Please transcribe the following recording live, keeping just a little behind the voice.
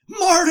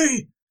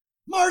Marty!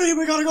 Marty,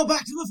 we gotta go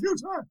back to the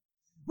future!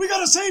 We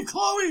gotta save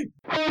Chloe!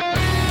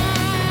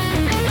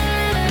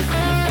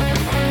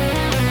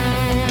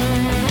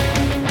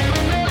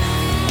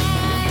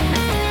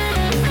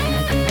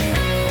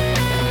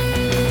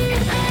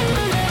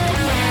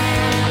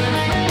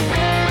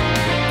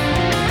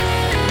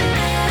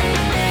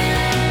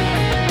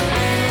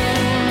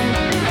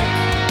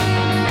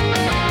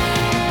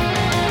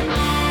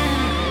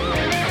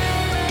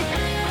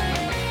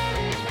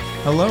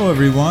 Hello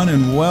everyone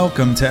and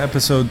welcome to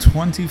episode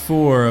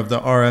 24 of the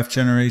RF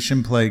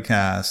Generation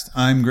Playcast.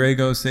 I'm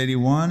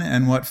GreyGhost81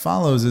 and what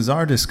follows is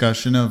our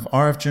discussion of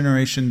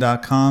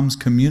RFGeneration.com's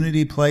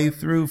community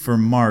playthrough for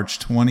March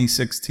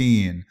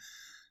 2016.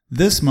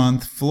 This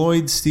month,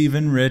 Floyd,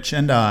 Steven, Rich,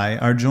 and I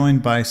are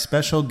joined by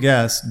special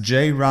guest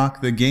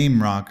J-Rock the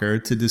Game Rocker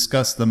to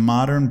discuss the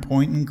modern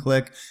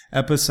point-and-click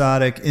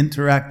episodic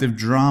interactive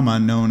drama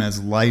known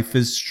as Life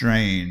is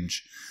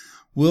Strange.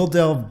 We'll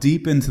delve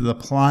deep into the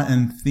plot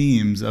and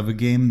themes of a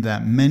game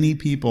that many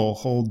people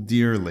hold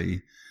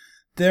dearly.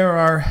 There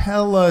are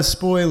hella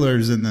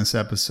spoilers in this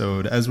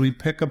episode as we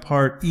pick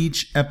apart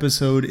each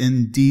episode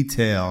in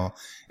detail.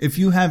 If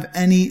you have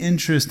any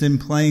interest in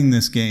playing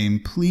this game,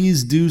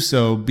 please do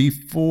so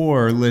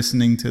before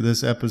listening to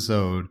this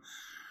episode.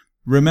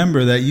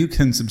 Remember that you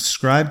can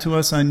subscribe to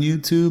us on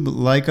YouTube,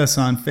 like us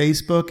on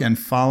Facebook, and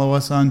follow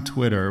us on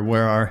Twitter,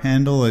 where our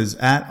handle is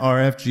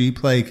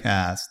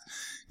 @RFGPlaycast.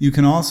 You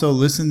can also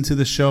listen to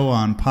the show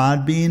on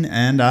Podbean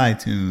and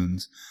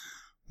iTunes.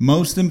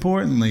 Most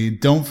importantly,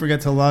 don't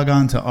forget to log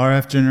on to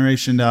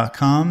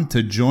rfgeneration.com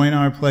to join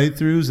our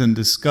playthroughs and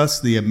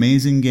discuss the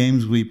amazing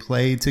games we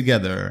play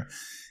together.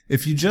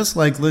 If you just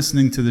like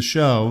listening to the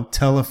show,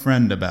 tell a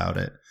friend about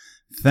it.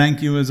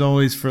 Thank you as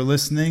always for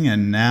listening,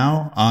 and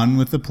now on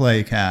with the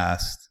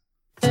Playcast.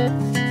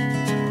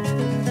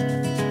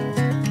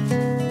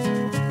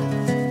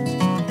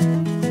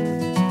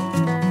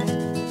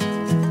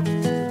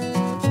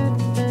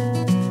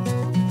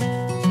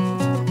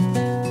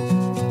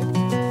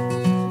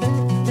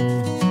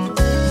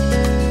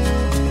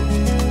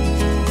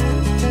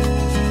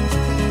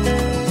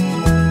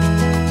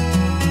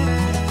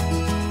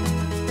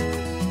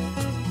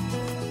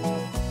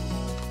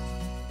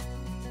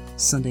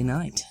 Sunday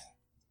night.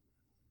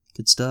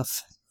 Good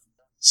stuff.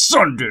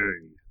 Sunday,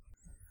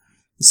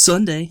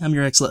 I'm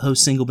your excellent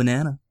host, Single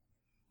Banana.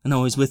 And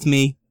always with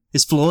me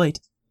is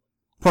Floyd.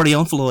 Party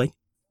on, Floyd.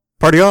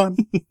 Party on.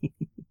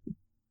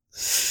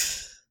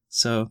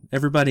 So,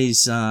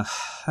 everybody's,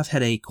 I've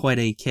had quite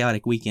a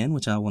chaotic weekend,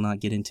 which I will not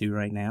get into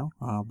right now.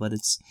 But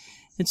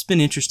it's been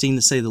interesting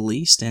to say the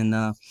least.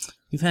 And,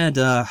 we've had,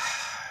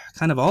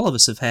 kind of all of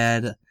us have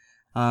had,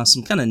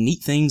 some kind of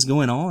neat things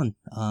going on,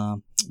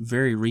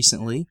 very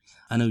recently.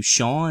 I know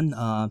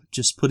Sean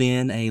just put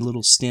in a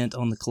little stint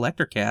on the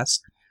Collector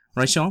Cast.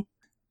 Right, Sean?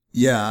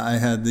 Yeah, I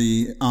had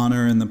the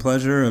honor and the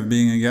pleasure of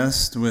being a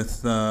guest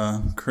with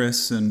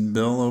Chris and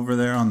Bill over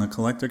there on the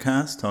Collector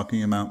Cast,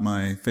 talking about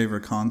my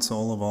favorite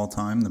console of all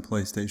time, the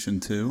PlayStation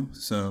 2.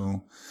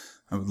 So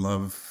I would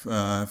love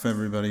if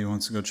everybody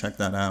wants to go check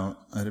that out.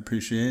 I'd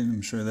appreciate it.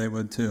 I'm sure they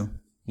would too.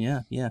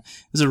 Yeah. It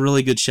was a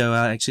really good show.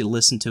 I actually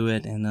listened to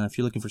it, and if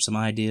you're looking for some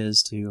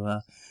ideas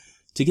to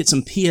get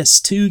some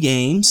PS2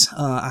 games,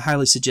 I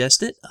highly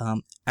suggest it.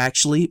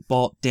 Actually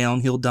bought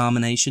Downhill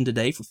Domination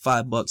today for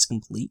 $5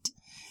 complete.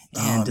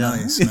 And,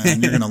 nice,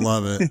 man. You're going to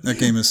love it. That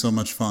game is so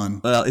much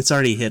fun. Well, it's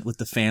already hit with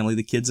the family.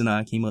 The kids and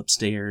I came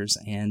upstairs,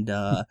 and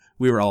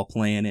we were all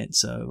playing it.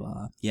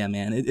 So, yeah,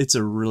 man, it's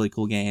a really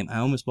cool game. I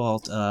almost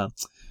bought,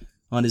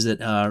 what is it,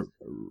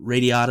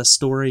 Radiata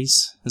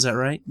Stories? Is that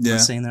right? Yeah, Am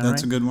I saying that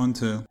that's right? a good one,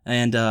 too.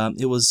 And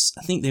it was,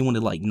 I think they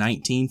wanted like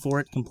 19 for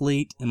it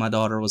complete, and my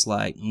daughter was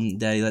like,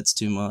 Daddy, that's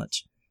too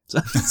much. So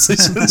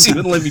she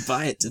wouldn't let me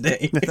buy it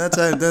today.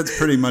 That's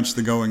pretty much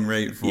the going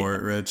rate for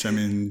it, Rich. I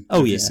mean,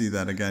 if you see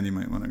that again, you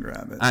might want to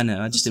grab it. I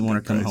know. I just didn't want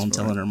her to come home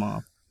telling her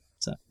mom.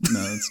 So.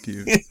 No, that's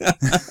cute.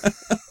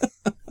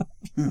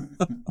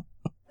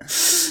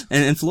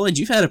 And Floyd,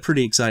 you've had a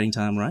pretty exciting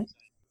time, right?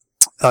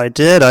 I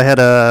did. I had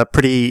a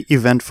pretty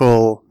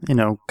eventful,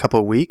 couple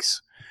of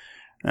weeks.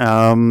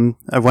 I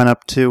went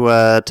up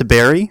to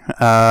Barrie.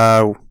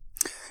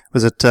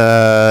 Was it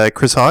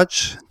Chris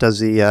Hodge does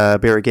the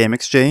Barrie Game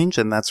Exchange,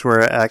 and that's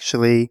where I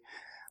actually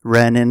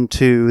ran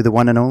into the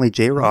one and only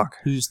J-Rock.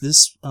 Who's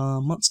this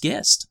month's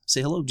guest.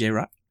 Say hello,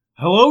 J-Rock.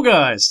 Hello,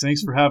 guys.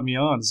 Thanks for having me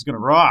on. This is going to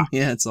rock.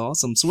 Yeah, it's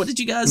awesome. So what did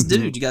you guys do?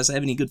 Did you guys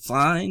have any good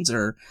finds?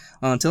 Or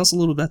tell us a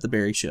little about the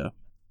Barrie show.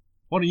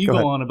 Why don't you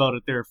go on about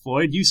it there,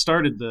 Floyd? You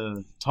started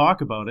the talk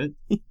about it.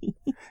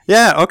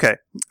 Yeah, okay.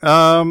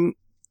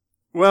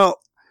 Well,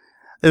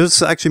 it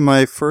was actually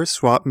my first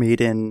swap meet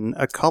in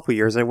a couple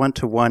years. I went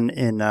to one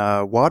in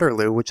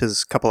Waterloo, which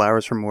is a couple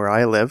hours from where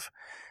I live.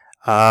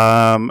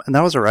 And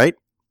that was all right.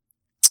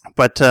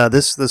 But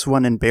this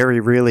one in Barrie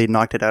really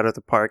knocked it out of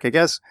the park, I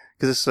guess,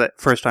 because this is the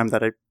first time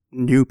that I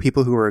knew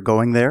people who were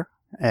going there,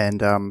 and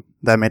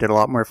that made it a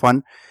lot more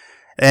fun.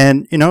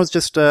 And, it's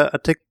just a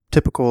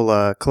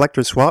typical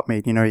collector swap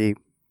meet. You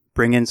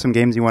bring in some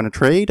games you want to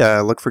trade,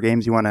 look for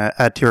games you want to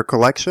add to your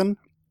collection,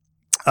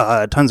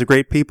 Tons of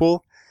great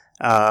people.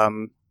 A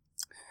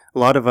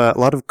lot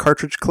of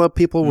Cartridge Club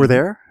people were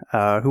there.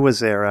 Who was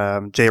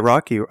there?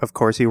 J-Rock, of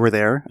course, you were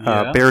there.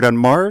 Yeah. Baird on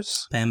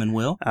Mars. Pam and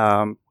Will.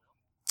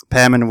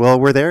 Pam and Will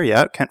were there.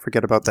 Yeah, can't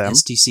forget about them.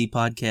 STC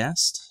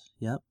podcast.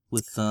 Yep,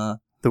 with The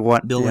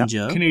one, Bill and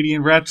Joe.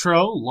 Canadian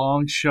Retro,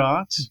 Long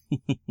Shot.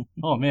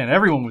 Oh man,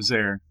 everyone was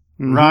there.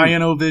 Mhm.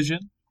 Ryan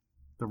O'Vision,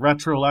 the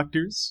Retro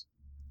Electors.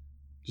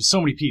 Just so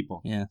many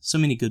people. Yeah, so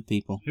many good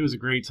people. It was a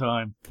great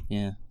time.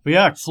 Yeah. But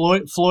yeah,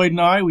 Floyd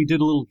and I, we did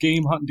a little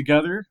game hunting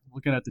together,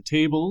 looking at the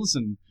tables,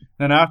 and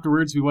then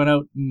afterwards we went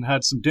out and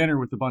had some dinner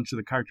with a bunch of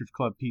the Cartridge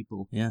Club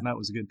people. Yeah. And that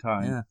was a good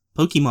time. Yeah.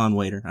 Pokemon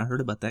waiter. I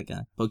heard about that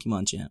guy.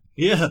 Pokemon champ.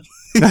 Yeah.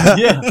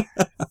 Yeah.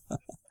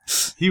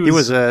 He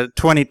was a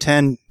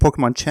 2010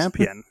 Pokemon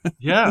champion.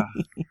 Yeah.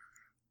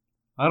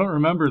 I don't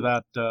remember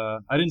that.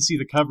 I didn't see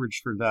the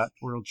coverage for that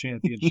World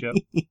Championship,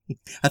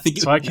 I think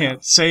so I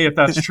can't say if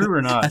that's true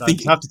or not. I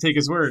have to take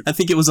his word. I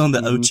think it was on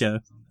the Mhm. Ocho.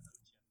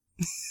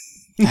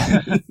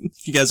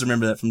 If you guys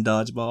remember that from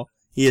Dodgeball.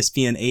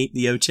 ESPN 8,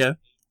 the Ocho.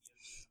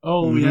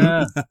 Oh, Mhm.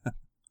 yeah.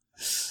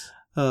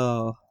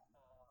 Oh.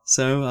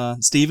 So,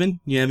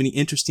 Steven, you have any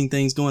interesting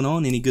things going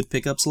on? Any good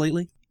pickups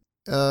lately?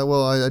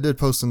 Well, I did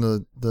post in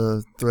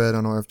the thread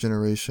on RF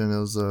Generation. It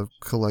was a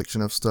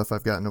collection of stuff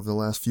I've gotten over the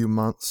last few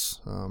months.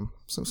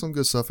 Some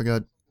good stuff.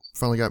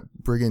 Finally got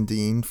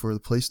Brigandine for the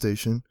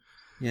PlayStation.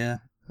 Yeah.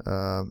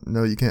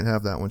 No, you can't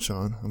have that one,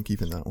 Sean. I'm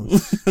keeping that one.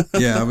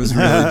 Yeah, I was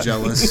really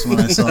jealous when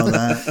I saw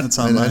that. That's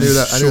on And my I knew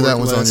that short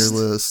was on your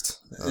list.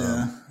 list.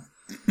 Yeah.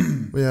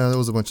 But yeah, there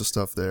was a bunch of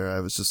stuff there.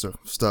 I was just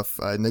stuff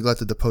I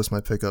neglected to post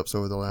my pickups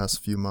over the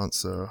last few months,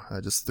 so I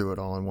just threw it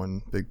all in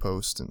one big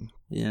post. And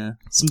Yeah.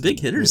 Some big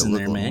hitters Made a in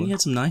there, little man. one. You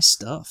had some nice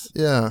stuff.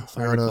 yeah,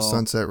 I I had recall.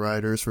 Sunset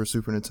Riders for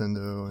Super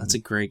Nintendo. And That's a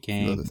great a few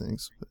game. other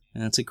things. But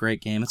Yeah, it's a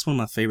great game. It's one of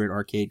my favorite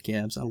arcade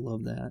cabs. I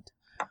love that.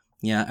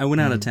 Yeah, I went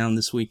out of town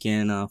this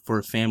weekend for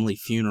a family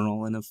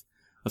funeral, and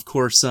of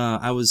course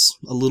I was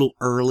a little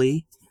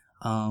early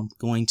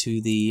going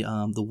to the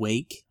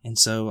wake, and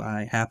so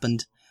I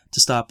happened to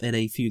stop at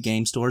a few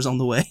game stores on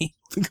the way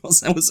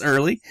because I was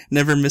early,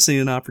 never missing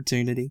an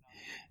opportunity.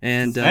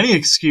 And Any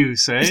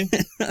excuse, eh?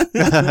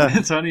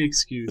 It's any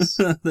excuse.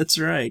 that's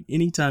right.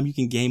 Anytime you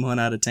can game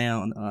hunt out of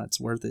town, it's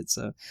worth it.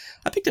 So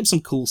I picked up some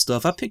cool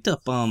stuff. I picked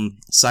up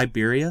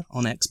Siberia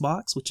on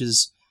Xbox, which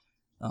is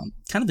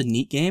kind of a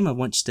neat game. I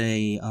watched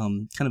a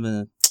kind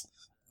of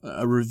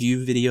a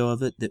review video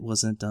of it that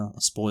wasn't a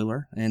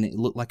spoiler, and it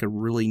looked like a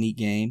really neat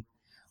game.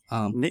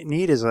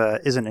 Neat is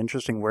an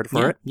interesting word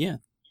for it. Yeah.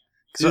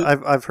 So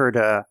I've heard.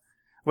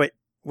 Wait,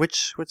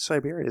 which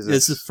Siberia is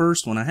It's this? the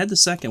first one. I had the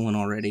second one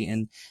already,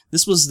 and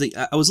this was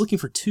I was looking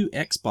for 2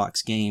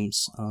 Xbox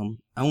games. Okay.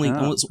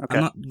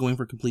 I'm not going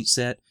for a complete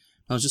set.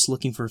 I was just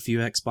looking for a few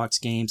Xbox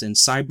games, and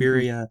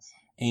Siberia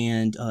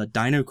and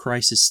Dino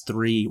Crisis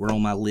 3 were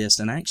on my list.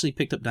 And I actually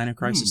picked up Dino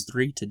Crisis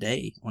 3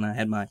 today when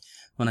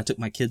I took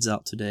my kids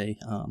out today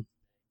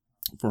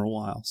for a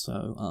while.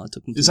 So I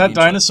took them. Is that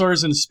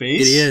Dinosaurs in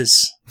Space? It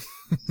is.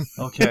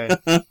 Okay.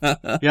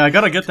 Yeah, I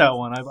gotta get that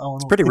one.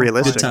 It's pretty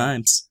realistic. Good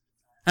times.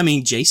 I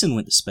mean, Jason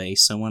went to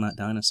space, so why not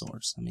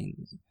dinosaurs? I mean,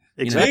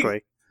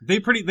 Exactly.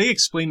 They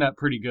explain that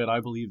pretty good. I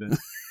believe it.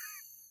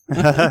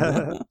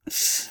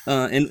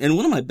 and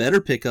one of my better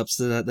pickups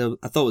that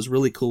I thought was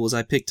really cool was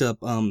I picked up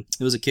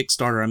it was a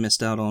Kickstarter I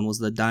missed out on, was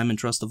the Diamond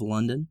Trust of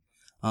London,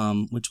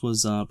 which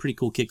was a pretty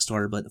cool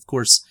Kickstarter. But of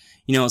course,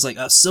 I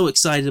was so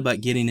excited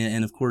about getting it,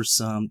 and of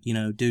course,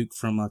 Duke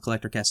from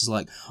Collector Cast is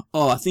like,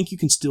 oh, I think you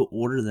can still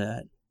order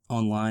that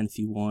online if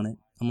you want it.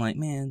 I'm like,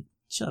 man,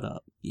 shut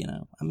up.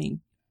 I mean,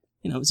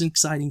 it was an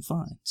exciting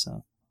find.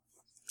 So.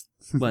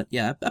 But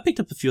yeah, I picked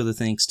up a few other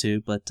things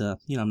too, but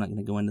I'm not going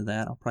to go into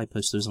that. I'll probably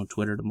post those on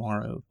Twitter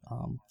tomorrow.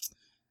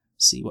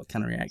 See what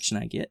kind of reaction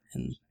I get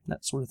and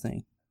that sort of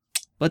thing.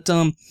 But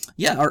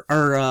yeah,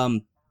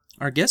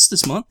 our guest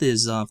this month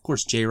is of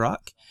course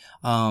J-Rock.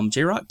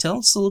 J-Rock, tell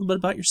us a little bit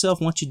about yourself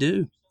and what you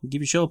do.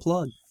 Give your show a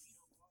plug.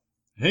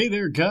 Hey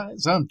there,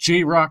 guys. I'm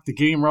J-Rock, the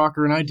Game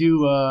Rocker, and I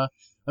do a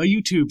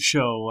YouTube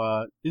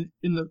show.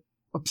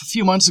 A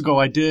few months ago,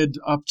 I did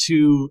up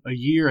to a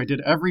year. I did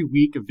every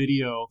week a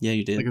video. Yeah,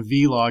 you did. Like a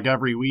vlog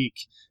every week.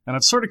 And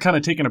I've sort of kind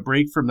of taken a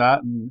break from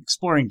that and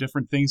exploring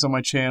different things on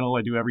my channel.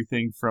 I do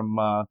everything from,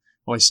 I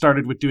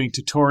started with doing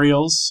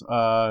tutorials,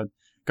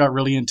 got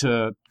really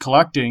into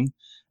collecting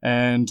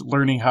and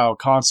learning how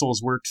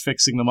consoles worked,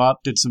 fixing them up,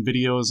 did some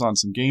videos on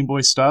some Game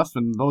Boy stuff,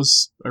 and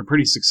those are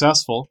pretty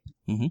successful.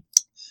 Mm-hmm.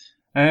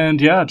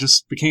 And yeah,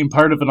 just became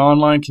part of an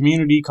online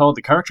community called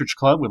the Cartridge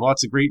Club with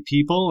lots of great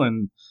people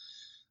and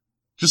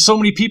just so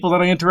many people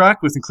that I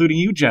interact with, including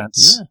you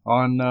gents,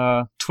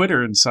 on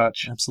Twitter and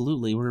such.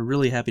 Absolutely. We're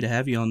really happy to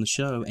have you on the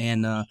show.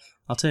 And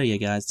I'll tell you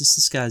guys,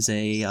 this guy's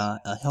a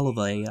hell of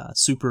a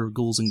super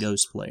Ghouls and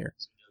Ghosts player.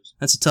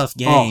 That's a tough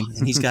game.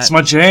 And he's got, it's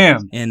my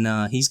jam.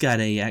 And he's got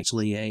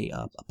actually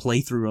a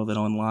playthrough of it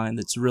online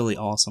that's really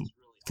awesome.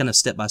 Kind of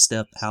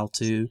step-by-step how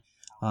to.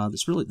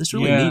 That's really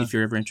neat if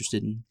you're ever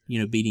interested in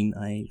beating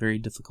a very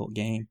difficult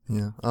game.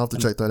 Yeah, I'll have to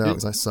check that out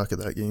because I suck at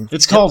that game.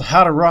 It's called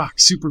How to Rock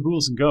Super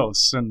Ghouls and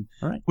Ghosts, and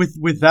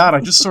with that, I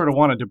just sort of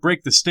wanted to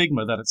break the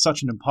stigma that it's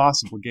such an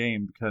impossible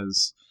game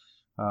because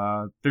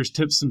there's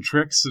tips and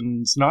tricks,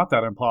 and it's not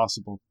that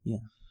impossible. Yeah,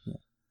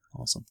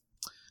 awesome.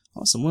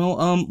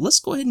 Well,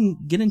 let's go ahead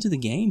and get into the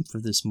game for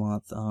this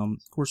month.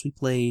 Of course, we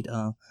played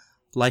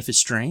Life is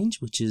Strange,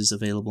 which is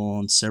available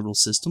on several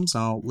systems.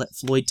 I'll let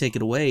Floyd take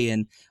it away.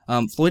 And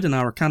Floyd and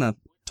I were kind of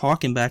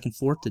talking back and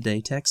forth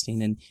today,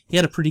 texting, and he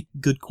had a pretty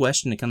good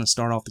question to kind of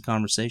start off the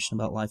conversation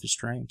about Life is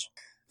Strange.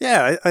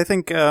 Yeah, I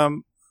think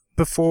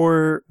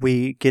before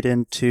we get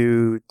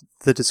into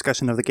the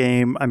discussion of the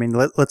game, I mean,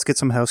 let's get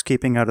some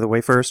housekeeping out of the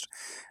way first.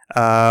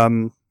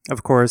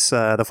 Of course,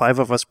 the five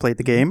of us played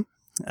the game.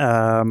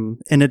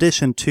 In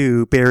addition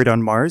to Buried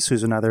on Mars,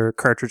 who's another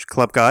Cartridge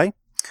Club guy,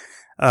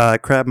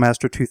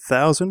 Crabmaster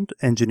 2000,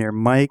 Engineer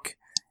Mike,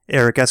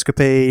 Eric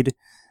Escapade,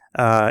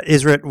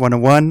 Isret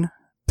 101,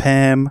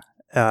 Pam,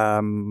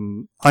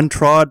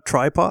 Untrod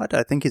Tripod.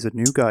 I think he's a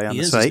new guy on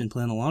the site. He's been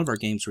playing a lot of our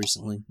games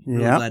recently.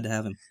 Really glad to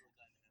have him.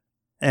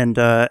 And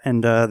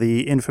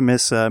the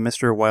infamous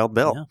Mr. Wild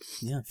Bill.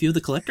 Yeah, a few of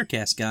the Collector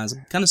Cast guys.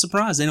 I'm kind of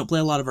surprised they don't play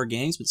a lot of our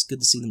games, but it's good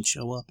to see them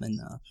show up and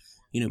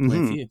play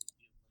a few.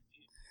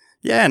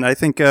 Yeah, and I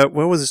think what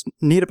was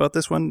neat about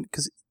this one,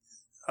 because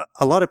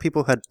a lot of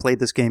people had played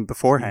this game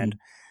beforehand,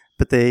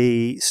 but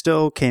they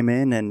still came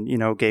in and,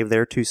 gave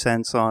their 2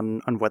 cents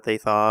on what they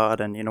thought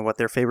and, what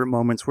their favorite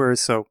moments were.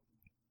 So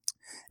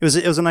it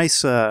was a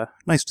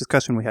nice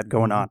discussion we had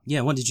going on.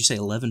 Yeah, what did you say,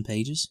 11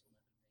 pages?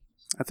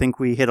 I think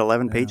we hit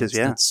 11 pages,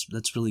 yeah.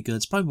 That's really good.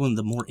 It's probably one of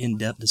the more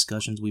in-depth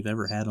discussions we've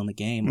ever had on the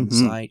game on the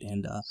site,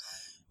 and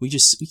we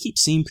keep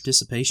seeing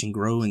participation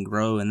grow and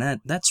grow, and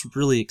that's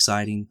really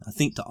exciting, I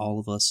think, to all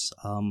of us.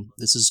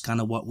 This is kind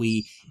of what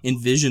we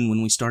envisioned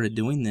when we started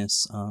doing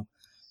this a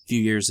few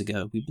years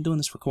ago. We've been doing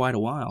this for quite a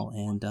while,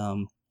 and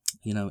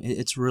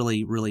it's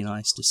really, really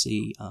nice to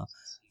see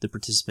the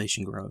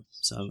participation grow.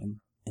 So,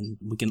 and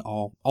we can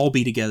all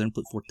be together and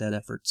put forth that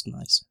effort. It's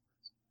nice.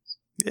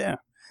 Yeah.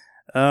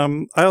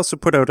 I also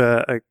put out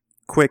a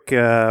quick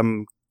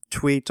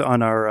tweet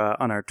on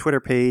our Twitter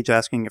page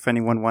asking if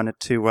anyone wanted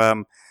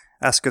to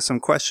ask us some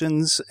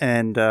questions,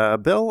 and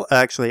Bill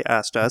actually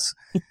asked us.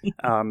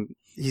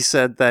 He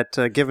said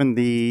that given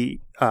the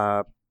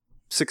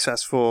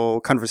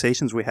successful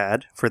conversations we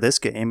had for this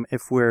game,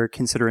 if we're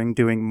considering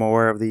doing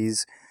more of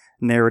these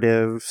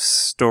narrative,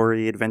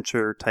 story,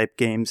 adventure type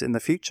games in the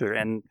future.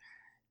 And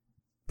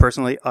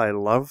personally, I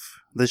love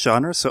the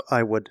genre, so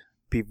I would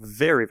be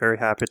very, very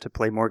happy to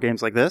play more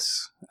games like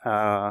this.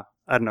 I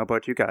don't know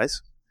about you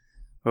guys,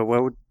 but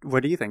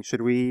what do you think?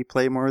 Should we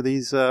play more of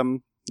these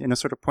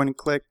sort of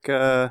point-and-click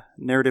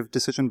narrative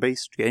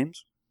decision-based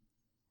games?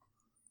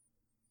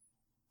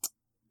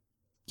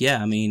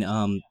 Yeah, I mean,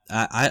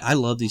 I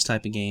love these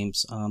type of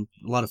games. A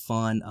lot of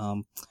fun.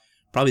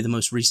 Probably the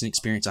most recent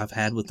experience I've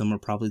had with them are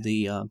probably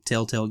the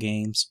Telltale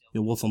games.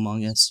 Wolf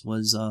Among Us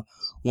was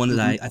one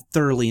that I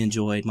thoroughly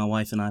enjoyed. My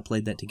wife and I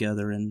played that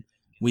together, and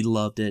we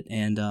loved it.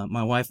 And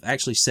my wife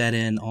actually sat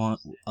in on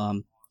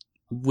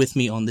with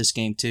me on this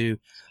game too.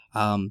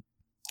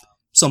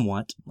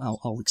 Somewhat.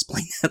 I'll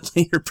explain that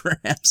later,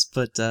 perhaps.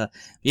 But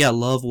yeah, I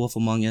love Wolf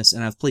Among Us,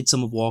 and I've played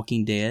some of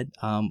Walking Dead.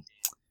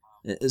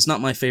 It's not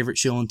my favorite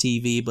show on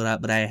TV,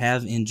 but I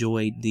have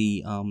enjoyed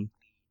the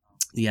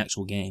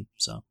actual game.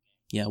 So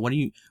yeah, what do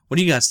you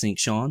guys think,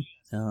 Sean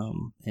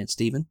and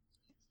Steven?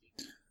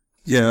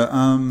 Yeah,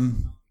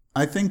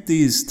 I think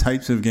these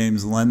types of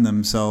games lend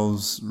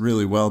themselves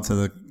really well to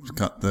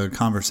the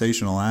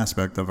conversational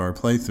aspect of our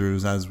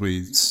playthroughs, as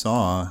we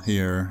saw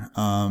here.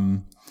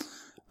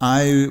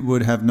 I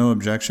would have no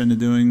objection to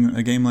doing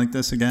a game like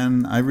this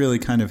again. I really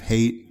kind of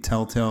hate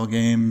Telltale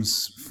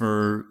games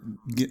for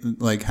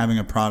like having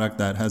a product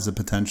that has the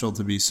potential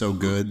to be so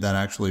good that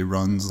actually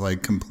runs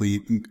like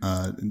complete,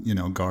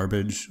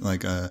 garbage.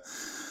 Like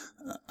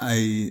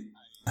I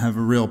have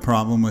a real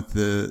problem with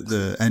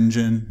the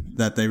engine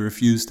that they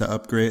refuse to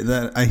upgrade.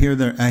 That I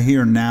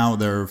hear now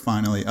they're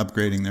finally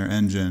upgrading their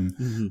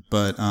engine,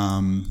 but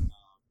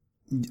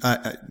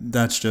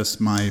that's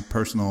just my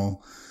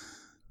personal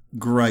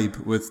gripe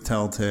with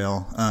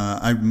Telltale.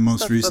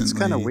 That's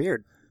kind of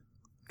weird,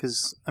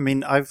 because I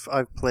mean I've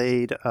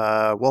played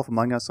Wolf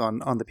Among Us on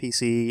the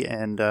PC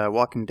and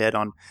Walking Dead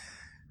on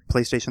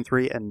PlayStation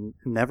 3 and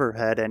never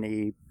had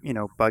any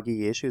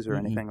buggy issues or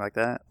anything like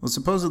that. Well,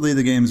 supposedly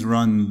the games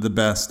run the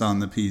best on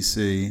the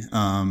PC.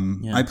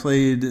 I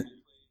played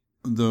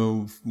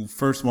the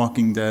first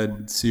Walking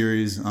Dead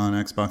series on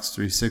Xbox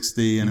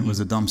 360, and it was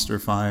a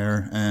dumpster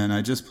fire. And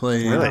I just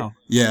played, Wolf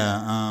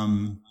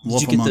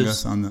Among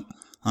Us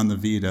on the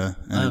Vita,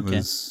 and it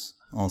was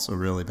also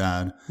really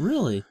bad.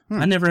 Really?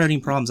 I never had any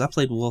problems. I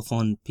played Wolf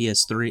on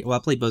PS3. Well,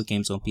 I played both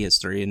games on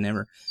PS3 and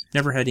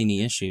never had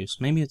any issues.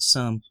 Maybe it's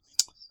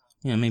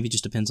maybe it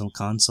just depends on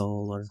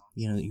console or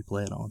that you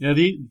play it on. Yeah,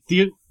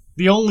 the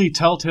The only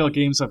Telltale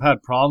games I've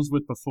had problems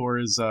with before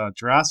is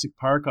Jurassic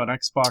Park on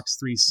Xbox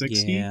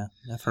 360. Yeah,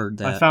 I've heard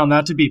that. I found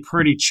that to be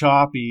pretty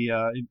choppy,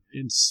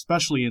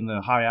 especially in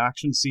the high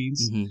action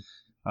scenes.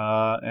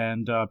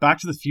 And Back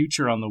to the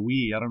Future on the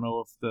Wii. I don't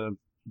know if the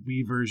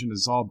Wii version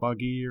is all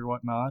buggy or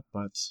whatnot,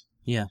 but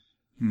yeah.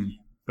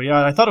 But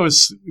yeah, I thought it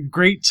was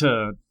great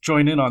to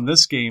join in on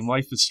this game,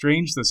 Life is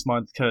Strange, this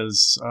month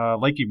because,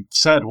 like you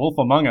said, Wolf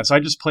Among Us.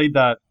 I just played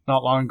that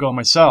not long ago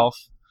myself.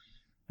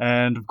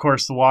 And, of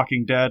course, The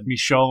Walking Dead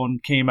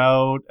Michonne came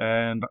out,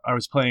 and I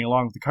was playing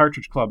along with the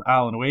Cartridge Club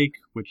Alan Wake,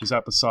 which is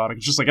episodic.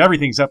 It's just like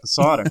everything's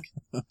episodic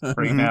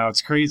right now.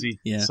 It's crazy.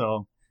 Yeah.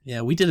 So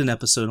Yeah, we did an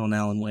episode on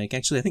Alan Wake.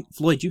 Actually, I think,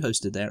 Floyd, you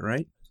hosted that,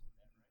 right?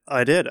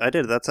 I did.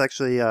 That's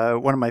actually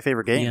one of my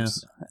favorite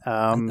games.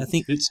 I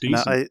think it's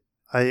decent.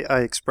 I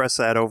expressed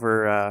that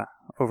over at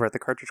the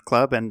Cartridge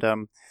Club, and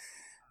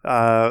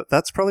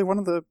that's probably one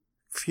of the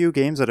few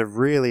games that have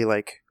really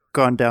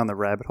gone down the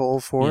rabbit hole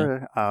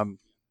for. Yeah.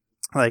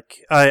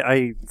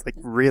 I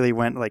really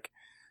went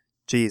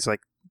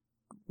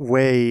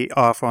way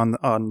off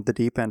on the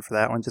deep end for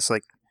that one, just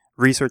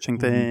researching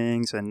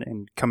things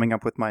and coming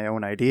up with my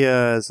own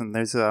ideas. And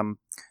there's a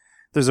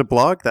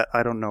blog that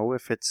I don't know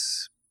if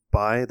it's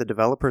by the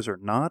developers or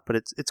not, but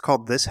it's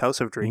called This House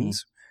of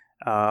Dreams.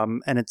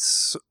 And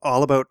it's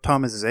all about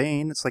Thomas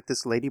Zane. It's like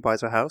this lady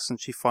buys a house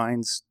and she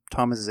finds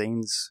Thomas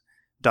Zane's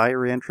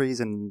diary entries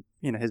and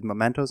his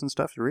mementos and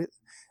stuff.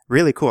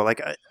 Really cool.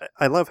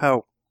 I love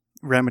how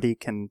Remedy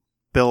can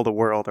build a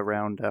world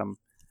around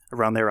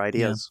their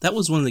ideas. Yeah, that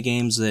was one of the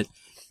games that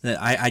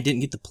I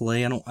didn't get to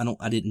play.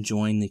 I didn't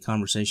join the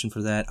conversation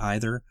for that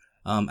either.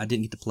 I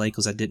didn't get to play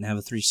because I didn't have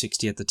a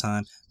 360 at the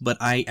time. But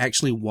I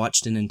actually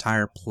watched an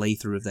entire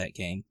playthrough of that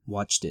game.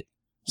 Watched it.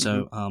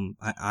 So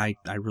I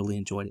really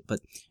enjoyed it.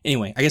 But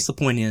anyway, I guess the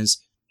point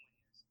is,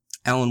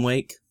 Alan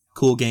Wake,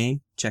 cool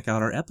game. Check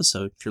out our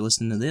episode. If you're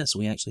listening to this,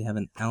 we actually have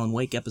an Alan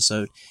Wake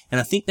episode. And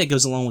I think that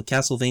goes along with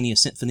Castlevania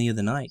Symphony of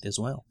the Night as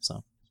well.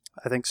 So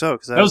I think so,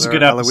 because that was a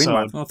good Halloween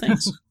episode. Oh,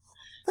 thanks.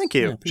 Thank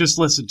you. Yeah, just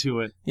listen to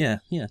it. Yeah,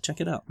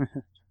 check it out.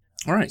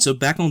 All right, so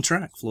back on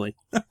track, Floyd.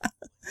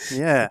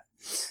 Yeah,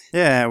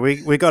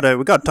 we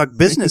gotta talk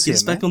business here, Get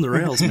us back on the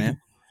rails, man.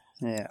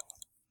 Yeah.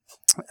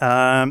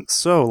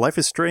 So Life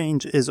is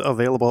Strange is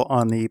available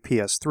on the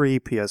PS3,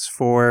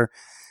 PS4,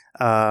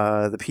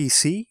 the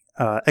PC,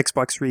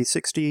 Xbox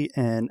 360,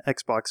 and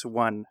Xbox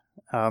One.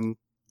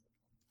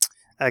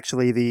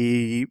 Actually,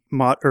 the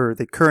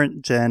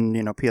current gen,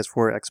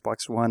 PS4,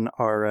 Xbox One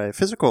are a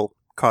physical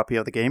copy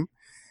of the game,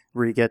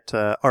 where you get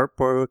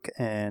artwork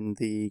and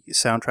the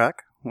soundtrack,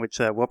 which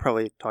we'll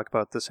probably talk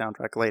about the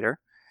soundtrack later.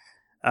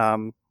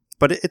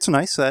 But it's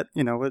nice that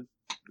an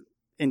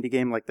indie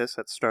game like this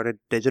that started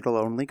digital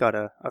only got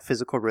a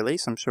physical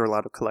release. I'm sure a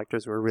lot of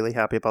collectors were really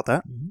happy about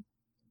that. Mm-hmm.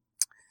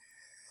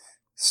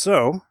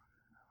 So,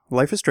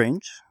 Life is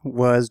Strange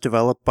was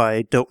developed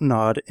by Doten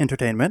Odd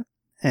Entertainment,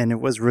 and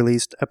it was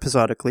released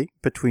episodically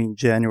between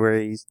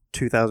January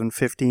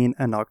 2015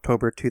 and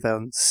October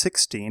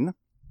 2016.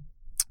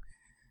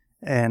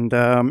 And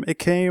it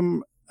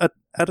came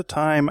at a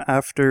time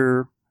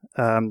after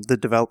the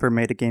developer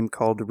made a game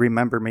called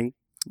Remember Me,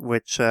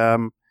 which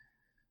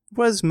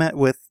was met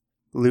with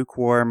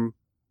lukewarm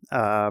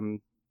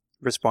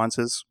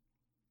responses.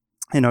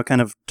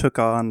 Kind of took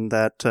on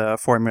that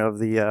formula of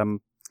the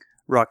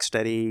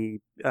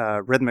rocksteady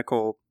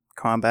rhythmical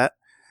combat.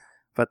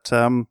 But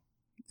I've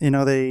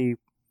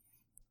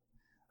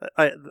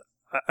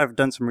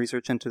done some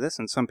research into this,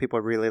 and some people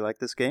really like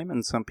this game,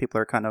 and some people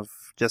are kind of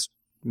just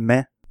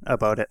meh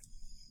about it.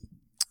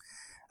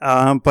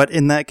 But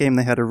in that game,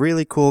 they had a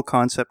really cool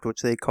concept,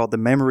 which they called the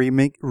memory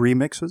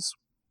remixes,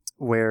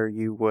 where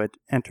you would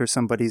enter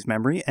somebody's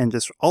memory and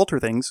just alter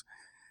things.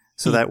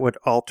 So that would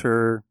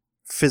alter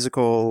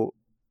physical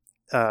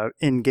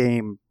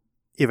in-game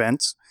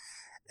events.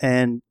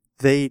 And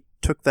they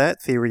took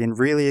that theory and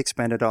really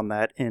expanded on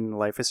that in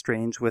Life is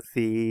Strange with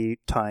the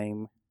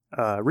time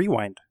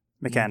rewind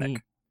mechanic.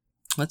 Mm-hmm.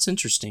 That's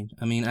interesting.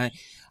 I mean,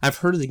 I've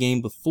heard of the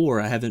game before.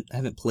 I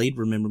haven't played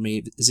Remember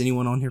Me. Has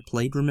anyone on here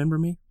played Remember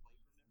Me?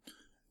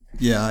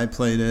 Yeah, I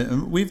played it.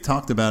 We've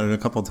talked about it a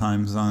couple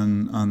times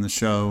on the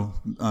show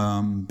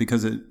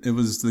because it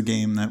was the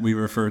game that we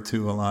refer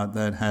to a lot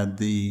that had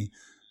the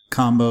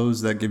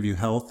combos that give you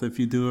health if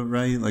you do it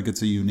right. Like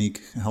it's a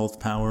unique health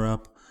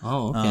power-up.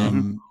 Oh, okay.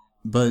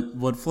 But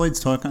what Floyd's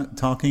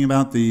talking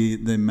about,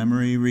 the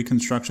memory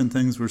reconstruction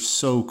things were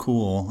so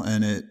cool,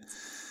 and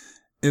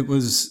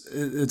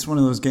it's one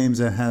of those games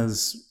that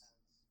has,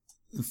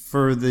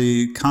 for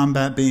the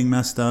combat being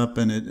messed up,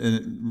 and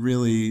it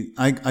really,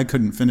 I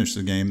couldn't finish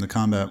the game. The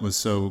combat was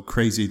so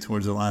crazy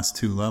towards the last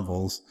two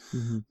levels,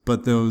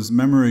 but those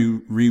memory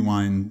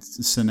rewind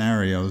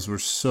scenarios were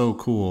so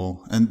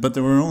cool, but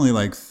there were only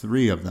like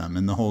 3 of them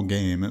in the whole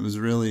game. It was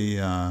really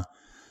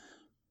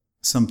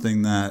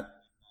something that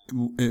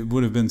it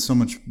would have been so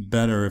much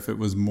better if it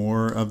was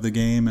more of the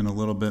game and a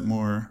little bit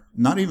more,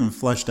 not even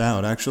fleshed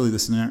out. Actually,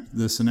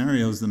 the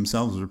scenarios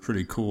themselves were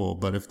pretty cool,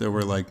 but if there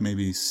were like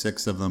maybe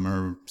 6 of them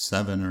or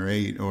 7 or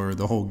 8 or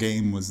the whole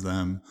game was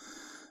them,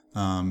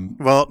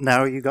 Well,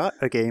 now you got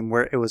a game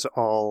where it was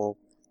all,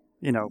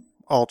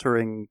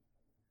 altering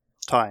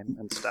time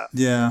and stuff.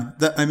 Yeah,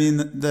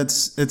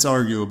 it's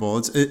arguable.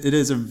 It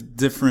is a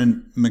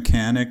different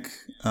mechanic.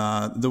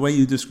 The way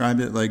you described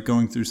it, like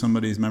going through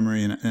somebody's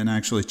memory and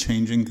actually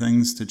changing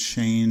things to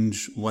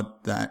change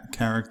what that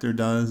character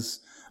does.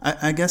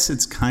 I guess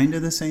it's kind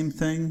of the same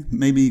thing.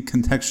 Maybe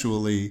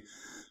contextually,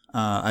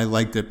 I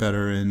liked it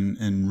better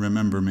in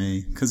Remember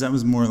Me, because that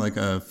was more like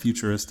a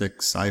futuristic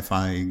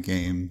sci-fi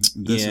game.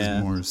 This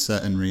is more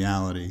set in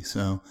reality.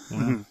 So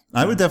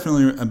I would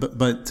definitely,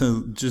 but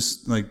to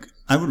just like,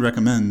 I would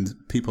recommend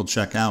people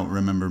check out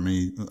Remember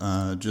Me.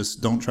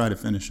 Just don't try to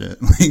finish it.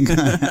 Like,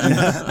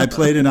 I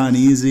played it on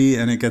easy,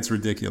 and it gets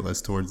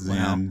ridiculous towards the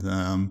end.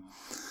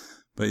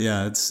 But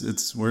yeah,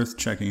 it's worth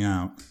checking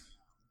out.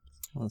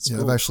 Well,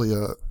 I've actually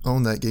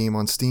owned that game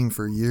on Steam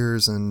for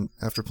years, and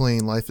after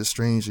playing Life is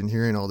Strange and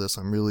hearing all this,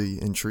 I'm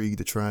really intrigued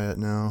to try it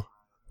now.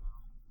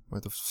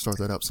 Might have to start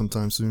that up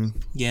sometime soon.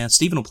 Yeah,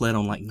 Steven will play it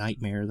on like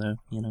Nightmare, though.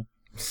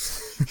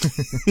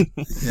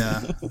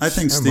 Yeah, I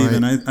think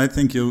Steven, I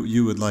think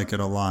you would like it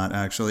a lot,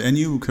 actually, and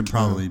you could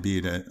probably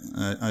beat it.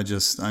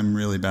 I'm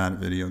really bad at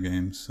video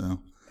games, so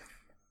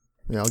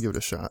yeah, I'll give it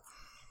a shot.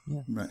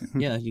 Yeah, right.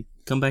 Yeah, you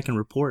come back and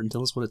report and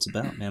tell us what it's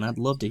about, man. I'd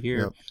love to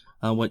hear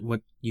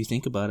what you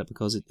think about it,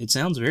 because it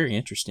sounds very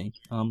interesting.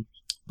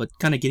 But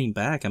kind of getting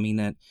back, I mean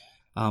that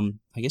I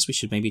guess we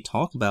should maybe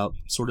talk about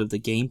sort of the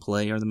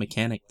gameplay or the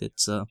mechanic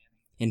that's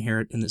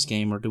inherent in this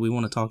game, or do we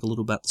want to talk a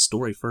little about the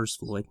story first,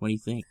 Floyd? What do you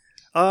think?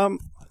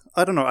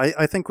 I don't know.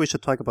 I think we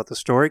should talk about the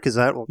story, because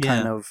that will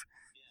kind of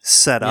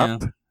set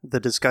up the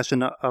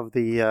discussion of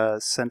the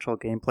central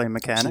gameplay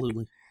mechanic.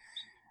 Absolutely.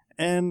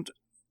 And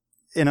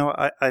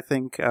I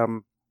think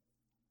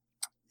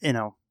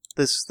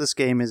this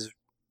game is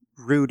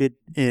rooted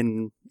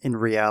in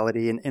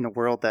reality, in a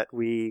world that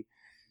we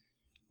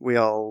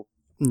all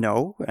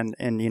know, and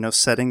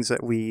settings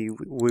that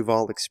we've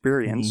all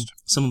experienced.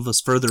 Mm-hmm. Some of us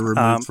further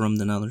removed from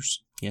than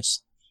others.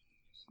 Yes.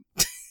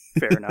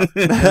 Fair enough.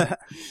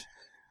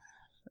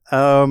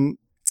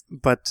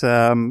 But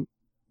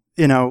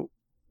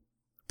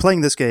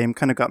playing this game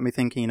kind of got me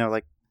thinking,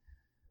 like,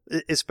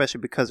 especially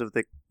because of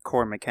the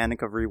core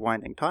mechanic of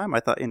rewinding time. I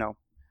thought,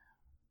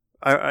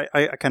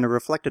 I kind of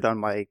reflected on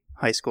my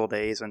high school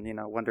days and,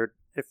 wondered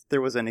if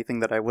there was anything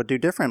that I would do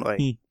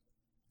differently.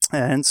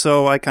 And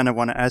so I kind of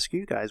want to ask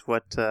you guys,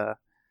 what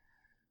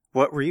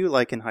were you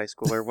like in high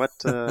school, or what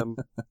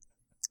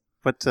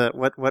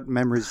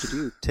memories did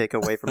you take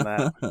away from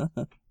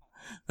that?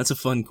 That's a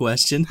fun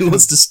question. Who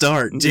wants to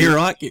start?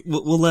 J-Rock,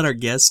 we'll let our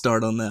guest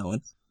start on that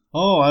one.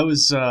 Oh, I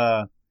was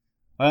I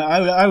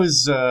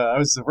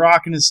was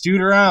rocking his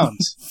dude around.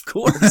 Of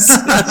course.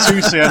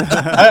 Seriously,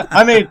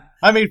 I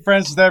made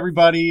friends with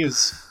everybody.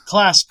 As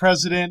class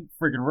president,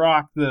 friggin'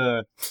 rocked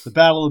the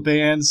Battle of the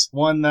Bands,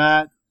 won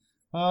that.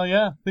 Oh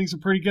yeah, things are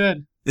pretty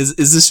good. Is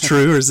this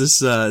true, or is this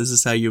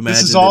how you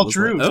imagine? This is all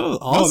true. Like? Oh,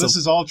 awesome! No, this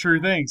is all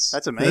true things.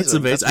 That's amazing. That's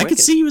amazing. I could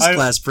see you as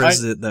class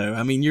president, though.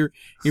 I mean, you're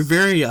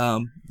very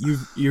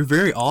you're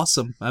very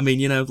awesome. I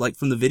mean, like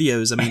from the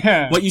videos. I mean,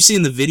 what you see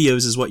in the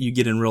videos is what you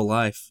get in real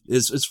life.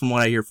 It's from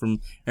what I hear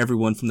from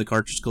everyone from the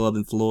Cartridge Club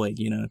and Floyd.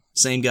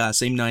 Same guy,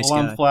 same nice guy.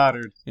 I'm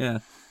flattered. Yeah.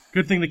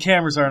 Good thing the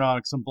cameras aren't on,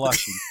 because I'm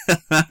blushing.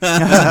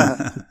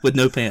 With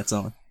no pants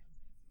on.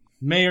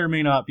 May or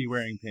may not be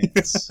wearing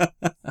pants.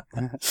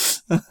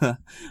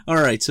 All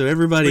right, so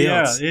everybody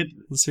else, yeah,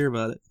 let's hear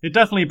about it. It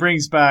definitely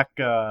brings back,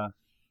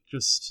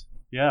 brings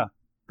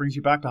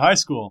you back to high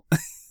school.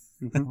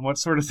 And what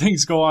sort of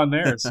things go on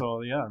there?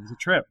 So yeah, it was a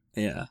trip.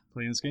 Yeah,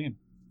 playing this game.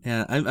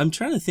 Yeah, I'm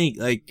trying to think,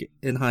 like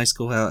in high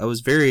school, how I was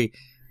very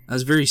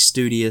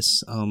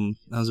studious. I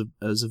was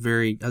a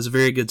very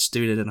good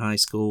student in high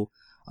school.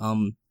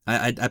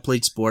 I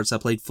played sports. I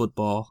played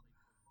football.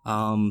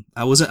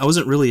 I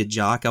wasn't really a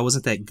jock. I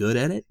wasn't that good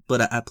at it,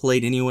 but I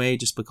played anyway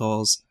just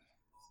because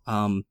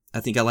I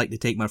think I like to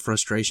take my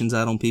frustrations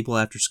out on people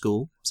after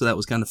school. So that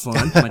was kind of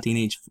fun, my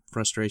teenage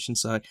frustration.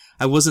 So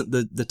I wasn't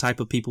the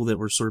type of people that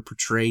were sort of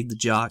portrayed, the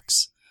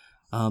jocks,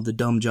 the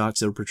dumb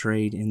jocks that were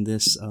portrayed in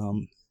this,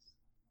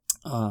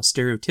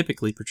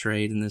 stereotypically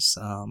portrayed in this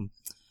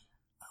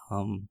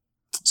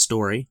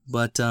story.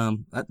 But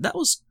that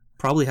was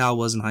probably how I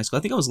was in high school.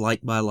 I think I was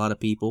liked by a lot of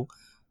people.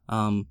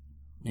 I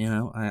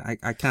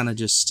kind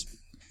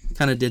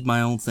of did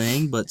my own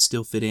thing, but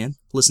still fit in.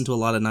 Listened to a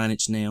lot of Nine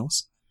Inch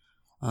Nails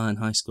in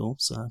high school,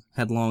 so I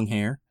had long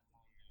hair.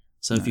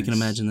 So If you can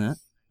imagine that.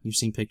 You've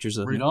seen pictures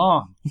of me. Right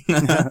on.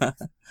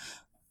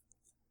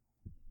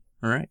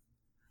 All right.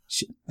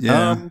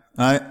 Yeah,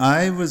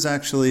 I was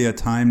actually a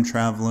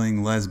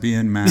time-traveling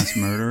lesbian mass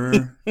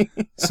murderer,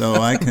 so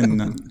I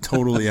can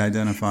totally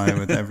identify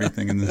with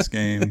everything in this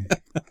game.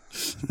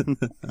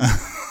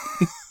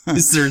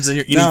 Is there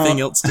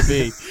anything else to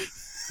be?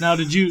 Now,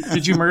 did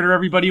you murder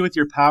everybody with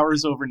your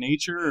powers over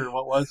nature, or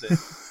what was it?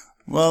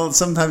 Well,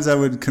 sometimes I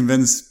would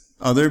convince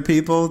other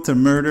people to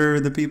murder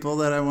the people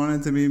that I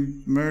wanted to be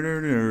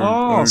murdered,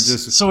 or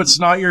just... So it's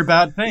not your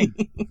bad thing.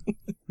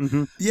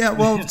 Yeah,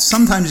 well,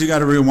 sometimes you got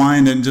to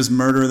rewind and just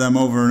murder them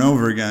over and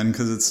over again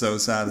because it's so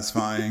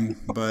satisfying.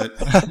 But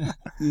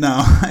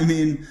no, I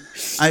mean,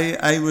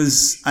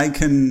 I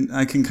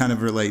can kind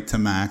of relate to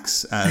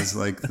Max as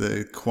like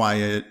the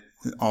quiet,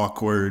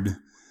 awkward,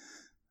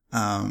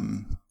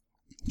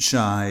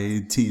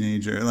 shy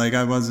teenager. Like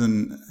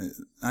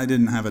I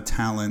didn't have a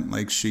talent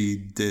like she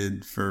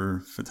did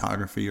for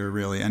photography or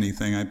really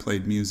anything. I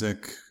played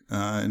music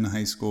in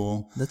high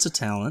school. That's a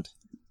talent.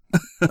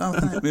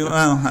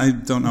 Well, I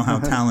don't know how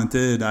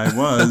talented I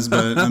was,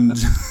 but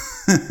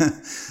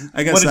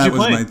I guess that was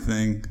my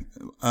thing.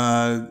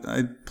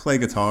 I play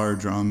guitar,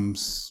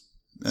 drums,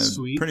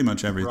 Sweet. pretty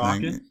much everything.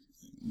 Rockin'?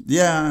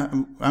 Yeah,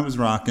 I was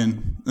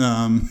rocking.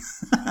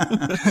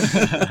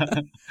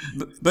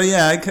 But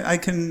yeah, I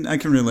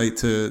can relate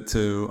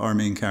to our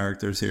main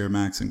characters here,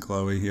 Max and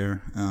Chloe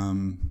here.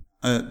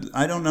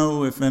 I don't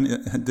know if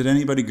did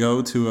anybody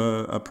go to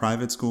a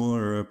private school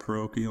or a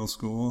parochial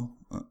school?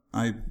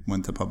 I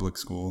went to public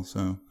school,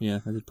 so Yeah,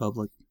 I did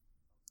public.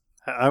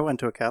 I went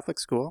to a Catholic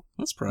school.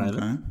 That's private.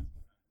 okay.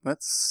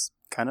 That's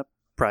kind of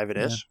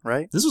private-ish,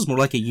 right? This was more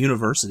like a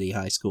university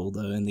high school,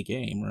 though, in the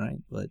game, right?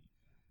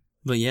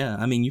 But yeah,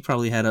 I mean, you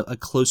probably had a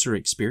closer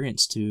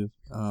experience to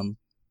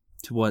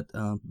what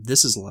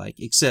this is like.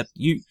 Except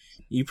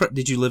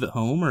did you live at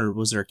home, or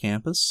was there a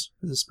campus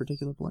for this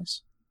particular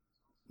place?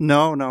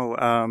 No.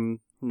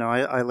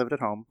 I lived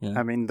at home. Yeah.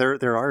 I mean,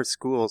 there are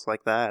schools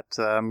like that,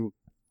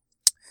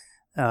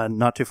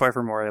 not too far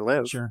from where I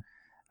live. Sure.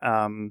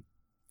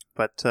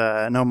 But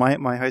no,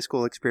 my high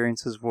school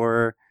experiences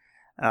were,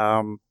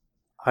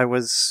 I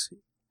was,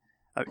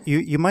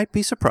 you might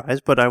be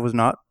surprised, but I was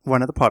not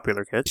one of the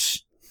popular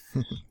kids.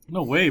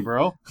 No way,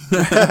 bro.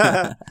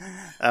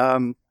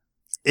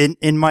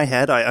 In my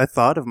head, I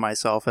thought of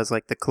myself as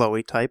like the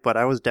Chloe type, but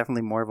I was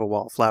definitely more of a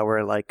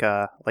wallflower, like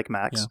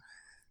Max.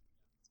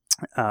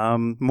 Yeah.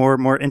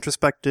 More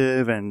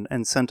introspective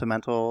and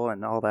sentimental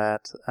and all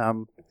that.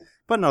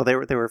 But no, they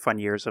were fun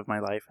years of my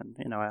life, and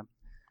you know,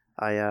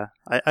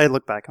 I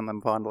look back on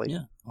them fondly.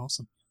 Yeah,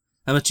 awesome.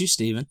 How about you,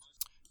 Steven?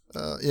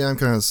 Yeah, I'm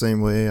kind of the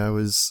same way. I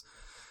was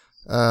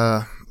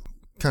kind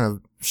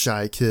of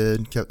shy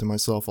kid, kept to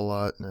myself a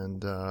lot,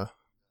 and I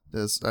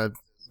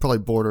probably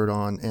bordered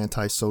on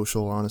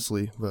antisocial,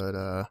 honestly.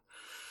 But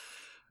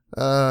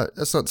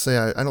that's not to say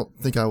I don't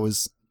think I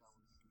was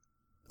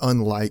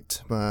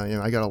unliked.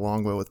 I got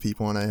along well with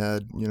people, and I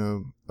had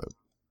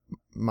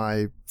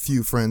my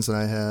few friends that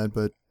I had.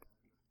 But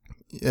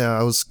yeah,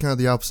 I was kind of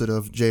the opposite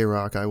of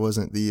J-Rock. I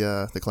wasn't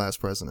the class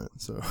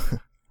president, so.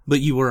 But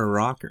you were a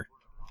rocker.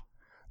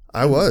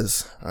 I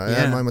was. I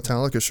had Yeah. my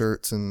Metallica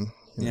shirts, and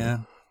Yeah.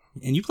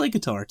 And you play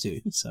guitar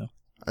too, so.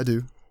 I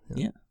do.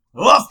 Yeah.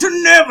 Off to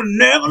Never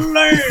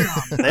Land.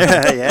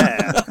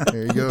 Yeah.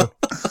 There you go.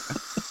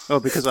 Oh,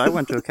 because I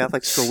went to a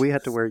Catholic school, we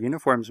had to wear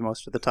uniforms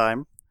most of the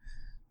time.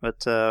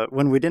 But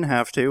when we didn't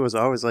have to, it was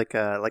always like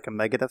a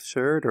Megadeth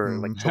shirt or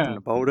like Children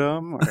of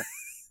Bodom. Or...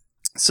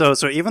 So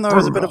even though I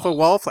was a bit of a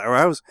wallflower,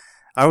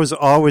 I was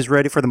always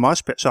ready for the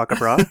mosh pit, Shaka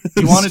Bra.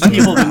 You wanted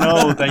people to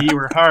know that you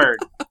were hard.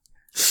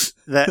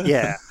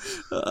 Yeah.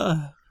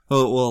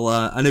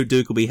 I know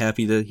Duke will be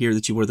happy to hear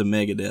that you wore the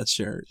Megadeth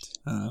shirt.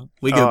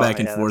 We go back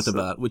and forth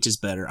about which is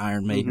better,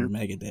 Iron Maiden or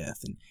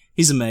Megadeth, and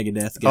he's a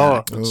Megadeth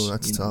guy.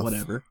 That's tough.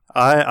 Whatever.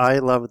 I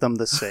love them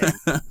the same.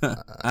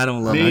 I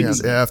don't love I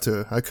Megadeth. have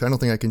to. I don't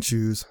think I can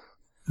choose.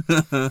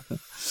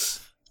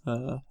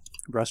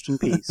 Rest in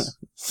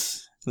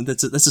peace.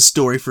 That's a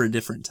story for a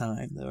different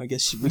time, though. I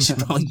guess we should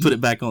probably put it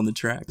back on the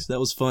tracks. That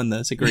was fun, though.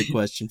 That's a great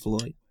question,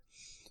 Floyd.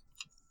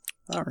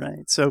 All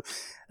right. So,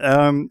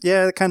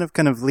 it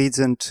kind of leads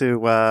into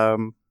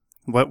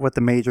what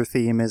the major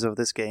theme is of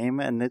this game,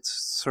 and it's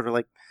sort of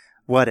like,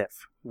 what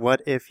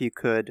if you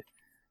could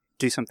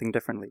do something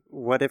differently?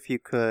 What if you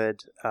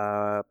could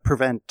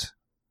prevent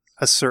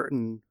a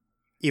certain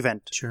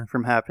event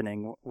from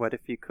happening? What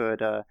if you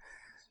could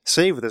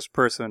save this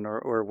person,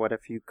 or what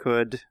if you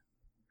could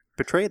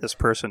betray this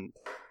person?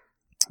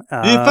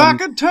 If I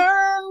could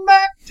turn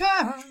back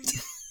time.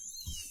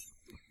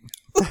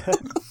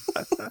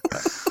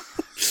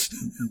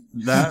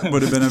 That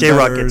would have been a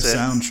J-Rock better gets it.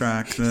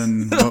 soundtrack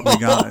than what we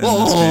got in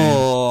this game.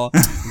 Oh,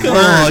 come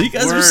on. You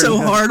guys are so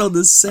hard on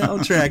the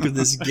soundtrack of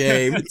this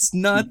game. It's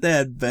not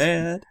that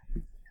bad.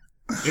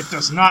 It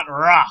does not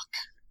rock.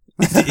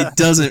 It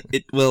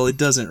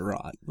doesn't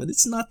rock, but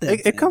it's not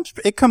that bad.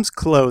 It comes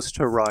close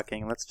to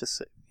rocking. Let's just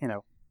say,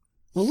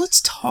 Well,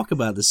 let's talk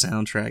about the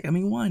soundtrack. I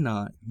mean, why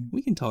not?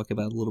 We can talk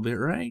about it a little bit,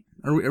 right?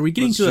 Are we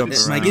getting to it?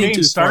 Am I getting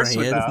too far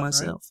ahead of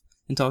myself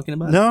in talking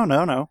about it?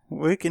 No.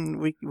 We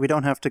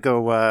don't have to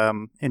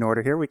go in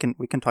order here. We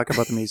can talk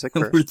about the music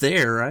first. We're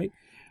there, right?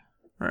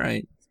 All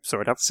right.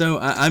 Sort of. So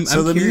I'm the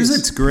curious.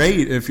 music's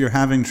great if you're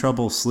having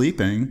trouble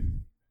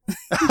sleeping.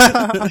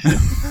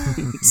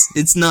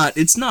 It's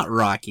not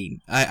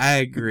rocking. I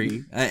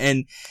agree,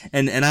 and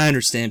I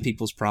understand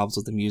people's problems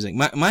with the music.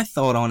 My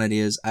thought on it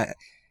is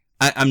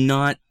I'm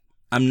not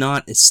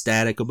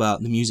ecstatic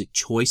about the music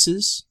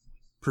choices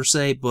per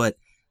se, but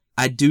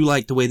I do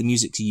like the way the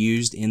music's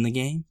used in the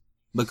game.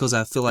 because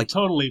I feel like It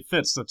totally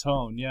fits the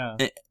tone, yeah.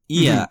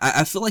 yeah,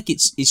 I feel like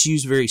it's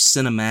used very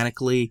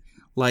cinematically.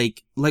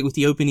 Like with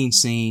the opening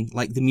scene,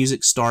 like the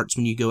music starts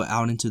when you go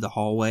out into the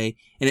hallway,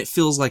 and it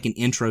feels like an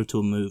intro to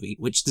a movie,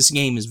 which this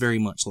game is very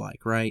much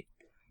like, right?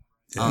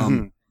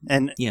 And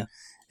yeah.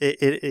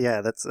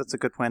 Yeah, that's a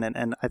good point,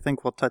 and I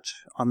think we'll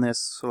touch on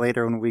this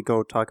later when we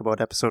go talk about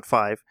episode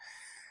 5.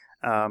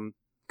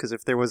 Because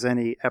if there was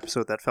any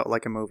episode that felt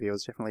like a movie, it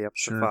was definitely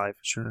episode 5.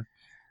 Sure.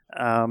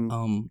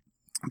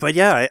 But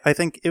yeah, I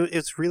think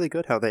it's really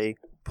good how they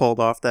pulled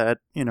off that,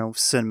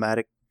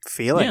 cinematic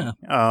feeling.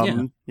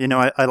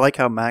 I like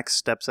how Max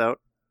steps out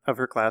of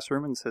her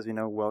classroom and says,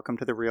 welcome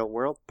to the real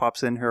world,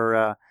 pops in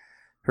her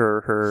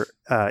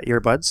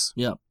earbuds,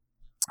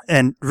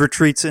 and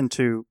retreats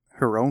into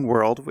her own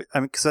world. I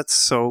mean, because that's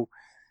so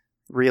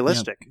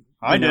realistic.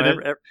 I did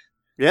it.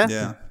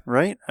 Yeah,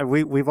 right?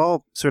 We've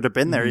all sort of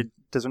been there. It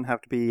doesn't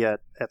have to be at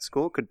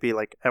school. It could be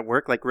like at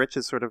work, like Rich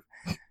is sort of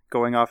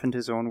going off into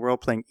his own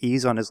world, playing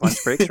Ys on his lunch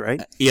breaks,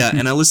 right? Yeah,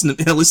 and I listen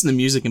to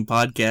music and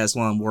podcasts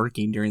while I'm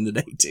working during the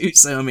day too.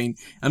 So I mean,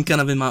 I'm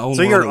kind of in my own.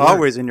 So world you're at work.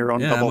 always in your own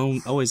bubble.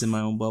 I'm always in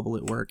my own bubble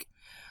at work.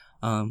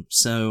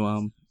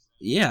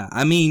 Yeah,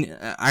 I mean,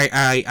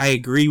 I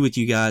agree with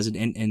you guys,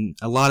 and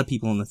a lot of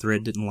people on the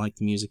thread didn't like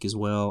the music as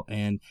well,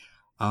 and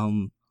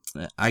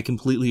I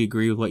completely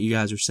agree with what you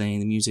guys are saying.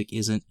 The music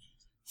isn't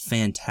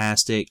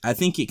fantastic. I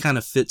think it kind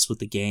of fits with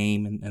the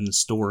game and the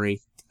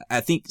story.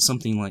 I think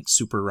something like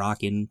Super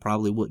Rockin'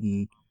 probably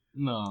wouldn't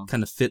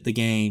kind of fit the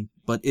game,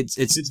 but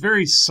it's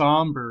very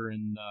somber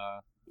and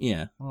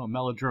yeah,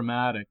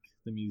 melodramatic,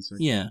 the music.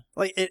 Yeah,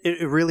 like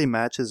it really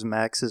matches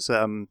Max's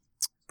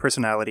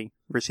personality,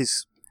 where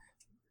she's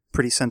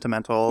pretty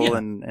sentimental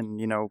and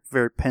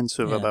very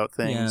pensive about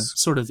things. Yeah,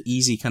 sort of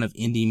easy kind of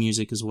indie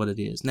music is what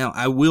it is. Now,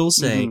 I will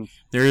say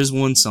there is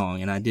one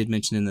song, and I did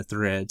mention in the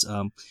threads,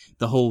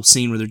 the whole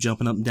scene where they're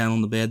jumping up and down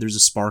on the bed, there's a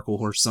Sparkle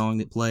Horse song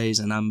that plays,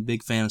 and I'm a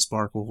big fan of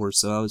Sparkle Horse,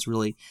 so I was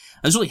really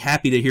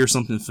happy to hear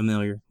something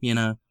familiar,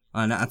 and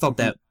I thought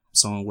that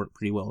song worked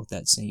pretty well with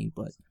that scene,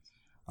 but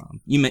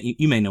you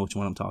may know which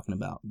one I'm talking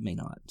about, may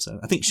not. So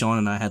I think Sean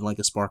and I had like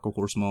a Sparkle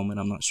Horse moment.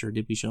 I'm not sure.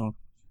 Did we, Sean?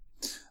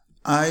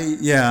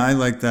 I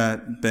like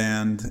that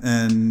band,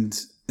 and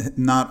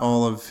not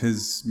all of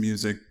his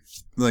music.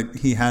 Like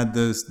he had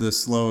the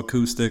slow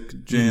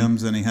acoustic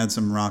jams, and he had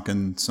some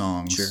rockin'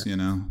 songs. Sure.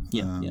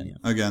 Yeah.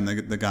 Again,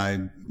 the guy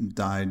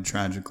died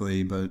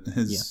tragically, but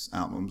his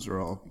albums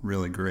are all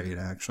really great,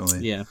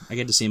 actually. Yeah, I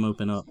got to see him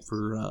open up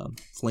for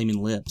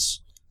Flaming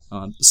Lips,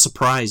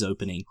 surprise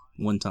opening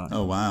one time.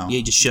 Oh wow! Yeah,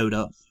 he just showed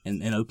up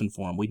and opened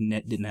for him. We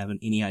didn't have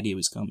any idea he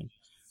was coming,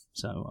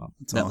 so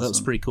that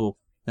was pretty cool.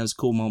 That was a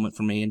cool moment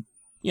for me, and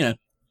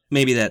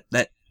maybe that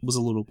was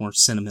a little more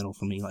sentimental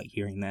for me, like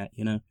hearing that,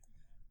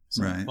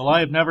 So. Right. Well, I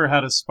have never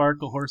had a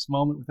Sparkle Horse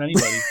moment with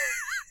anybody.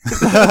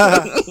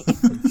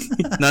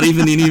 not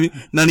even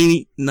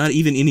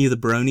any of the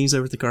bronies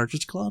over at the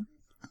Cartridge Club.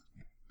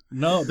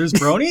 No, there's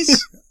bronies.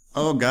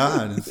 Oh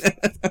God.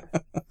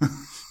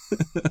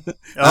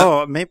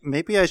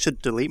 Maybe I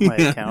should delete my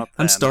account.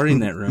 I'm starting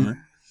that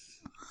rumor.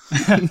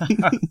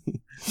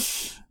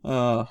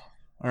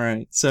 All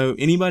right. So,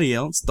 anybody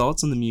else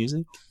thoughts on the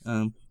music?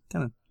 Kind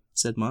of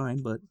said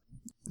mine, but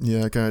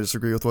yeah, I kind of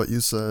disagree with what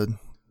you said.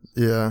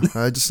 Yeah,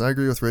 I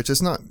agree with Rich.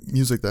 It's not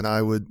music that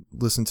I would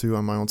listen to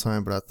on my own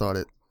time, but I thought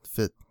it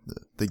fit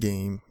the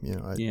game.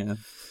 Like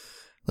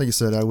you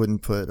said, I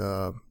wouldn't put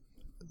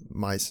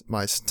my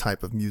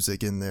type of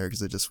music in there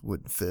because it just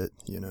wouldn't fit.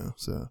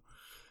 So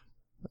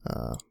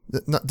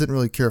didn't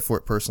really care for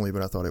it personally,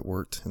 but I thought it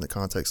worked in the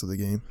context of the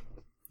game.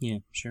 Yeah,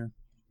 sure.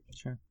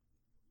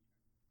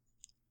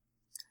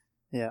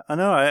 Yeah, I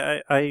know.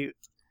 I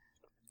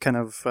kind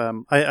of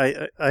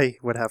I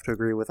would have to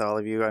agree with all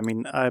of you. I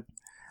mean,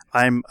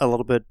 I'm a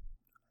little bit,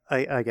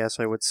 I guess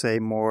I would say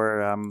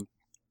more, on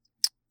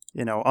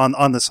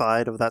the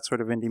side of that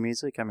sort of indie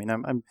music. I mean,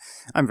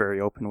 I'm very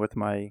open with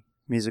my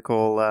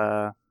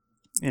musical,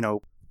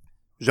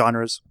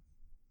 genres.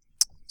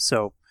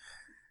 So,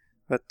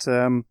 but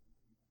I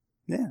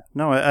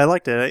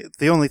liked it.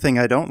 The only thing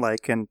I don't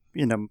like, and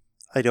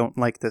I don't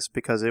like this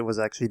because it was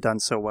actually done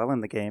so well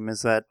in the game,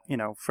 is that,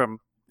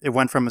 it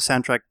went from a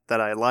soundtrack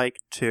that I like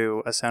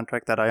to a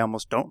soundtrack that I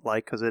almost don't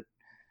like because it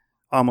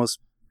almost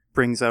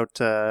brings out,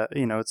 it's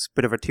a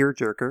bit of a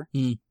tearjerker.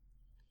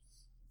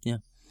 Yeah.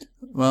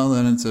 Well,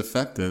 then it's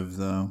effective,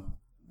 though.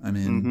 I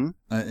mean,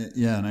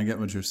 and I get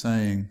what you're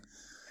saying.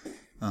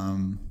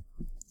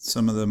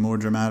 Some of the more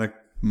dramatic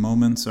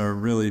moments are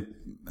really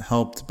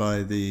helped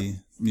by the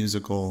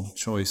musical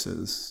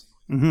choices.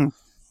 Mm-hmm.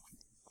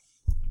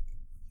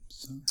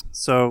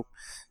 So,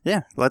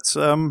 yeah, let's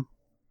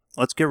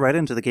get right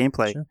into the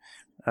gameplay.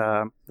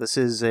 Sure. This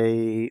is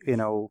a,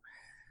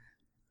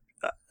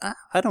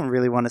 I don't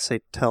really want to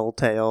say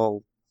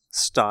Telltale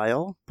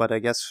style, but I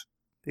guess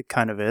it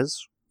kind of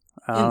is.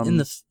 In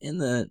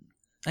the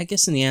I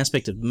guess in the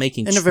aspect of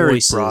making in choices, a very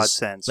broad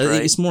sense, but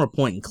right? It's more a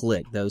point and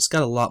click, though. It's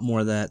got a lot more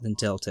of that than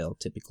Telltale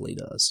typically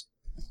does.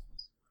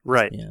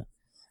 Right. Yeah.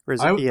 Or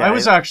is I, it, yeah, I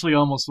was actually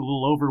almost a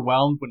little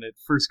overwhelmed when it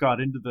first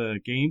got into the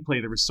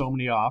gameplay. There were so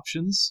many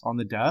options on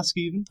the desk,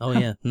 even. Oh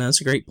yeah, no,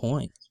 that's a great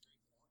point.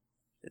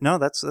 No,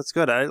 that's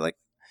good. I like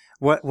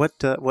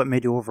what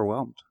made you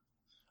overwhelmed?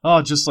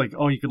 Oh, just like,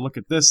 you could look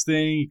at this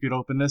thing, you could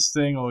open this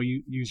thing,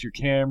 you use your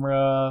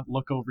camera,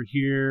 look over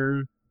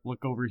here,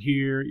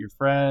 your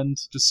friend,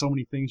 just so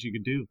many things you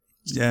could do.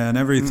 Yeah, and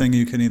everything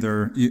you can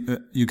either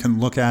you can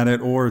look at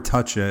it or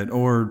touch it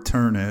or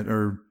turn it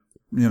or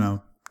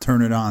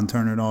turn it on,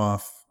 turn it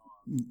off.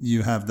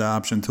 You have the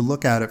option to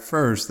look at it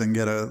first, then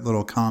get a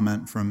little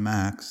comment from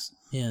Max.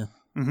 Yeah,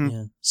 Mm-hmm.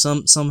 yeah.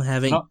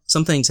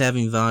 Some things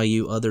having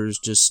value, others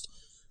just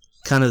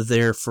kind of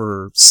there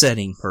for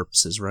setting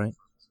purposes, right?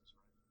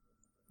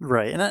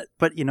 Right, and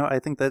but I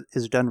think that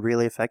is done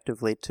really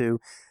effectively to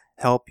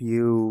help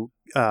you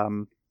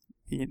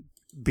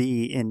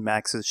be in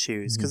Max's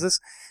shoes, because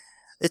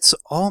it's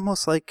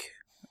almost like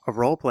a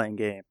role-playing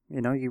game.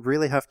 You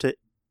really have to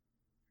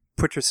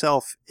put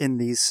yourself in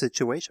these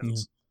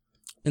situations. Yeah.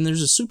 And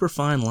there's a super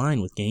fine line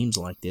with games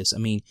like this. I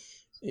mean,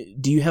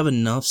 do you have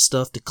enough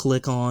stuff to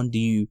click on? Do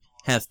you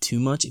have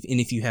too much? And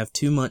if you have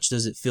too much,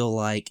 does it feel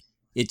like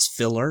it's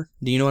filler?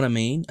 Do you know what I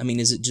mean? I mean,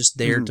 is it just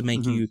there to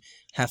make you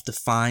have to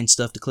find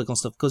stuff to click on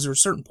stuff? Because there were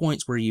certain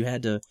points where you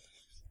had to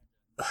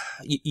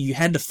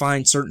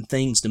find certain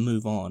things to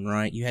move on,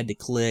 right? You had to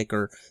click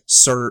or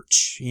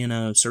search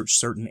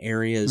certain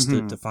areas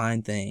to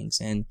find things.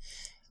 And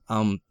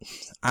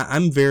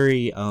I'm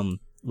very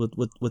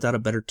without a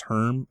better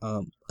term,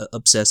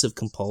 obsessive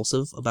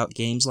compulsive about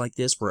games like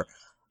this, where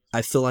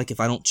I feel like if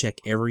I don't check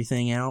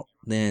everything out,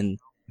 then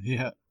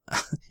I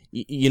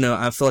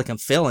feel like I'm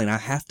failing. I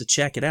have to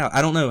check it out.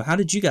 I don't know. How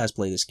did you guys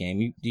play this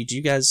game?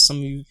 Some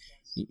of you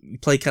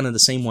play kind of the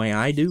same way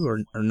I do,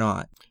 or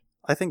not?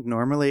 I think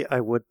normally I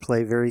would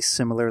play very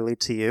similarly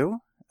to you,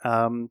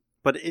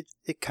 but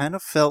it kind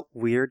of felt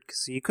weird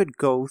because you could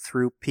go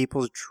through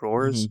people's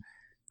drawers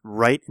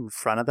right in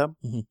front of them,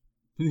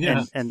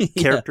 and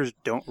characters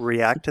don't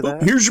react to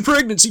that. Here's your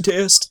pregnancy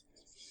test.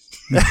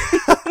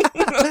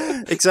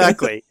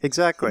 Exactly.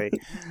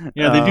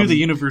 Yeah, they do the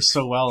universe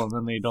so well, and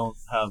then they don't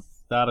have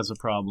that as a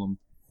problem.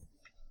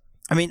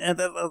 I mean,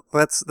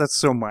 that's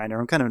so minor.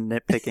 I'm kind of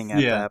nitpicking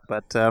at that,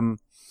 but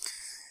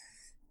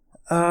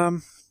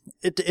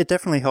it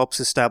definitely helps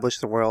establish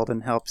the world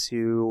and helps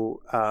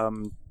you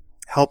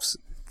helps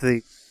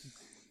the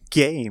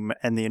game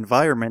and the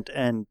environment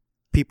and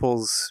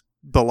people's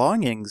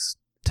belongings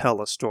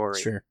tell a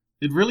story. Sure.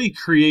 It really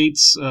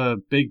creates a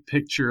big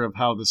picture of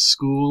how the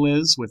school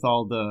is with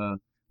all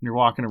you're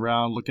walking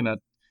around looking at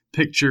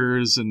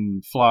pictures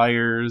and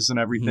flyers and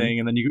everything,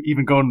 and then you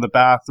even go into the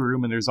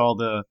bathroom and there's all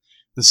the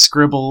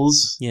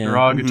scribbles,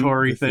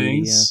 derogatory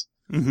things.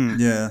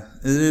 Yeah,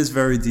 it is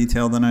very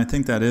detailed, and I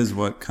think that is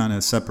what kind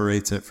of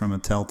separates it from a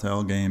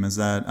Telltale game, is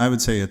that I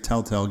would say a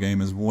Telltale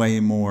game is way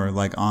more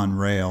like on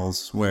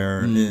rails,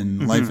 where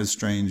in Life is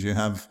Strange you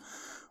have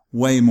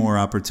way more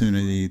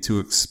opportunity to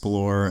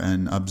explore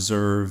and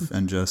observe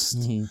and just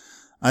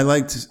I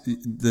liked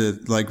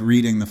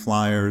reading the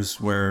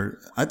flyers, where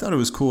I thought it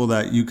was cool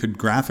that you could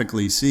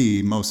graphically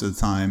see most of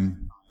the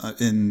time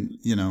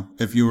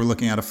if you were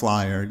looking at a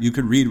flyer, you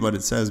could read what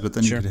it says, but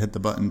then you could hit the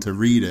button to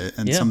read it.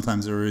 And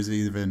sometimes there was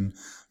even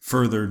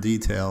further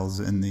details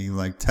in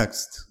the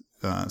text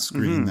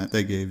screen that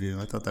they gave you.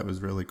 I thought that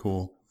was really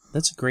cool.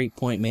 That's a great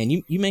point, man.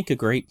 You make a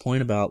great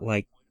point about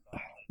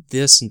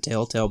this and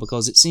Telltale,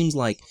 because it seems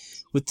like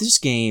with this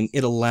game,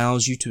 it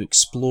allows you to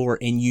explore,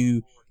 and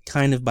you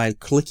kind of, by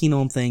clicking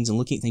on things and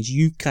looking at things,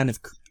 you kind of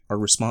are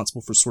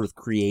responsible for sort of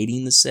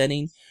creating the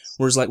setting.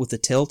 Whereas with the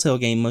Telltale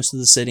game, most of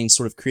the setting's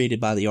sort of created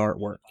by the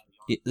artwork.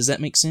 Does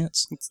that make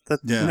sense?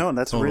 That's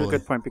totally. A really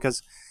good point,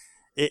 because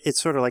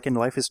it's sort of like in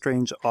Life is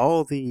Strange,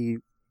 all the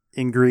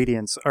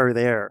ingredients are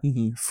there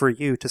for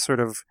you to sort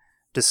of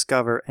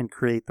discover and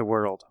create the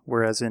world.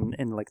 Whereas in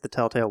the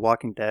Telltale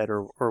Walking Dead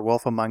or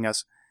Wolf Among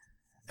Us,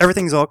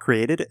 everything's all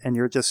created and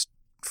you're just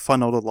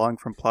funneled along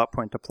from plot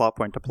point to plot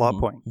point to plot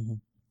point.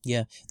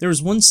 Yeah, there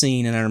was one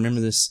scene, and I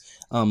remember this.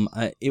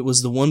 It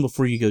was the one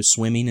before you go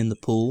swimming in the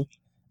pool,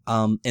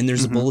 and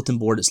there's a bulletin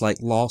board. It's like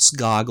lost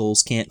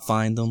goggles, can't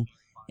find them.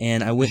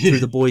 And I went through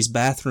the boys'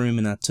 bathroom,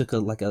 and I took I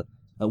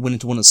went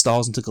into one of the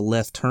stalls and took a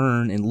left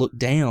turn and looked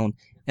down,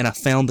 and I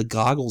found the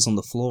goggles on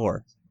the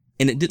floor.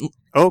 And it didn't.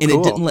 It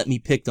didn't let me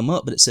pick them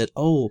up, but it said,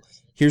 "Oh,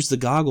 here's the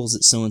goggles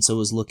that so and so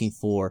is looking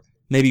for.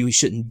 Maybe we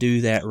shouldn't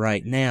do that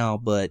right now,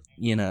 but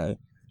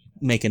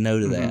make a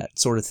note of that,"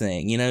 sort of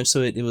thing.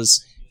 So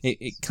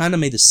it kind of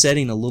made the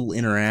setting a little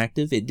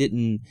interactive. It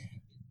didn't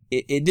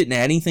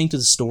add anything to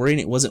the story, and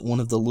it wasn't one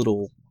of the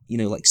little,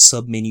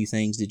 sub-menu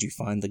things. Did you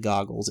find the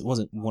goggles? It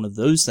wasn't one of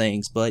those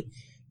things, but,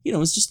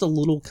 it's just a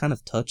little kind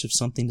of touch of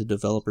something the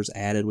developers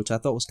added, which I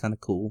thought was kind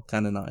of cool,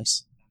 kind of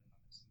nice.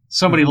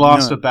 Somebody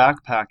lost a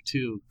backpack,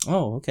 too.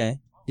 Oh, okay.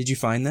 Did you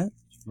find that?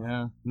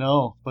 Yeah,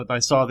 no, but I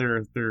saw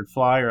their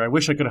flyer. I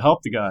wish I could have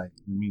helped the guy. I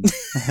mean,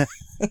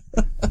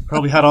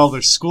 probably had all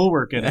their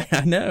schoolwork in it.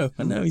 I know.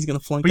 He's gonna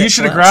flunk. But that you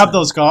should have class grabbed now.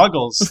 those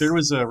goggles. There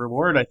was a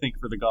reward, I think,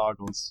 for the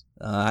goggles.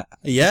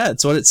 Yeah,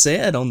 it's what it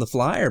said on the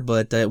flyer,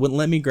 but it wouldn't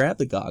let me grab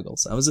the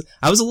goggles. I was a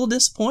little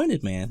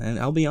disappointed, man, and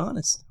I'll be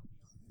honest.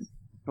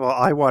 Well,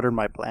 I watered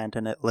my plant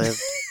and it lived.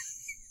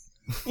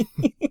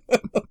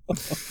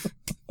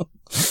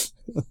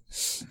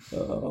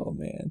 Oh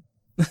man,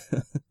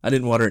 I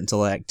didn't water it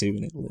until Act 2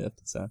 and it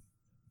lived. So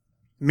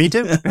Me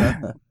too.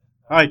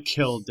 I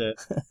killed it.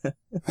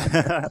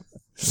 Yeah,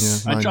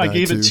 I mine died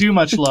gave it too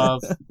much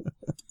love.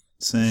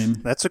 Same.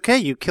 That's okay.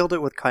 You killed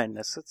it with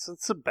kindness.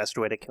 It's the best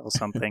way to kill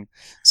something.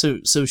 So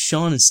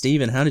Sean and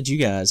Steven, how did you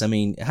guys? I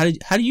mean, how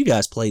do you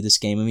guys play this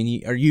game? I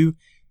mean, are you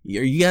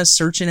guys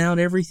searching out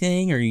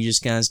everything, or you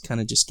just guys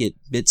kind of just get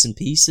bits and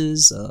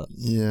pieces?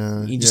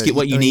 Yeah. You just get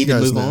what you need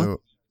and move on?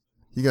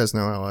 You guys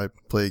know how I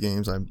play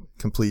games. I'm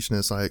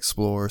completionist. I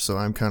explore. So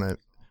I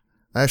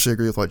actually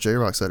agree with what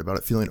J-Rock said about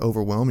it feeling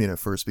overwhelming at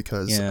first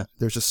because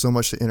there's just so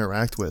much to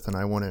interact with, and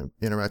I want to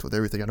interact with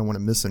everything. I don't want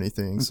to miss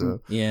anything.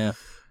 So Yeah,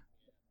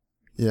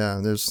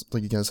 there's,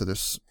 like you guys said,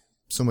 there's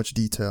so much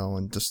detail,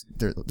 and just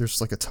there's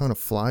like a ton of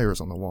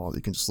flyers on the wall that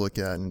you can just look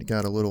at, and it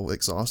got a little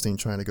exhausting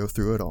trying to go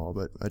through it all,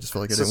 but I just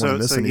felt like I didn't want to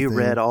miss anything. So you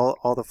read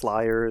all the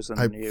flyers, and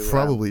I you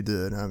probably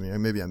did. I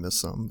mean, maybe I missed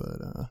some,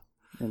 but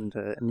and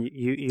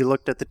you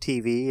looked at the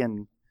TV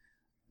and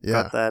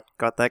yeah.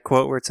 got that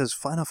quote where it says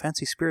Final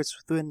Fantasy Spirits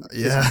Within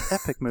is an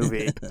epic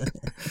movie.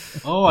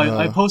 Oh,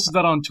 I posted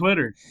that on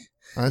Twitter.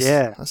 I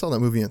saw that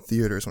movie in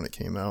theaters when it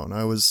came out, and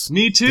I was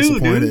Me too,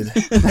 disappointed.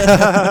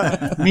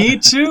 dude. Me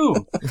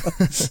too.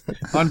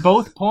 On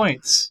both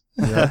points.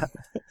 Yeah.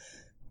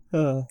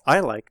 I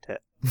liked it.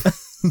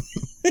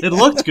 It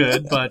looked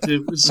good, but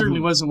it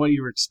certainly wasn't what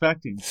you were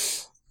expecting.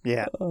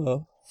 Yeah.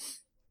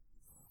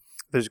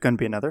 There's going to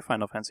be another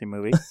Final Fantasy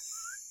movie.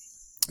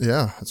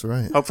 Yeah, that's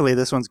right. Hopefully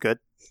this one's good.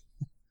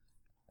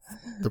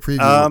 The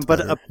preview looked but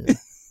better, yeah.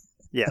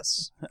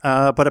 Yes.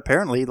 But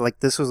apparently,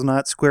 like, this was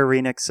not Square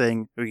Enix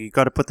saying, you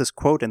got to put this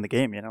quote in the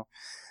game, you know.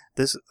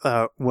 This,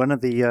 one of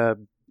the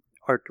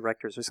art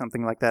directors or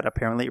something like that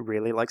apparently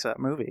really likes that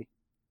movie.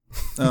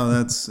 Oh,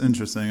 that's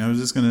interesting. I was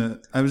just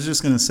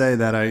gonna say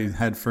that I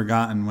had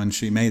forgotten when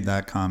she made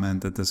that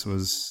comment that this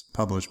was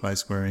published by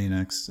Square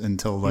Enix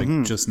until like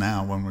just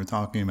now when we're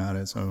talking about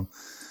it. So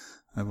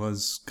I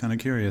was kind of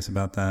curious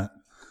about that.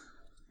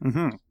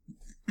 Mm-hmm.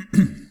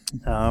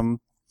 A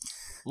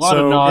lot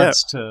of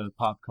nods to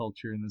pop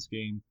culture in this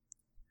game.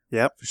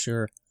 Yep, for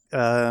sure.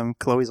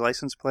 Chloe's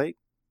license plate,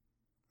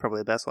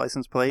 probably the best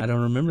license plate I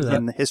don't remember that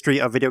in the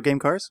history of video game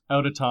cars.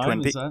 Out of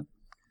Time, is that?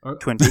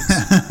 Twin Peaks.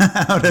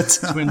 Out of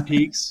Time. Twin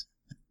Peaks.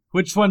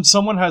 Which one?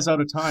 Someone has Out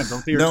of Time,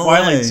 don't they? Or No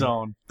Twilight way.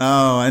 Zone.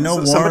 Oh, I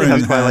know Somebody Warren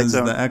has Twilight has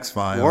Zone. the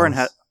X-Files. Warren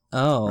had.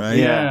 Oh, right?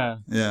 Yeah.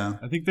 Yeah.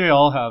 I think they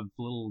all have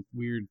little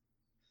weird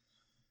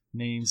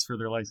names for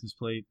their license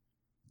plate.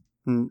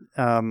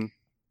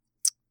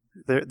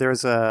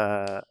 There's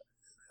a.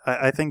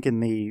 I think in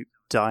the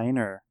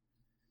diner,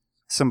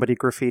 somebody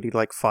graffitied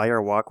like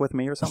 "Fire Walk with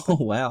Me" or something.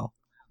 Oh wow.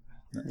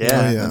 Yeah.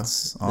 Oh, yeah.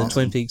 That's The awesome.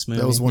 Twin Peaks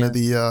movie. That was one of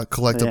the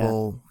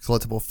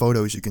collectible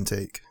photos you can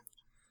take.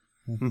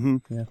 Mm-hmm.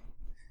 Yeah.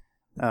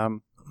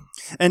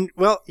 And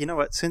well, you know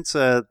what? Since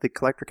the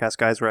Collector Cast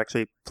guys were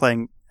actually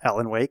playing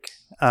Alan Wake,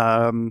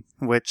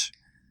 which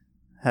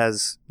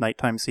has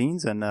nighttime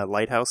scenes and a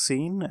lighthouse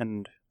scene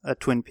and a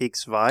Twin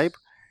Peaks vibe,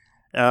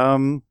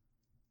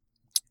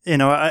 you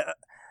know,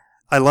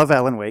 I love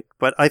Alan Wake,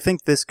 but I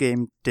think this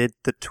game did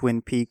the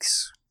Twin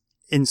Peaks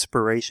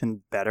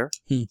inspiration better.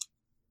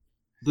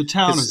 The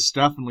town is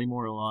definitely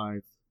more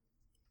alive.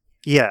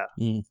 Yeah.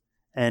 Mm.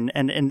 And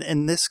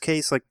in this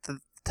case, like, the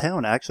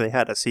town actually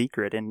had a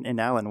secret in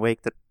Alan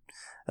Wake that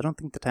I don't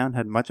think the town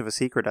had much of a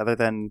secret other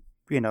than,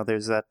 you know,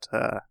 there's that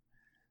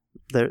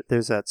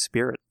there's that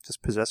spirit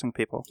just possessing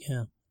people.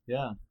 Yeah.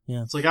 Yeah.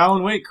 Yeah. It's like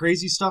Alan Wake,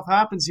 crazy stuff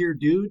happens here,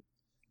 dude.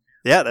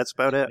 Yeah, that's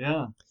about it.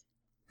 Yeah.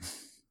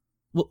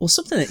 Well,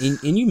 something,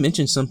 and you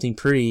mentioned something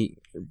pretty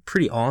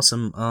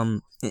awesome.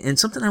 And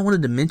something I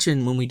wanted to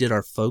mention when we did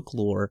our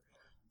folklore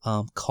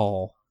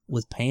call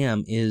with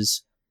Pam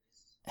is,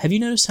 have you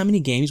noticed how many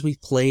games we've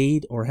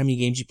played, or how many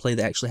games you play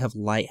that actually have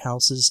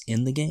lighthouses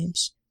in the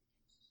games?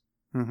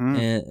 Mm-hmm.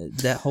 And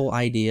that whole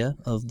idea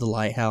of the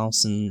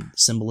lighthouse and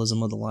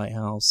symbolism of the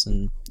lighthouse,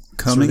 and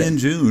Coming sort of in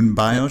June,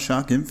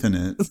 BioShock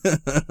Infinite.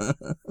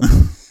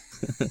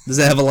 does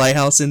that have a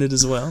lighthouse in it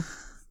as well?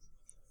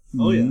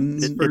 Oh yeah.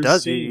 It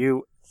does.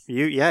 You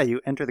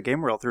enter the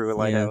game world through a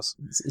lighthouse.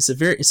 Yeah.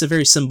 It's a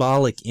very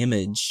symbolic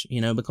image, you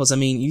know, because I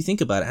mean, you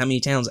think about it, how many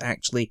towns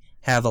actually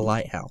have a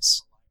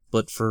lighthouse?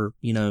 But for,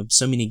 you know,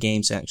 so many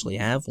games actually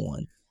have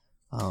one.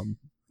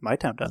 My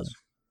town does.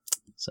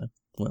 So,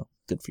 well,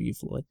 good for you,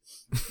 Floyd.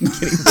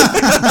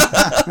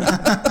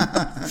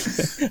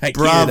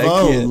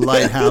 Bravo,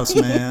 Lighthouse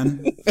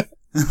Man.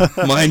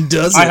 Mine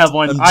doesn't. I have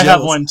one. I'm I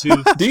have jealous. one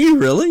too. Do you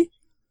really?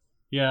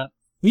 Yeah,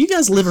 Well, you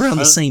guys live around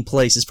the same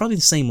place. It's probably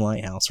the same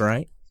lighthouse,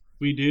 right?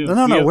 we do.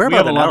 No, We we're have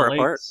about a an lot hour of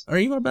apart. lakes. Are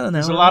you about an hour?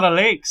 There's a lot of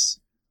lakes.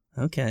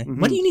 Okay. Mhm.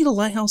 Why do you need a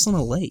lighthouse on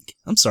a lake?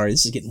 I'm sorry,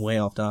 this is getting way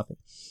off topic.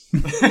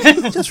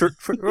 Just for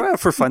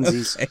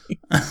funsies. Okay.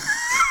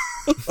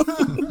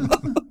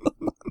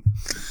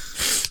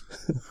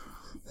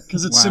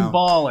 Because it's Wow.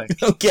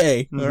 symbolic.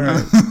 Okay. All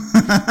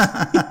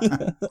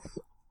right.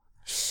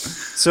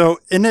 So,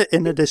 in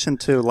addition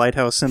to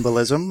lighthouse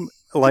symbolism,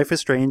 Life is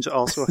Strange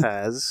also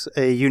has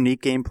a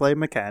unique gameplay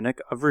mechanic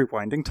of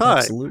rewinding time.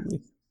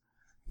 Absolutely.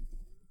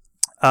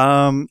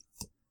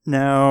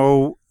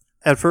 Now,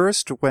 at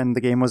first, when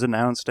the game was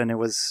announced and it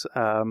was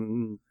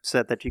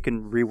said that you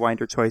can rewind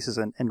your choices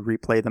and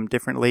replay them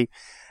differently,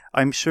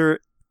 I'm sure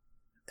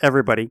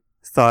everybody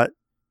thought,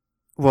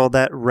 well,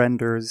 that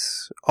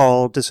renders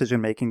all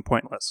decision-making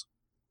pointless.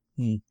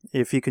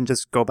 If you can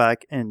just go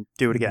back and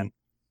do it again.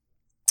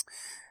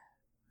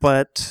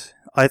 But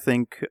I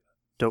think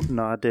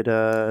Dotna did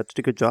a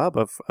good job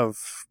of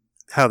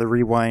how the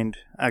rewind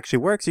actually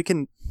works.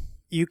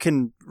 You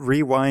can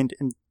rewind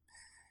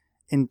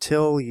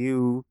until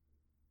you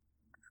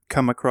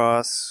come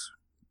across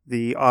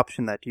the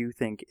option that you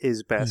think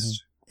is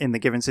best in the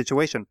given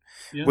situation.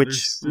 Yeah,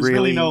 Which there's really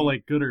really- no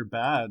like good or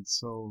bad.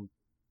 So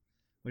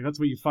like that's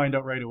what you find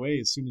out right away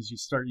as soon as you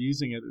start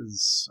using it.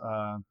 Is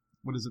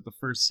what is it? The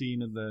first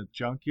scene in the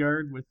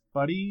junkyard with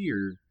Buddy,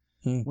 or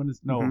when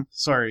is no? Mhm.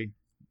 Sorry,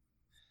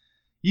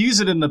 you use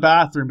it in the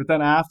bathroom, but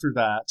then after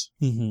that,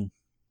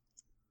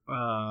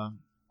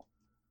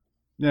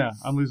 yeah,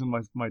 I'm losing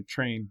my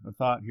train of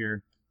thought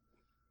here.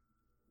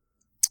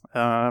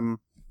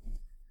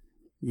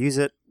 Use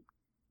it.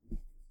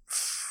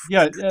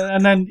 Yeah,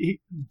 and then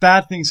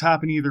bad things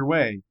happen either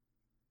way.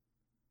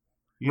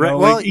 You Right, know,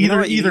 well, like you know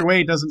what, either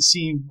way doesn't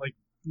seem like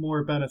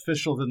more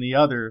beneficial than the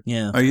other.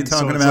 Yeah. Are you And so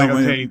talking it's about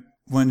like, okay,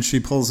 when she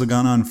pulls the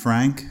gun on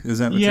Frank? Is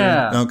that what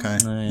Yeah. you're... Okay.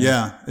 Oh, yeah.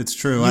 Yeah, it's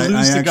true. you I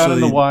lose the gun in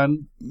the actually-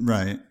 one,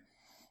 Right.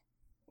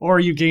 or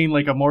you gain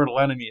like a mortal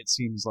enemy. It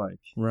seems like.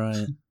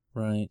 Right.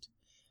 Right.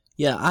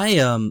 Yeah,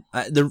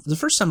 the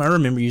first time I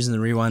remember using the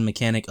rewind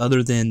mechanic,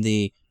 other than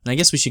and I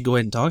guess we should go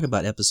ahead and talk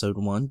about episode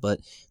 1, but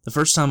the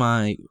first time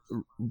I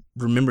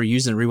remember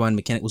using the rewind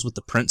mechanic was with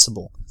the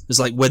principal. It's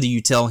like whether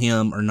you tell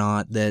him or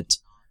not that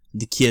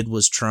the kid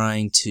was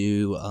trying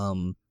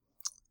to,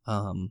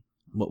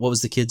 what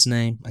was the kid's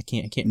name? I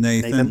can't. Nathan.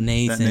 Nathan, That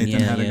Nathan yeah,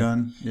 had a yeah.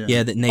 gun.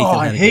 Yeah, that Nathan Oh,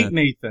 had I a hate gun.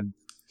 Nathan.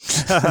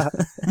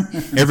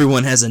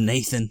 Everyone has a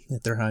Nathan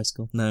at their high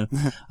school. No,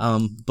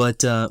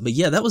 but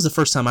yeah, that was the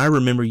first time I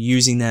remember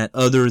using that,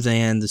 other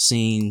than the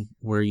scene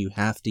where you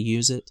have to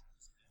use it.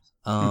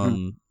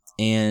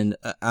 And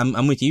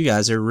I'm with you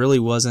guys. There really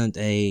wasn't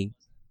a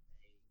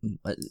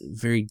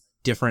very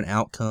different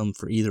outcome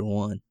for either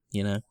one.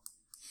 You know.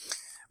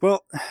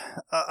 Well,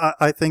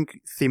 I think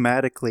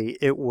thematically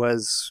it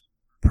was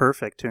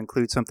perfect to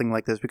include something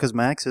like this because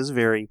Max is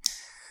very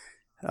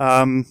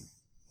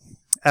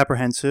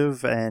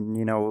apprehensive and,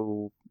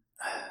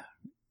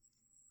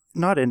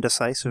 not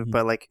indecisive,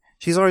 but like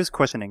she's always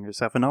questioning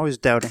herself and always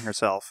doubting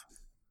herself.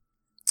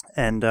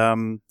 And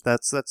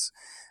that's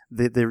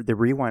the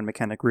rewind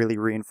mechanic really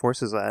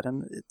reinforces that.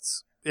 And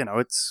it's, in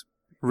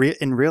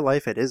real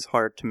life it is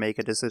hard to make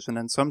a decision,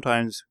 and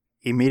sometimes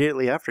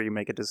immediately after you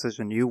make a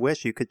decision you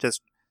wish you could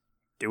just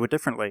do it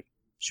differently.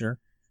 Sure.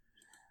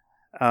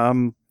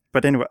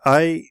 But anyway,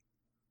 I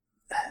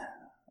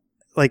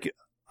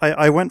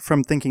went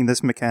from thinking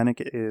this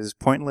mechanic is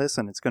pointless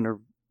and it's going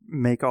to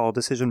make all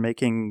decision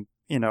making,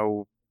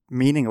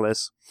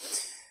 meaningless.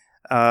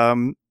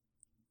 So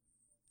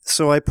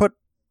I put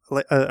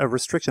a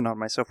restriction on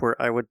myself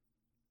where I would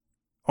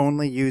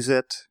only use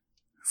it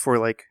for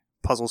like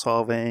puzzle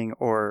solving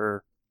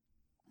or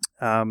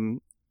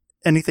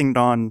anything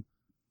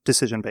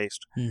non-decision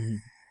based.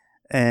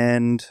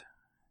 And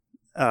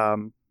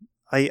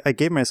I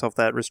gave myself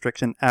that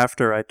restriction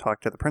after I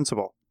talked to the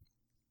principal.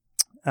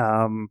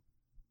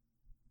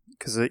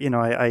 Because,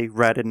 I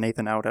ratted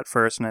Nathan out at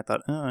first, and I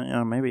thought,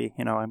 maybe,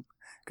 I'm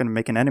going to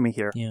make an enemy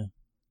here. Yeah.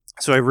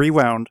 So I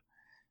rewound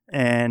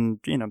and,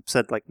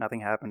 said, like,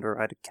 nothing happened,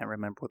 or I can't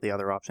remember what the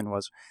other option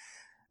was.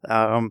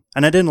 And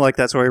I didn't like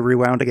that, so I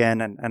rewound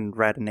again and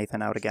ratted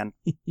Nathan out again.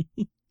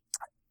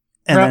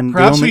 And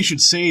Perhaps we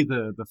should say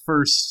the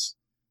first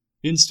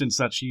instance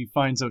that she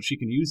finds out she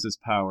can use this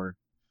power.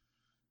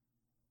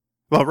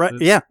 Well, right,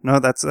 yeah, no,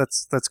 that's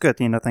good.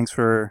 Thanks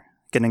for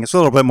getting us a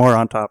little bit more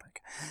on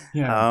topic.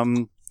 Yeah.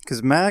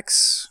 Because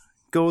Max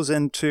goes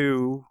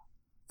into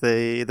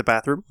the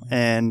bathroom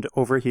and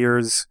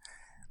overhears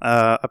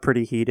a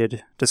pretty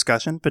heated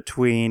discussion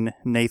between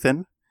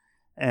Nathan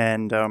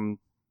and,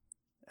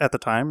 at the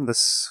time,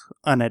 this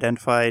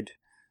unidentified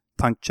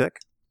punk chick.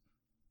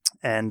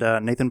 And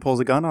Nathan pulls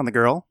a gun on the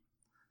girl.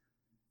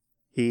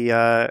 He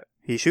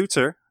shoots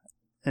her,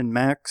 and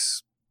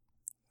Max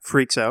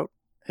freaks out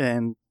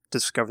and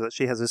discovers that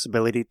she has this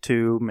ability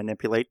to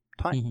manipulate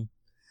time.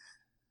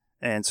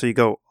 And so you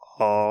go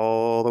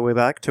all the way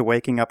back to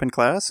waking up in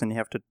class, and you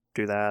have to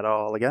do that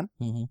all again.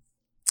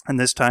 And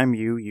this time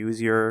you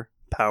use your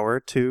power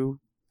to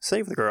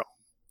save the girl.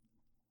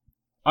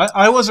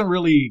 I wasn't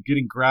really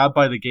getting grabbed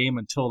by the game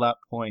until that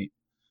point.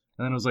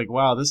 And then I was like,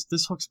 wow, this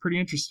hook's pretty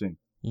interesting.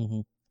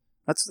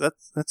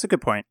 That's a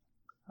good point.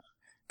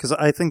 Because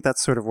I think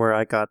that's sort of where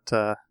I got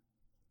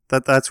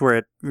that's where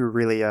it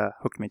really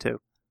hooked me too.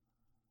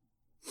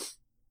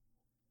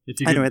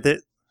 Anyway,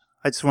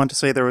 I just want to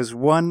say there was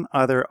one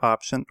other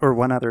option or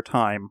one other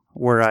time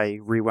where I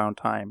rewound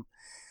time,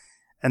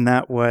 and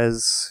that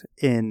was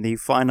in the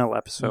final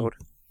episode.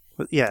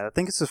 Yeah, I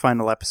think it's the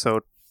final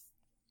episode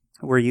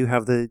where you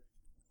have the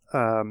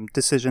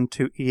decision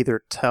to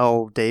either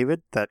tell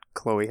David that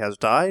Chloe has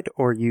died,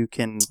 or you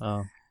can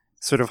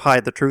sort of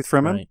hide the truth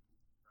from him.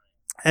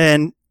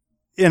 And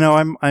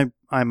I'm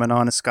an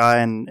honest guy,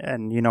 and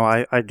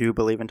I do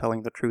believe in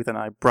telling the truth, and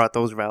I brought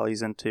those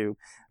values into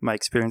my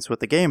experience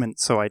with the game, and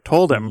so I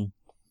told him,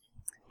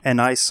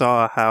 and I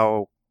saw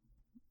how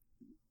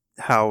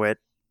it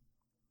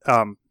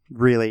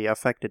really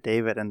affected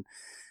David, and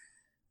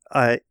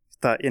I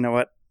thought, you know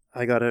what,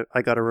 I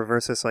gotta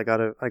reverse this. I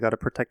gotta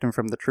protect him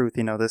from the truth.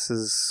 This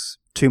is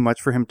too much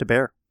for him to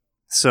bear.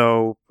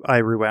 So I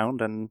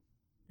rewound and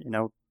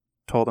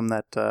told him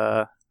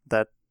that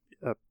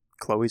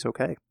Chloe's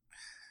okay.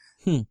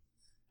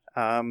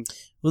 Well,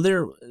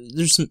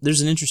 there's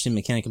an interesting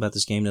mechanic about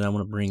this game that I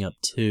want to bring up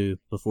too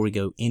before we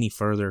go any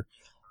further.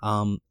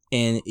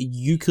 And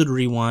you could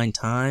rewind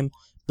time,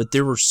 but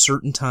there were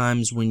certain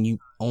times when you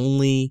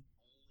only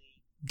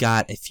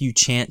got a few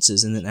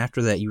chances, and then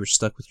after that you were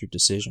stuck with your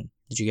decision.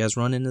 Did you guys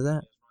run into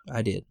that?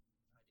 I did.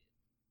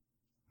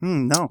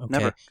 No, okay.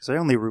 Never. Because I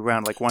only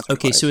rewound like once or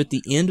twice. Okay, so at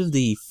the end of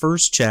the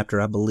first chapter,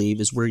 I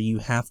believe, is where you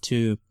have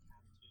to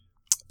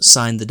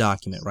sign the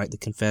document, right? The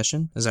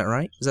confession. Is that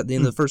right? Is that the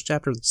end of the first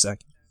chapter or the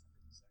second?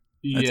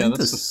 Yeah,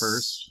 that's the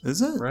first.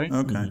 Is it? Right?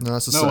 Okay. No,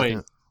 that's the second. Wait.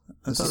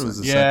 I thought it was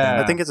the Yeah.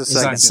 second. I think it's a Is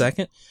that second. the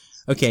second?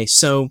 Okay,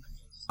 so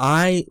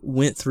I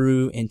went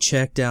through and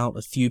checked out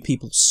a few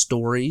people's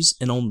stories,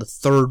 and on the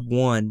third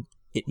one,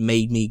 it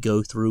made me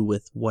go through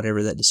with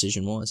whatever that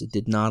decision was. It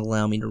did not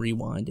allow me to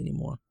rewind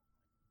anymore.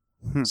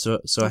 So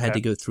I had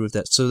to go through with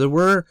that. So there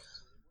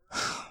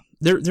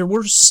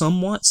were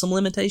somewhat some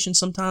limitations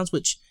sometimes,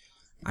 which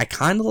I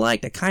kind of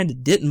liked. I kind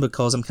of didn't,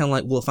 because I'm kind of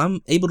like, well, if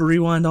I'm able to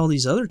rewind all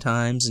these other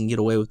times and get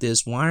away with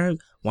this, why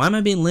am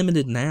I being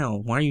limited now?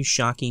 Why are you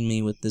shocking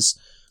me with this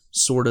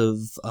sort of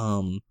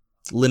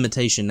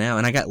limitation now?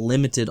 And I got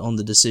limited on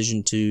the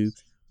decision to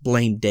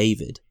blame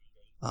David,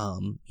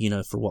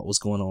 for what was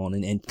going on,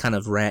 and kind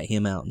of rat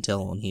him out and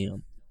tell on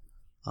him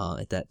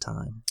at that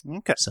time.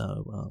 Okay.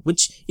 So,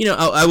 which,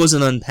 I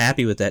wasn't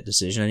unhappy with that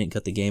decision. I didn't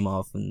cut the game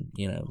off, and,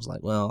 it was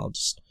like, well, I'll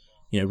just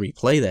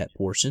replay that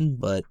portion,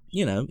 but,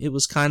 it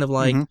was kind of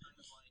like,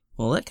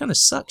 well, that kind of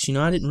sucks,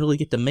 I didn't really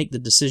get to make the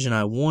decision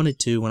I wanted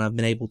to when I've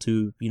been able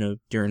to,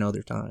 during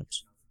other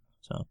times,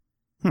 so,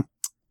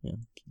 yeah.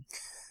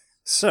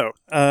 So,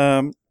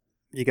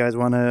 you guys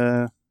want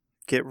to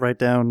get right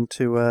down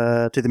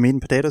to the meat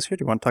and potatoes here?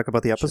 Do you want to talk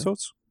about the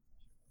episodes?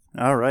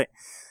 Sure. All right.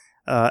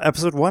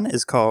 Episode 1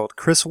 is called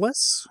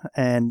Chrysalis,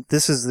 and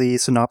this is the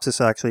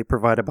synopsis actually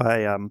provided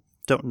by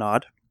Don't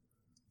Nod,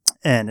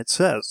 and it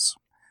says,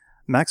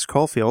 Max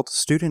Caulfield,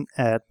 student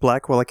at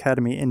Blackwell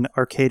Academy in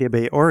Arcadia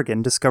Bay,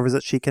 Oregon, discovers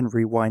that she can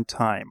rewind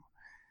time.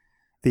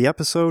 The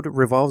episode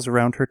revolves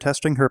around her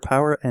testing her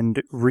power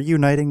and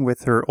reuniting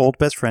with her old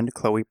best friend,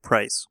 Chloe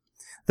Price.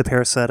 The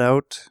pair set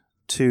out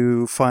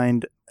to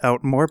find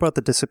out more about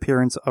the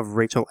disappearance of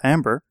Rachel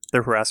Amber,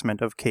 the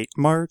harassment of Kate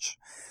March,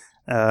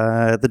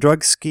 the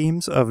drug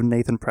schemes of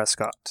Nathan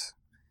Prescott.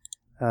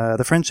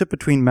 The friendship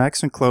between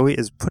Max and Chloe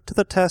is put to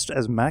the test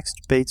as Max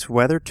debates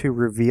whether to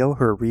reveal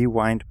her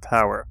rewind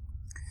power.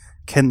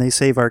 Can they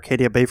save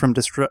Arcadia Bay from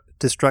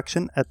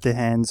destruction at the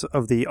hands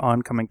of the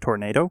oncoming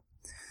tornado?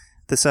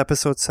 This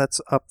episode sets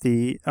up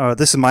this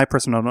is my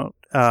personal note.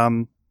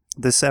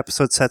 This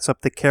episode sets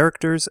up the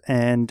characters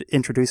and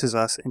introduces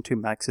us into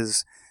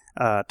Max's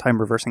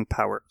time-reversing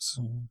powers.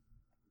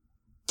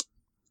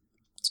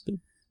 That's good.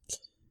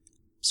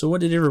 So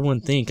what did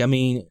everyone think? I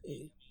mean,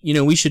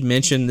 we should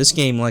mention this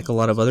game, like a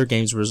lot of other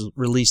games, was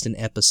released in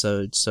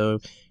episodes. So,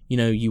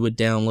 you would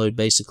download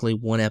basically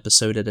one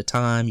episode at a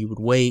time. You would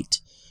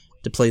wait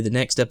to play the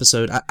next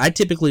episode. I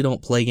typically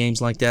don't play games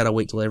like that. I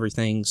wait till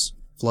everything's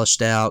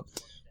flushed out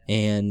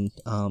and,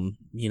 all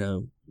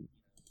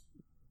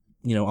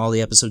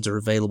the episodes are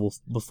available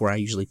before I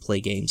usually play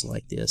games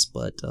like this.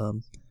 But,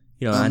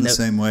 I'm the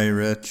same way,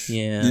 Rich.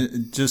 Yeah.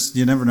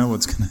 You never know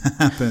what's going to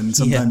happen.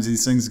 Sometimes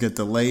these things get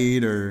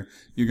delayed, or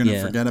you're going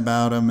to forget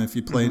about them if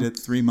you played it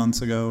 3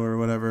 months ago or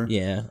whatever.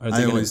 Yeah.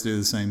 I always do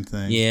the same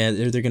thing. Yeah,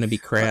 they're going to be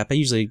crap. I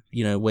usually,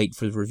 wait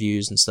for the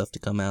reviews and stuff to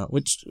come out,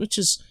 which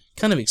is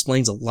kind of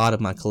explains a lot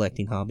of my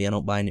collecting hobby. I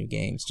don't buy new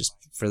games just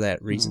for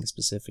that reason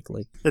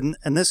specifically. And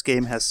this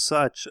game has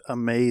such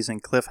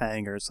amazing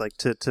cliffhangers. Like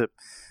to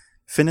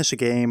finish a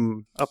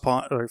game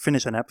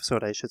finish an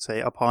episode, I should say,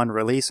 upon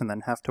release, and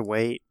then have to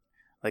wait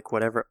like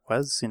whatever it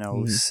was,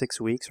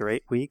 6 weeks or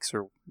 8 weeks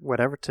or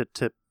whatever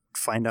to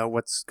find out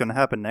what's going to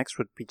happen next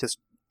would be just.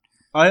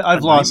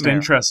 I've lost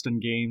interest in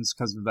games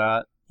because of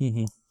that.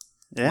 Mm-hmm.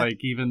 Yeah, like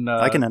even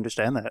I can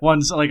understand that.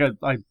 Ones like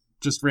I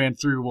just ran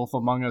through Wolf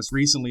Among Us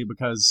recently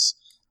because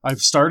I've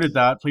started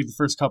that, played the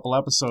first couple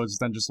episodes,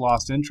 then just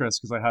lost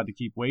interest because I had to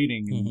keep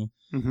waiting.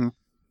 And Mm-hmm.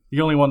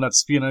 the only one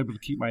that's being able to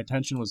keep my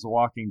attention was The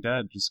Walking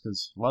Dead, just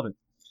because I love it.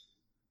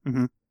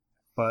 Mm-hmm.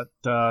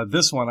 But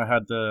this one, I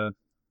had the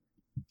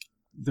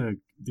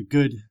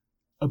good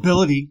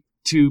ability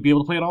to be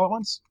able to play it all at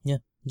once. Yeah,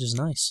 which is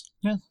nice.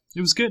 Yeah,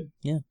 it was good.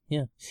 Yeah,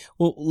 yeah.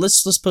 Well,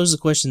 let's pose the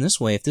question this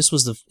way: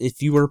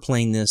 if you were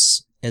playing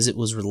this as it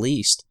was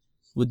released,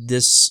 would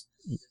this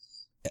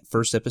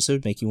first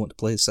episode make you want to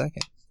play the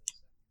second?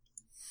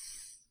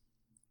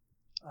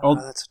 Oh,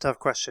 that's a tough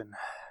question.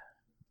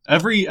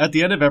 At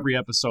the end of every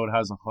episode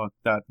has a hook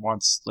that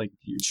wants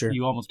Sure.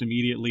 you almost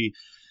immediately.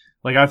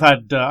 Like I've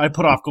had, I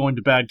put off going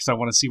to bed because I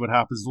want to see what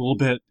happens a little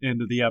bit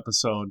into the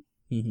episode.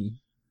 Mm-hmm.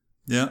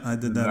 Yeah, I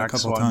did The that a next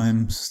couple one.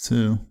 times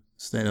too.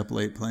 Stayed up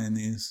late playing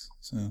these.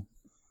 So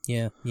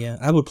Yeah, yeah.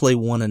 I would play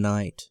one a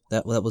night.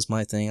 That was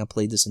my thing. I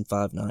played this in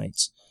 5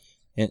 nights.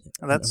 And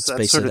That's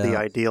space sort it of the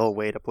out. ideal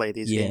way to play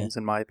these Yeah. games,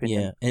 in my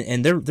opinion. Yeah,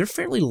 and they're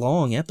fairly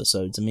long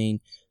episodes. I mean,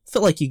 I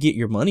feel like you get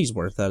your money's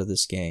worth out of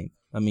this game.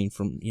 I mean,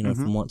 from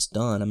from what's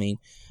done. I mean,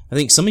 I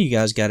think some of you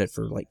guys got it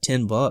for like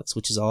 $10,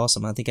 which is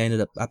awesome. I think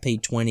I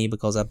paid $20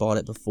 because I bought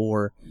it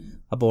before.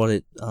 I bought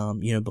it,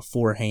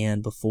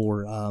 beforehand,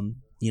 before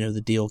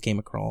the deal came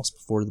across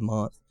before the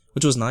month,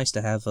 which was nice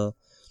to have a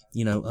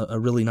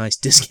really nice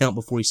discount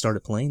before we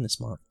started playing this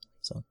month.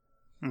 So.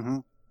 Mm-hmm.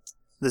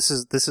 This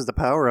is the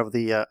power of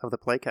the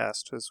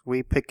Playcast, is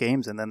we pick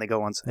games and then they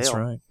go on sale. That's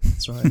right.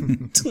 That's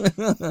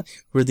right.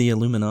 We're the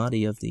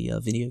Illuminati of the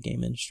video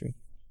game industry.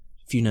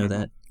 If you know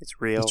that, It's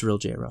real. it's real,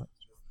 J-Rock.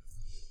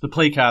 The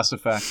Playcast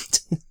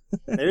effect.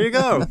 There you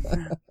go.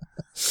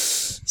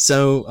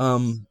 So,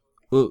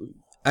 well,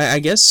 I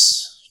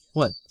guess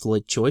what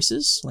like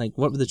choices? Like,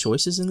 what were the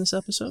choices in this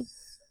episode?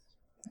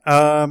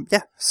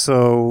 Yeah.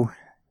 So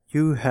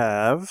you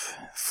have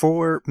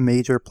 4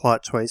 major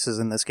plot choices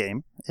in this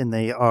game, and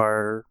they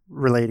are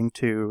relating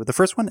to. The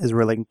first one is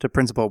relating to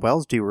Principal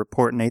Wells. Do you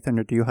report Nathan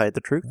or do you hide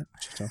the truth?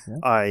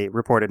 I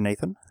reported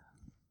Nathan.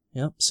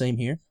 Yep, same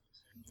here.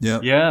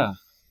 Yep. Yeah.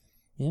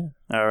 Yeah,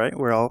 All right,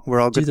 we're all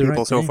Do good the people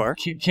right so thing. far.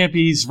 Can't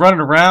be he's running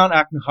around,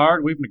 acting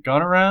hard, waving a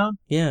gun around.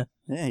 yeah.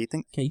 Yeah, you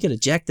think Okay, you gotta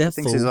jack that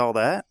thinks fool. he's all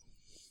that?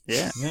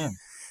 Yeah. Yeah.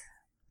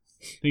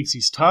 Thinks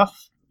he's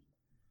tough.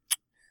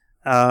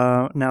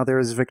 Now there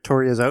is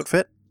Victoria's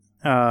outfit.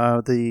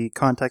 The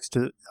context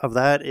of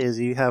that is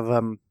you have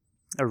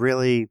a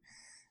really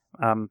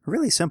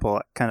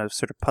simple kind of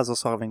sort of puzzle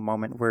solving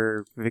moment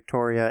where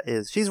Victoria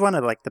she's one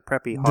of like the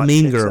preppy hot the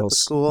mean chicks at the girls.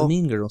 school. The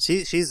mean girls.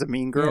 She's a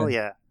mean girl,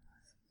 yeah.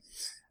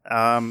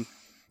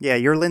 Yeah,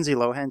 you're Lindsay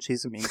Lohan.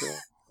 She's a mean girl.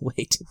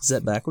 Wait, is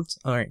that backwards?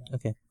 All right,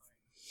 okay.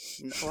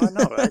 Well,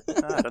 no,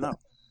 I don't know.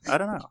 I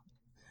don't know.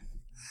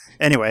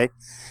 Anyway,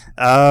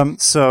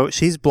 so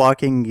she's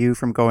blocking you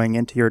from going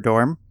into your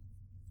dorm.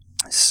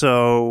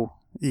 So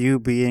you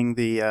being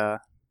the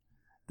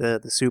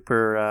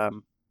super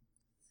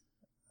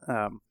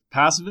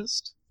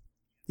Pacifist.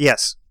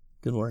 yes,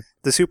 Good work.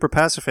 the super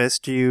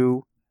pacifist,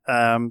 you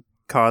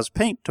cause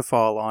paint to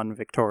fall on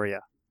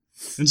Victoria.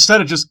 Instead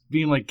of just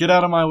being like, "Get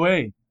out of my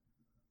way."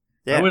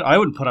 Yeah. I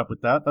wouldn't put up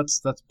with that.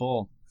 That's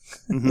bull.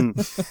 hmm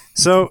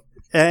So,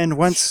 and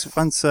once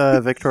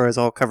Victoria is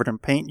all covered in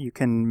paint, you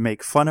can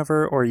make fun of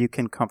her or you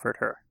can comfort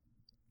her.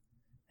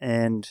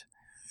 And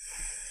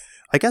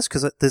I guess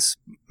because this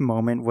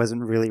moment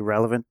wasn't really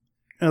relevant,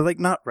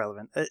 not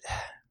relevant.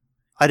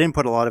 I didn't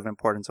put a lot of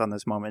importance on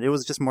this moment. It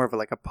was just more of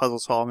a puzzle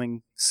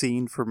solving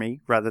scene for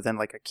me rather than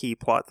like a key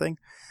plot thing.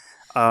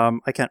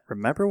 I can't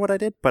remember what I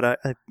did, but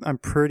I'm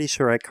pretty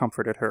sure I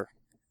comforted her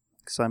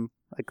because I'm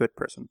a good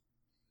person.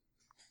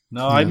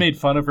 No, I made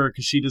fun of her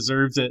because she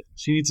deserves it.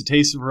 She needs a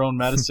taste of her own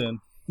medicine.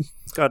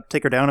 Got to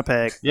take her down a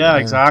peg. Yeah,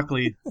 Yeah.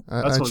 exactly.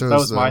 I That chose,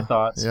 was my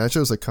thoughts. Yeah, I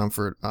chose the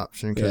comfort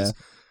option because,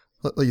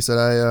 like you said,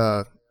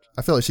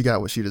 I felt like she got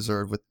what she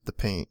deserved with the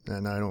paint,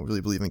 and I don't really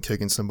believe in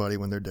kicking somebody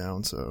when they're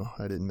down, so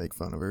I didn't make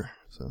fun of her.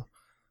 So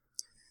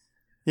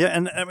Yeah,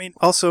 and I mean,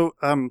 also,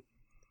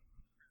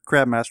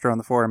 Crabmaster on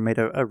the forum made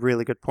a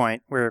really good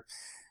point where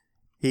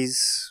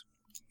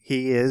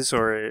he is,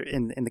 or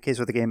in the case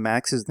of the game,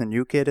 Max is the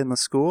new kid in the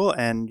school,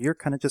 and you're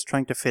kind of just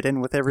trying to fit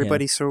in with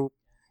everybody, so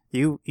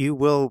you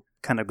will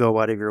kind of go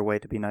out of your way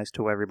to be nice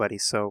to everybody.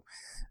 So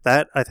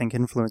that, I think,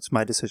 influenced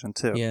my decision,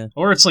 too. Yeah.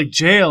 Or it's like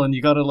jail and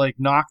you got to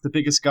knock the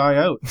biggest guy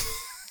out.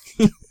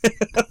 I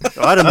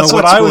don't That's know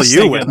what what I school was you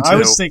thinking. went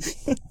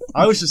to.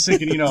 I was just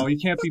thinking, you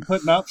can't be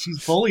putting up.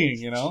 She's bullying,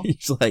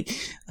 He's like,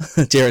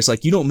 Jarek's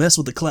like, you don't mess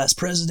with the class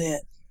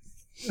president.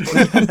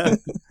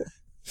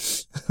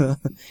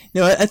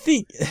 No, I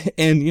think,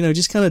 and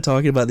just kind of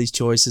talking about these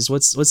choices.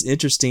 What's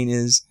interesting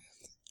is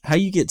how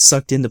you get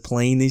sucked into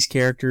playing these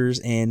characters,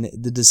 and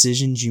the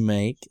decisions you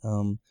make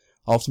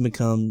often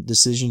become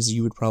decisions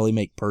you would probably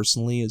make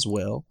personally as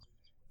well.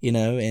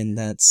 And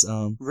that's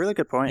Really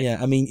good point. yeah.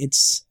 I mean,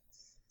 it's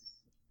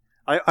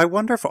I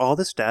wonder if all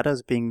this data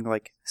is being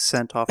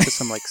sent off to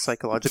some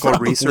psychological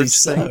probably research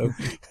thing.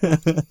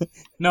 so.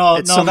 No,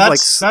 It's no, some,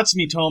 that's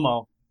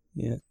Mitomo.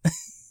 Yeah.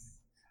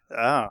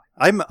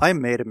 I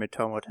made a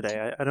Mitomo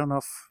today. I don't know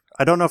if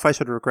I don't know if I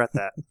should regret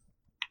that.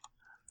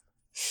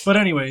 But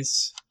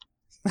anyways,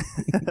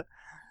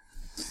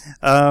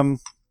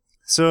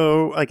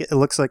 So it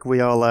looks like we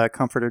all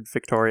comforted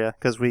Victoria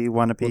because we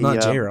want to be. Well,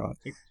 not J-Rock.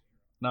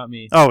 not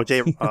me. Oh,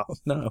 J. Oh.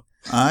 No.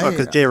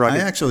 because J-Rock I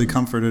is- actually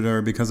comforted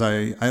her because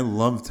I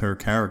loved her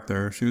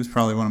character. She was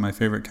probably one of my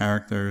favorite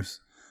characters.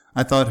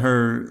 I thought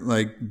her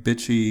like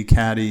bitchy,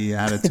 catty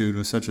attitude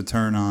was such a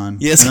turn on.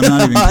 Yes. And I'm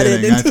not even I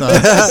kidding. didn't.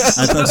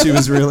 I thought she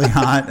was really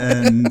hot,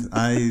 and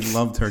I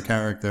loved her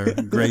character.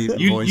 Great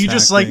You voice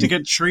just like to acting.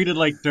 get treated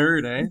like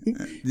dirt, eh?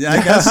 Yeah,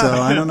 I guess so.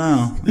 I don't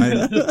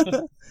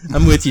know.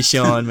 I'm with you,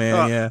 Sean,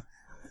 man. Yeah.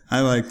 I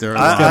liked her a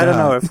lot. I don't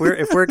know if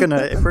we're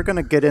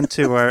gonna get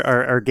into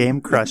our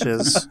game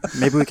crushes.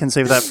 Maybe we can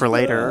save that for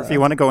later. If you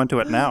want to go into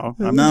it now.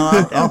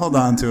 No, I'll hold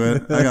on to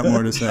it. I got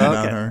more to say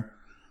about Okay. her.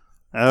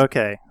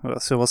 Okay, well,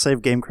 so we'll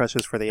save game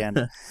crushes for the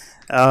end.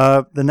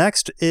 The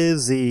next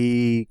is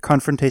the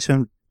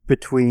confrontation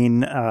between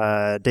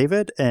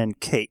David and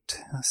Kate.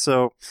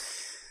 So,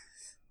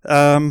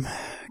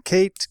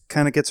 Kate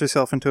kind of gets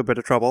herself into a bit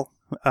of trouble.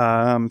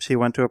 She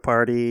went to a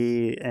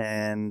party,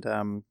 and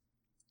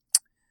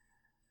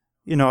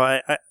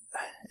I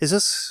is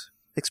this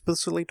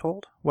explicitly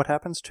told what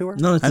happens to her?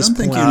 No, at I this don't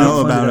think point, you I'll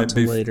know find about out it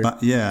till before.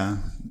 Yeah.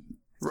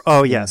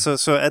 Oh yeah. So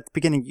at the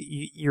beginning,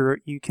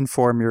 you can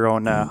form your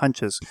own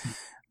hunches,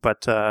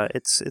 but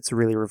it's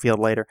really revealed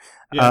later.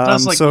 Yeah, it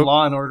does like so- the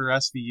Law and Order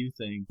SVU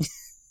thing.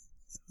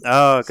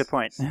 Oh, good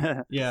point.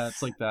 Yeah,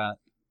 it's like that.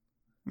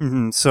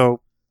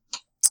 So,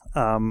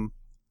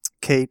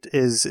 Kate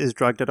is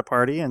drugged at a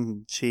party,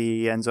 and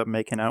she ends up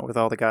making out with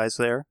all the guys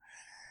there.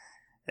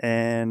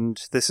 And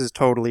this is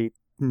totally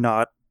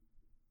not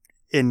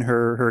in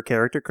her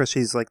character because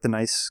she's like the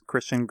nice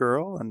Christian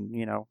girl, and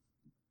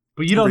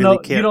But you don't really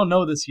know care. you don't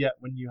know this yet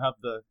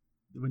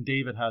when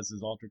David has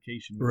his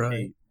altercation with Right.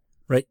 Kate.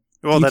 Right.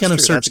 well, you that's kind of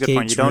true. search That's a good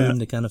point. Kate's You don't room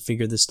to kind of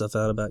figure this stuff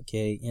out about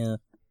Kate. Yeah.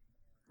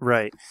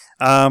 right.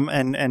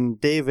 And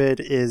David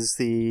is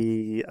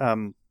the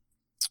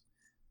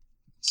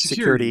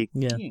security.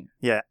 Yeah.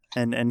 Yeah,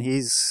 and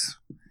he's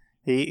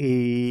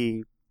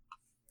he's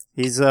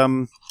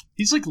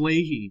He's like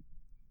Leahy.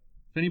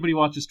 If anybody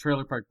watches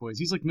Trailer Park Boys,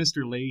 he's like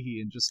Mr. Leahy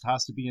and just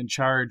has to be in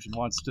charge and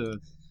wants to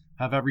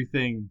have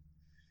everything,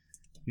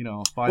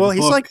 by well, the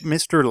he's book. like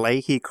Mr.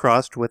 Leahy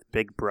crossed with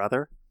Big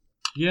Brother.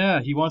 Yeah,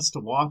 he wants to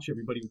watch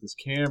everybody with his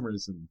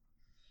cameras and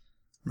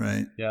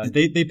Right. yeah,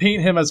 they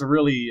paint him as a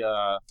really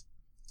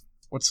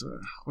what's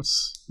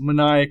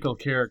maniacal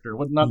character.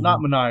 What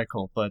not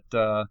maniacal, but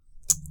Well,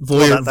 that's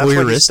why he's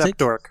voyeuristic, step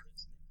dork.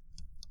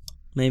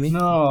 maybe.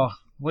 no,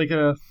 like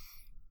a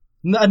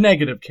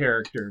negative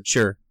character.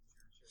 Sure.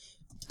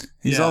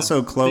 He's Yeah.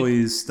 also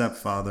Chloe's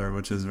stepfather,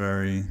 which is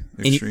very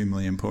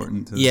extremely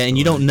important. To the Yeah, and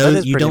you story. don't know That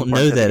is you pretty don't know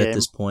important to the that at game.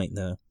 this point,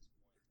 though.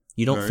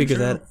 You don't Very figure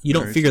true. that you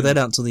don't Very figure true. that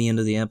out until the end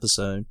of the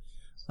episode.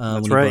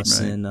 That's When right. he busts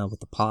Right. in with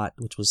the pot,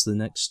 which was the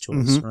next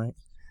choice, Mhm. right?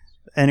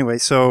 Anyway,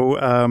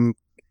 so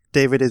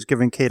David is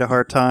giving Kate a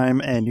hard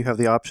time, and you have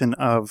the option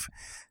of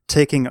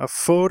taking a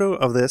photo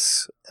of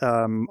this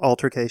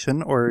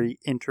altercation or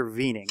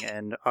intervening,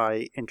 and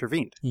I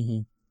intervened.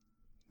 Mm-hmm.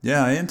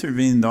 Yeah, I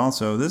intervened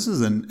also. This is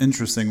an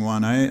interesting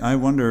one. I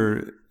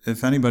wonder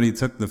if anybody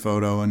took the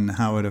photo and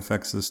how it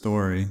affects the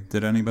story.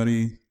 Did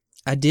anybody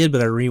I did,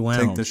 but I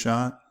rewound. take the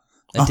shot?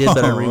 I did,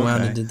 but I Oh,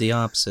 rewound okay. and did the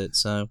opposite.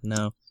 So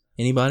no.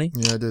 Anybody?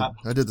 Yeah,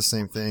 I did the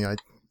same thing.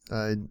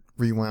 I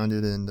rewound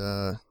it and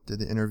did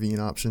the intervene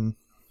option.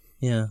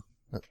 Yeah.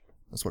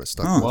 That's what I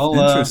stuck Oh, with.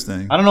 Well,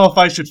 interesting. I don't know if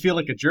I should feel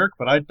like a jerk,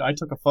 but I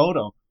took a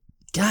photo.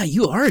 God,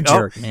 you are a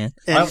jerk, man.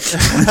 And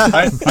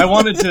I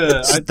wanted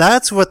to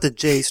that's what the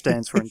J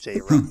stands for in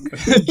J-Rock.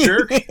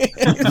 jerk.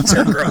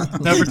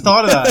 Never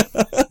thought of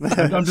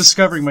that. I'm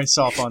discovering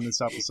myself on this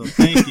episode.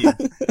 Thank you.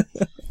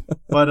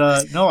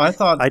 But no, I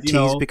thought I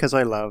tease because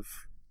I love.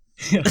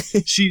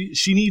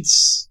 she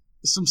needs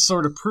some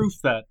sort of proof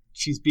that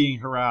she's being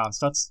harassed.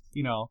 That's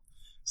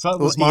So that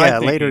was my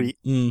thinking.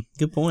 later,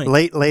 Good point.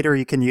 later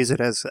you can use it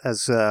as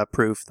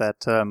proof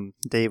that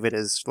David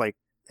is like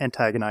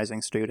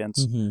antagonizing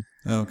students.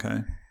 Mm-hmm. Okay.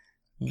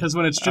 Because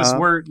when it's just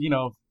word,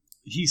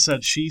 he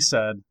said, she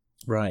said,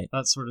 Right.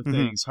 that sort of Mhm.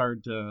 thing is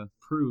hard to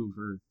prove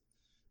or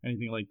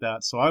anything like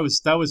that. So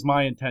that was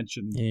my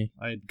intention. Yeah.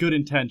 I had good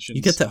intentions.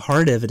 You get that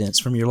hard evidence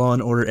from your Law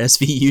and Order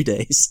SVU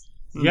days.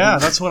 Yeah,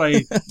 that's what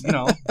you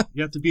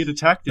have to be a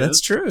detective. That's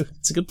true.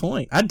 It's a good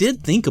point. I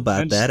did think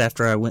about And- that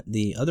after I went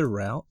the other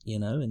route,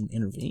 and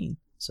intervened.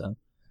 So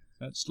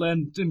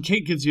And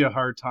Kate gives you a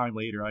hard time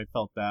later. I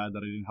felt bad that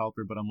I didn't help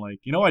her, but I'm like,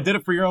 I did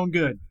it for your own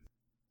good.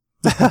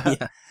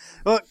 yeah.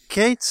 Well,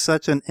 Kate's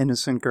such an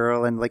innocent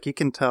girl, and like you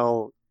can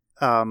tell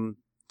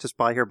just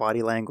by her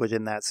body language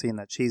in that scene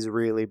that she's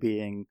really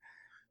being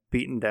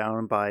beaten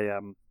down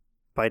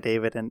by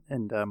David, and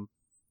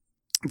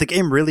the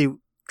game really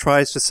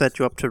tries to set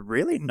you up to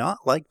really not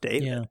like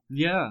David.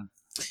 Yeah.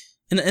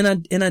 Yeah.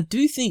 And I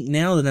do think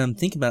now that I'm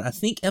thinking about it, I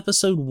think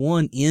episode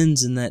 1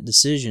 ends in that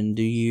decision.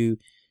 Do you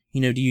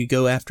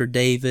go after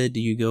David? Do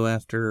you go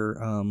after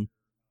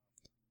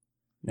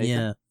Nathan?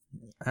 yeah.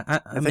 I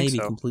think may be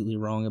so. completely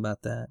wrong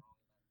about that.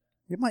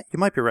 You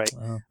might be right.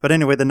 Wow. But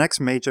anyway, the next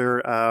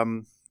major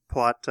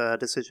plot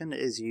decision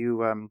is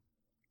you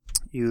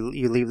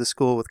leave the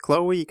school with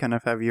Chloe. You kind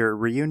of have your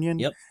reunion.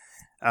 Yep.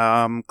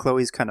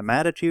 Chloe's kind of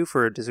mad at you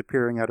for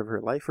disappearing out of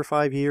her life for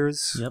 5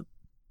 years. Yep.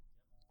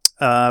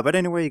 But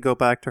anyway, you go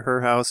back to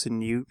her house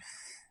and you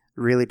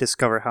really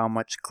discover how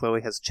much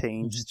Chloe has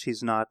changed.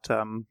 She's not,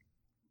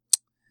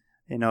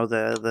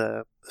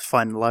 the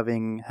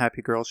fun-loving,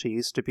 happy girl she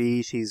used to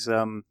be. She's,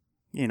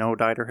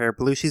 dyed her hair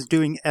blue. She's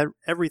doing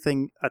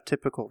everything a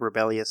typical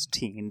rebellious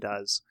teen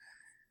does.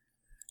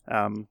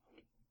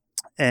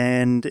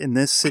 And in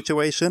this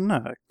situation,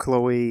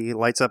 Chloe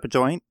lights up a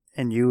joint,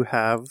 and you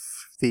have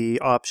the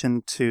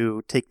option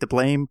to take the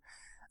blame,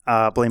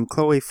 blame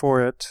Chloe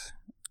for it,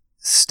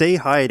 stay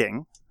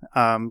hiding,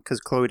 because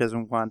Chloe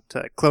doesn't want.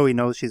 Chloe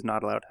knows she's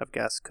not allowed to have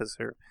guests because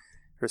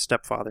her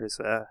stepfather's,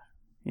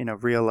 he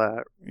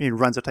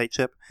runs a tight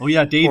ship. Oh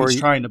yeah, David's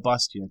trying to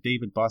bust you.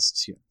 David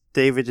busts you.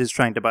 David is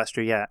trying to bust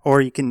her, yeah.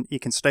 Or you can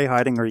stay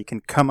hiding, or you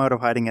can come out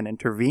of hiding and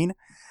intervene.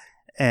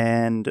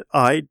 And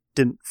I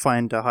didn't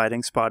find a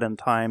hiding spot in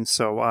time,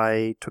 so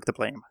I took the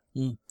blame.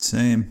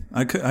 Same.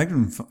 I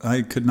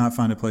could not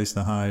find a place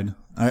to hide.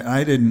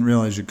 I didn't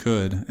realize you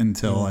could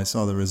until I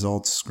saw the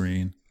results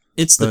screen.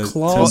 It's the But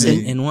closet, to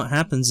me- and what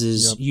happens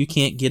is you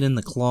can't get in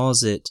the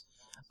closet.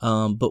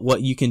 But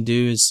what you can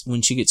do is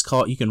when she gets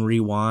caught, you can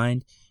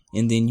rewind,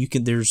 and then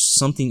there's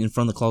something in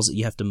front of the closet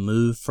you have to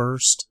move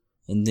first,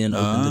 and then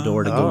open the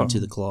door to go into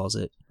the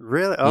closet.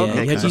 Really? Yeah,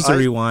 Okay. you have to use the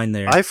rewind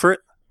there.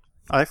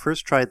 I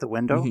first tried the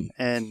window,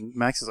 and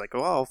Max is like,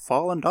 "Oh, I'll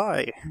fall and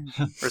die,"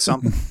 or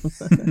something.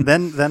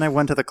 then I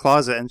went to the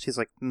closet, and she's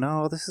like,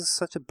 "No, this is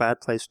such a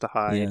bad place to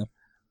hide." Yeah.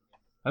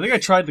 I think I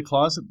tried the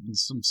closet and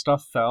some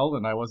stuff fell,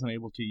 and I wasn't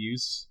able to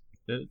use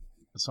it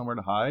somewhere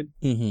to hide.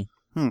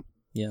 Mm-hmm.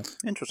 Yeah. You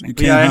Interesting. can't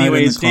Yeah, hide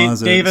anyways, in the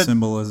closet. David-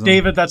 Symbolism.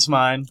 David, that's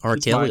mine. R.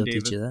 It's Kelly mine, will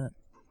David. teach you that.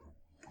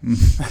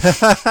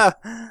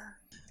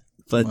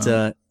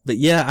 But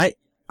yeah,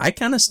 I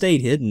kind of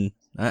stayed hidden.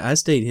 I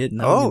stayed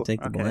hidden. I wasn't gonna take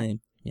the okay. blame.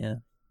 Yeah.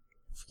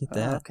 Forget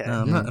that. Okay.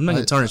 No, I'm not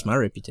gonna tarnish my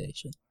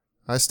reputation.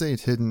 I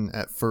stayed hidden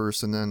at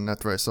first, and then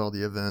after I saw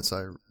the events,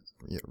 I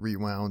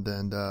rewound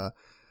and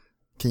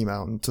came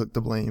out and took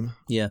the blame.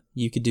 Yeah,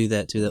 you could do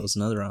that too. That was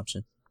another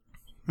option.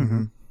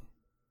 Mm-hmm.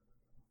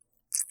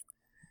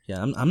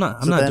 Yeah, I'm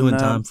not So not then, doing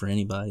time for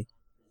anybody.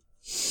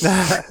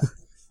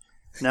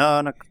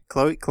 No,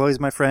 Chloe's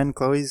my friend.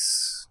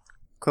 Chloe's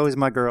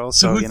my girl.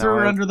 So So who threw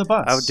her under the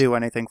bus? I would do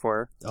anything for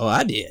her. Oh,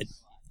 I did.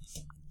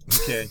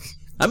 Okay.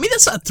 I mean,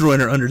 that's not throwing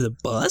her under the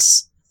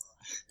bus.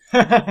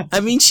 I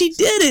mean, she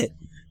did it.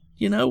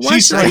 You know, why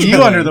She's should I throwing do you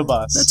that? under the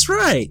bus. That's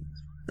right.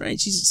 Right?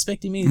 She's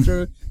expecting me to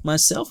throw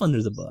myself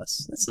under the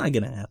bus. That's not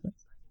going to happen.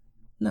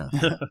 No.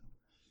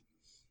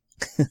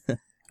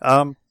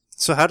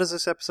 So how does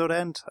this episode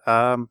end?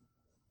 I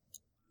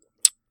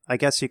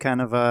guess you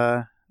kind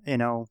of,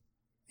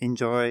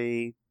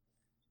 enjoy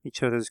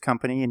each other's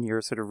company in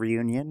your sort of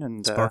reunion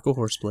and Sparkle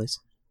Horse Place.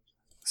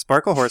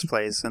 Sparkle Horse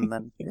plays, and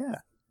then yeah,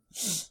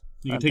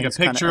 You I can take a think it's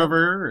kinda picture of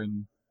her,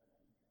 and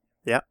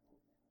yeah.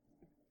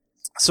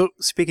 So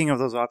speaking of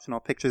those optional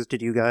pictures,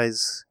 did you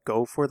guys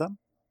go for them?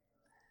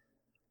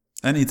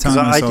 Anytime 'Cause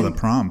I I saw the didn't-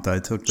 prompt, I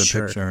took the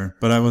Sure. picture,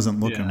 but I wasn't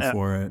looking Yeah.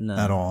 for it No.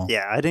 at all.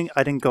 Yeah, I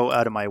didn't go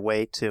out of my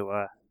way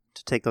to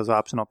take those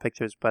optional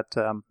pictures, but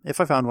if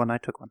I found one, I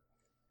took one.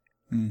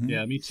 Mhm.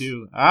 yeah, me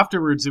too.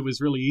 Afterwards, it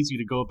was really easy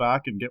to go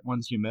back and get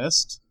ones you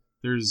missed.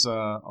 There's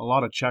a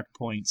lot of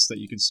checkpoints that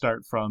you can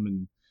start from,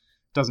 and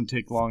it doesn't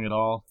take long at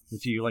all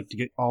if you like to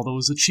get all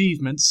those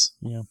achievements.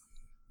 Yeah.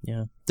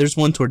 Yeah. There's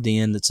one toward the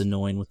end that's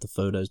annoying with the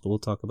photos, but we'll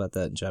talk about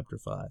that in Chapter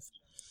 5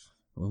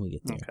 when we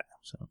get there. Okay.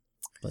 So,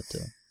 but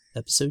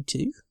Episode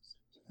 2?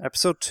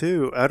 Episode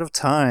 2, Out of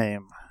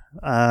Time.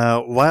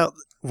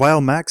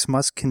 While Max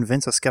must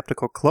convince a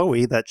skeptical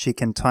Chloe that she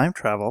can time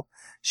travel,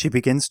 she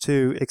begins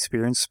to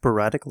experience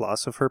sporadic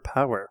loss of her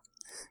power.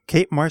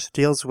 Kate Marsh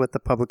deals with the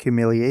public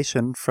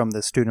humiliation from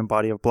the student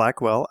body of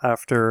Blackwell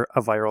after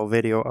a viral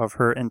video of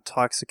her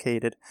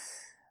intoxicated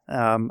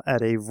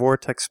at a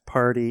Vortex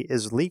party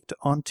is leaked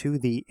onto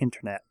the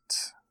internet.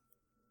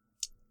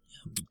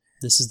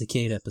 This is the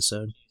Kate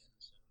episode.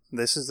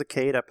 This is the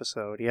Kate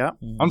episode, yeah.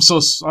 I'm so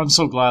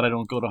glad I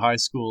don't go to high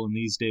school in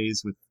these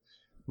days with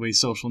the way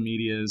social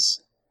media is.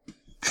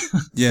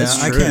 Yeah,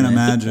 That's I true, can't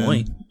man. Good imagine.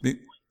 point.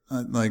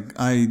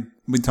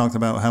 We talked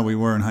about how we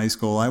were in high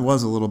school. I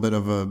was a little bit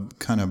of a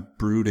kind of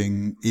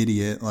brooding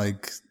idiot,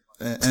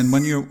 and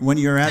when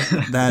you're at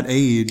that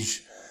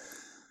age,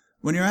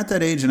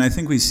 and I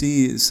think we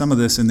see some of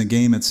this in the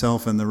game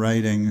itself and the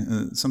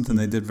writing, something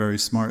they did very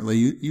smartly.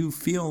 You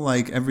feel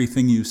like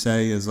everything you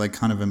say is like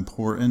kind of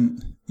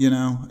important, and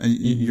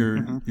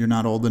you're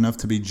not old enough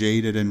to be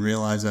jaded and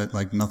realize that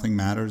like nothing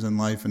matters in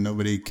life and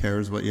nobody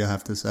cares what you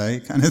have to say,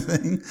 kind of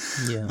thing.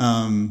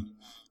 Yeah.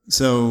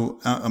 So,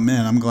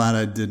 man, I'm glad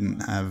I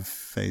didn't have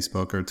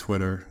Facebook or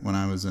Twitter when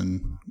I was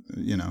in,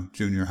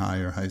 junior high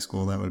or high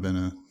school. That would have been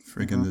a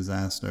freaking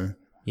disaster.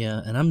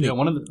 Yeah, and I'm Yeah,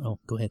 one of the- Oh,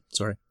 go ahead.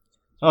 Sorry.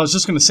 I was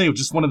just going to say,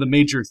 just one of the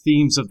major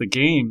themes of the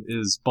game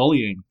is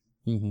bullying.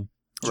 Mm-hmm.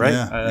 Right.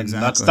 Yeah, And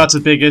exactly. that's a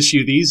big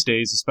issue these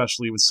days,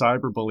 especially with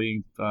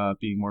cyberbullying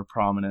being more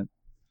prominent.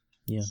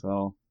 Yeah.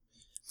 So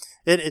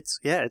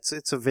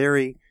It's a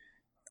very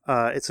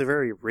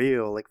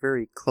real, like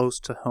very close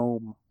to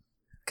home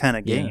kind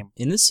of game.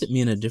 And this hit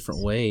me in a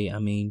different way. I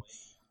mean,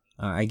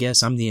 I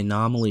guess I'm the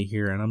anomaly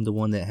here, and I'm the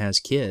one that has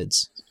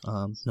kids.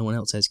 No one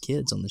else has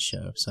kids on the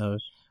show, so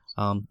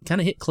kind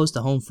of hit close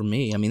to home for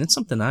me. I mean, that's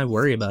something I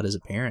worry about as a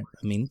parent.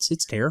 I mean,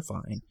 it's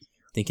terrifying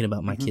thinking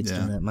about my kids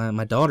doing that.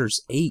 My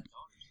daughter's 8.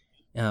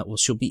 Well,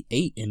 she'll be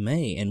 8 in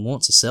May and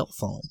wants a cell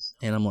phone,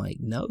 and I'm like,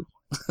 no.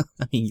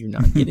 I mean, you're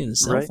not getting a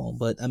cell Right. phone,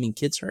 but I mean,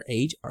 kids her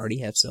age already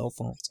have cell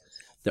phones.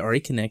 They're already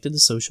connected to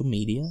social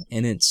media,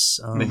 and it's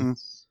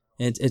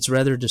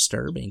rather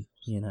disturbing,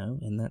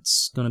 and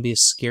that's going to be a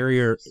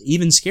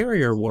even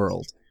scarier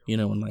world,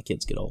 when my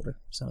kids get older.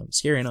 So it's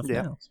scary enough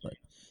now, but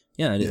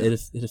yeah,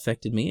 it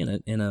affected me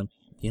in a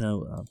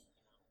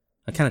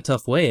kind of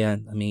tough way. I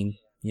mean,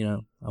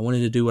 I wanted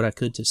to do what I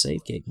could to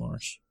save Kate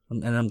Marsh,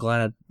 and I'm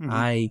glad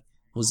I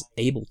was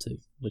able to,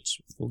 which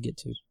we'll get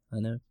to. I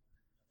know.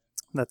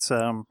 That's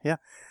yeah.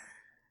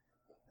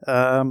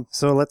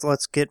 So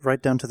let's get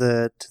right down to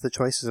the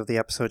choices of the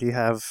episode. You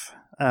have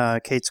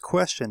Kate's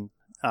question.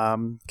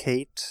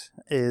 Kate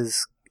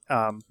is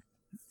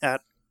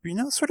at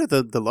sort of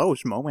the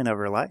lowest moment of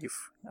her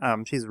life.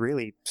 She's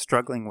really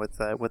struggling with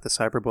the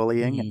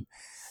cyberbullying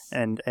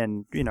and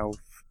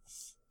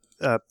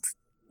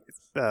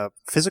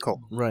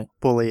physical Right.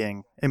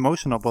 bullying,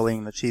 emotional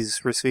bullying that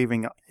she's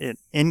receiving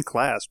in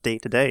class day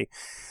to day.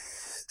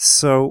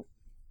 So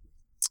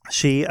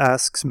she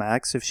asks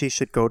Max if she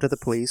should go to the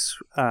police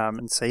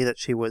and say that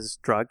she was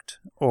drugged,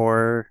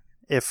 or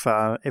if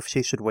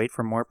she should wait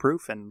for more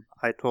proof. And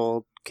I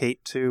told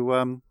Kate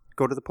to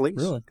go to the police,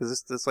 Really?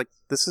 because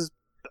this is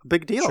a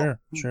big deal.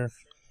 Sure.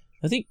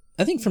 I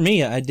think for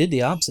me, I did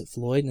the opposite,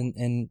 Floyd,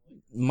 and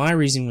my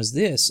reason was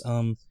this.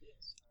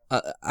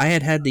 I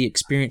had the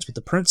experience with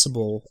the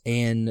principal,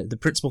 and the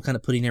principal kind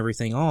of putting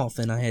everything off,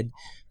 and I had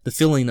the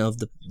feeling of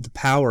the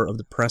power of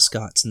the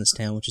Prescotts in this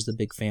town, which is the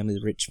big family,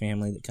 the rich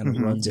family that kind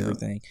of runs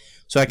everything.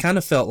 So I kind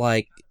of felt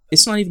like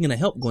it's not even going to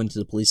help going to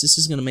the police. This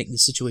is going to make the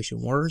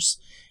situation worse,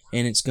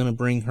 and it's going to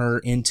bring her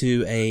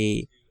into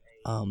a,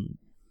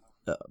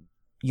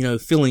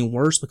 feeling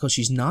worse because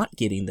she's not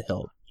getting the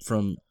help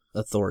from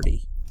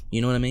authority.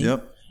 You know what I mean?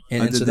 Yep.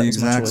 And I did so the that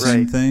was my exact choice.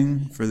 same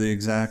thing for the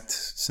exact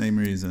same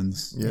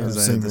reasons. Yeah, because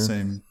I same had the here.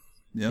 same.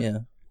 Yep. Yeah.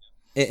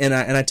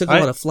 And I took a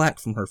lot of flack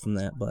from her from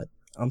that, but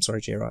I'm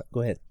sorry, J-Rock.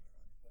 Go ahead.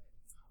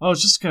 I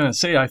was just going to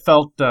say, I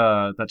felt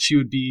that she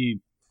would be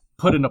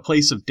put in a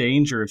place of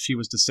danger if she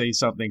was to say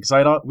something,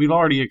 because we've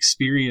already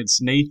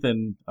experienced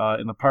Nathan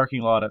in the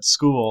parking lot at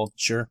school,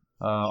 Sure.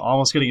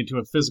 almost getting into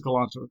a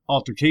physical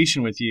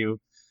altercation with you.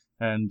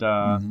 And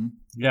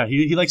yeah,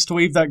 he likes to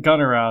wave that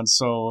gun around.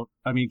 So,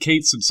 I mean,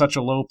 Kate's in such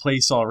a low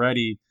place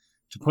already,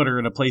 to put her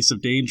in a place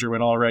of danger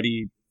when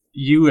already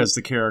you as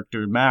the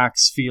character,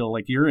 Max, feel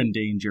like you're in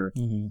danger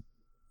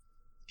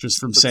just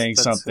from saying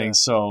something.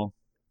 So,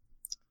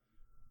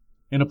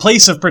 in a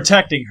place of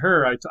protecting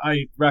her,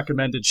 I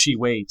recommended she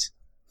wait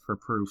for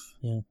proof.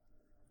 Yeah.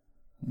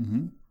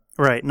 Mm-hmm.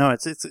 Right. No,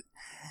 it's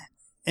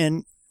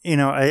and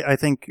I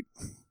think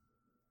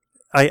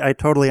I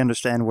totally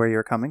understand where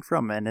you're coming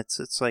from, and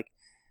it's like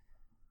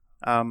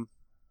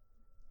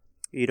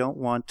you don't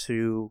want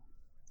to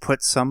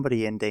put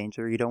somebody in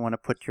danger. You don't want to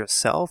put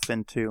yourself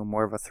into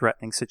more of a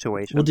threatening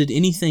situation. Well, did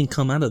anything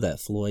come out of that,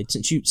 Floyd?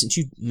 Since you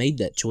made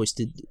that choice,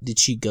 did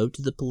she go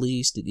to the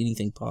police? Did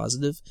anything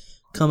positive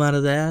come out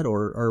of that,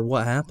 or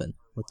what happened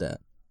with that?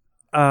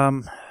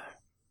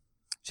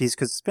 Geez,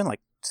 because it's been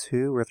like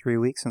 2 or 3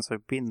 weeks since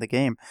I've beaten the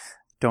game.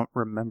 Don't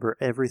remember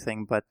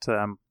everything, but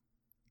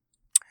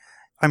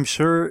I'm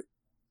sure,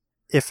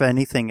 if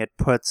anything, it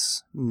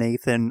puts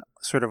Nathan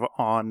sort of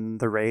on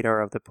the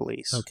radar of the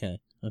police. Okay.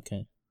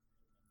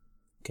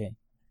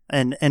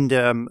 And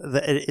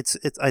it's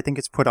I think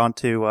it's put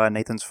onto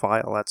Nathan's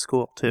file at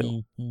school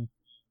too. Mm-hmm.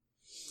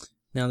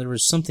 Now there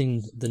was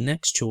something. The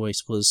next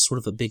choice was sort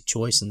of a big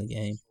choice in the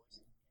game.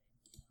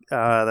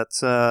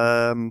 That's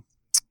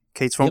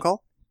Kate's phone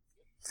call.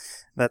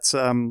 That's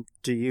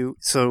you're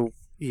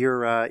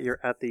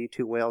at the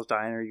Two Whales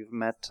diner. You've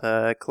met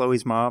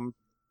Chloe's mom,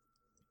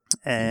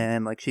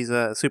 and like she's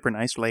a super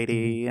nice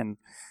lady, and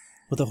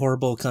With a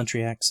horrible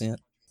country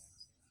accent.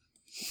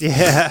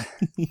 yeah,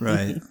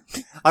 Right.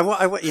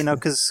 I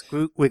because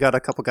we got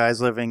a couple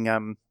guys living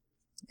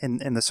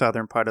in the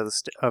southern part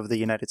of the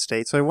United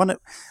States. So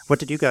what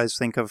did you guys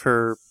think of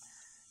her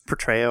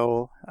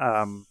portrayal,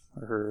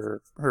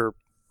 her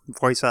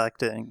voice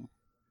acting?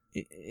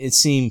 It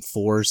seemed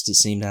forced. It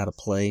seemed out of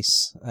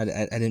place. I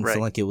didn't Right.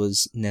 feel like it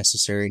was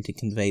necessary to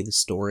convey the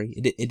story.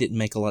 It didn't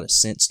make a lot of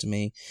sense to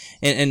me,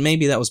 and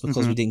maybe that was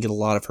because we didn't get a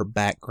lot of her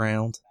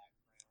background.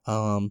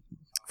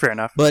 Fair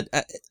enough. But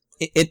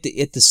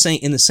in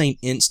the same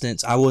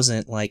instance, I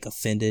wasn't like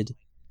offended.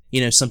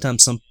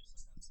 Sometimes some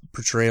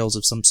portrayals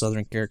of some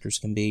Southern characters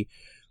can be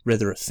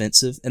rather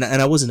offensive, and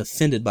I wasn't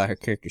offended by her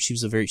character. She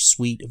was a very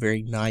sweet, a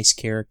very nice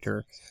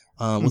character.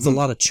 with a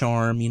lot of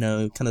charm,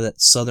 kind of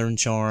that Southern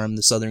charm,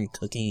 the Southern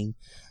cooking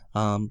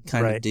kind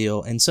of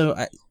deal. And so,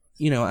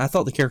 I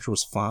thought the character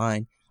was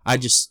fine.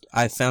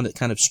 I found it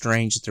kind of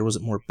strange that there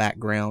wasn't more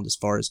background as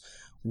far as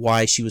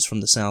why she was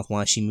from the South,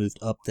 why she moved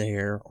up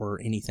there, or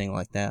anything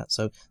like that.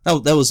 So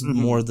that was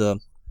more the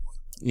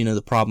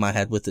problem I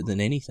had with it than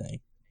anything.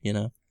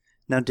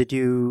 Now, did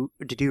you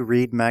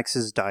read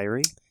Max's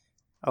diary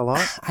a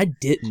lot? I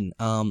didn't.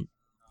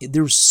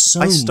 There was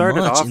so I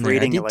started much off in there.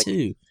 reading I did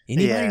too.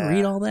 Anybody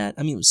read all that?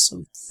 I mean, it was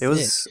so thick.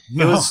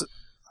 It was.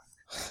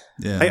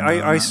 Yeah,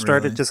 I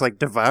started really. just like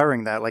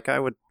devouring that. Like I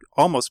would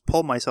almost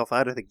pull myself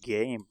out of the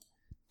game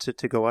to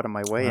go out of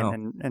my way Wow.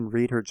 and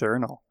read her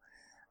journal.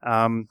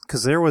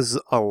 Because there was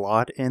a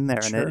lot in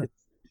there, Sure. and it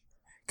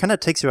kind of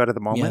takes you out of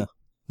the moment. Yeah,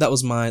 that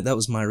was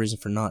my reason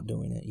for not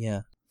doing it.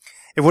 Yeah,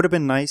 It would have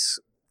been nice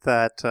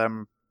that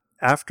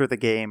after the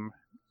game,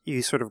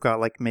 you sort of got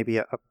like maybe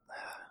a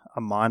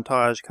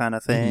montage kind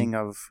of thing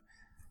of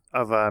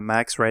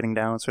Max writing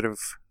down sort of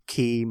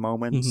key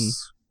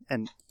moments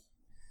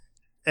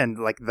and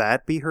like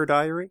that be her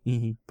diary.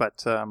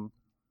 But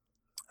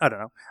I don't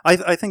know.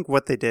 I think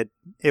what they did,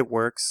 it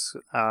works.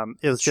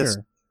 It was just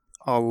Sure.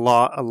 a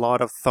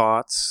lot of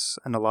thoughts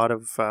and a lot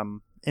of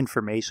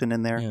information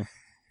in there. Yeah.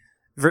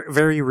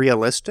 Very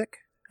realistic,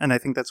 and I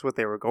think that's what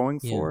they were going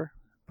Yeah. for.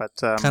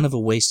 But Kind of a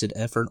wasted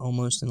effort,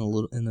 almost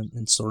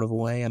in sort of a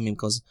way. I mean,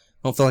 because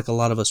I don't feel like a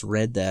lot of us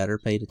read that or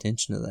paid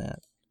attention to that.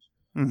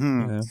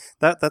 mhm. You know?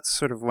 That's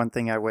sort of one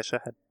thing I wish I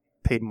had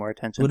paid more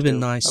attention Would've to been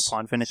nice.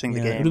 upon finishing the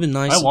Yeah, it game. would have been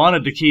nice. I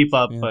wanted to keep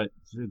up, Yeah. but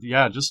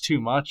just too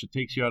much. It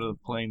takes you out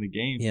of playing the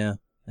game. Yeah,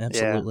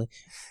 absolutely.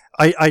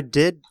 I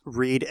did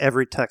read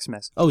every text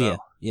message. Oh though.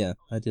 yeah,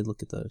 I did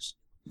look at those.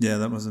 Yeah,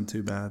 that wasn't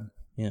too bad.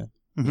 Yeah.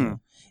 Mhm.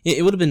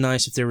 It would have been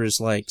nice if there was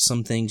like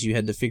some things you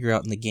had to figure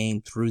out in the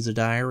game through the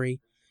diary,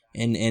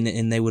 and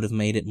they would have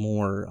made it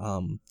more,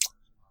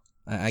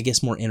 I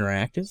guess, more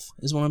interactive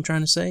is what I'm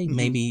trying to say.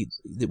 Maybe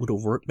it would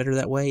have worked better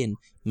that way, and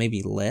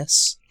maybe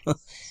less.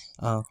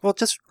 Well,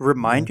 just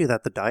remind you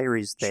that the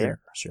diary's there,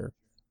 Sure.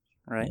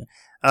 right?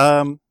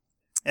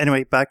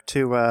 Anyway, back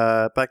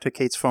to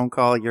Kate's phone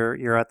call.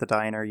 You're at the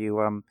diner.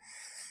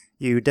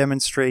 You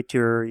demonstrate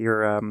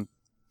your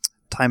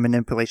time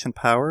manipulation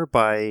power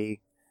by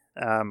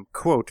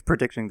quote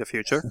predicting the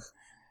future,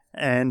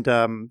 and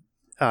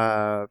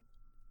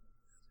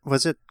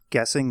was it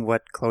guessing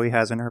what Chloe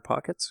has in her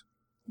pockets?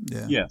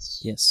 Yeah.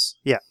 Yes. Yes.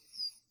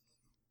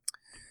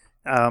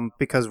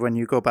 Because when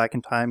you go back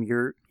in time,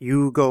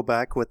 you go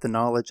back with the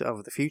knowledge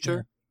of the future.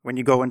 Yeah. When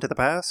you go into the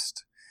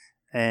past,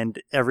 and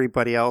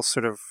everybody else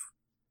sort of,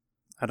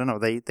 I don't know,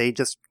 they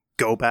just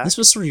go back. This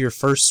was sort of your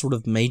first sort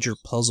of major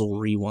puzzle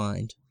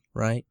rewind,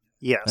 right?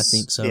 Yes, I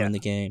think so Yeah. in the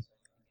game.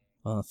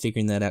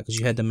 Figuring that out because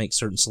you had to make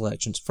certain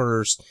selections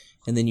first,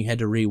 and then you had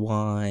to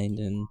rewind,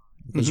 and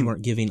because you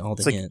weren't giving all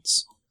the It's like-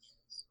 hints.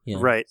 Yeah.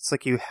 Right. It's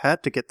like you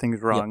had to get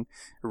things wrong,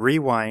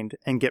 rewind,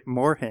 and get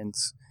more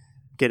hints,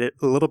 get it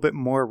a little bit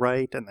more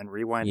right, and then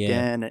rewind Yeah.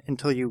 again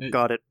until you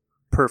got it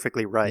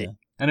perfectly right. Yeah.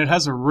 And it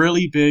has a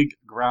really big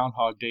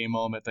Groundhog Day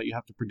moment that you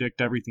have to predict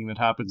everything that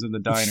happens in the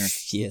diner.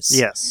 Yes.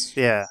 Yes.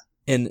 Yeah.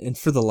 And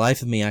for the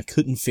life of me, I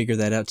couldn't figure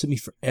that out. It took me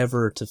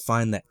forever to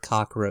find that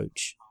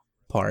cockroach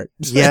part.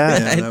 Yeah.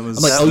 Yeah, that was-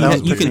 I'm like, that, oh,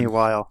 that you took me can, a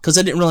while. because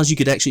I didn't realize you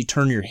could actually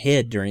turn your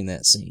head during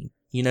that scene.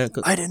 You know,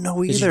 I didn't know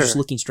because either. you're just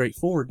looking straight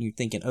forward and you're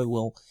thinking, oh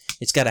well,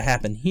 it's got to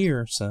happen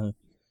here. So,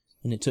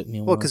 and it took me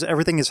a Well, while. because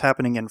everything is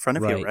happening in front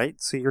of Right. you, right?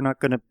 So you're not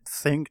going to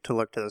think to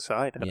look to the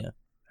side. Yeah.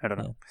 I don't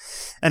know.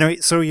 Anyway,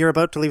 so you're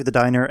about to leave the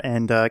diner,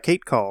 and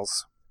Kate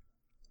calls.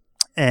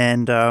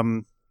 And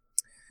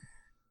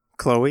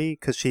Chloe,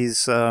 because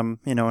she's, an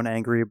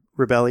angry,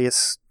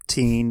 rebellious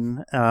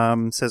teen,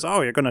 says,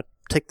 oh, you're going to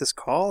take this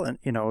call? And,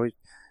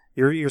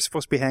 you're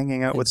supposed to be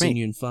hanging out Hadn't with seen me.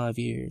 you in 5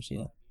 years.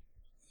 Yeah.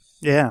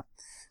 Yeah.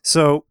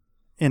 So,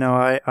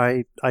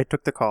 I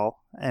took the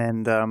call,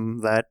 and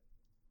that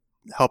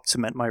helped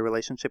cement my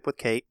relationship with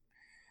Kate.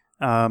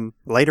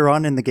 Later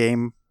on in the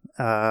game,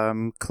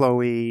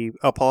 Chloe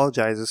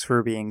apologizes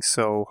for being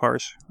so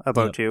harsh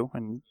about you,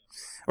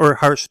 or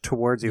harsh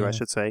towards you, I Yeah.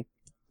 should say.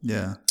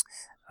 Yeah.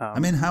 I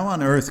mean, how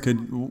on earth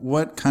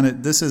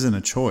this isn't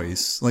a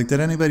choice. Like, did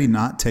anybody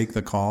not take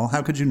the call?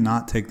 How could you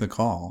not take the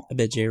call? I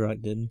bet J-Rock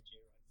didn't.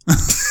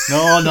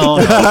 No.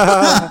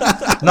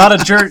 Not a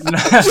jerk.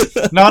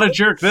 Not a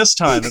jerk this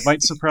time. It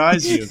might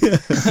surprise you.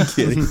 I'm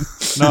kidding.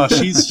 No,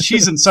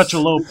 she's in such a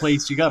low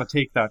place. You got to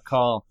take that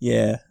call.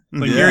 Yeah.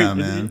 But Yeah,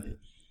 man.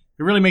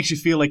 It really makes you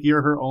feel like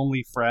you're her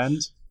only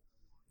friend.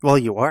 Well,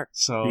 you are.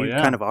 So You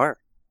yeah, kind of are.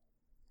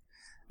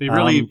 they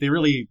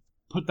really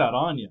put that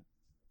on you.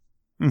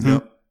 Mhm.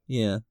 Yep.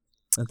 Yeah.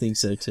 I think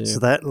so too. So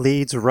that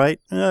leads right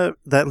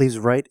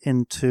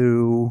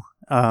into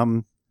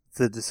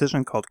the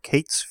decision called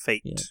Kate's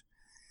fate. Yeah.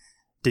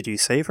 Did you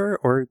save her,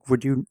 or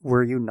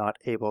were you not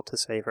able to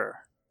save her?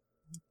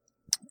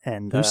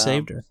 And Who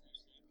saved her?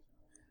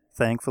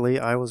 Thankfully,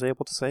 I was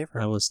able to save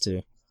her. I was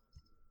too.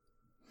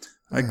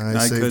 I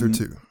saved her couldn't-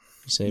 too.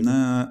 You saved her?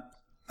 Nah,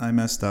 I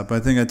messed up. I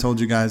think I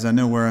told you guys. I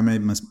know where I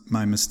made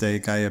my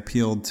mistake. I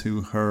appealed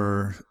to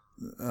her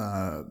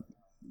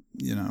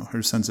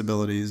her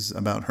sensibilities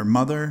about her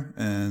mother,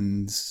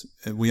 and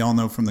we all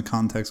know from the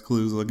context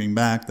clues looking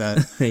back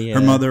that Yeah.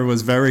 her mother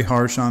was very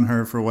harsh on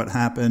her for what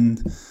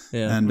happened.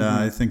 Yeah. And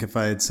I think if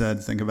I had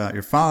said, think about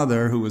your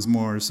father, who was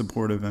more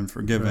supportive and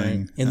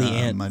forgiving. Right.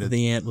 And might have-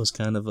 the aunt was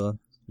kind of a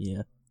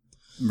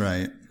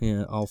Right.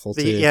 awful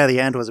too. The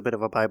end was a bit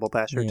of a Bible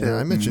basher Yeah. too. Yeah,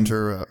 I mentioned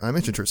her. I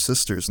mentioned her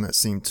sisters, and that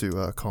seemed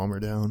to calm her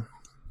down.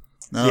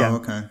 Oh, Yeah.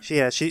 okay.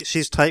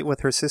 She's tight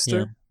with her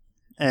sister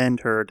and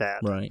her dad.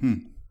 Right. Hmm.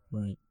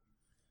 Right.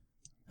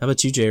 How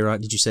about you,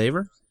 J-Rock? Did you save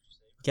her?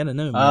 Gotta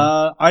know,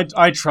 man.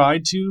 I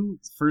tried to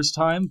the first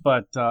time,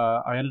 but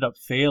I ended up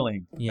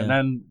failing, Yeah. and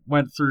then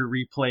went through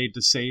replay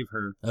to save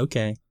her.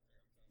 Okay.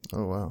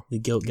 Oh wow. The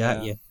guilt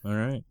got Yeah. you. All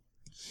right.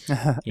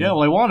 Yeah,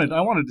 well, I wanted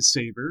to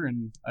save her,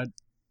 and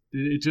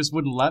it just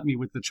wouldn't let me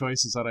with the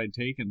choices that I'd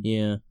taken.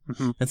 Yeah.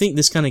 Mhm. I think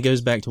this kind of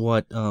goes back to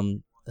what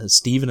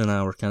Steven and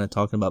I were kind of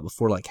talking about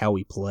before, like how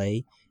we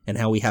play and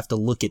how we have to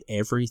look at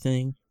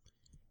everything.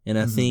 And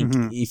I think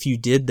Mhm. if you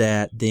did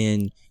that,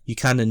 then you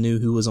kind of knew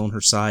who was on her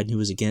side and who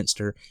was against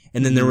her.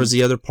 And then there was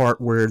the other part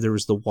where there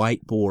was the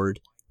whiteboard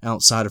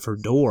outside of her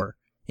door,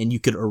 and you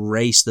could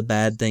erase the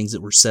bad things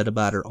that were said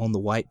about her on the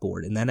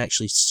whiteboard. And that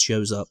actually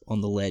shows up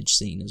on the ledge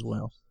scene as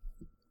well.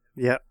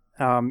 Yeah.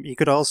 You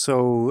could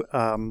also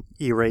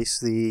erase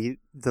the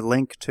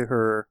link to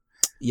her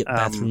Yep,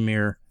 bathroom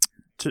mirror.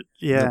 to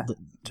The-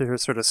 to her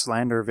sort of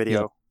slander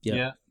video. Yep.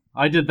 Yeah,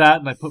 I did that,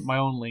 and I put my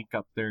own link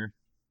up there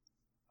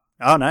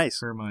Oh, nice.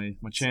 for my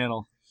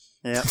channel.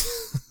 Yeah.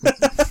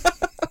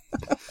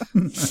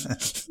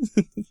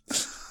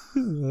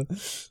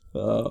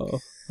 Oh,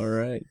 all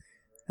right.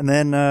 And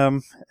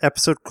then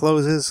episode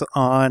closes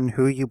on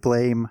who you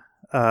blame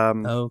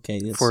Okay.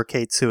 Yes. for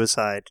Kate's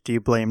suicide. Do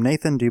you blame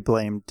Nathan? Do you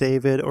blame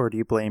David? Or do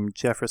you blame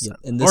Jefferson?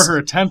 Yeah, and Or her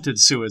attempted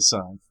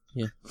suicide.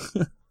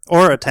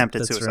 Or attempted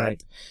That's suicide?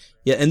 right.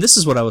 Yeah, and this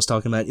is what I was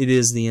talking about. It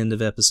is the end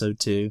of episode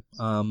 2.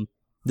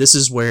 This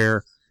is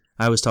where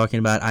I was talking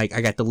about I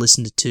got to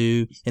listen to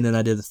 2, and then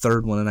I did the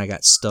third one, and I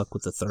got stuck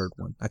with the third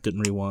one. I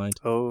couldn't rewind.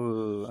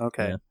 Oh,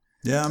 okay. Yeah.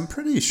 Yeah, I'm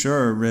pretty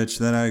sure, Rich,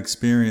 that I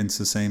experienced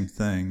the same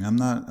thing. I'm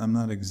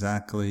not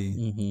exactly,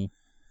 Mm-hmm.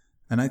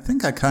 and I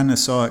think I kind of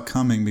saw it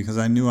coming because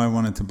I knew I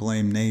wanted to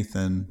blame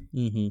Nathan,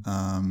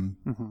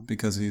 Mm-hmm.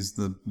 because he's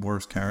the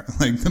worst character,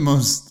 like the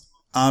most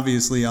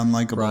obviously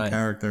unlikable Right.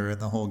 character in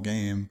the whole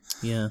game.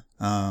 Yeah.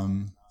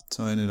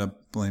 So I ended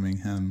up blaming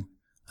him.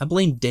 I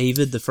blamed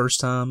David the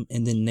first time,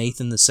 and then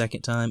Nathan the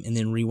second time, and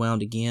then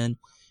rewound again,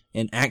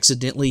 and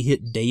accidentally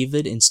hit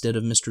David instead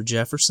of Mr.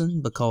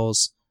 Jefferson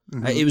because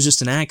it was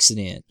just an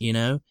accident, you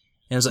know?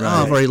 And I was like, oh,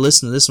 I've Right. already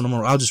listened to this one.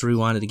 I'll just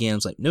rewind it again. I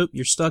was like, nope,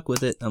 you're stuck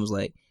with it. I was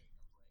like,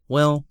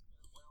 well,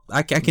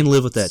 I can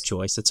live with that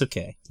choice. That's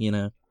okay, you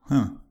know?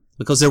 Huh.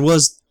 Because there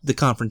was the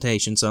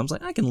confrontation, so I was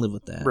like, I can live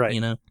with that, Right. you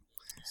know?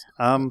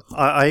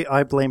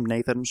 I blame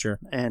Nathan. Sure.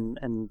 And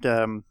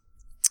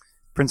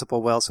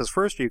Principal Wells says,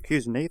 first you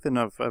accuse Nathan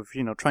of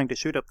trying to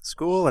shoot up the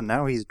school, and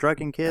now he's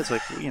drugging kids.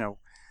 Like,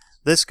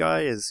 this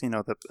guy is,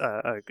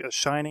 a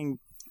shining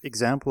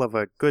example of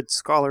a good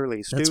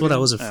scholarly student. That's what I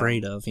was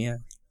afraid of, yeah.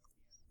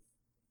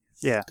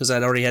 Yeah. Because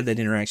I'd already had that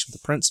interaction with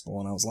the principal,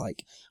 and I was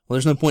like, well,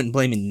 there's no point in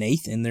blaming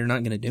Nathan. They're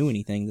not going to do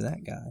anything to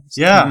that guy.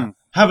 So- Yeah.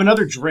 Have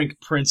another drink,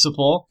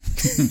 Principal.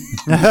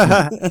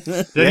 Yeah,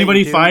 Did anybody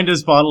you do. find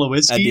his bottle of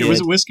whiskey? I Or was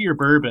did. it whiskey or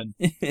bourbon?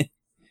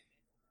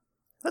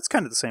 That's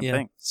kind of the same yeah,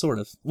 thing. sort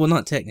of. Well,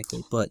 not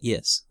technically, but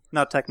yes.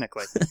 Not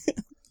technically.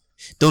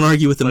 Don't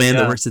argue with the But man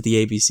that yeah. works at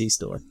the ABC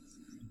store.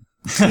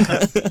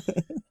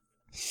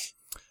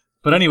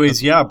 But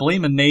anyways, yeah,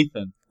 blaming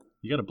Nathan.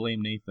 You got to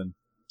blame Nathan.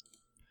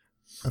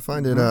 I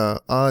find it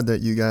odd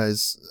that you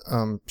guys,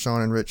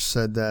 Sean and Rich,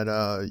 said that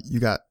you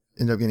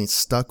ended up getting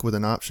stuck with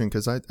an option,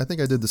 because I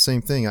think I did the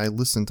same thing. I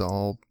listened to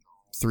all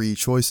 3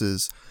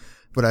 choices,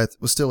 but I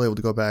was still able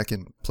to go back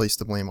and place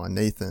the blame on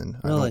Nathan.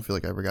 I Really? don't feel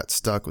like I ever got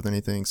stuck with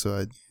anything,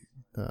 so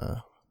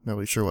not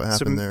really sure what So,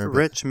 happened there. but-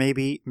 Rich,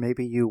 maybe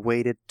you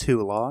waited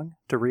too long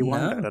to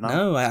rewind. I don't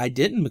know. No, I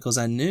didn't, because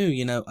I knew,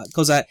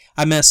 because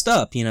I messed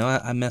up,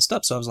 I messed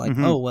up, so I was like,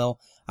 Mhm. oh, well,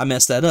 I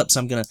messed that up, so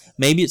I'm going to,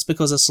 maybe it's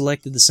because I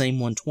selected the same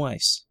one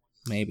twice.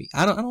 Maybe.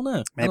 I don't know.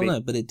 I Maybe. don't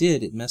know, but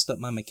it messed up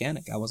my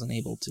mechanic. I wasn't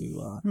able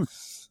to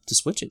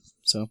switch it,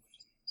 so.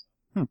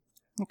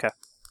 Okay.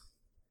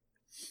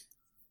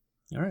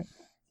 All right.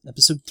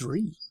 Episode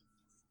 3.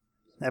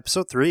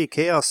 Episode 3,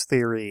 Chaos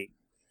Theory.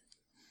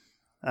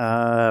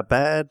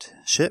 Bad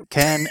shit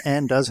can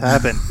and does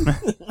happen.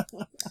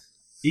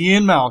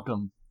 Ian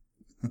Malcolm.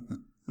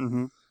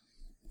 hmm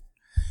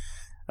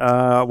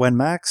When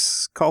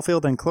Max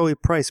Caulfield and Chloe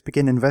Price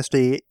begin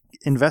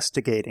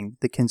investigating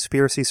the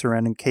conspiracy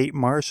surrounding Kate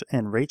Marsh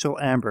and Rachel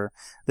Amber,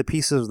 the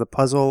pieces of the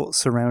puzzle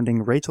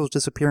surrounding Rachel's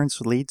disappearance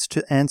leads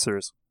to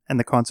answers, and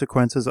the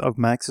consequences of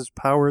Max's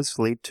powers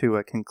lead to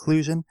a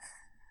conclusion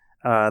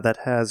that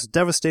has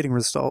devastating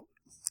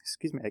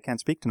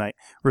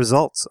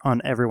results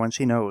on everyone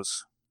she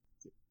knows.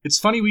 It's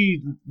funny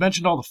we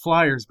mentioned all the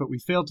flyers, but we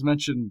failed to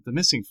mention the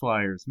missing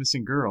flyers,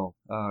 missing girl,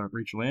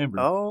 Rachel Amber.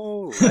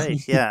 Oh,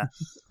 right, yeah.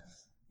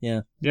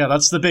 Yeah,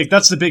 that's the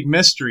big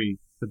mystery.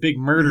 The big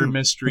murder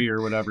mystery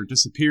or whatever,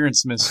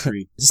 disappearance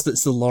mystery.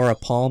 It's the Laura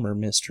Palmer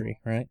mystery,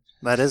 right?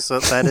 That is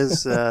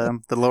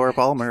the Laura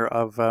Palmer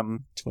of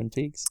Twin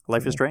Peaks.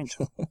 Life is Strange.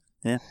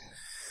 Yeah.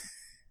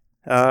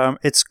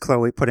 It's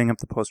Chloe putting up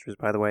the posters,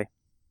 by the way.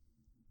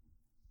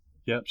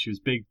 Yep, she was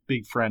big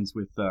friends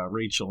with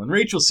Rachel, and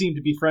Rachel seemed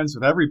to be friends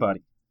with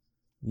everybody.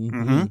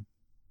 Mm-hmm.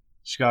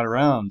 She got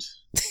around.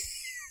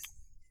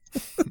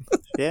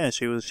 Yeah,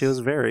 she was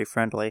very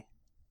friendly.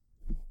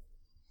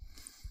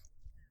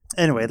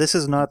 Anyway, this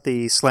is not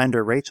the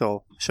Slander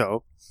Rachel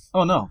show.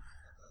 Oh no.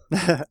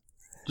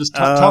 Just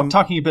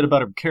talking a bit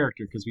about her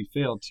character because we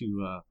failed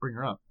to bring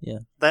her up. Yeah,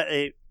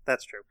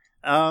 that's true.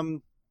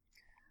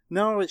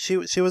 No, she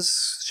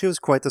was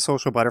quite the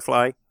social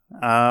butterfly.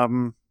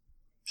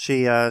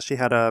 She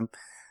had a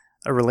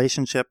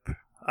relationship.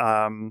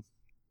 Now,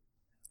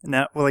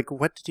 like,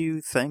 what did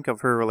you think of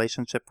her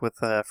relationship with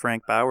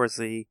Frank Bowers,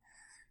 the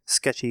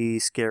sketchy,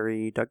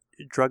 scary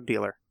drug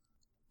dealer?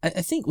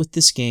 I think with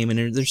this game,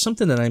 and there's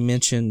something that I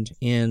mentioned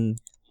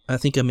I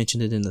think I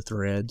mentioned it in the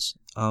threads.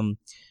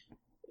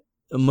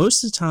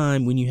 Most of the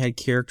time, when you had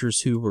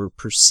characters who were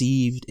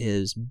perceived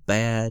as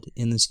bad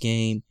in this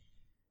game,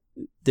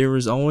 there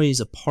was always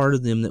a part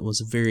of them that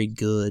was very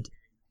good,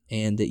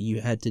 and that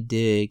you had to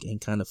dig and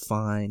kind of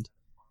find.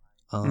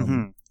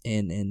 And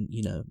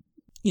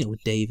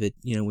with David,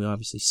 we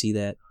obviously see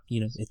that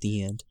at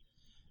the end,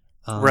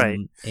 right?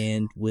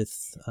 And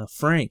with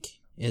Frank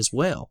as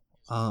well.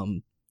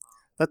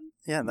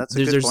 That's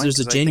a good point. There's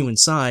a genuine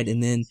side,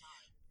 and then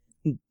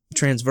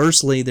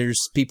transversely,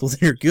 there's people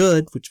that are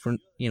good, which we'll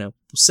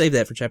save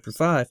that for chapter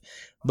 5.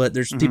 But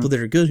there's people that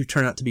are good who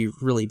turn out to be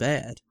really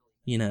bad,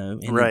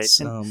 and right.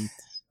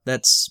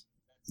 That's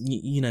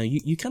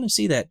you kind of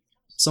see that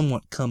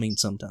somewhat coming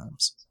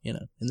sometimes,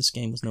 and this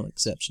game was no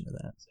exception to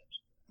that.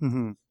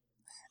 Mm-hmm.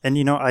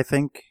 And I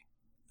think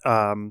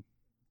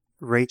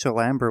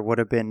Rachel Amber would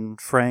have been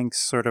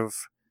Frank's sort of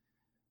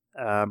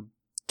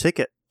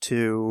ticket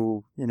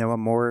to a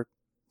more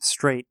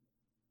straight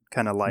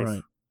kind of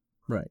life.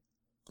 Right.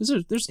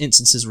 Because there's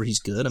instances where he's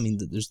good. I mean,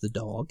 there's the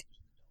dog.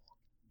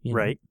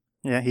 Right.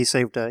 Yeah, he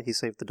saved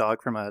the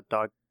dog from a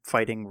dog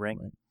fighting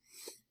ring.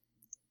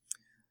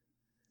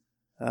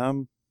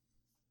 Right.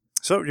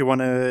 So do you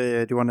want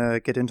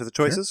to get into the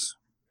choices?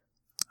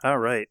 Sure. All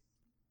right.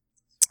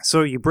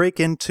 So you break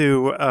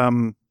into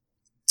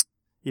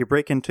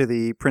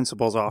the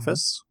principal's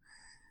office,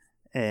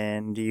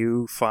 and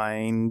you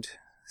find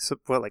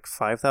like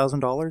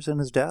 $5,000 in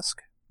his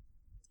desk.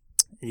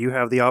 You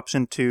have the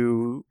option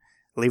to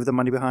leave the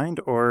money behind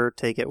or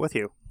take it with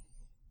you.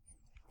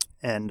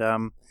 And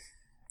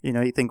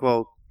you think,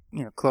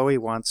 Chloe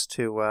wants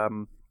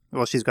to.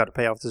 She's got to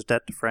pay off this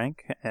debt to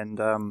Frank, and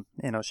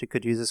she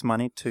could use this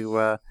money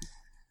to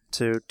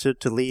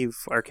leave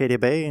Arcadia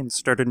Bay and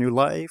start a new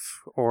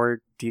life,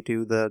 or do you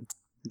do the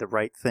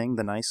right thing,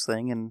 the nice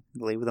thing, and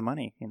leave the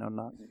money?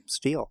 Not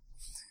steal.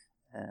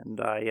 And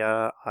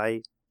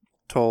I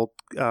told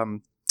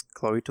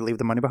Chloe to leave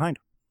the money behind.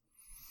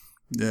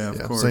 Yeah,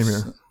 of course. Same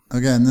here.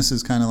 Again, this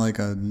is kind of like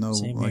a no.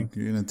 Same like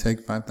here. You're gonna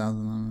take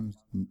 $5,000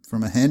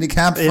 from a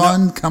handicap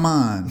fund? Come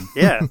on.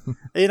 Yeah,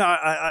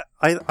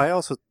 I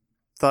also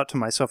thought to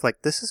myself,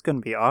 like, this is going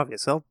to be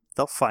obvious. They'll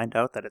find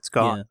out that it's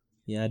gone.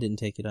 Yeah, I didn't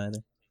take it either.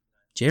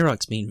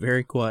 J-Rock's being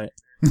very quiet.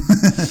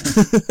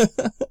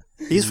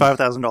 He's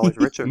 $5,000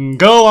 richer.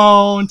 Go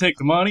on, take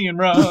the money and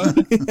run.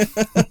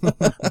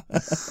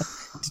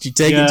 Did you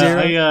take it,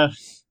 J-Rock? I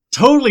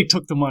totally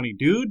took the money,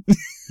 dude.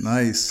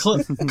 Nice.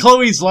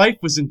 Chloe's life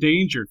was in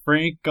danger.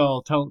 Frank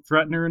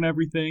threatened her and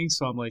everything,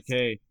 so I'm like,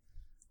 hey,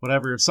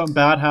 whatever. If something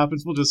bad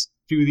happens, we'll just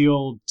do the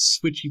old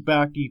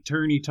switchy-backy,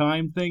 turny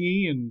time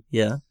thingy, and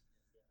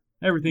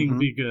everything will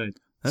be good.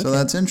 Okay. So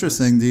that's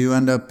interesting.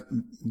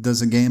 Does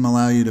the game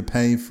allow you to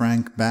pay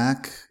Frank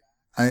back?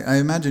 I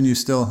imagine you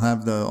still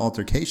have the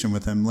altercation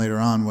with him later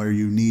on where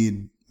you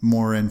need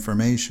more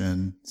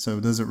information. So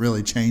does it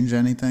really change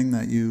anything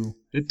that you...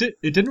 It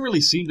didn't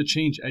really seem to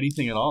change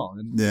anything at all.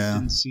 And It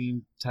didn't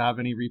seem to have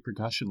any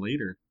repercussion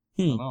later.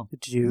 I don't know.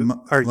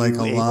 Are like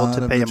you a able lot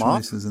to of pay the him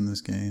off? choices in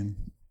this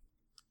game.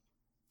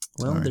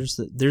 Well,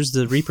 Sorry. there's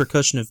the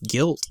repercussion of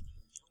guilt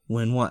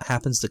when what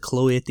happens to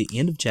Chloe at the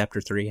end of chapter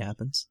 3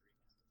 happens.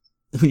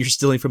 When you're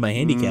stealing from a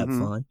handicap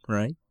fund,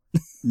 right?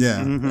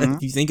 Yeah.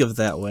 If you think of it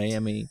that way, I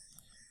mean...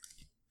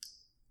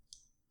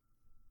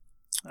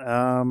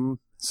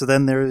 So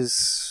then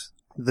there's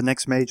the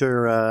next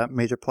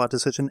major plot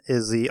decision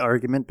is the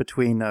argument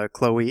between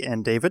Chloe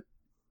and David.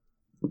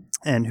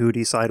 And who do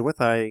you side with?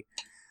 I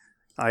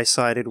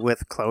sided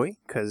with Chloe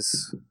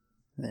because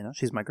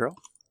she's my girl.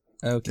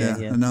 Okay,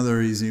 yeah.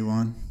 Another easy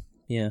one.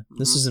 Yeah,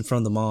 this isn't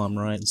from the mom,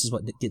 right? This is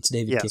what gets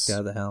David Yes. kicked out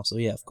of the house. Oh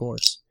yeah, of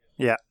course.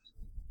 Yeah.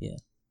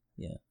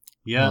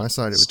 Yeah, I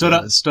sided with stood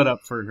David. up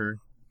for her.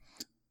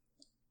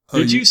 Oh,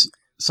 Did you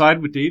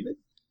side with David?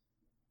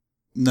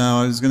 No,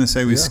 I was going to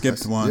say we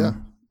skipped one. Yeah.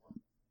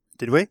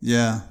 Did we?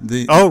 Yeah,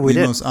 the We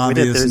did. most We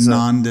did. obvious There's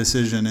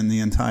non-decision in the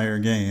entire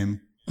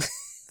game.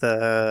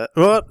 They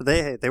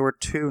were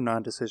 2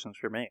 non-decisions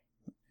for me.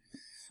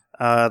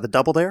 The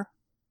Double Dare.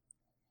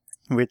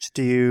 Which,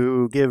 do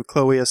you give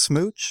Chloe a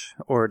smooch,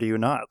 or do you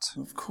not?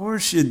 Of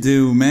course you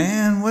do,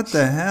 man. What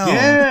the hell?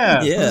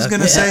 Yeah. Who's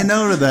going to say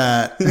no to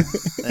that?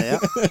 Yeah.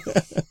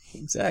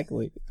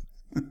 Exactly.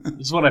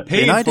 This is what I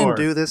paid And I for. didn't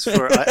do this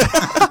for...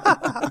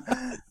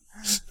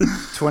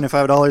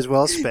 $25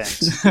 well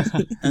spent.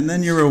 And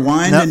then you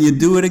rewind and you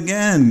do it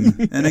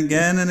again. And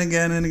again and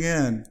again and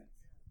again.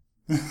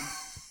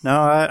 No,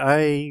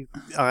 I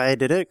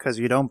did it because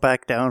you don't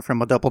back down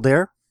from a Double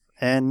Dare.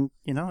 And,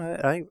 you know,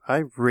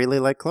 I really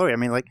like Chloe. I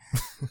mean, like,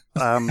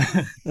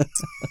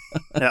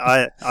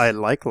 I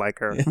like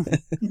her.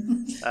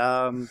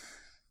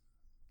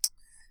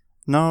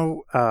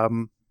 No, I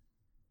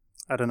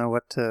don't know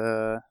what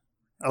to...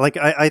 Like,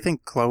 I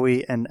think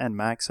Chloe and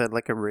Max had,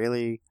 like, a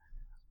really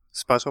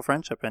special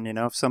friendship. And, you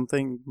know, if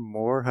something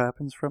more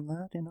happens from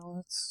that, you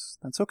know,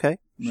 that's okay.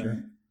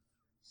 Sure.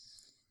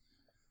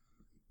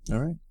 All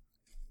right.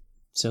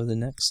 So the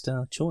next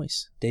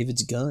choice,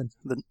 David's gun.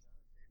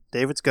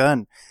 David's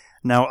gun.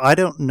 Now, I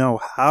don't know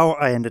how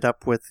I ended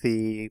up with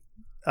the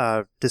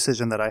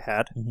decision that I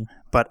had,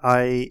 but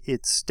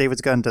it's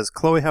David's gun. Does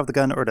Chloe have the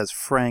gun, or does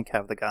Frank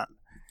have the gun?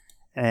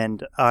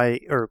 And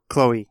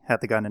Chloe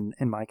had the gun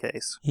in my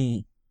case.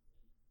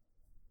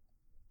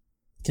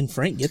 Can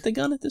Frank get the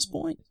gun at this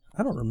point?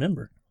 I don't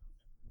remember.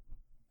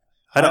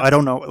 I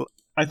don't know.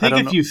 I think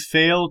if you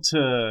fail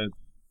to,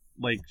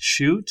 like,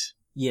 shoot,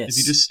 Yes. if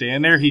you just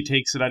stand there, he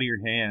takes it out of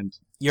your hand.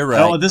 You're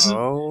right. Oh, this is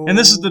okay.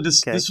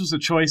 This was the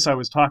choice I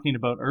was talking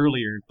about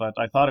earlier, but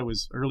I thought it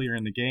was earlier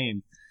in the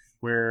game,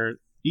 where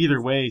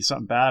either way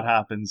something bad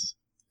happens.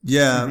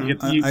 Yeah, You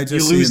I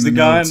just lose see in the the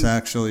gun. notes,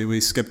 actually,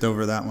 we skipped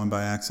over that one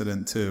by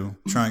accident, too.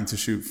 Trying to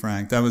shoot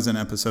Frank. That was in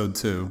episode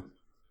 2.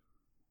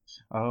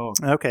 Oh,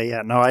 Okay,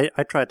 yeah. No, I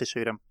tried to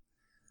shoot him.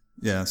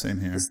 Yeah, same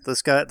here.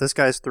 This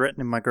guy's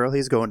threatening my girl.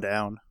 He's going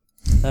down.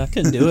 I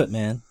couldn't do it,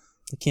 man.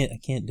 I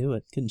can't do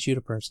it. Couldn't shoot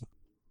a person.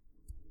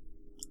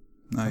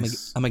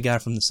 Nice. I'm a guy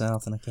from the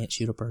South, and I can't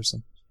shoot a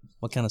person.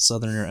 What kind of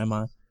Southerner am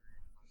I?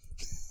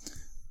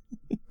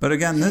 But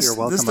again, this You're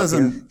welcome up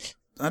doesn't...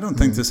 I don't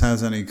think this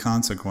has any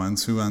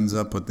consequence who ends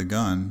up with the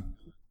gun,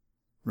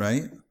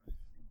 right?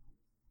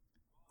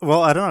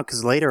 Well, I don't know,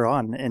 because later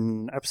on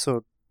in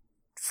episode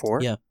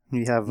 4, Yeah.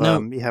 you have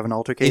No. you have an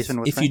altercation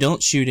with If you Frank.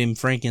 don't shoot him,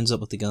 Frank ends up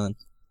with the gun.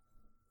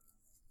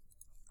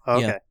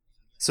 Okay. yeah.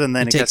 So then I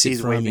He guess takes it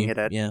he's from waving you. it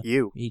at Yeah.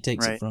 you. He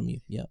takes Right. it from you.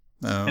 Yeah.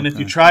 Oh, and if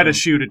you okay. try to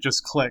shoot, it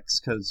just clicks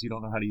because you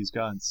don't know how to use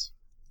guns.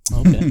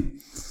 Okay.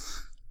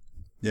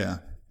 Yeah.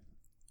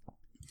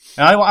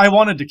 And I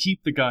wanted to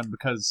keep the gun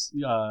because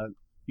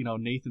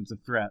Nathan's a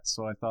threat,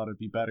 so I thought it'd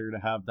be better to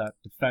have that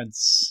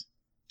defense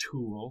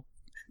tool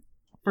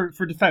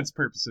for defense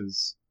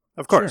purposes.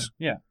 Of course.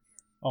 Yeah,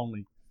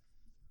 only.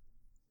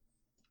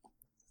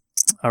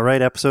 All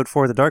right, episode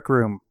 4, The Dark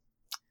Room.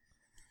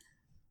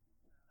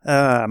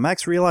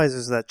 Max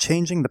realizes that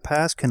changing the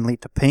past can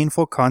lead to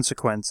painful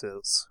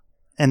consequences,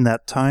 and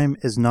that time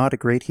is not a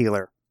great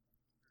healer.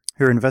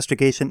 Her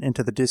investigation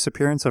into the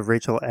disappearance of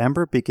Rachel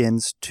Amber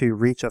begins to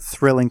reach a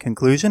thrilling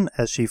conclusion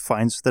as she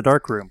finds the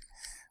dark room.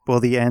 Will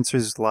the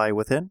answers lie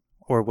within,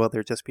 or will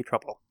there just be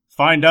trouble?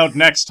 Find out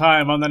next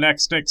time on the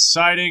next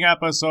exciting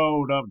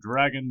episode of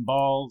Dragon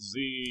Ball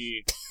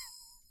Z.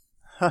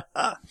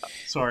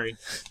 Sorry.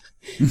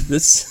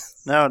 This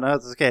No,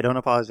 it's okay. Don't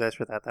apologize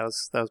for that. That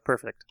was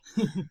perfect.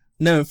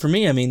 no, for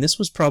me, I mean, this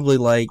is probably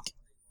like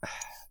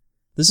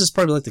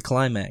the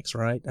climax,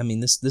 right? I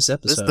mean, this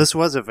episode. This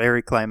was a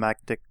very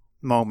climactic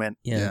moment.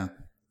 yeah.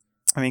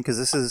 I mean, because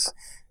this is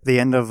the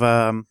end of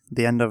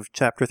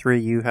chapter 3.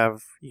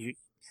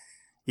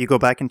 You go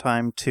back in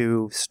time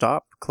to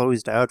stop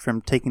Chloe's dad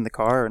from taking the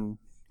car and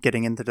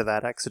getting into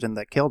that accident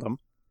that killed him.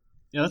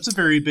 Yeah, that's a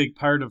very big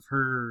part of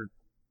her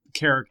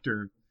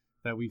character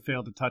that we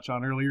failed to touch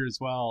on earlier as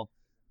well.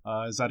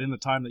 Is that in the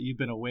time that you've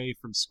been away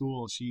from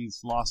school,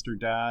 she's lost her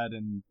dad,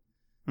 and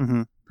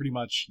Mm-hmm. pretty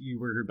much you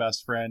were her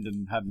best friend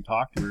and hadn't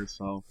talked to her.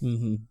 So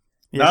Mm-hmm.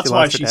 Yeah, That's she why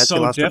lost her she's dad, so she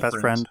lost her different.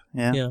 best friend.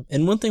 Yeah. Yeah,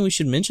 and one thing we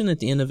should mention at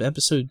the end of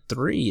episode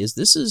 3 is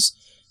this is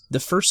the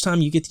first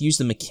time you get to use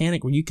the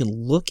mechanic where you can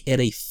look at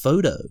a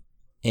photo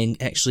and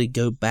actually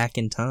go back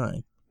in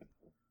time.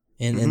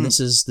 And Mhm. and this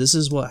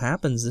is what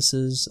happens. This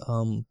is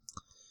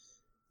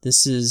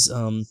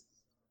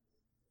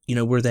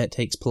where that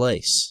takes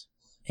place.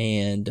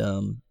 And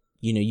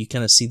you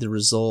kind of see the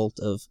result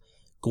of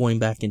going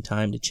back in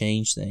time to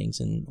change things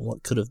and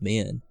what could have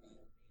been.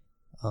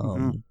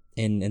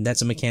 And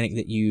that's a mechanic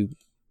that you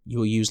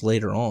will use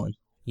later on,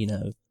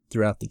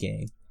 throughout the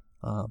game,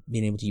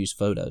 being able to use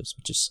photos,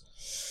 which is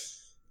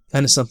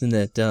kind of something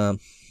that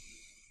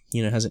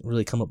hasn't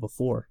really come up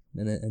before,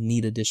 and a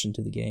neat addition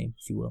to the game,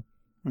 if you will.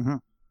 Mm-hmm.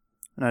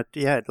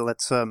 It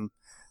lets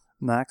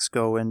Max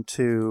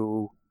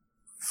go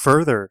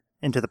further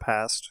into the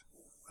past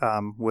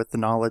with the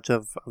knowledge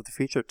of the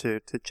future to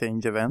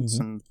change events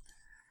and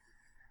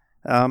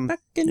Back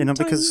in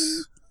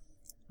because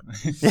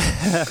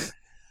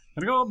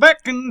Gotta go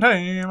back in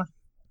time.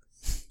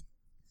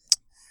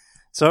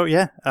 So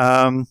you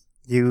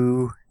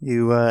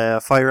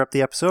fire up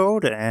the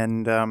episode,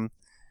 and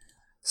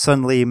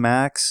suddenly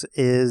Max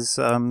is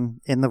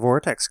in the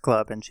Vortex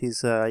Club, and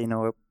she's a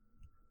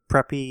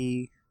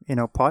preppy,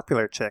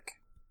 popular chick.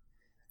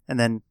 And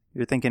then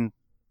you're thinking,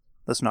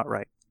 that's not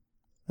right.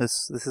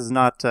 This is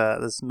not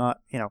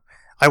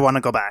I want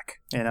to go back,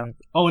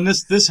 Oh, and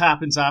this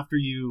happens after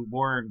you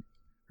warn,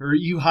 or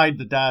you hide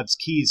the dad's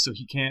keys so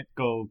he can't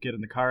go get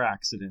in the car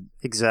accident.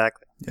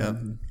 Exactly. Yep.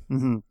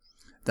 Mm-hmm.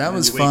 That And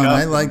was you wake fun. up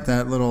I and- like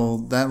that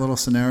little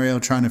scenario.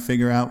 Trying to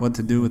figure out what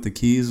to do with the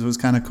keys was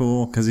kind of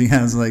cool because he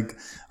has like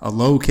a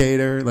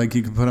locator, like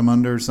you can put them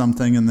under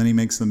something, and then he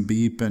makes them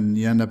beep, and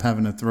you end up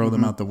having to throw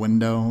them out the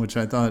window, which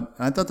I thought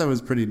that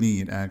was pretty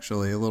neat.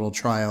 Actually, a little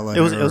trial. And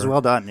It was error.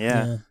 well done.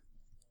 Yeah.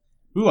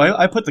 Ooh,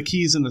 I put the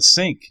keys in the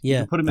sink.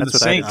 Yeah. You put them in That's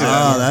the what I sink. did.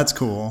 Oh, that's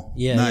cool.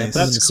 Yeah, nice. put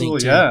 'em in the That's sink, cool.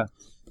 too. Yeah.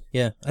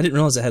 Yeah, I didn't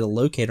realize it had a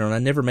locator on. I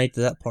never made it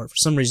to that part. For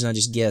some reason, I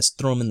just guessed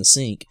throw them in the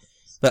sink.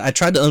 But I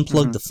tried to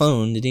unplug the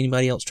phone. Did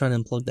anybody else try to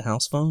unplug the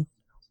house phone?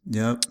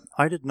 Yep.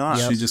 I did not.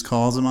 Yep. She just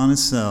calls him on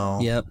his cell.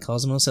 Yep,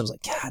 calls them on cell. I was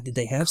like, God, did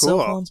they have Cool.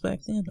 cell phones back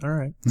then? All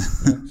right.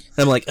 Yeah. And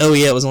I'm like, oh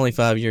yeah, it was only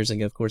 5 years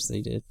ago. Of course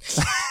they did.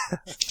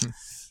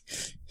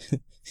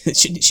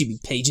 Shouldn't she be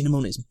paging him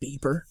on his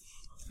beeper?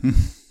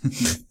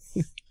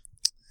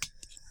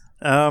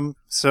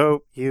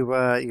 So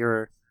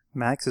your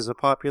Max is a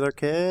popular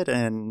kid,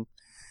 and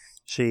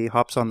she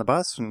hops on the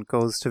bus and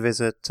goes to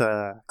visit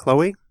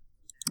Chloe,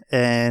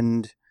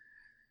 and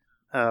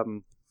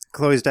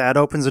Chloe's dad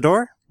opens the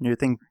door, and you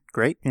think,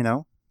 great,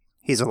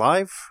 he's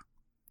alive.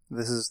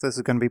 This is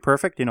going to be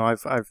perfect.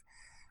 I've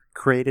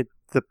created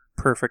the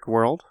perfect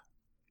world,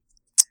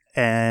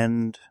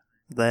 and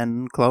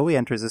then Chloe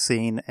enters the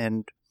scene,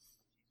 and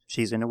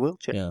she's in a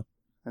wheelchair. Yeah.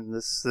 And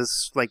this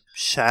like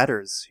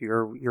shatters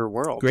your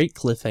world. Great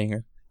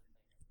cliffhanger.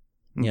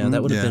 Yeah, Mhm.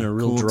 that would have been a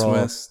real cool draw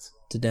twist.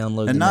 to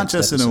download. And the not next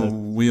just in episode. a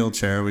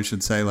wheelchair, we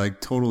should say, like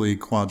totally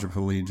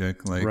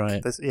quadriplegic, like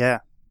Right,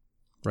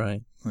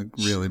 right. like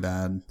really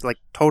bad. Like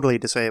totally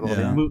disabled.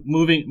 Yeah.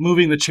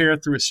 Moving the chair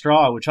through a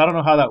straw, which I don't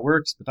know how that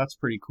works, but that's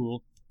pretty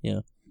cool.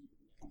 Yeah.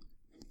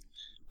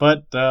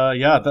 But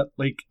that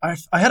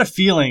I had a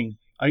feeling.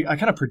 I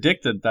kind of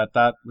predicted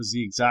that was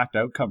the exact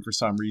outcome for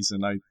some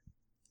reason.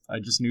 I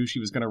just knew she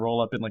was going to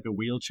roll up in like a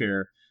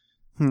wheelchair.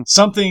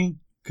 Something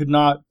could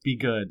not be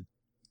good.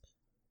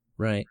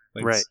 Right.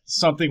 Like Right.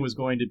 something was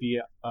going to be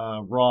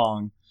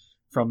wrong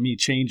from me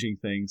changing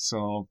things.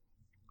 So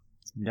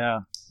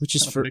yeah, Which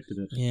is kinda for predicted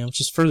it. yeah, which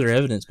is further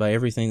evidence by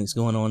everything that's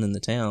going on in the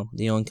town.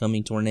 The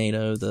oncoming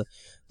tornado, the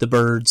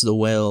birds, the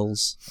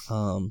wells,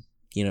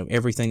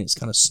 everything that's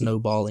kind of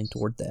snowballing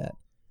toward that.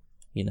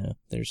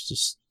 There's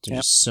just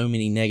so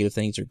many negative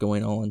things that are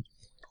going on.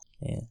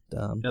 And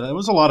Yeah, that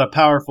was a lot of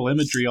powerful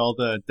imagery. All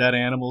the dead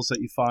animals that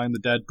you find, the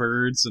dead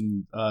birds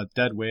and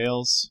dead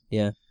whales.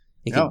 yeah.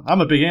 It Yeah, I'm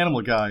a big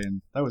animal guy,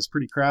 and that was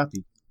pretty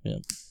crappy.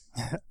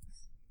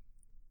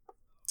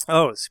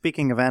 Oh,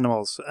 speaking of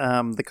animals,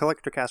 the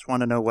Collector Cast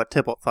want to know what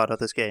Tybalt thought of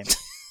this game.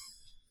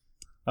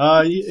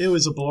 It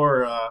was a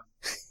bore.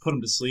 Put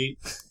him to sleep.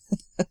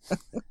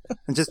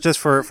 And just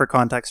for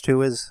context,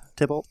 who is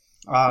Tybalt?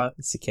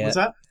 it's a cat. What's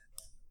that?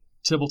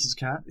 Tybalt is a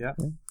cat. Yeah,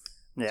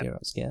 Yeah.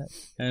 Gerald's cat.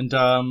 and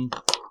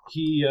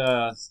he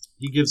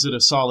gives it a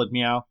solid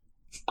meow.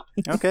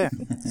 Okay,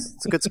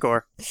 it's a good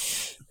score.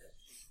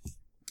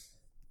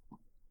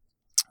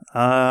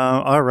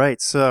 All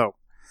right, so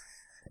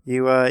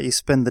you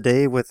spend the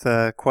day with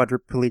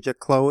quadriplegic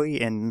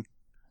Chloe in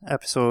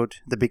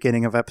the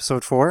beginning of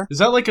episode 4. Is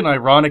that like an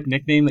ironic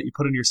nickname that you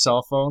put in your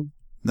cell phone?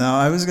 No,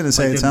 I was gonna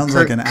say Like it in sounds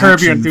Curb- like an Curb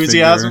Your action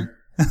Enthusiasm?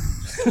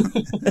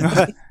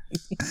 figure.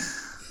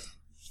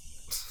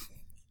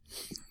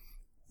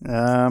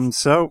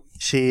 So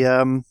she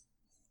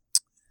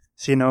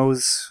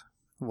knows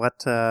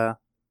what's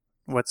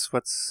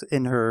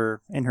in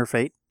her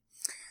fate.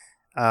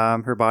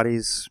 Her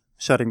body's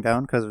shutting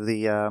down because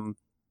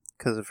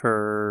of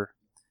her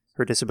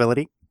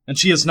disability. And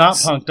she is not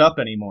punked up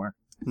anymore.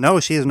 No,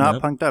 she is not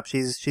Nope. punked up.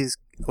 She's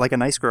like a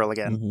nice girl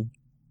again. Mm-hmm.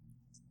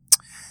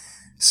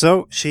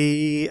 So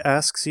she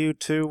asks you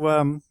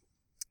to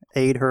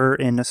aid her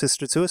in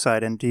assisted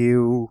suicide, and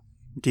do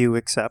you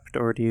accept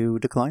or do you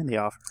decline the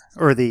offer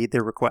or the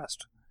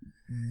request?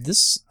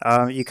 This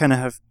You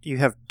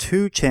have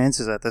two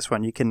chances at this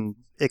one. You can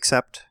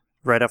accept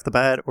right off the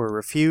bat, or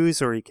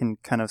refuse, or you can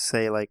kind of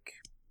say like,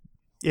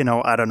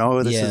 I don't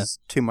know, this Yeah. is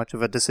too much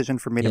of a decision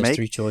for me to yes, make.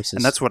 3 choices.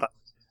 And that's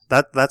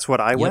what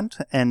I went.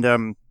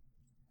 And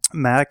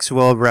Max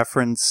will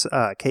reference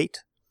Kate,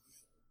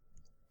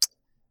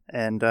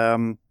 and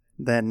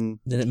then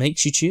it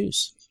makes you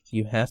choose.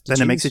 You have to. it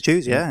choose. makes you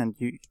choose. Yeah, and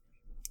you.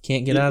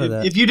 Can't get out of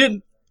that. If you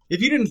didn't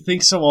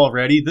think so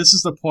already, this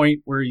is the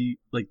point where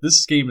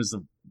this game is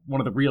one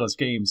of the realest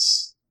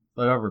games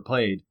I've ever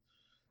played.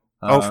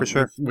 Oh, for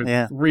sure. With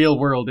Yeah. real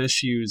world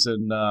issues,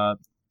 and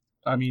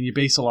you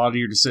base a lot of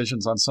your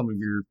decisions on some of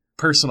your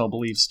personal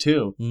beliefs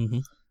too. Mm-hmm.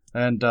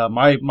 And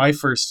my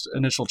first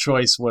initial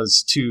choice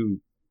was to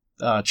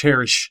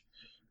cherish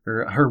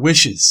her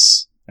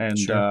wishes and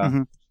Sure.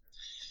 Mhm.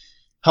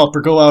 help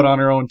her go out on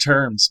her own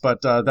terms.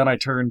 But then I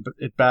turned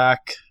it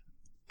back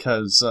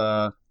because,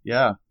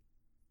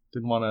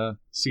 didn't want to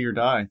see her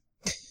die.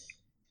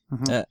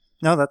 Mhm.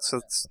 No,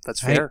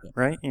 that's fair,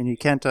 right? And you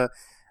can't.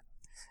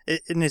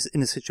 In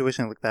a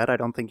situation like that, I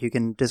don't think you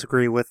can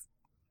disagree with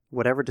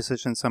whatever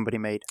decision somebody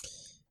made.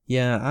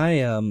 Yeah,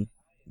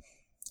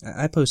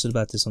 I posted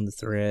about this on the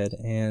thread,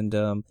 and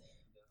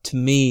to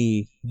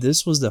me,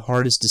 this was the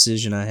hardest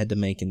decision I had to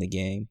make in the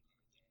game.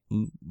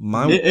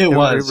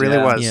 It really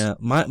was. Yeah,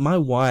 my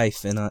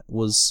wife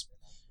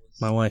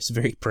my wife's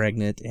very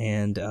pregnant,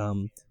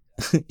 and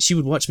she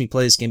would watch me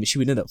play this game, but she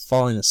would end up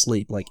falling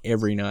asleep like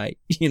every night,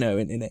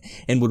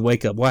 and would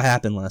wake up. What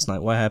happened last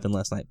night? What happened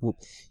last night? Well,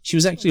 she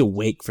was actually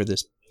awake for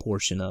this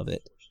portion of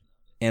it,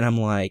 and I'm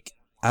like,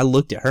 I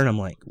looked at her and I'm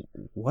like,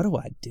 what do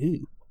I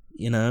do?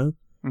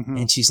 Mm-hmm.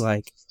 And she's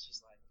like,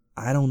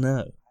 I don't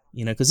know.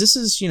 Because this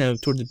is,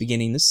 toward the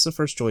beginning. This is the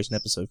first choice in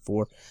episode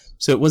 4.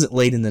 So it wasn't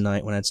late in the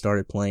night when I'd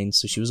started playing.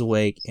 So she was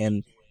awake,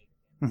 and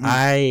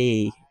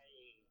Mm-hmm.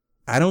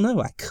 I don't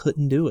know. I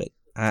couldn't do it.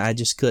 I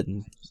just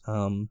couldn't. I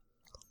couldn't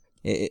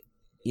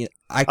be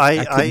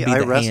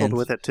the wrestled hand.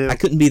 with it too. I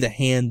couldn't be the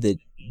hand that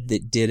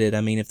did it.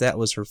 I mean, if that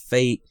was her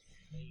fate,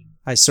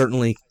 I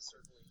certainly,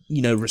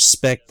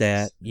 respect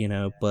that.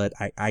 But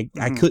I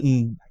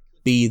couldn't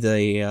be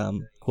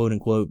the quote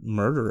unquote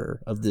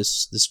murderer of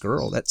this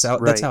girl. That's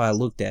how I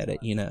looked at it.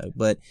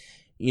 But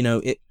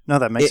No,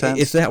 that makes sense.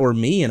 If that were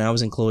me and I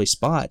was in Chloe's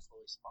spot,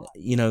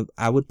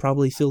 I would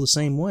probably feel the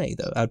same way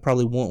though. I'd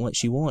probably want what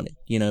she wanted,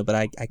 but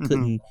I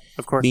couldn't.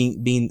 Of course.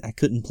 I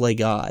couldn't play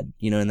God,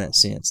 in that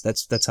sense.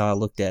 That's how I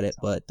looked at it.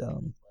 But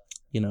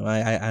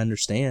I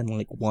understand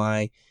like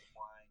why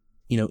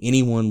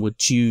anyone would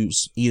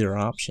choose either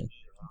option.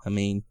 I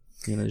mean,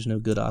 there's no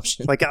good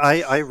option. Like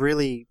I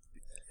really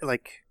I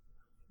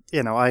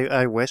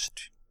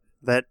wished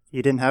that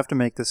you didn't have to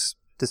make this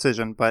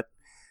decision, but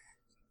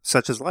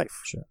such is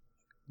life. Sure.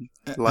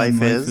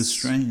 Life is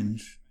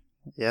strange.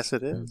 Yes,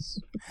 it is.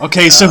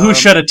 Okay, so who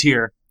shed a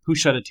tear? Who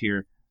shed a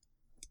tear?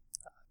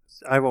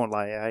 I won't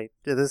lie.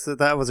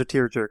 That was a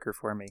tearjerker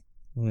for me.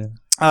 Yeah.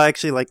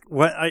 Actually,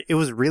 it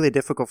was really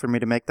difficult for me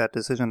to make that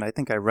decision. I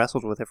think I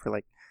wrestled with it for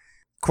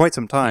quite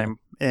some time,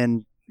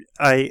 and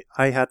I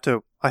had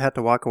to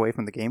walk away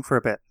from the game for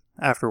a bit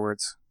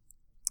afterwards.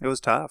 It was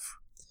tough.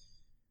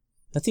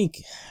 I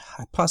think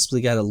I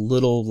possibly got a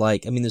little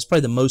there's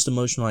probably the most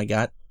emotional I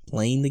got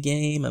playing the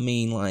game. I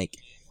mean,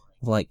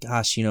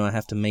 gosh, I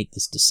have to make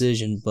this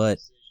decision, but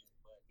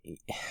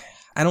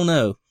I don't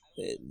know.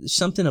 There's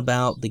something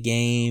about the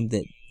game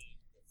that,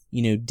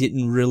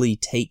 didn't really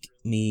take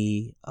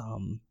me,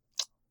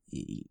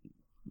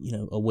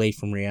 away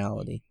from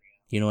reality.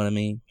 You know what I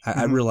mean?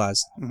 I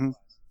realized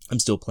I'm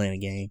still playing a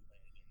game.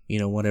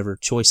 Whatever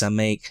choice I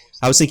make.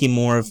 I was thinking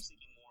more of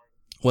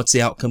what's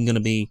the outcome going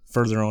to be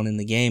further on in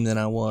the game than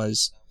I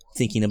was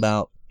thinking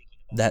about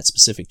that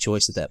specific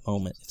choice at that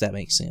moment, if that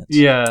makes sense.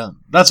 Yeah,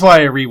 that's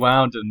why I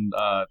rewound and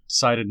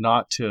decided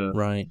not to.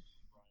 Right.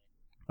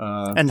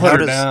 And put how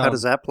her down.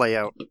 does that play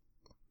out?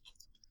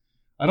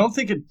 I don't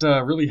think it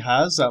really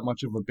has that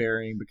much of a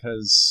bearing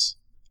because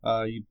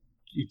you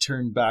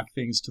turn back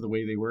things to the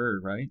way they were,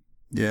 right?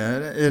 Yeah,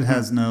 it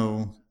has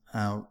no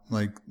out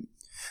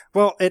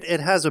Well, it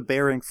has a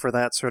bearing for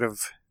that sort of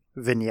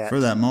vignette for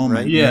that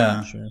moment. right?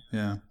 Yeah. Sure.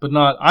 Yeah. But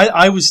not.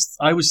 I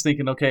was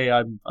thinking, okay,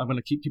 I'm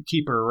going to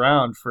keep her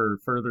around for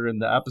further in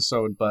the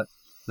episode, but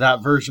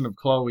that version of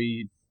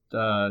Chloe,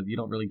 you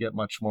don't really get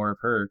much more of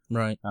her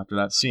Right. after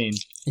that scene.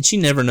 And she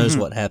never knows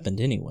what happened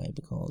anyway,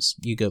 because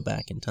you go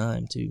back in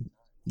time to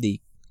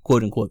the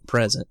quote unquote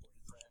present.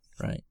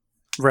 Right.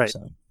 Right.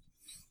 So,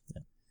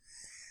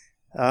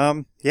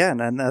 and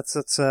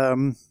that's a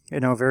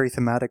very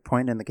thematic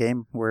point in the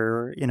game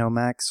where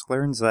Max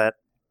learns that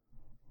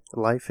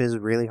life is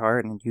really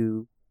hard, and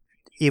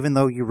even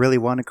though you really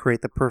want to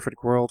create the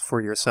perfect world for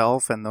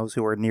yourself and those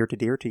who are near to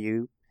dear to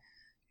you,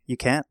 you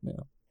can't.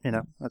 Yeah.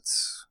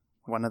 That's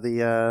one of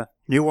the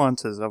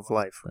nuances of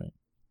life. Right.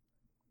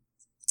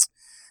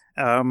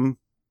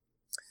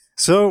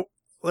 So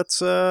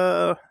let's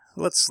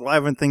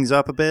liven things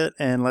up a bit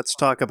and let's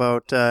talk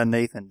about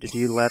Nathan. Did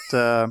you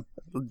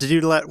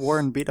let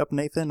Warren beat up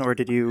Nathan, or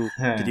did you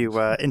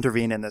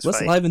intervene in this Let's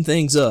fight? liven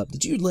things up.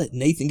 Did you let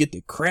Nathan get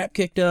the crap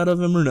kicked out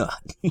of him or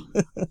not?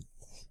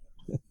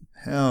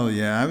 Hell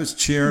yeah. I was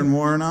cheering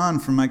Warren on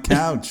from my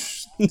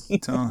couch.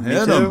 Tell Me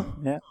hit too. him.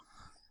 Yeah.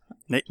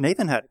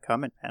 Nathan had it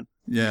coming, man.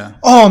 Yeah.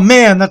 Oh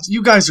man,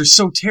 you guys are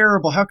so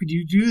terrible. How could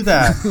you do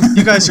that?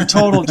 You guys are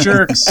total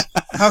jerks.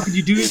 How could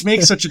you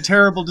make such a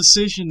terrible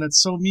decision? That's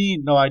so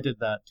mean. No, I did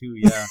that too.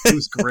 Yeah, it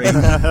was great.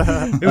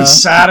 It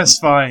was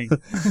satisfying.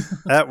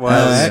 That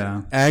was.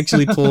 Yeah. I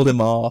actually pulled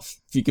him off,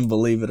 if you can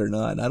believe it or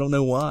not. I don't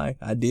know why.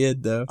 I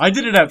did, though. I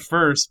did it at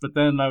first, but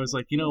then I was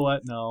like, you know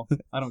what? No,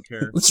 I don't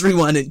care. Let's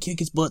rewind it and kick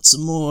his butt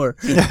some more.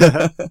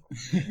 So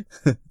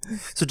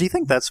do you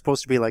think that's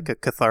supposed to be like a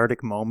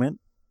cathartic moment?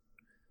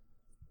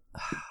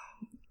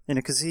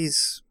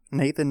 Because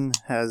Nathan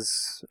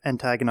has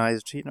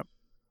antagonized,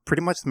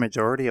 pretty much the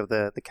majority of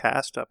the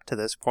cast up to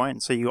this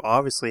point. So you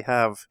obviously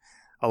have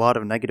a lot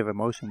of negative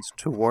emotions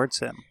towards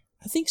him.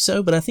 I think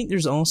so, but I think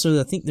there's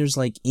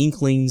like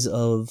inklings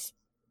of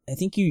I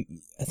think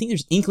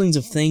there's inklings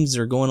of things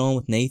that are going on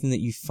with Nathan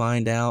that you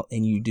find out,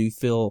 and you do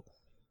feel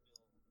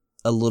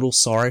a little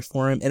sorry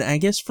for him. And I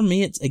guess for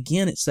me,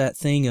 it's that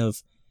thing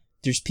of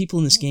there's people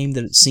in this game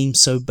that it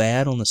seems so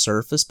bad on the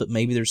surface, but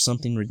maybe there's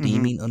something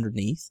redeeming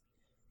underneath.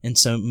 And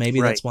so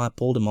maybe that's why I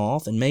pulled him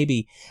off. And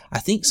maybe, I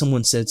think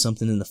someone said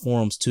something in the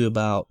forums too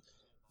about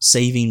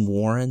saving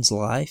Warren's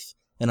life.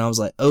 And I was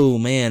like, oh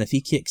man, if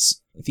he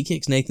kicks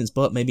Nathan's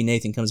butt, maybe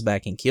Nathan comes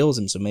back and kills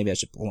him, so maybe I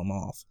should pull him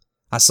off.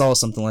 I saw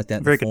something like that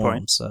in the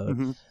forums.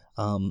 So,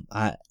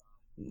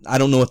 I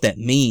don't know what that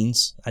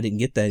means. I didn't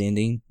get that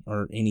ending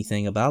or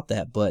anything about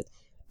that, but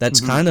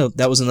that's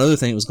that was another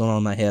thing that was going on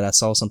in my head. I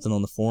saw something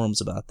on the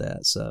forums about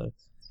that. So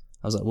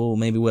I was like, well,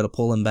 maybe we ought to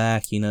pull him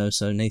back,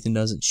 so Nathan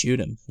doesn't shoot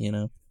him,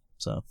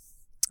 so.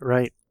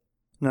 Right.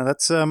 No,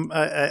 that's,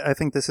 I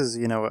think this is,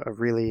 a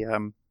really,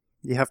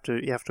 you have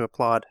to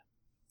applaud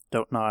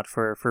Don't Nod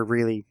for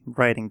really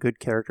writing good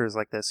characters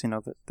like this.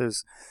 That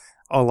there's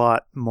a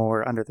lot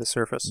more under the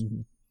surface.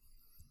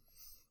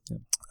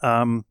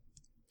 Yeah.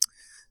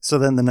 So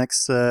then the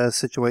next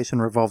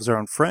situation revolves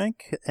around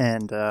Frank,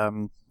 and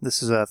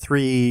this is a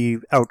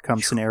 3-outcome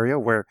scenario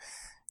where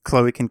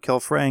Chloe can kill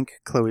Frank,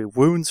 Chloe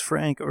wounds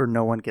Frank, or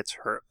no one gets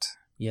hurt.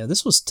 Yeah,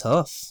 this was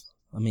tough.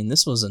 I mean,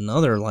 this was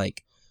another,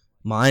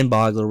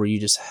 mind-boggler where you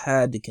just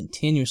had to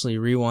continuously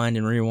rewind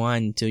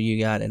until you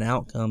got an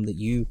outcome that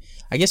you,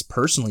 I guess,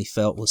 personally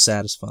felt was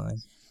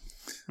satisfying.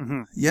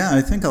 Yeah,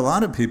 I think a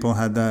lot of people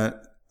had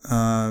that.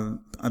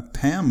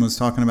 Pam was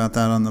talking about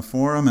that on the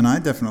forum, and I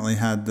definitely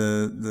had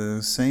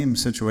the same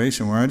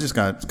situation where I just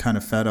got kind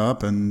of fed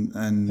up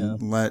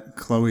and let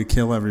Chloe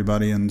kill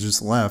everybody and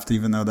just left,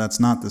 even though that's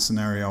not the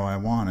scenario I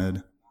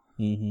wanted.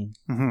 Yeah.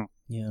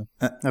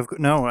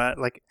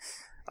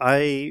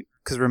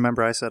 Because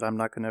remember I said I'm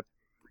not going to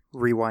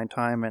rewind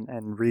time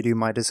and redo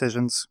my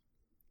decisions,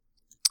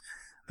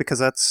 because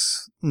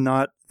that's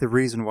not the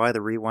reason why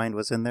the rewind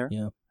was in there.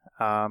 Yeah.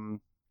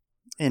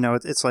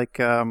 It's like,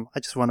 I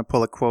just want to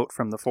pull a quote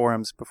from the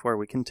forums before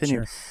we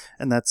continue. Sure.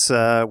 And that's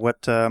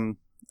what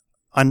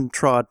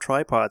Untrod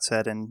Tripod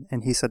said.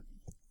 And he said,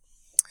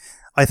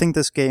 I think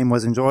this game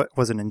was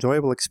an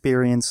enjoyable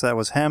experience that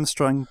was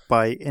hamstrung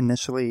by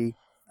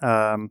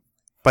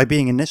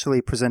being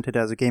initially presented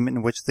as a game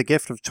in which the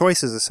gift of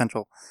choice is a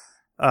central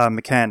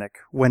mechanic,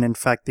 when in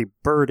fact the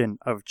burden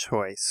of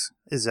choice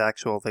is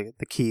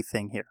the key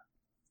thing here.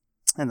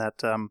 And that,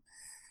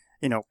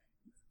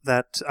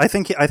 that I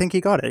think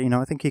he got it.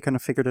 I think he kind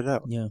of figured it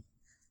out. Yeah.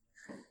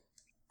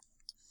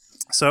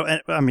 So, I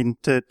memean,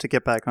 to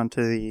get back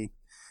onto the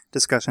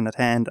discussion at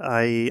hand,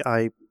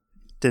 I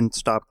didn't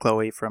stop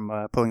Chloe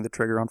from pulling the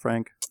trigger on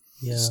Frank.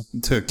 Yeah.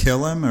 To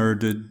kill him, or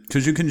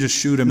because you can just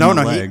shoot him in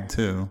the leg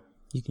too.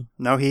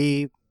 No,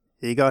 he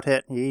got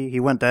hit. He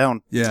went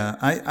down. Yeah,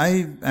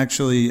 I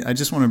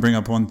just want to bring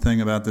up one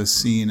thing about this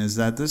scene, is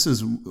that this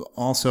is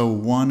also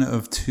one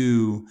of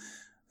two,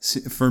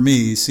 for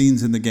me,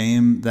 scenes in the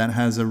game that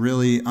has a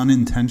really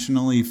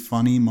unintentionally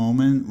funny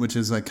moment, which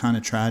is kind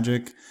of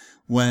tragic,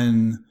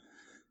 when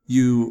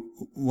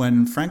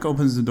Frank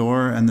opens the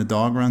door and the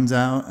dog runs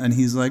out and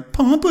he's like,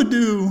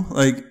 Pompadour!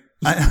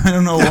 I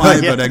don't know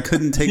why, but I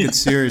couldn't take it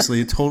seriously.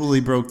 It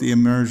totally broke the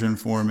immersion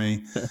for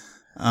me.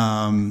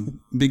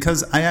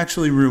 Because I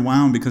actually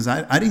rewound, because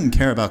I didn't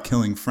care about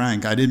killing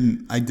Frank. I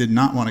did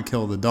not want to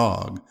kill the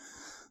dog.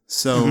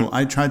 So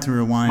I tried to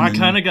rewind. My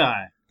kind of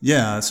guy.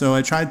 Yeah, so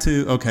I tried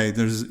to,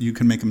 you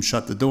can make him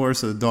shut the door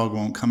so the dog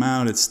won't come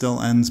out. It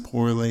still ends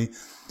poorly.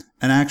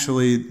 And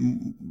actually,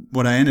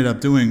 what I ended up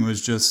doing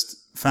was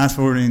just fast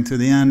forwarding to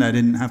the end. I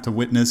didn't have to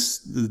witness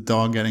the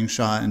dog getting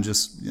shot, and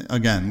just,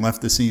 again,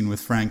 left the scene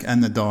with Frank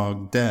and the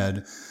dog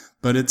dead.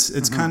 But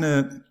it's kind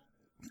of,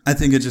 I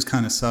think it just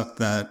kind of sucked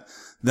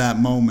that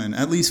moment,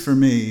 at least for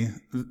me,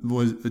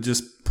 was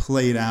just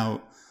played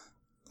out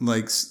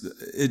like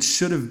it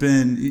should have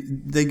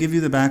been. They give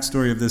you the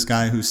backstory of this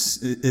guy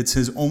it's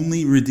his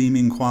only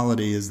redeeming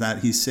quality is that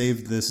he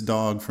saved this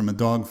dog from a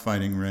dog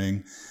fighting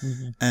ring.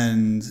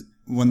 And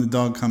when the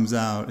dog comes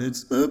out,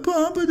 it's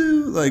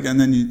Pompadour, and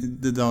then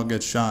the dog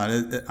gets shot.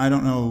 I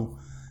don't know.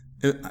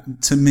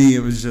 To me,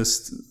 it was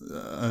just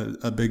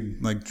a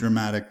big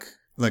dramatic,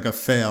 a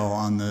fail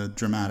on the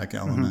dramatic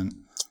element.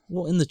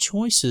 Well, in the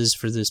choices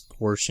for this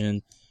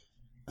portion,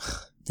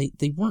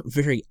 they weren't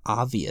very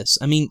obvious.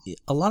 I mean,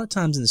 a lot of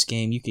times in this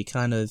game, you could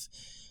kind of,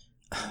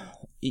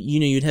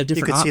 you'd have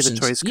different options. You could see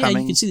the choice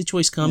coming. You could see the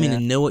choice coming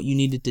and know what you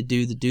needed to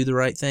do the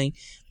right thing.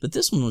 But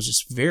this one was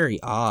just very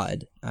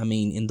odd, I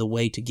mean, in the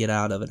way to get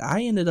out of it.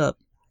 I ended up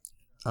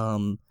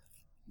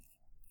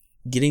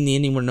getting the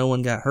ending where no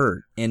one got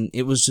hurt, and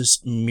it was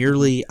just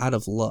merely out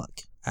of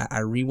luck. I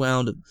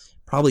rewound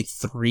probably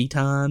 3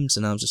 times,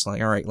 and I was just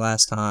like, all right,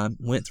 last time,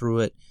 went through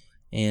it,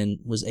 and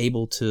was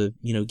able to,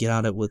 get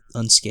out of it with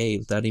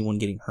unscathed without anyone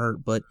getting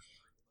hurt. But,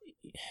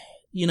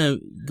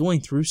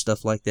 going through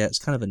stuff like that is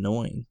kind of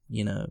annoying,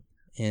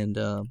 and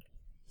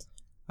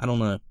I don't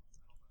know.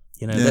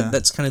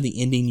 That's kind of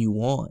the ending you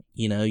want.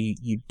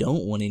 You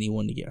don't want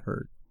anyone to get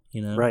hurt.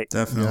 Right.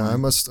 Definitely. Yeah,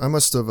 I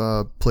must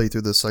have played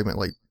through this segment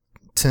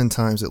 10 10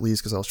 times at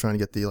least because I was trying to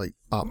get the like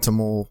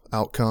optimal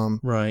outcome.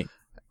 Right.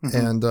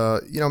 And,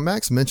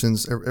 Max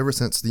mentions ever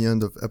since the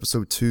end of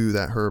episode 2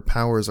 that her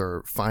powers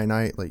are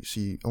finite. Like,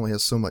 she only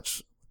has so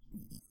much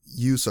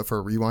use of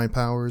her rewind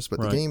powers, but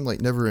Right. the game, like,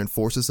 never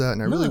enforces that.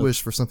 And I really No.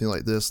 wish for something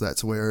like this,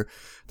 that's where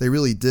they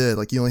really did.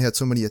 Like, you only had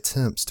so many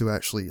attempts to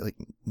actually, like,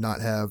 not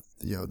have,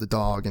 the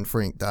dog and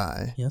Frank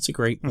die. Yeah, that's a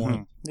great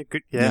point.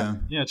 Yeah.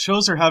 Yeah, it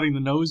shows her having the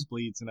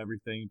nosebleeds and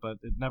everything, but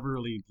it never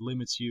really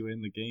limits you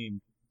in the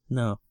game.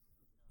 No,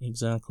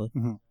 exactly.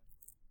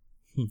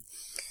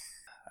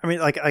 I mean,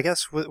 like, I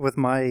guess with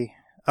my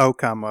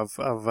outcome of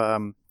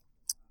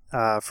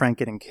Frank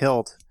getting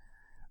killed,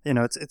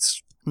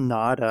 it's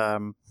not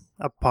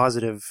a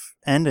positive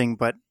ending,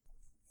 but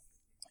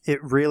it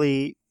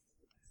really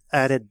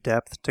added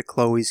depth to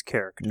Chloe's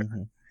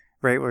character,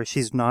 right? Where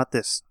she's not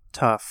this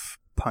tough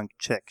punk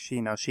chick. She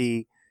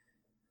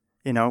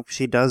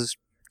does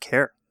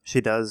care.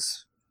 She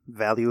does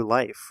value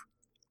life.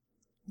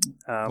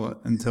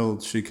 Until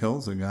she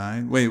kills a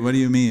guy. Wait, what do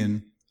you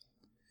mean?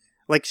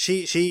 Like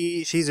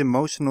she's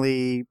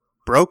emotionally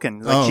broken.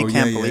 Like she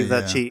can't believe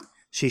that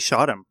she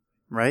shot him,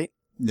 right?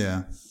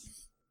 Yeah.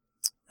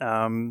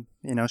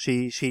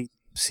 She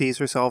sees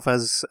herself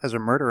as a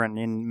murderer,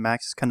 and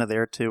Max is kind of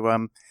there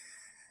to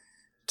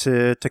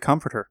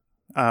comfort her.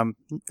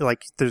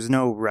 Like there's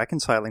no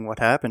reconciling what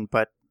happened,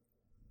 but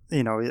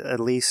at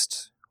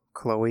least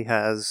Chloe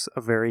has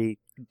a very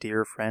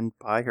dear friend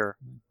by her,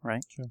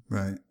 right? Sure.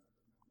 Right.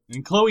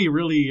 And Chloe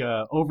really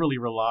overly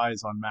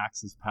relies on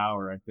Max's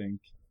power, I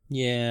think.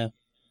 Yeah.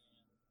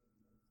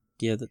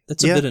 Yeah,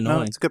 that's a bit annoying.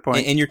 No, that's a good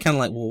point. And you're kind of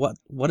like, well,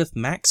 what if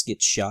Max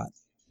gets shot?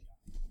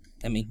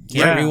 I mean,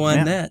 can't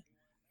rewind that.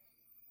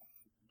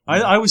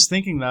 I was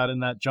thinking that in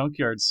that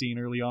junkyard scene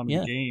early on in Yeah.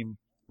 the game,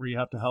 where you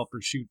have to help her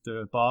shoot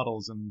the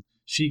bottles, and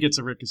she gets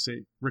a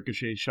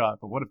ricochet shot.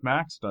 But what if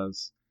Max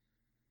does?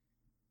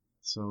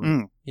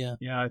 So Yeah.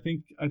 I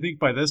think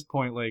by this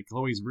point, like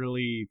Chloe's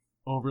really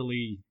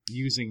overly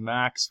using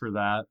Max for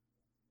that,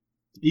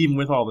 even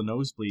with all the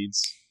nosebleeds,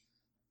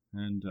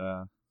 and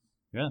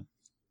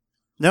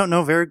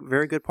No, very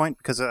very good point,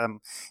 because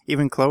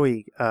even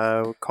Chloe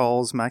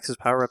calls Max's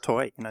power a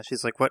toy.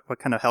 She's like, what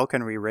kind of hell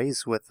can we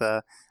raise with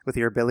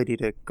your ability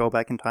to go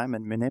back in time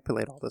and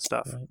manipulate all this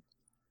stuff? Right.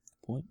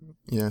 Point.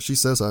 Yeah, she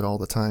says that all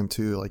the time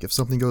too. Like, if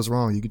something goes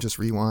wrong, you could just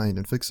rewind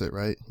and fix it,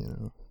 right?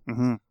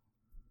 Mm-hmm.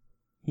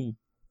 and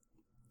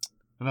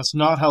that's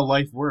not how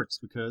life works,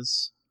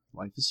 because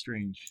life is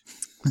strange.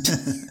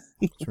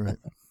 That's right.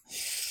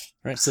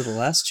 Right, so the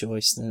last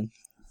choice then.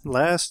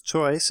 Last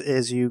choice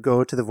is you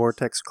go to the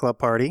Vortex Club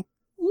party.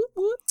 Whoop,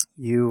 whoop.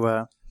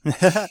 You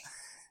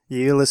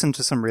you listen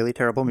to some really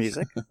terrible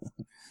music.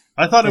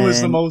 I thought it was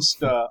the And-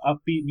 most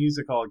upbeat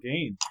music all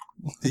game.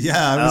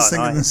 Yeah, I was Oh,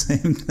 thinking the nice.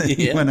 same thing.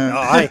 Yeah. When No,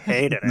 I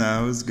hated it.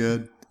 No, it was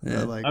good.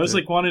 Yeah. liked I was it.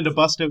 like wanting to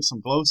bust out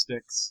some glow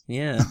sticks.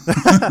 Yeah.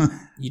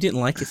 You didn't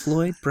like it,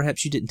 Floyd?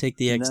 Perhaps you didn't take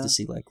the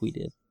ecstasy like we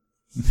did.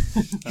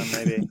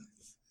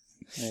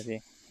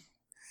 Maybe.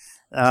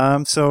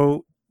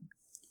 So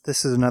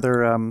this is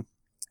another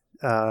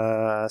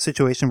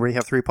situation where you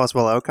have three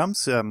possible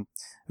outcomes.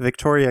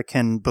 Victoria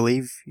can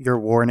believe your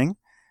warning,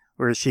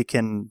 or she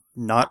can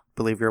not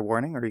believe your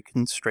warning, or you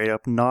can straight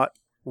up not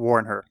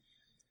warn her.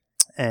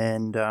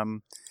 And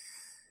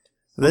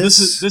This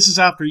is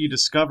after you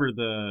discover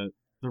the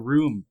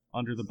room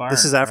under the barn.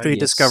 this is after right? you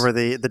discover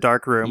the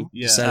dark room.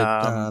 You Yeah.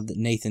 decided that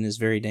Nathan is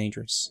very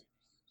dangerous.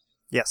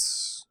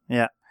 Yes.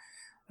 Yeah.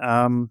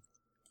 And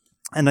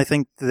I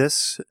think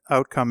this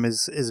outcome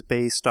is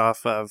based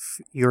off of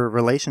your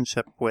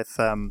relationship with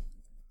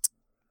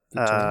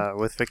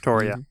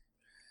Victoria.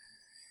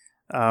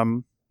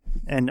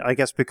 And I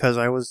guess because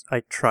I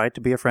tried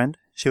to be a friend,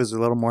 she was a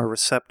little more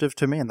receptive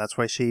to me, and that's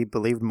why she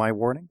believed my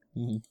warning.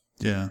 Mm-hmm.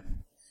 Yeah.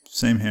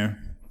 Same here.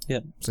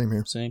 Yep, Same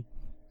here. same.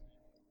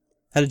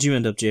 How did you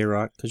end up,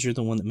 J-Rock? Because you're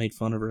the one that made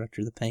fun of her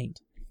after the paint.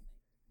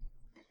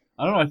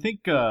 I don't know. I think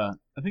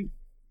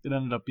it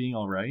ended up being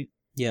all right.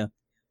 Yeah.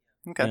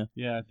 Okay.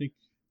 Yeah, I think.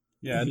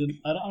 Yeah,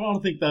 I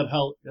don't think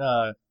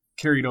that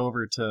carried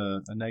over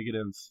to a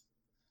negative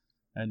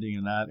ending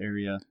in that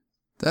area.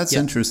 That's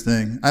Yep.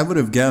 interesting. I would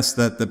have guessed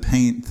that the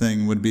paint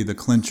thing would be the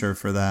clincher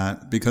for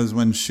that, because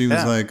when she was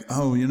Yeah. like,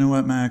 "Oh, you know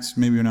what, Max?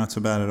 Maybe you're not so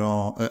bad at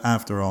all."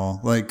 After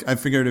all, like I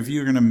figured if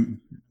you're gonna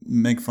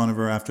make fun of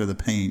her after the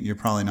paint, you're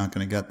probably not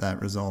gonna get that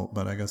result.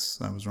 But I guess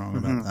I was wrong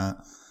about that.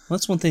 Well,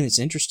 that's one thing that's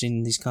interesting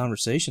in these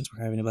conversations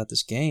we're having about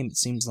this game. It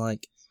seems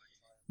like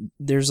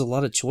there's a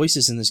lot of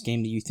choices in this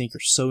game that you think are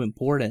so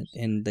important,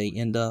 and they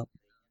end up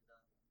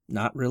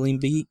not really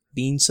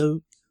being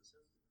so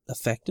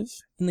effective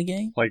in the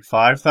game. Like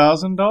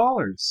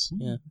 $5,000.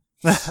 Yeah.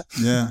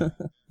 Yeah.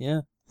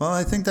 Yeah. Well,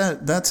 I think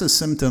that's a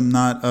symptom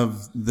not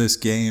of this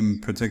game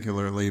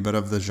particularly, but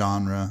of the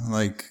genre.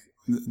 Like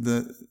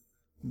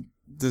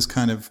this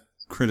kind of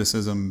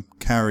criticism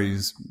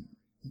carries,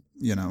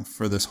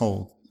 for this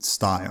whole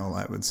style,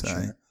 I would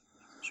say.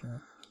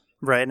 Sure.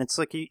 Right, and it's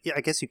like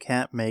I guess you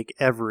can't make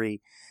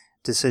every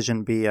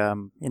decision be a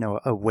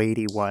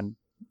weighty one.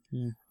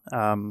 Yeah.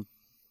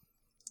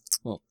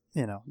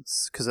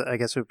 because I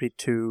guess it would be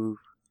too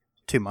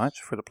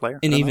much for the player.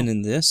 And I don't even know.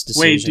 in this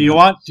decision, Wait, do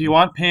you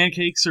want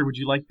pancakes or would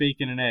you like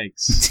bacon and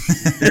eggs?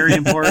 Very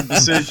important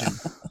decision.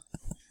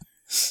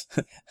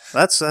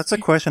 That's a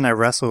question I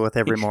wrestle with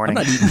every morning.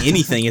 I'm not eating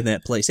anything in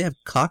that place. They have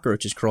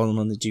cockroaches crawling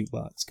on the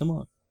jukebox. Come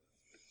on.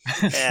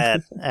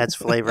 Adds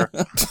flavor.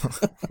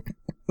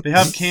 They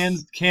have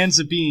cans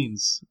of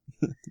beans.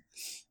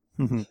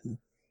 Mhm.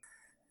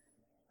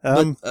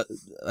 I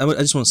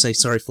just want to say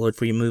sorry, Floyd,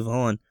 before you move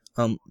on.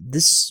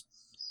 This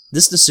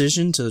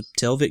decision to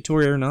tell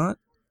Victoria or not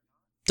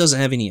doesn't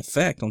have any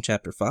effect on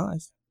Chapter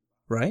 5,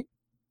 right?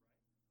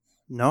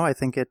 No, I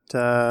think it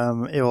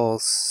will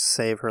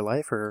save her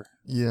life or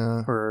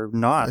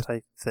not.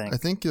 I think. I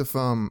think if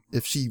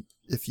he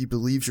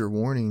believes your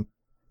warning,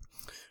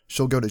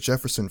 she'll go to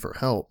Jefferson for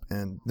help,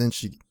 and then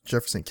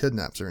Jefferson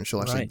kidnaps her, and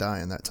she'll actually die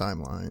in that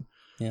timeline.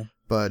 Yeah.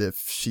 But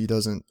if she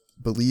doesn't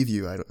believe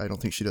you, I don't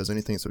think she does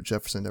anything. So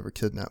Jefferson never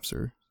kidnaps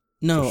her.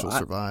 No, so she'll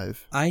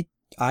survive. I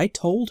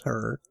told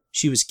her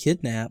she was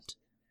kidnapped,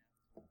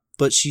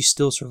 but she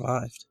still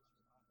survived.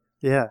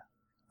 Yeah,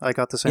 I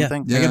got the same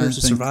thing. I got her to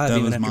think survive that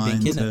even was after being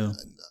mine, kidnapped.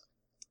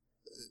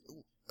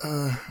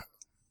 too.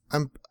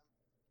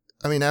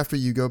 After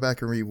you go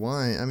back and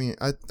rewind,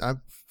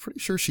 I'm pretty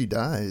sure she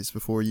dies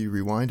before you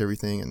rewind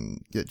everything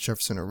and get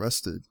Jefferson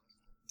arrested.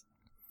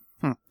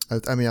 I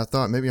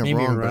thought maybe I'm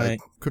wrong, you're right.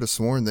 but I could have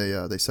sworn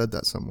they said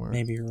that somewhere.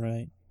 Maybe you're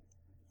right.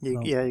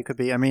 Yeah, you could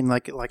be.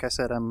 Like I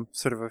said, I'm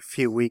sort of a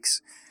few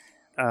weeks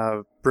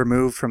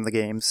removed from the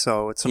game,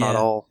 so it's not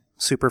all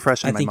super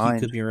fresh in my mind. I think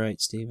you could be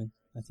right, Stephen.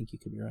 I think you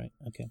could be right.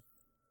 Okay.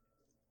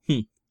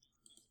 I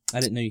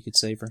didn't know you could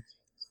save her.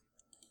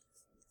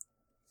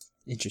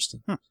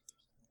 Interesting. All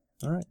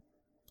right.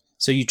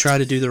 So you try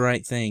to do the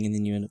right thing, and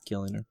then you end up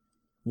killing her.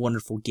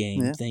 Wonderful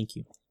game. Yeah. Thank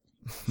you.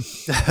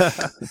 All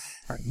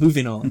right,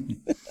 moving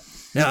on.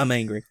 Now I'm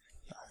angry.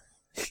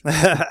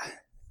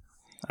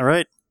 All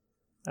right.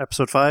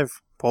 Episode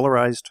 5,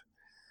 Polarized.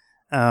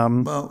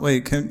 Well,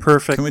 wait,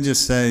 Perfect. Can we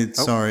just say,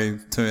 sorry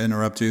to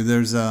interrupt you,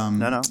 there's,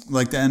 No.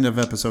 like the end of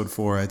episode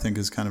 4, I think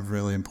is kind of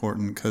really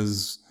important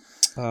because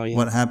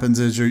what happens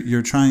is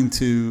you're going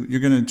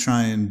to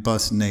try and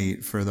bust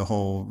Nate for the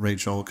whole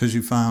Rachel, because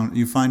you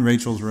find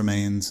Rachel's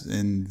remains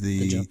in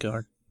the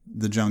junkyard.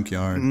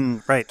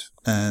 Right.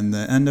 And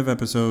the end of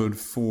episode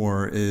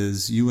 4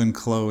 is you and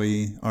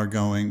Chloe are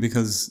going,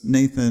 because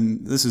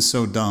Nathan, this is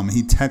so dumb,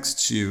 he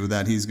texts you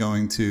that he's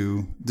going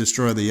to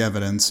destroy the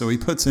evidence, so he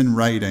puts in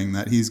writing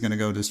that he's going to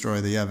go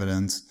destroy the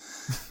evidence.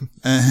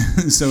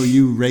 And so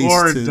you race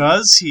or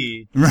does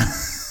he?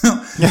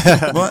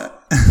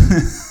 What?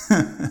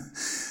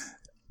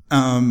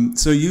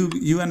 So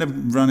you end up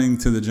running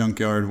to the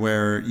junkyard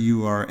where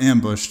you are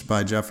ambushed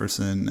by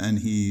Jefferson, and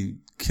he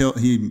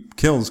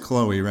kills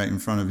Chloe right in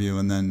front of you,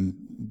 and then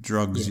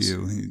drugs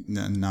you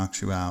and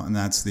knocks you out. And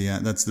that's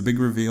the big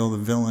reveal. The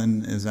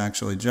villain is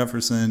actually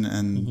Jefferson,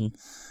 and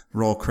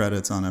roll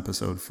credits on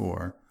episode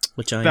 4.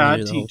 Which I Bad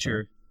knew the whole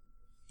teacher. time.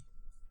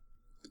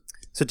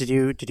 So did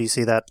you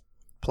see that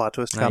plot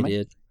twist coming? I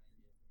did.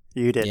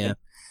 You did. Yeah.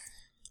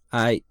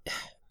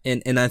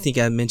 And I think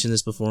I mentioned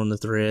this before on the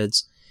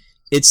threads.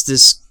 It's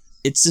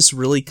this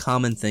really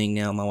common thing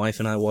now. My wife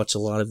and I watch a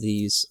lot of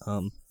these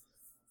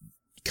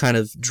kind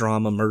of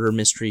drama murder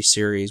mystery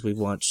series. We've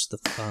watched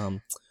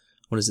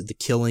The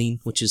Killing,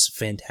 which is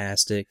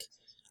fantastic.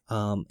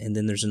 And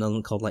then there's another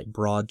one called like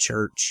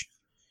Broadchurch.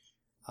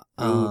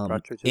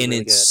 Broadchurch is and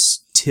really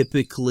it's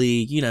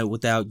typically,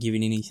 without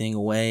giving anything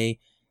away,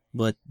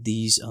 but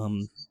these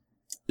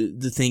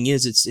the thing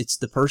is it's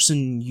the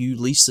person you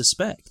least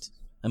suspect.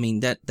 I mean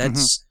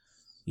that's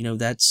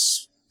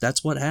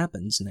that's what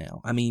happens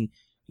now. I mean,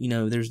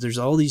 there's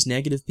all these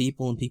negative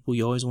people and people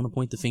you always want to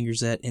point the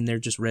fingers at, and they're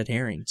just red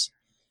herrings.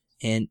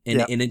 And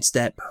it's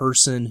that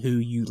person who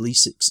you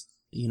least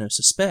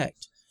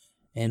suspect.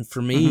 And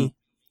for me,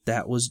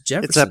 that was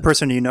Jefferson. It's that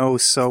person you know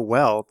so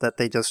well that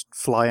they just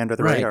fly under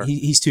the radar.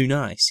 He's too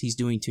nice. He's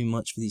doing too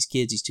much for these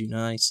kids. He's too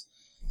nice.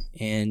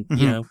 And,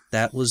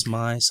 that was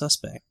my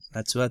suspect.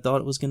 That's who I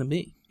thought it was going to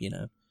be,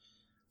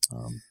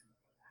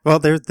 Well,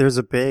 there's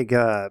a big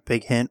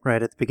hint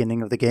right at the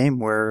beginning of the game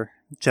where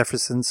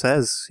Jefferson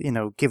says,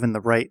 given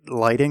the right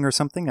lighting or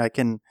something, I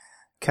can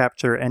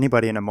capture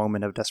anybody in a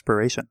moment of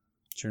desperation.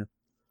 Sure.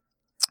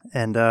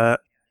 And I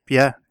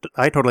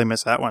totally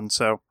missed that one.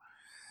 So,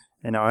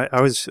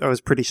 I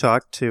was pretty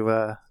shocked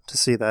to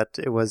see that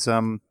it was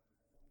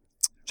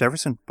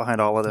Jefferson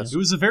behind all of this. It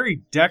was a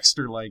very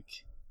Dexter-like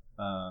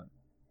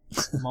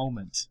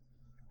moment.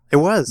 It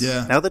was.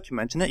 Yeah. Now that you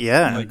mention it,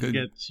 yeah. Like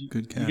good you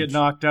catch. get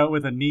knocked out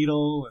with a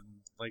needle, and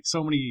like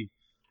so many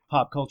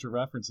pop culture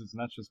references,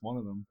 and that's just one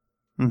of them.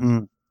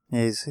 Mm-hmm.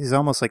 He's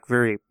almost like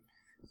very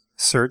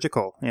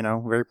surgical,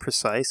 very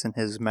precise in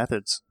his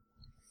methods.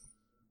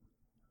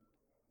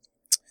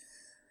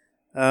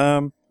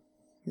 So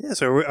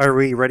are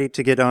we ready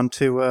to get on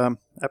to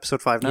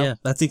episode 5 now? Yeah,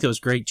 I think that was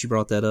great you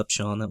brought that up,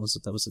 Sean. That was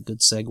a good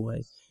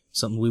segue.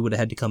 Something we would have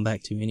had to come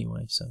back to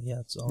anyway. So, yeah,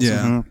 it's awesome.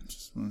 Yeah,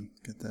 just want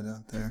to get that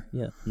out there.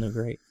 Yeah, no,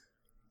 great.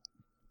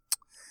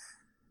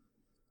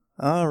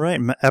 All right,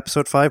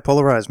 episode 5,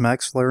 Polarized.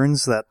 Max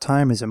learns that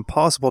time is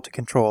impossible to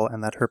control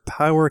and that her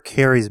power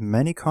carries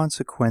many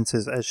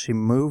consequences as she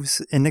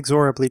moves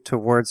inexorably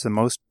towards the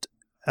most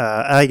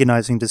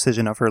agonizing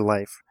decision of her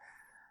life.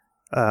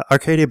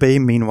 Arcadia Bay,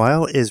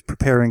 meanwhile, is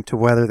preparing to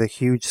weather the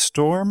huge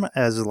storm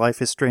as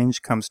Life is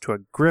Strange comes to a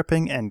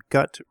gripping and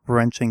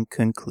gut-wrenching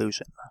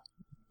conclusion.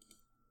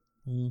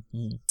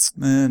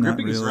 Not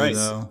Gripping is really, right.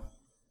 though.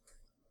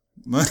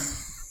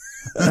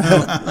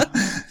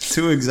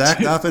 Two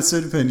exact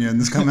opposite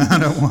opinions come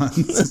out at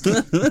once.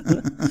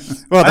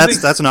 Well, I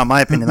think- that's not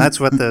my opinion. That's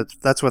what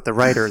the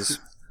writers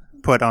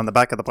put on the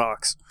back of the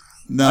box.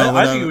 No,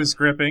 I think it was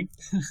gripping.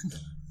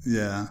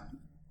 Yeah.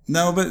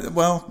 No, but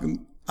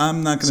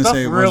I'm not going to Stuff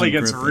say it really wasn't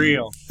gets gripping.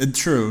 real.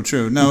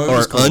 True. No, it Or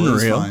was cool. It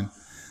was unreal. fine.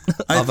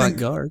 I think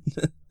Avant-garde.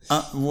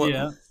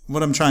 Yeah.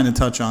 what I'm trying to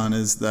touch on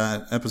is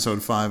that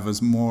episode 5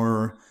 was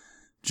more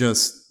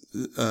just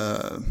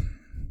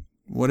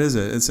what is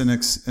it? It's an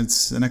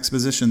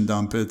exposition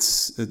dump.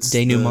 It's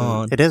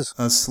Denouement. It is.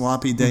 a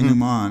sloppy Mm-hmm.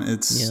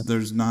 denouement.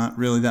 There's not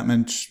really that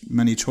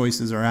many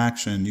choices or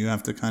action. You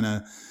have to kind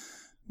of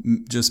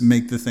just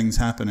make the things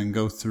happen and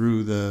go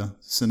through the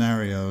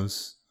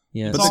scenarios.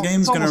 Yeah, But the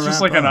game's it's gonna almost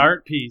just wrap like an up.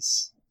 art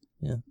piece.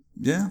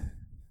 Yeah.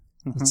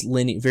 it's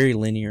very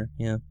linear.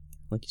 Yeah,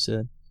 like you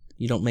said,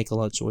 you don't make a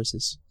lot of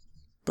choices.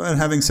 But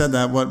having said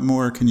that, what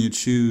more can you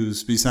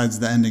choose besides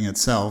the ending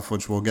itself,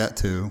 which we'll get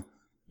to?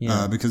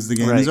 Yeah, Because the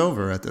game Right. is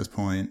over at this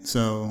point.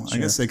 So I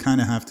guess they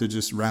kind of have to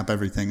just wrap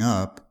everything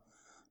up.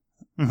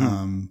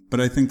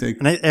 But I think they...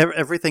 And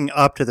everything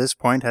up to this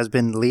point has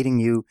been leading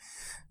you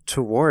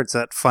towards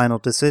that final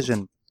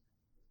decision.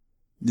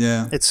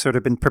 Yeah. It's sort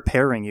of been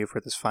preparing you for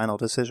this final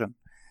decision,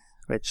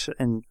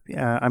 and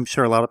I'm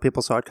sure a lot of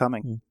people saw it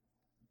coming.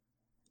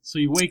 So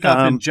you wake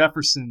up in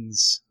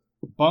Jefferson's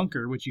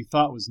bunker, which you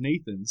thought was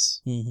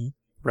Nathan's. hmm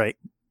Right.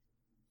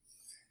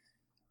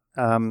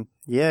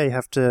 Yeah, you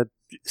have to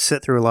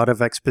sit through a lot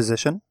of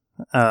exposition.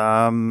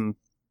 You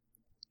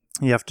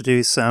have to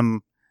do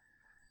some...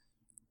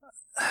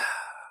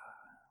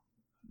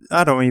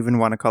 I don't even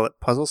want to call it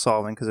puzzle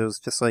solving, because it was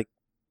just like,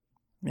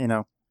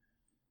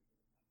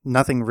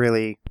 nothing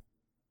really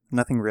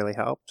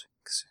helped.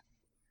 'Cause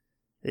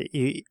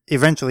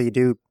eventually you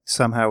do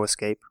somehow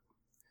escape.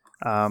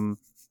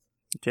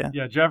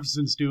 Yeah,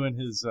 Jefferson's doing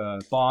his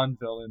Bond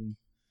villain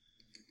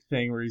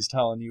thing where he's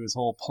telling you his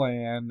whole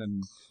plan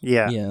and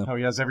yeah. how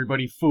he has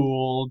everybody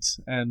fooled.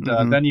 And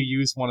then you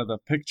use one of the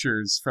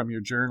pictures from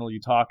your journal. You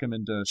talk him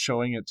into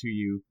showing it to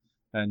you,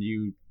 and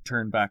you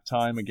turn back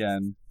time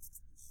again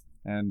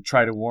and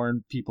try to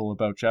warn people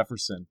about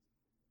Jefferson.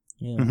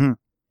 Yeah. Mhm.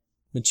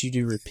 But you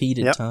do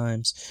repeated Yep.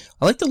 times.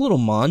 I like the little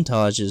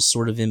montages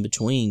sort of in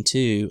between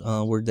too,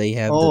 where they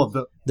have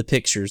the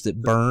pictures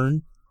that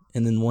burn,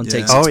 and then one Yeah.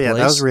 takes Oh its yeah, place.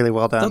 that was really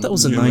well I done. thought that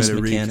was a Good nice way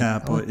to mechanic.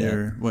 recap I like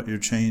that. what you're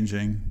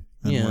changing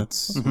and Yeah.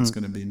 what's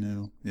going to be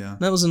new. Yeah.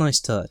 That was a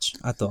nice touch,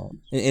 I thought,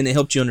 and it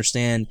helped you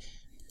understand.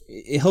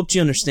 It helped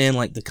you understand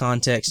like the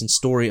context and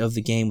story of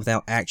the game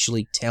without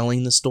actually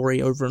telling the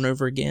story over and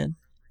over again.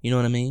 You know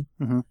what I mean?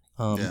 Mhm.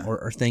 Yeah.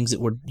 Or things that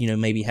would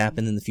maybe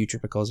happen in the future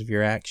because of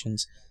your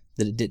actions.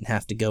 That it didn't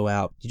have to go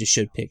out. You just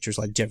showed pictures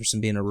like Jefferson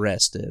being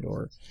arrested,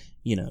 or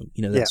that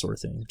Yeah. sort of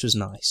thing, which was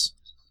nice.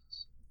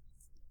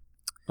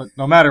 But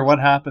no matter what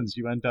happens,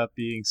 you end up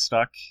being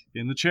stuck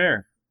in the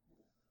chair.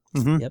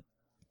 Mhm. Yep.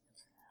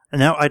 And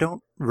now I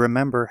don't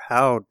remember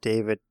how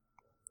David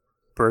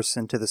bursts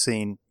into the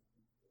scene.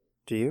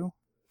 Do you?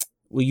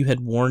 Well, you had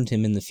warned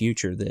him in the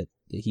future that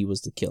he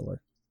was the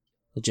killer.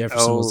 That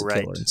Jefferson was the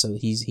right. killer, and so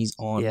he's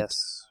on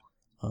Yes.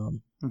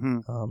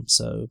 it.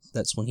 So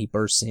that's when he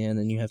bursts in,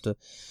 and you have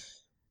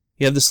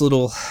this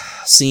little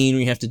scene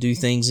where you have to do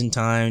things in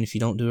time, and if you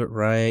don't do it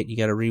right, you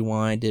got to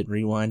rewind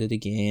it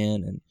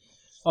again, and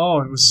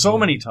Oh, it was so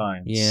many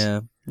times. yeah,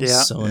 it was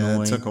Yeah. so Yeah,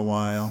 annoying. it took a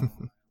while.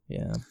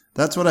 Yeah,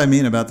 That's what I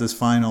mean about this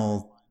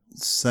final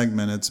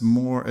segment.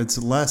 It's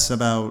less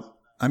about,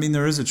 I mean,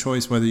 there is a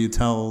choice whether you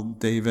tell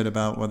David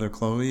about whether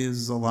Chloe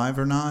is alive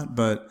or not,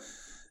 but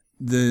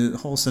the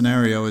whole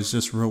scenario is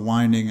just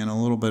rewinding and a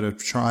little bit of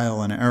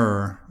trial and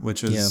error,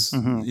 which is,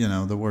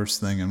 the worst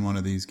thing in one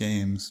of these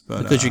games.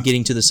 But because you're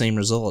getting to the same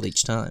result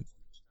each time.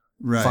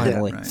 right,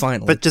 Finally, right.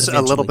 finally, But just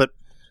a little eventually. bit.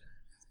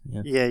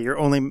 Yeah. Yeah, you're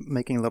only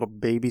making little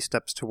baby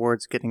steps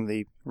towards getting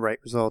the right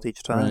result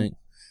each time. Right.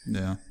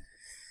 Yeah.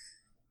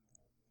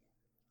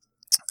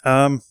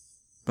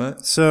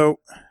 But So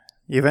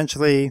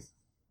eventually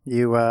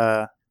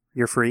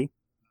you're free.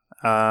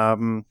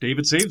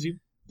 David saves you.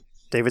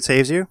 David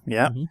saves you.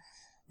 Yeah. Mhm.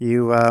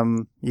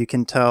 You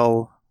can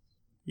tell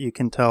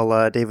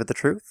David the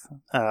truth.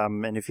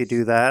 And if you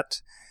do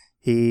that,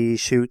 he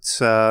shoots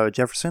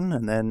Jefferson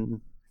and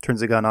then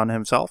turns the gun on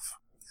himself,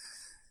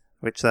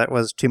 which that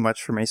was too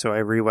much for me. So I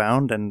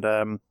rewound and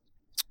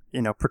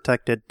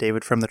protected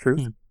David from the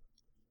truth.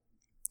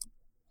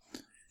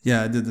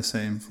 yeah, I did the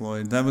same,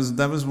 Floyd. That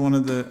was one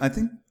of the, I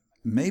think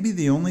maybe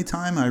the only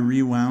time I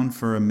rewound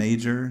for a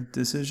major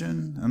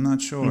decision. I'm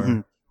not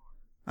sure.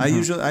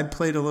 I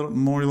played a little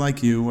more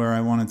like you, where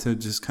I wanted to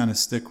just kind of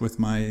stick with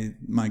my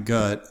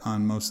gut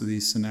on most of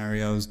these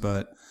scenarios,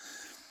 but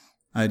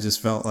I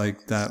just felt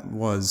like that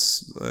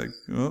was like,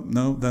 oh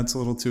no, that's a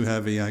little too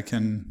heavy. I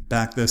can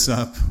back this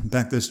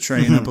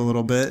train up a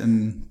little bit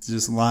and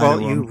just lie to Well,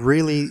 him.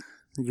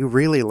 you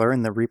really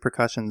learn the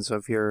repercussions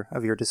of your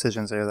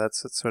decisions there.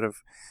 That's sort of,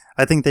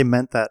 I think they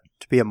meant that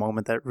to be a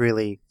moment that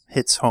really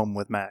hits home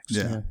with Max.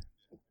 Yeah.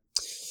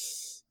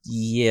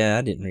 Yeah,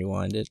 I didn't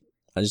rewind it.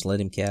 I just let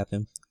him cap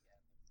him.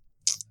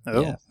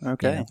 Oh, Yeah.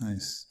 okay.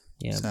 Nice.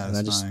 Yeah, and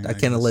Satisfying, I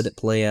kind of guess. let it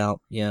play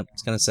out. Yeah,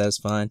 it's kind of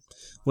satisfying.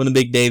 Wasn't a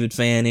big David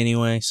fan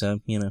anyway, so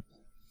Right.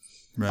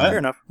 Fair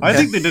enough. I Okay.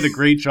 think they did a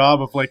great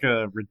job of like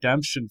a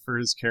redemption for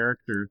his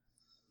character.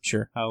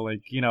 sure. How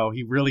like,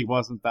 he really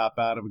wasn't that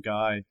bad of a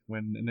guy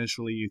when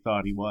initially you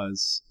thought he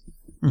was.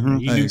 Mhm.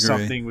 He I knew agree.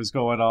 something was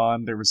going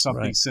on. There was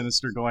something Right.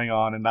 sinister going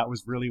on, and that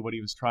was really what he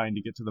was trying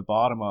to get to the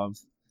bottom of.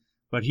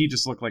 But he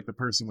just looked like the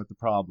person with the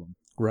problem.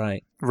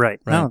 Right. Right.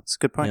 Right. No, it's a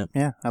good point.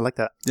 Yeah, I like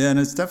that. Yeah, and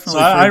it's definitely So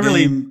for I a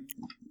really- game.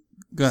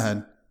 Go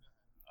ahead.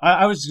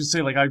 I was just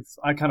gonna say, like,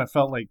 I kind of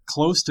felt like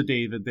close to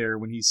David there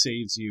when he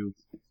saves you,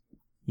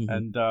 Mhm.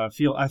 and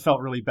I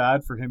felt really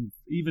bad for him.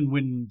 Even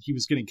when he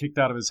was getting kicked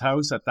out of his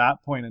house at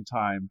that point in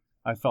time,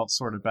 I felt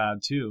sort of bad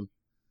too.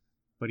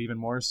 But even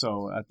more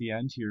so at the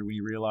end here, when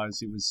you realize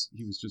he was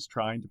just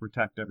trying to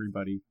protect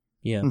everybody.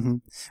 Yeah. Hmm.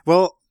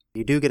 Well,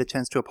 you do get a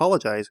chance to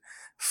apologize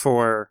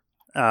for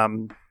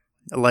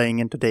laying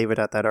into David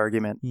at that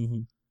argument.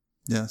 hmm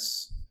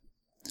Yes.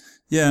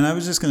 Yeah, and I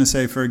was just going to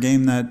say, for a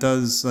game that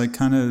does like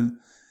kind of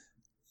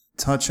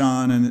touch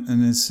on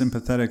and is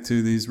sympathetic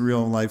to these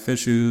real life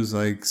issues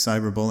like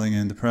cyberbullying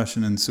and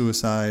depression and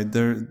suicide,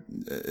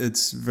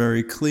 it's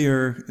very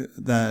clear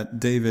that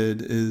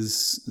David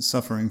is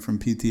suffering from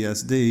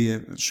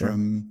PTSD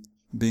from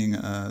being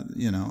a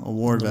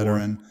war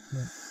veteran.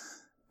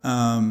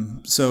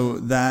 So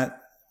that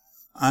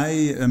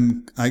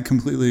I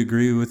completely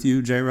agree with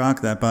you,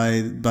 J-Rock, that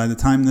by the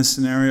time this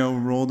scenario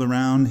rolled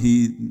around,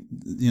 he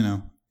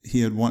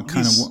had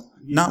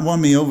not won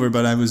me over,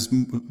 but I was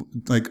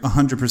like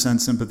 100%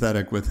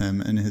 sympathetic with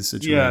him in his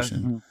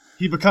situation.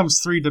 He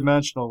becomes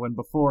 3-dimensional when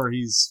before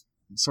he's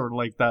sort of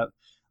like that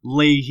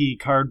Leahy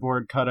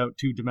cardboard cutout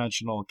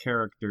 2-dimensional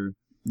character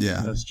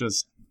Yeah. that's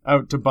just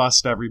out to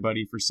bust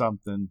everybody for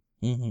something.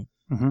 hmm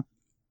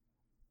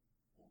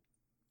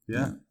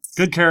Yeah.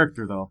 Good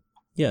character, though.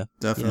 Yeah.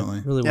 Definitely.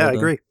 Yeah, really Yeah, well I done.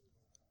 agree.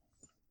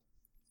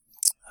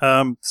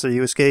 So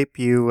you escape.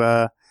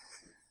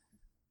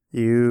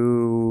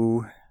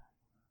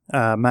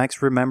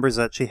 Max remembers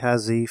that she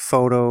has the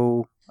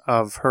photo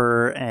of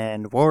her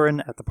and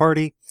Warren at the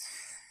party.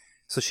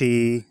 So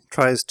she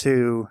tries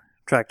to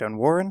track down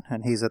Warren,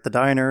 and he's at the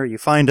diner. You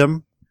find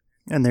him,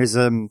 and there's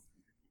an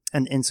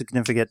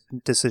insignificant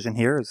decision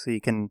here. So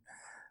you can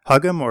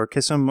hug him or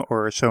kiss him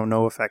or show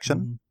no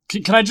affection.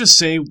 Can I just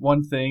say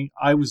one thing?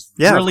 I was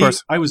Yeah, of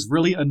course.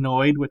 really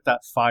annoyed with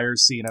that fire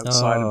scene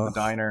outside of the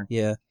diner.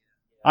 Yeah.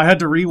 I had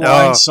to rewind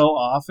Oh. so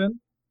often.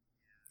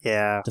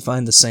 Yeah. To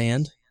find the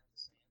sand.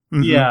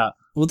 Mhm. Yeah.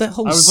 Well, that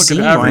whole I was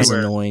looking scene was everywhere.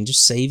 annoying.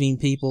 Just saving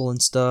people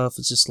and stuff.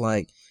 It's just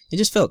like, it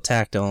just felt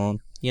tacked on.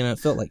 It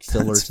felt like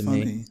filler That's to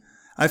funny. me.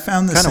 I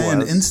found the Kinda sand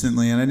was.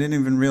 instantly, and I didn't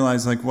even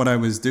realize like what I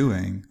was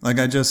doing. Like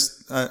I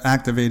just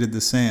activated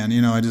the sand.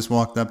 I just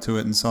walked up to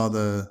it and saw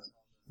the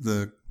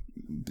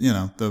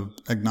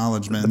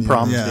acknowledgement. The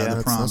prompt, Yeah, yeah. the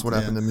That's prompt. what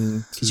happened to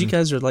me. Because you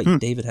guys are like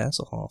David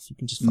Hasselhoff. You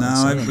can just find No,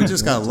 sand. we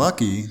just got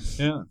lucky.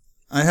 Yeah.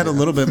 I had a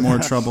little bit more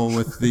trouble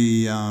with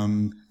the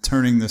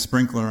turning the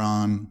sprinkler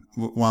on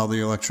while the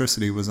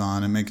electricity was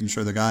on and making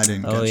sure the guy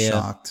didn't Oh, get yeah.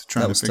 shocked.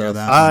 Trying That to was figure tough.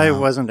 that I one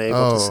out. wasn't able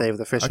to Oh, save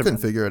the I fisherman. couldn't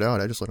figure it out.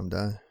 I just let him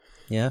die.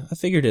 Yeah, I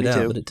figured it Me out,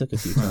 too. but it took a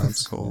few That's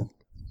times. cool.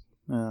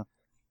 Yeah.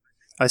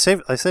 I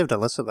saved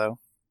Alyssa though.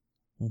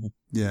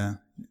 Yeah,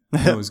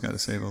 you always got to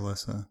save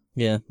Alyssa.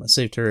 Yeah, I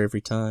saved her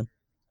every time.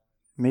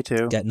 Me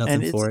too. Got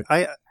nothing And for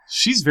it's- it.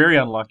 She's very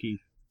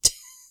unlucky.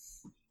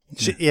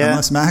 Yeah.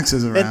 Unless Max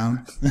is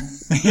around.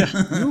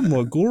 You're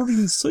my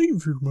guardian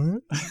savior,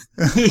 man.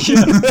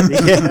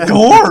 Yeah.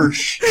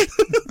 Gosh!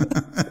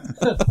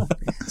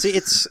 See,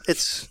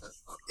 it's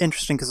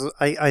interesting because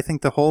I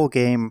think the whole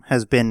game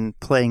has been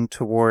playing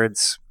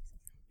towards,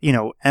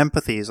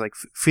 empathies, like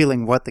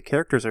feeling what the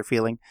characters are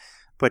feeling,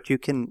 but you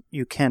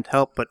can't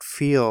help but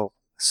feel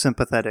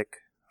sympathetic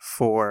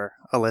for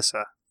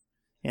Alyssa,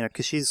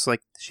 because she's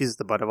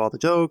the butt of all the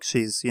jokes.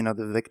 She's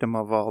the victim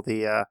of all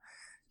the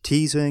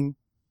teasing.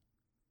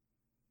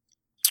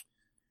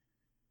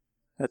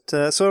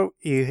 But so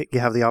you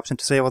have the option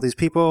to save all these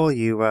people.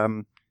 You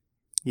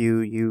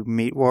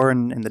meet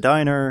Warren in the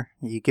diner.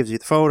 He gives you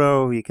the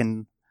photo. You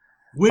can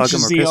Which hug him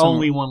is or the kiss him.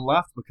 only one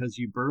left because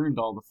you burned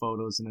all the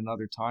photos in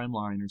another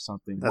timeline or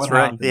something. That's What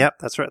right. happened? Yep,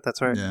 that's right.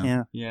 That's right. Yeah.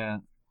 Yeah. Yeah.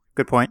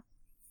 Good point.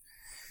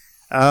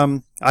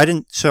 I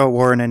didn't show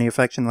Warren any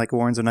affection. Like,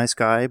 Warren's a nice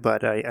guy,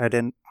 but I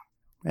didn't.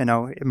 In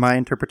my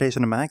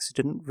interpretation of Max, he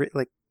didn't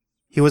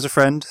he was a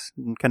friend,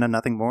 and kind of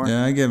nothing more.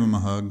 Yeah, I gave him a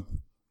hug.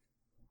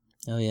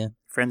 Oh, yeah.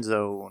 Friend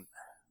zone.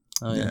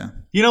 Oh, yeah. Yeah.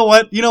 You know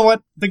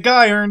what? The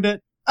guy earned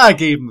it. I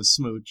gave him a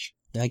smooch.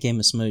 I gave him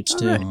a smooch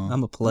too. Alright.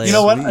 I'm a player. You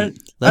know what? Sweet.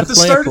 Let At the a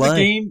player start of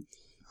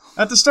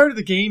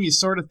the play. game, you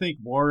sort of think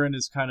Warren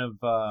is kind of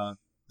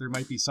there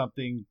might be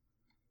something,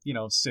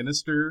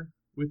 sinister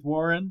with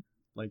Warren.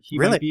 Like he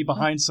Really? might be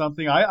behind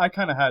something. I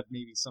kind of had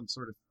maybe some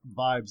sort of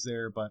vibes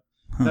there, but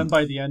then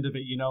by the end of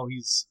it,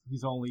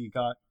 he's only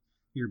got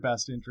your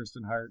best interest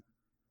in heart.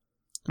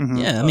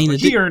 Mhm. Yeah, I mean, But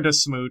he earned a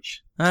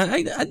smooch.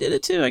 I did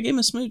it too. I gave him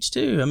a smooch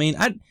too. I mean,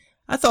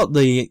 I thought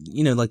the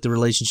like the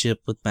relationship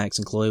with Max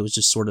and Chloe was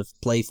just sort of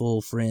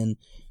playful friend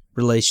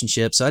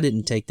relationship. So I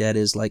didn't take that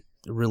as like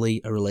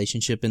really a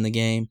relationship in the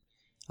game.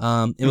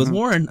 And with Mhm.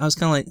 Warren, I was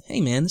kind of like,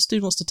 hey man, this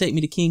dude wants to take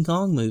me to King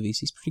Kong movies.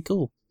 He's pretty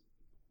cool.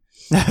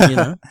 You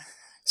know?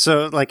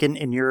 So, like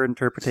in your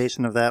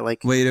interpretation of that,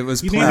 like Wait, it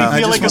was. You made me I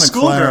feel just like a want to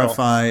schoolgirl.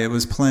 clarify. It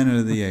was Planet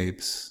of the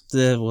Apes.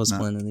 That was No.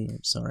 Planet of the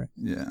Apes. Sorry.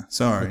 Yeah,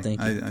 sorry. But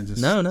thank you. I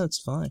just No, it's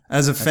fine.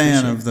 as a fan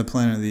appreciate of the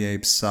Planet of the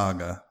Apes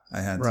saga,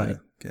 I had Right.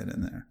 to get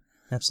in there.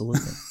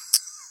 Absolutely.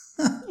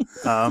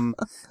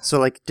 so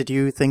like, did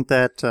you think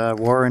that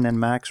Warren and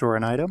Max were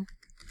an item?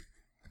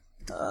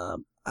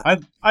 I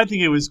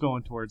think it was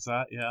going towards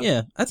that. Yeah.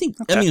 Yeah, I think.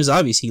 I Okay. mean, it was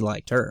obvious he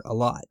liked her a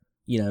lot.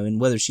 And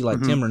whether she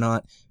liked Mhm. him or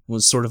not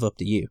was sort of up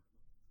to you.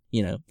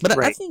 But I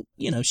Right. think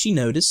she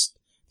noticed.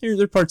 There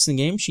are parts in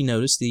the game she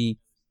noticed there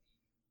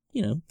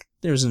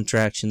was an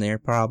attraction there.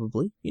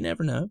 Probably, you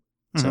never know.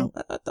 So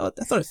I thought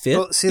it fit.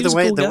 Well, see He was the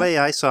a way cool the guy. way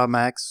I saw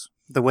Max,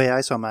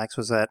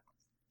 was that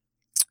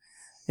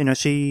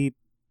she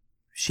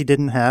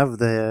didn't have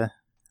the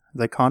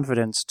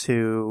confidence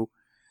to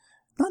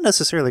not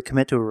necessarily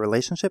commit to a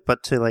relationship,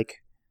 but to like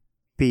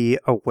be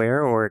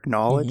aware or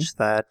acknowledge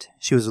that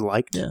she was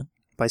liked Yeah.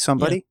 by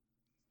somebody.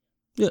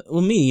 Yeah,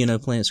 well, me,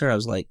 playing as her, I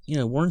was like,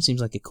 Warren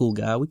seems like a cool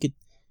guy. We could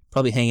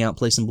probably hang out,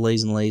 play some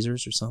Blazing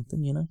Lasers or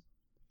something.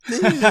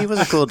 He was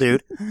a cool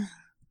dude.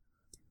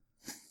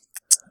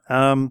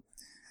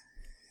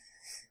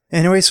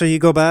 Anyway, so you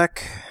go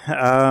back.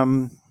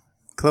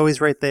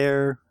 Chloe's right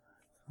there,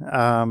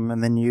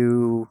 and then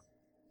you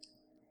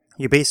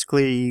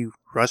basically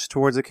rush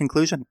towards a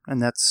conclusion,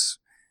 and that's: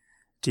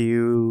 do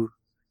you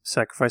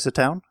sacrifice a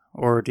town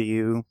or do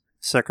you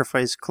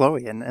sacrifice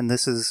Chloe? And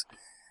this is,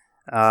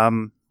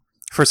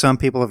 for some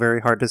people, a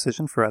very hard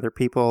decision. For other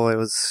people, it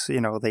was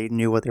they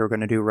knew what they were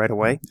going to do right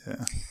away.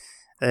 Yeah.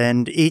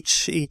 And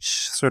each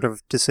sort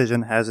of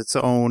decision has its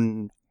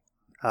own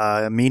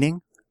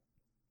meaning.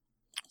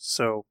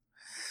 So,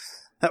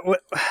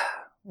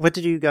 what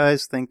did you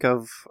guys think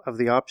of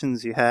the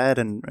options you had,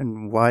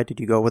 and why did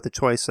you go with the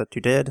choice that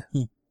you did?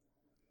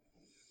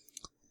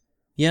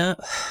 Yeah,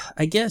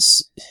 I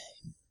guess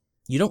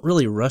you don't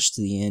really rush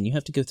to the end. You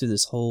have to go through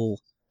this whole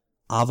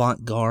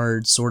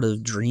avant-garde sort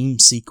of dream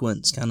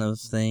sequence kind of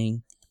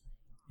thing.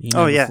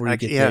 Oh yeah, before you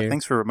get yeah. there.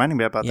 Thanks for reminding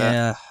me about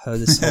that. Yeah,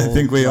 this I whole,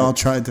 think we all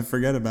tried to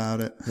forget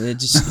about it. It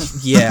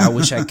just, yeah, I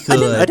wish I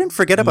could. I didn't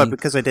forget about it mean,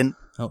 because I didn't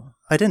Oh,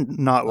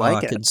 not like I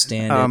it. couldn't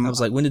stand it. I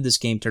was like, when did this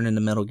game turn into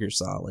Metal Gear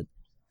Solid?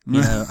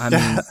 I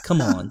mean,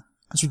 come on.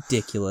 It's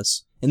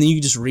ridiculous. And then you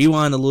could just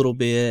rewind a little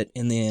bit,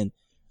 and then,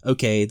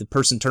 okay, the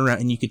person turn around,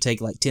 and you could take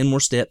like 10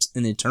 more steps,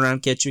 and then turn around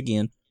and catch you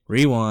again.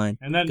 Rewind.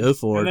 And then Go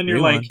for it. And then you're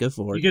Rewind, like, go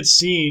for you it. get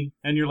seen,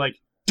 and you're like,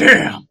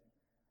 damn.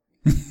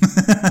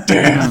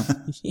 Damn.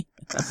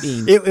 I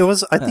mean, It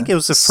was. I think it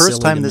was the silly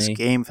first time to this me.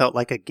 game felt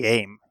like a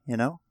game.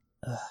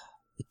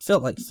 it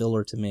felt like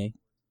filler to me.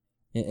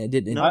 It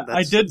didn't. No, I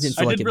that's- did didn't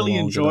feel like it really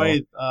belonged at all.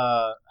 enjoy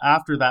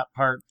after that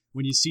part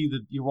when you see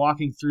that you're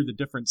walking through the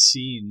different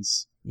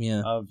scenes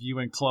Yeah, of you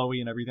and Chloe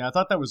and everything. I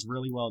thought that was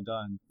really well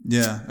done.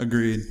 Yeah,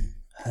 agreed.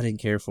 I didn't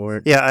care for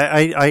it. Yeah,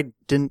 I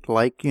didn't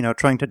like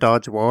trying to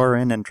dodge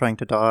Warren and trying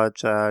to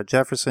dodge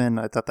Jefferson.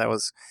 I thought that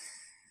was.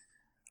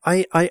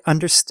 I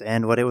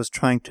understand what it was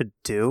trying to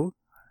do.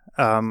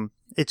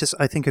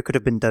 I think it could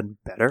have been done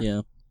better.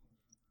 Yeah.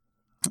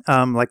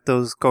 Like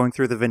those going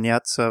through the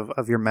vignettes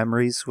of your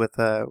memories with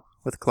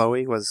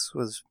Chloe was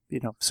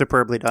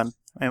superbly done.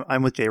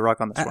 I'm with J-Rock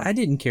on this one. I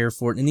didn't care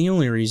for it, and the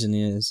only reason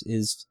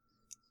is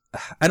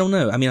I don't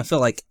know. I mean, I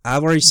felt like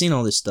I've already seen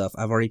all this stuff.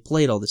 I've already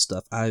played all this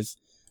stuff. I've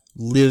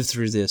lived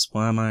through this.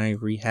 Why am I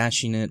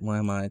rehashing it? Why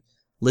am I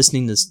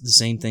listening to the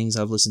same things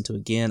I've listened to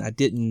again? It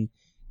didn't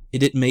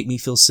make me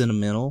feel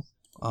sentimental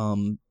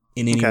in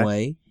any Okay.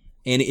 way.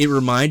 And it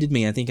reminded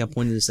me, I think I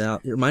pointed this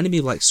out, it reminded me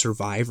of like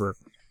Survivor,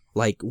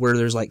 like where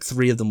there's like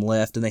 3 of them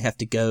left and they have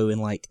to go and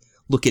like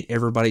look at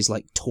everybody's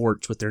like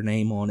torch with their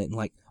name on it and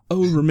like,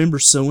 oh, remember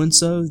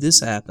so-and-so? This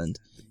happened,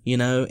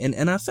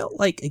 and I felt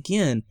like,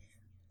 again,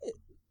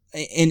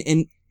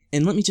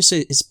 and let me just say,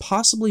 it's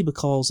possibly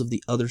because of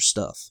the other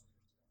stuff,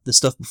 the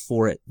stuff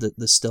before it,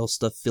 the stealth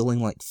stuff feeling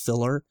like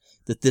filler,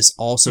 that this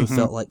also Mhm.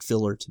 felt like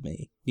filler to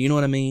me. Do you know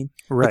what I mean?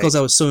 Right. Because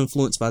I was so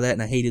influenced by that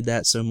and I hated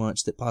that so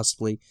much that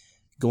possibly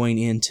going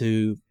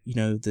into,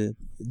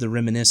 the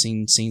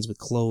reminiscing scenes with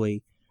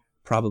Chloe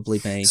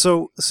probably made.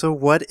 So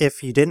what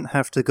if you didn't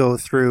have to go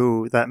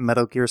through that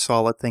Metal Gear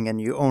Solid thing and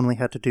you only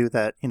had to do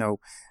that,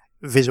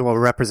 visual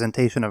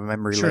representation of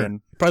memory Sure.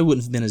 lane? Probably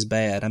wouldn't have been as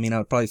bad. I mean,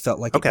 I probably felt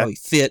like Okay. it probably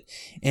fit.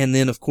 And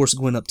then, of course,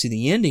 going up to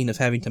the ending of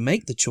having to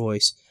make the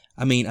choice,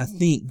 I mean, I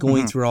think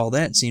going through all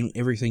that and seeing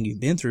everything you've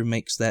been through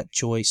makes that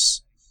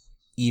choice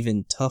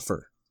even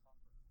tougher.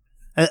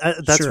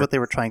 That's Sure. what they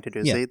were trying to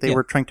do. Yeah, They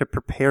were trying to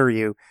prepare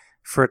you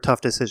for a tough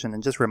decision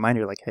and just remind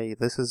you, like, hey,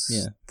 this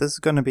is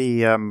going to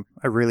be a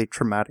really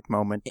traumatic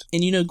moment.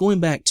 And going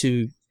back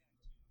to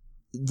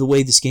the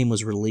way this game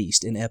was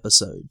released in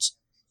episodes,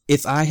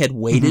 if I had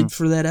waited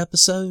for that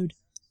episode,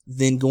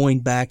 then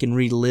going back and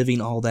reliving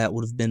all that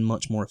would have been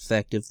much more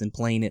effective than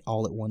playing it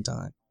all at one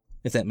time,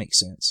 if that makes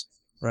sense,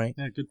 right?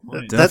 Yeah, good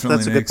point. That's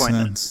Definitely a good makes point.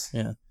 sense.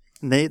 Yeah.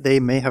 They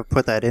may have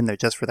put that in there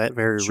just for that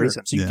very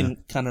reason. So you Yeah.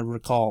 can kind of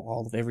recall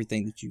all of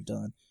everything that you've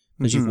done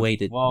because you've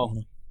waited.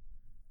 Well,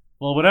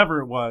 Well, whatever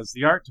it was,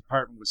 the art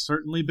department was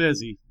certainly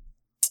busy.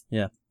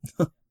 Yeah.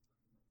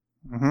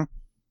 Mm-hmm.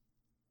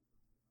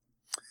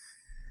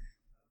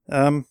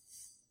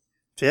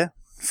 Yeah.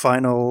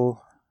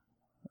 Final.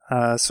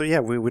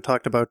 We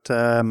talked about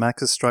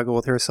Max's struggle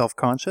with her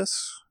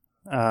self-conscious,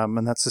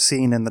 and that's the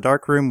scene in the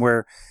dark room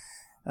where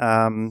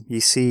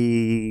you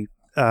see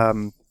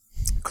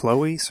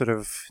Chloe sort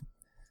of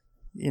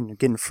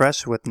getting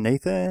fresh with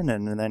Nathan,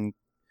 and then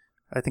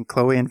I think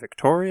Chloe and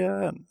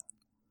Victoria,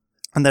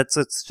 and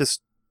it's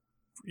just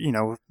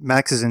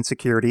Max's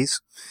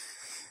insecurities,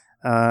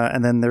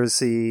 and then there's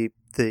the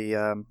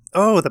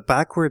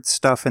backwards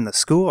stuff in the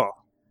school.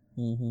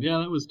 Mm-hmm. Yeah,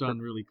 that was done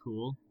really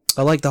cool.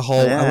 I like the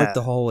hall. I Yeah. like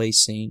the hallway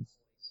scene.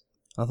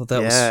 I thought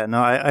that was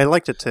I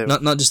liked it too.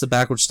 not just the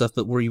backward stuff,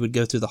 but where you would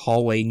go through the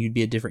hallway and you'd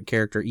be a different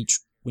character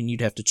when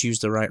you'd have to choose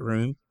the right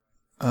room.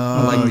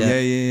 Oh, like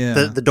that. yeah.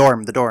 The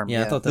dorm.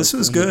 Yeah, I thought that This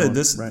was cool. good.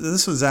 This Right.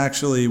 this was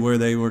actually where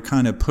they were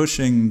kind of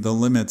pushing the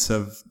limits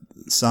of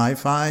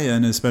sci-fi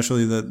and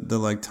especially the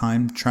like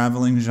time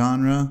traveling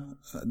genre.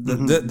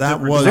 That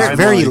was very,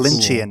 very really cool.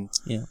 Lynchian.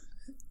 Yeah.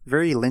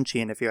 Very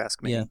Lynchian, if you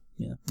ask me. Yeah.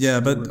 Yeah,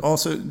 but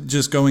also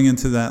just going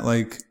into that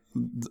like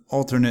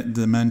alternate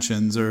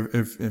dimensions, or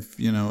if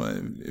you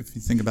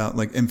think about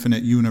like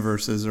infinite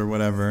universes or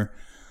whatever,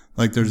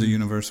 like there's a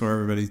universe where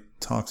everybody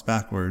talks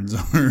backwards,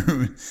 or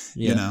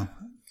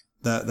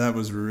that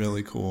was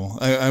really cool.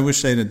 I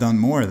wish they'd have done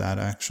more of that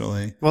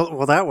actually.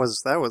 Well, that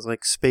was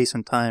like space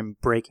and time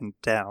breaking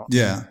down.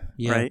 Yeah.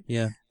 Yeah. Right?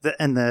 Yeah.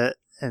 The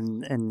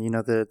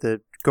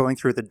going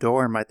through the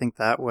dorm. I think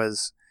that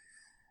was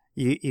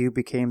you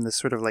became this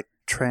sort of like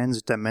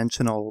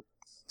trans-dimensional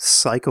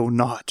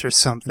psychonaut or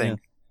something.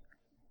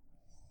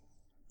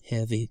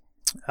 Heavy.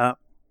 Yeah.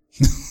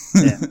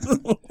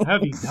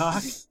 Heavy,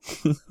 Doc.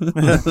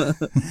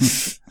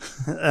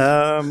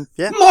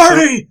 Yeah.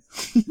 Marty!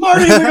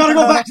 Marty, we gotta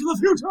go back to the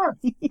future!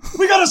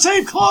 We gotta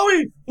save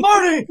Chloe!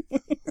 Marty!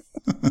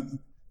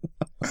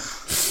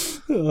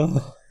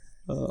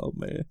 Oh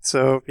man.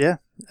 So yeah,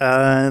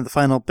 the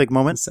final big The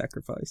moment,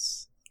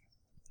 sacrifice.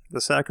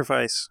 the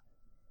sacrifice.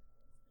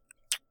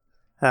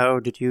 How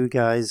did you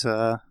guys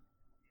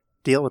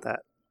deal with that?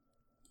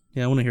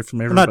 Yeah, I want to hear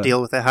from Or everybody. not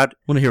deal with it. How? I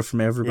want to hear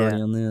from everybody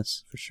Yeah. on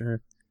this for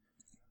sure.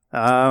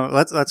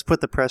 Let's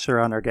put the pressure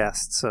on our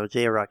guests. So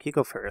J-Rock, you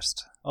go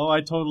first. Oh, I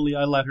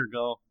let her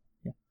go.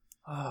 Yeah.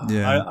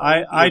 I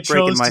You're breaking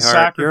chose my to heart.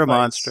 sacrifice. You're a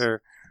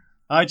monster.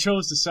 I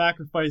chose to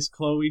sacrifice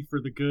Chloe for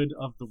the good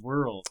of the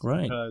world.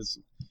 Right. Because,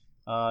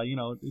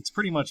 it's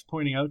pretty much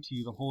pointing out to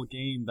you the whole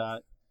game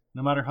that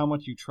no matter how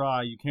much you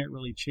try, you can't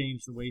really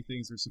change the way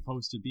things are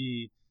supposed to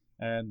be.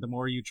 And the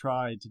more you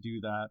try to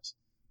do that,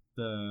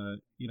 the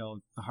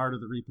harder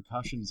the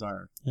repercussions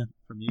are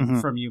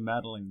from you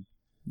meddling.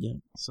 Yeah.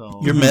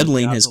 So Your you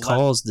meddling have has to let-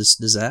 caused this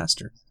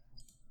disaster.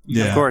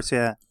 Yeah. Of course,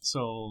 yeah.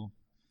 So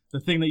the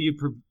thing that you've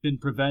been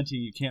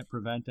preventing, you can't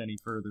prevent any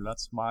further.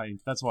 That's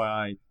why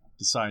I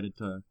decided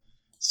to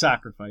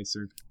sacrifice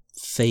her.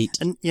 Fate.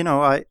 And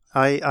I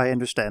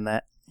understand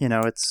that.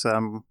 It's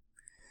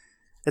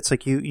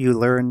like you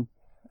learn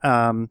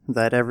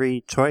that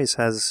every choice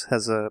has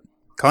a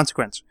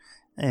consequence,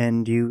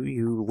 and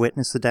you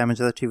witness the damage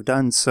that you've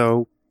done.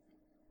 So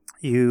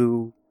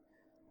you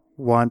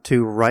want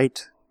to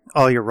right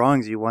all your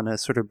wrongs. You want to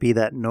sort of be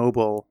that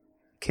noble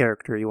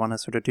character. You want to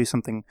sort of do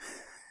something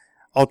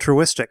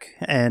altruistic.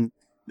 And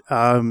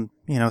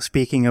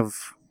speaking of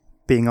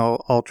being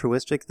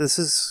altruistic, this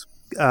is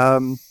a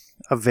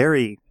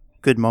very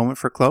good moment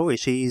for Chloe.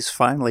 She's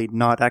finally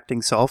not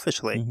acting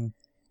selfishly. Mm-hmm.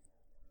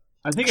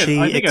 I think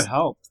it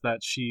helped that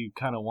she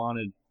kind of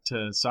wanted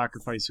to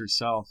sacrifice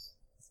herself.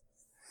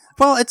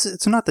 Well,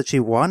 it's not that she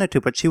wanted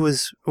to, but she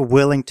was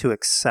willing to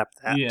accept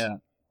that. Yeah.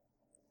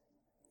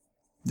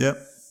 Yep.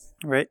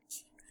 Right.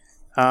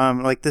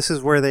 This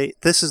is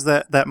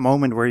that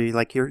moment where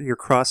you're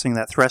crossing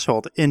that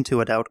threshold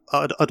into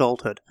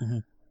adulthood. Mm-hmm.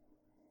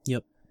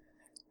 Yep.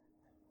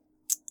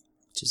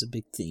 Which is a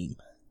big theme.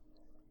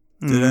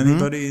 Did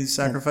anybody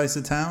sacrifice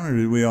a town, or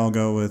did we all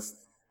go with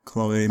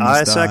Chloe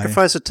must I die?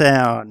 sacrifice a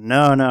town.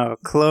 No.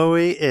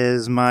 Chloe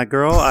is my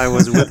girl. I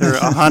was with her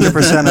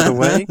 100% of the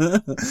way.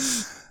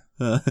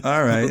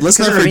 All right. Let's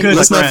Because you're a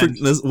good friend.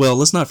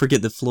 let's not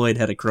forget that Floyd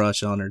had a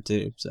crush on her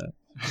too. So.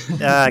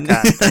 I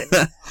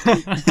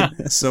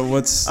can't. So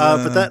what's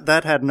But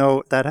that had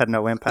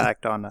no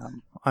impact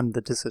on on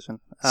the decision.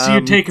 So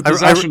you'd take a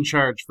possession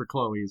charge for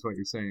Chloe, is what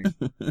you're saying.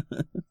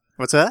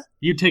 What's that?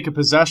 You'd take a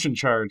possession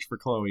charge for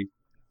Chloe.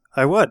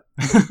 I would.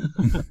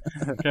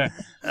 Okay.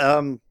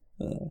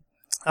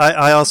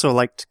 I also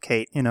liked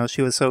Kate. You know,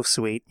 she was so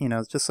sweet. You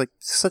know, just like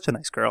such a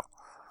nice girl.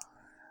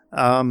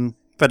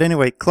 But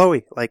anyway,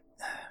 Chloe, like,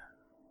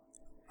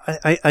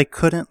 I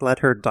couldn't let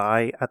her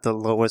die at the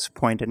lowest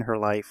point in her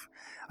life.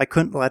 I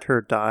couldn't let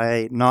her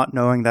die not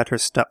knowing that her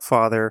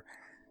stepfather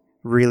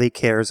really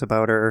cares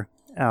about her.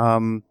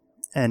 And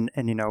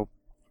you know,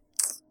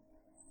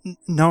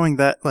 knowing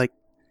that, like,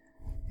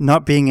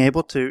 not being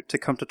able to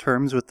come to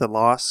terms with the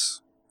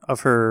loss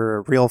of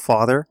her real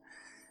father.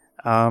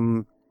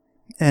 And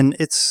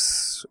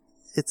it's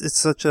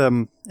such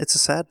it's a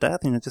sad death,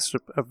 you know, just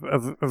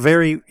a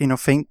very, you know,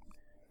 faint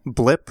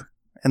blip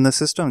in the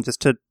system,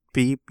 just to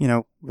be, you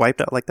know,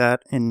 wiped out like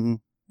that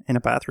in a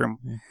bathroom.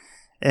 Yeah.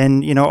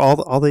 And, you know,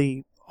 all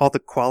the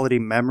quality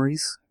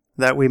memories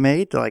that we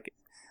made, like,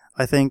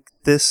 I think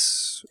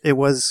it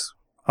was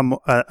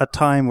a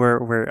time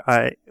where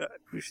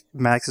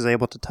Max is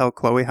able to tell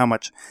Chloe how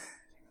much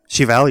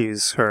she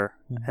values her,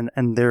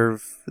 and their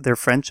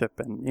friendship,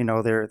 and, you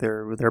know,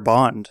 their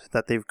bond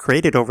that they've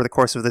created over the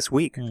course of this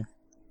week.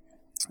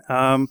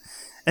 And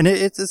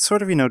it's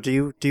sort of, you know,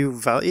 do you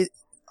value?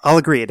 I'll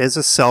agree, it is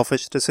a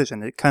selfish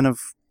decision.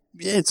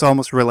 It's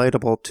almost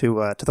relatable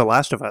to The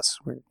Last of Us,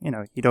 where, you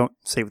know, you don't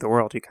save the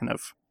world, you kind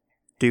of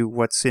do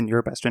what's in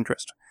your best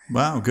interest.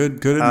 Wow,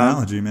 good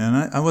analogy,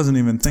 man. I wasn't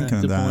even thinking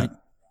of that.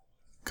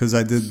 Because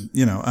I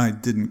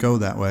didn't go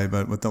that way,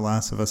 but with The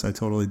Last of Us, I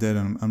totally did,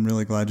 and I'm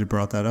really glad you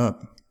brought that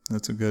up.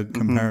 That's a good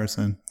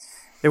comparison.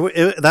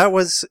 That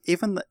was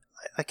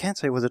I can't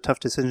say it was a tough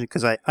decision,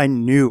 because I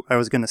knew I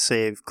was going to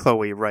save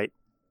Chloe right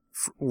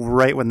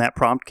when that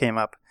prompt came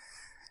up.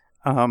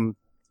 But,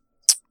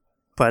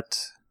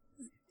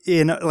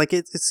 you know, like,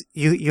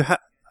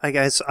 I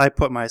guess I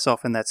put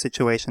myself in that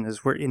situation,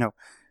 is where, you know,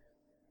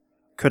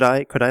 could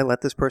I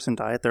let this person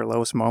die at their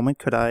lowest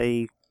moment?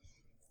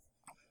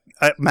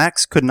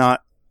 Max could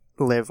not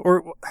live,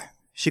 or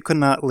she could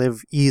not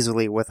live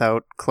easily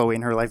without Chloe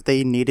in her life.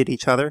 They needed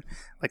each other.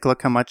 Like,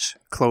 look how much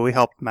Chloe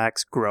helped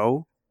Max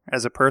grow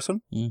as a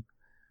person.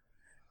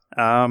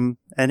 And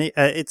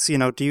it's, you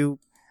know,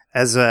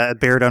 as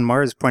Baird on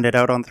Mars pointed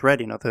out on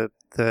Thread, you know,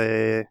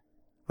 the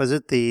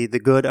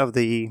good of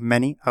the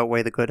many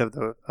outweigh the good of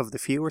the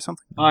few, or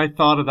something? I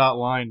thought of that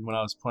line when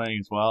I was playing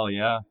as well,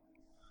 yeah.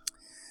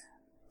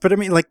 But I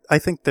mean, like, I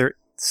think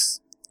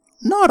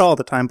not all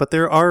the time, but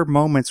there are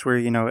moments where,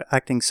 you know,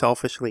 acting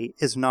selfishly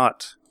is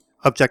not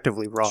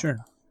objectively wrong.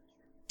 Sure,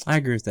 I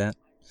agree with that.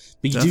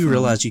 But you do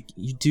realize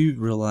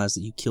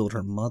that you killed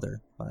her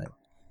mother by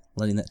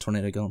letting that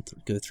tornado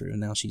go through, and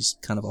now she's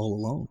kind of all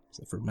alone,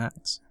 except for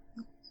Max.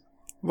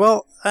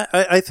 Well,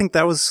 I think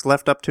that was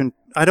left up to,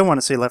 I don't want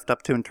to say left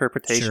up to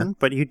interpretation, sure,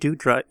 but you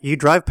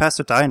drive past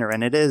a diner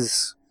and it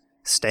is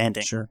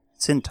standing. Sure,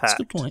 it's intact. That's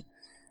a good point.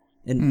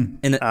 And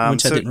which I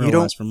didn't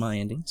realize from my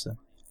ending. So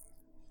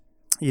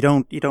you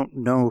don't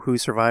know who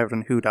survived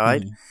and who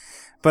died,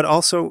 but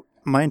also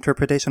my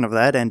interpretation of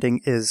that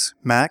ending is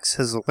Max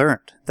has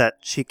learned that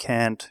she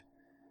can't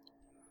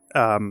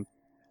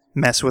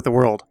mess with the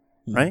world,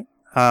 right?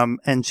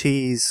 And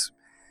she's,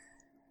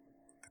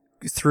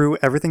 through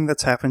everything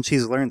that's happened,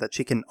 she's learned that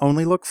she can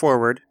only look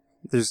forward.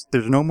 There's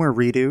no more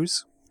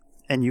redos,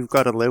 and you've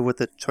got to live with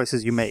the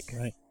choices you make.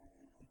 Right.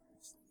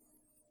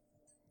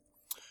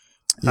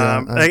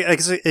 Yeah, I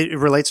guess it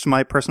relates to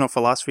my personal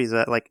philosophy,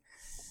 that, like,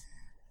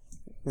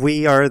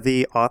 we are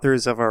the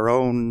authors of our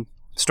own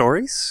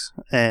stories,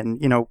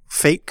 and, you know,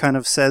 fate kind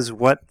of says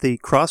what the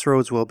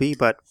crossroads will be,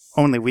 but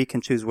only we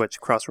can choose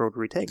which crossroad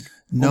we take.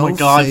 No, oh my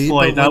God, fate,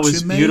 Floyd, that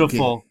was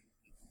beautiful.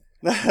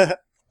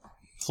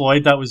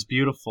 Floyd, that was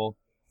beautiful.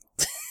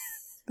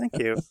 Thank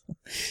you.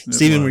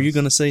 Steven, were you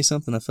going to say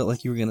something? I felt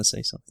like you were going to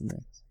say something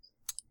there.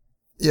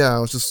 Yeah, I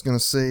was just going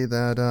to say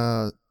that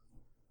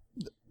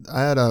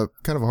I had a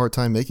kind of a hard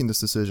time making this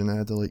decision. I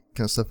had to, like,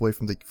 kind of step away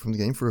from the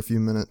game for a few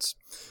minutes,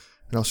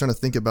 and I was trying to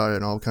think about it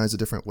in all kinds of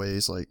different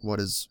ways, like, what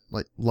is,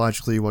 like,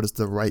 logically, what is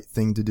the right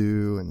thing to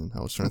do, and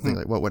I was trying to think,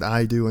 like, what would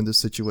I do in this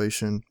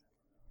situation.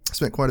 I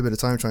spent quite a bit of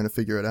time trying to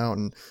figure it out,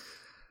 and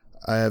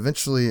I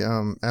eventually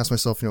asked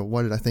myself, you know,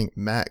 what did I think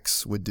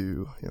Max would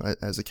do, you know,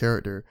 as a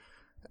character,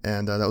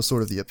 and that was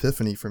sort of the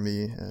epiphany for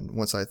me. And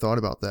once I thought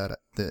about that,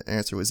 the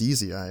answer was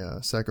easy.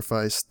 I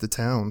sacrificed the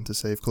town to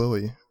save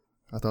Chloe.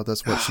 I thought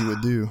that's what she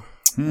would do.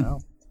 Wow.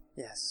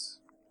 Yes.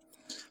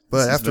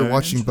 But after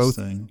watching both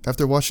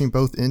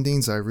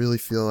endings, I really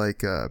feel like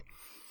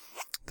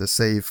the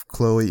save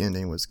Chloe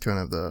ending was kind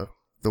of the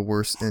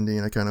worst ending.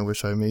 I kind of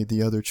wish I made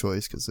the other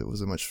choice, because it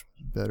was a much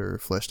better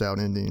fleshed out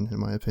ending, in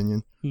my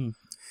opinion.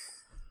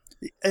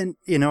 And,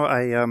 you know,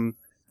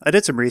 I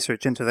did some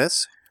research into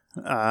this,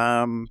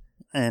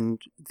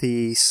 and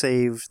the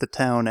save the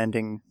town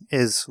ending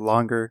is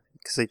longer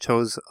because they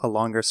chose a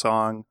longer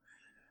song.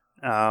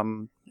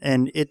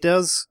 And it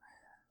does,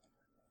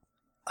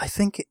 I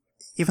think,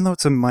 even though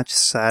it's a much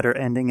sadder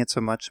ending, it's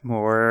a much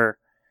more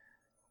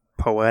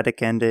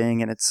poetic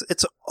ending, and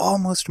it's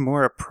almost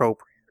more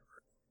appropriate.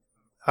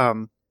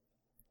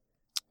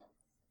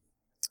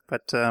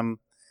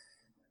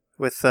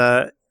 with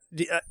a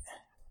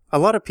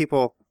lot of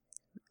people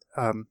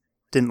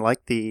didn't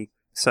like the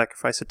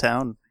sacrifice a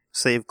town,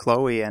 save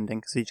Chloe ending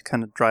because you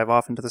kind of drive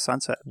off into the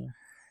sunset,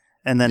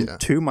 and then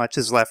too much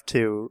is left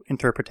to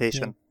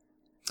interpretation.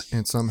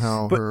 And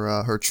somehow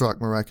her truck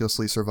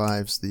miraculously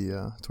survives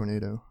the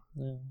tornado.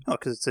 Yeah. Oh,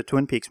 because it's a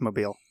Twin Peaks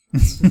mobile. I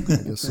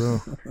guess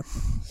so.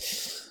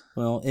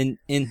 Well,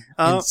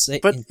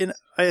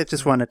 I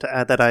just wanted to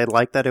add that I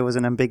like that it was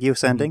an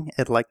ambiguous ending.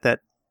 It liked that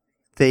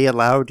they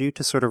allowed you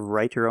to sort of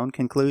write your own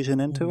conclusion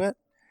into it.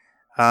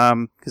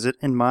 Because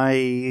in my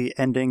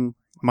ending,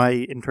 my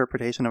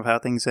interpretation of how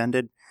things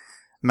ended,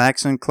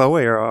 Max and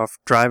Chloe are off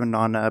driving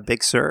on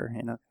Big Sur,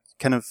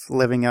 kind of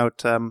living out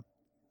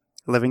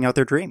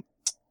their dream.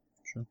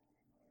 Sure.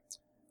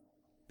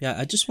 Yeah,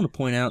 I just want to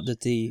point out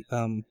that the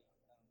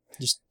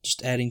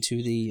just adding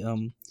to the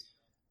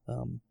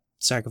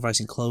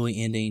sacrificing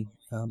Chloe ending,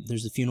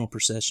 there's the funeral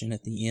procession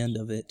at the end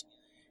of it,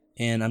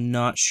 and I'm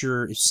not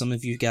sure if some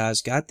of you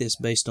guys got this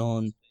based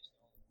on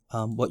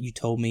what you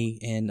told me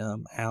and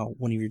how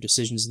one of your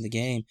decisions in the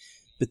game,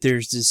 but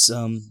there's this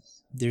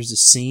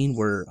scene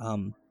where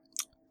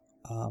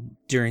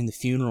during the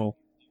funeral,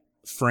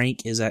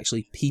 Frank is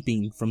actually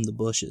peeping from the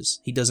bushes.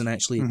 He doesn't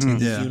actually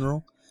attend the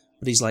funeral,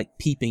 but he's like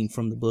peeping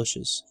from the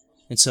bushes.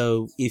 And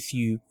so if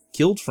you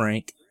killed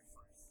Frank,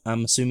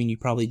 I'm assuming you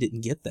probably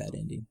didn't get that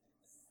ending.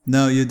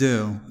 No, you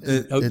do.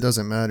 It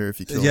doesn't matter if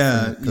you kill her.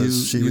 Yeah,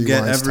 you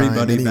get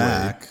everybody anyway.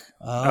 Back.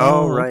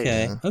 Oh, right.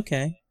 Okay. Yeah.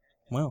 Okay.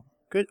 Well.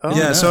 Good. Oh,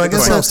 yeah, no, so I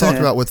guess That's what I I'll was talking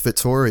about with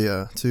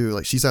Victoria too.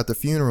 Like she's at the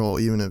funeral,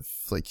 even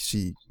if like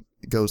she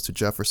goes to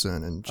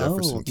Jefferson and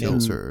Jefferson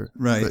kills her.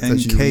 Right, but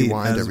and you Kate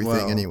rewind as everything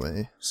well.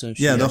 Anyway. So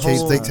the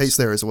whole Kate's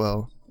there as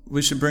well.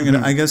 We should bring it.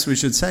 I guess we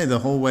should say the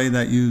whole way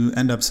that you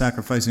end up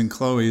sacrificing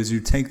Chloe is you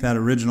take that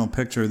original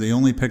picture. The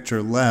only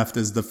picture left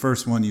is the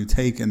first one you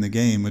take in the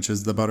game, which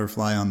is the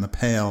butterfly on the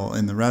pail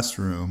in the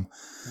restroom.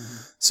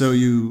 So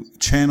you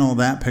channel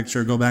that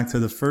picture, go back to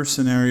the first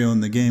scenario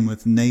in the game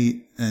with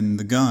Nate and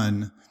the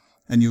gun,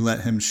 and you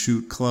let him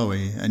shoot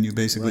Chloe, and you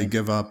basically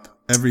give up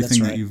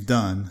everything that you've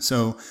done.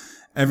 So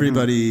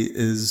everybody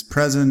is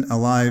present,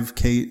 alive.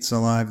 Kate's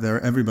alive there.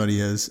 Everybody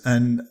is.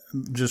 And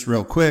just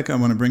real quick, I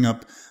want to bring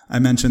up, I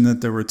mentioned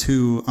that there were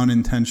 2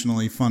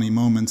 unintentionally funny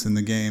moments in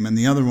the game, and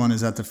the other one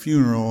is at the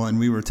funeral, and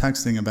we were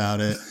texting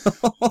about it.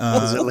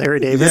 Is it Larry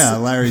Davis? Yeah,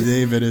 Larry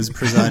David is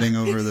presiding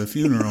over the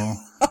funeral.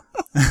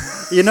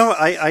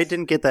 I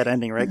didn't get that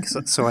ending, right?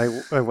 So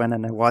I went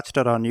and I watched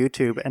it on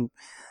YouTube, and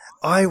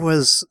I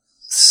was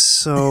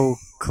so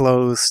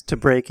close to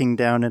breaking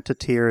down into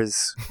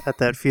tears at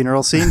that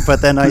funeral scene,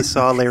 but then I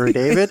saw Larry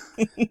David.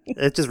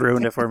 It just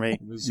ruined it for me.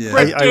 Yeah.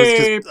 I was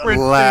just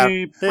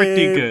laughing.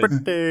 Pretty good.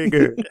 Pretty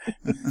good.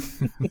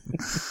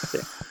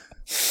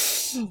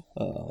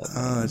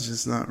 Oh, it's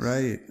just not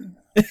right.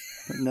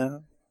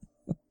 No.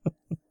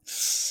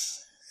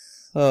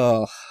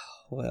 Oh,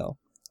 well.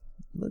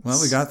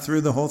 Well, we got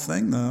through the whole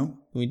thing, though.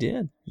 We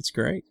did. It's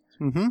great.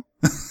 Mm-hmm.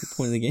 Good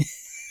point of the game.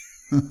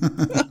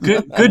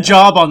 Good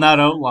job on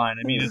that outline.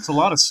 I mean, it's a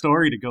lot of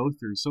story to go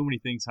through. So many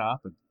things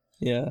happen.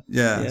 Yeah,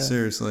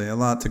 seriously. A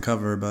lot to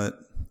cover, but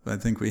I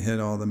think we hit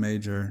all the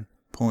major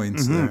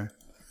points there.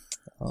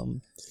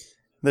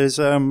 There's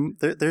some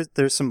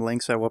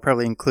links that we'll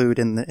probably include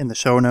in the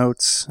show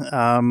notes.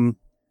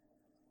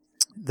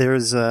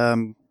 There's I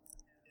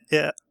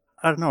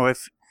don't know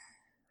if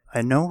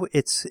I know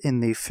it's in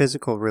the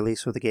physical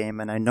release of the game,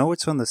 and I know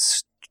it's on the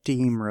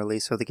Steam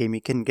release of the game.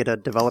 You can get a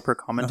developer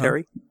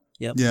commentary.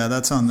 Yep. Yeah,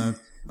 that's on the.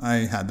 I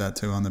had that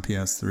too on the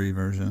PS3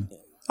 version.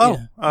 Oh,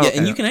 yeah,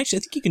 and you can actually.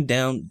 I think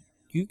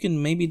you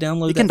can maybe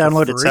download. You can that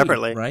download for it free,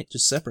 separately, right?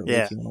 Just separately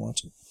if you want to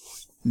watch it.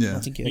 Yeah, I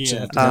think you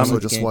actually have to Also, download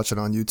the just game. watch it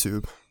on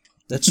YouTube.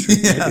 That's true.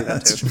 Yeah,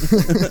 that's true.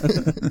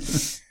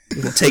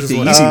 We'll take the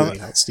easy way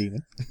out,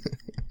 Steven.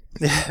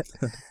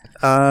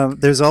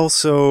 There's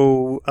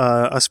also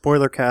a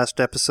spoiler cast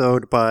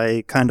episode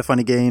by Kinda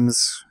Funny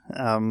Games,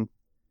 and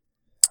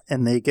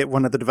they get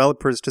one of the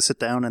developers to sit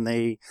down and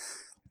they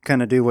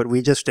kind of do what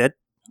we just did,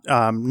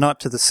 not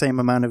to the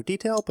same amount of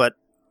detail, but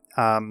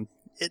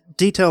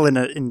detail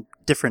in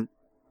different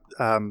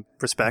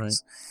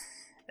respects.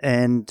 Right.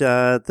 And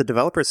the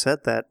developer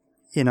said that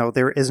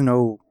there is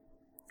no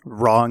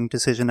wrong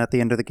decision at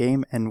the end of the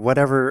game, and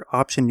whatever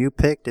option you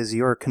picked is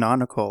your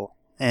canonical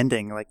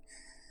ending. Like,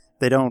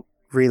 they don't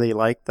really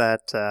like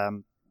that,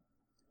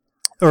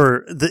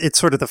 it's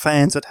sort of the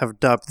fans that have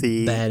dubbed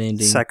the bad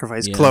ending,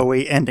 sacrifice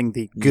Chloe ending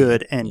the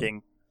good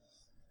ending.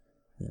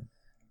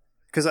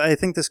 Because I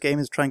think this game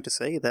is trying to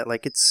say that,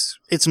 like, it's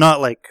not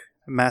like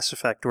Mass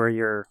Effect where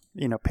you're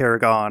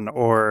Paragon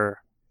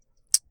or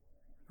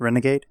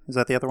Renegade. Is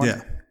that the other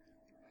one?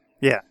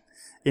 Yeah.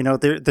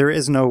 There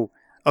is no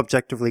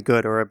objectively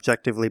good or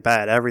objectively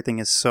bad. Everything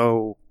is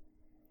so,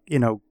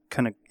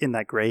 kind of in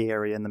that gray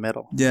area in the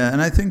middle. Yeah,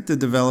 and I think the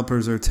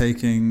developers are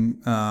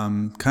taking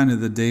kind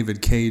of the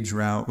David Cage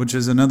route, which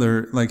is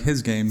another, like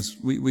his games.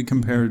 We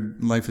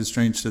compared Life is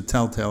Strange to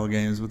Telltale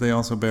games, but they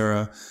also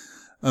bear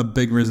a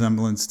big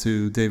resemblance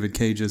to David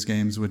Cage's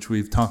games, which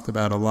we've talked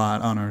about a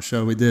lot on our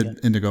show. We did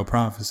Indigo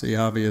Prophecy,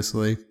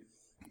 obviously.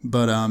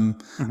 But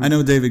I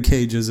know David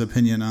Cage's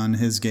opinion on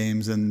his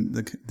games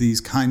and these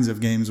kinds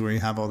of games where you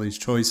have all these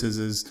choices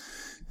is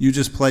you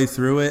just play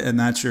through it and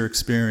that's your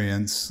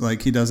experience.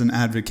 Like, he doesn't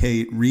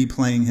advocate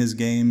replaying his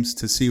games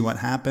to see what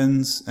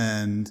happens.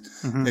 And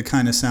it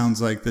kind of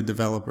sounds like the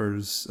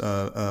developers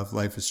of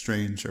Life is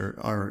Strange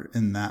are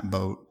in that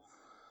boat.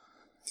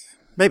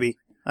 Maybe.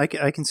 I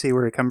can see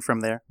where it comes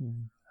from there.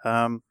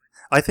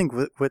 I think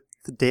with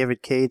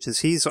David Cage is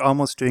he's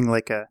almost doing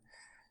like a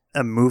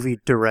movie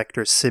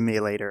director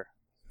simulator,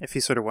 if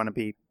you sort of want to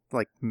be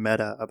like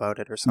meta about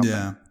it or something.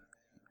 Yeah.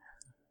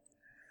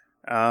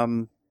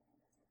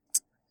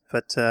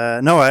 But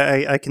no,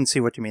 I can see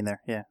what you mean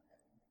there. Yeah.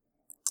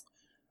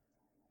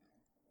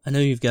 I know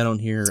you've got on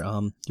here.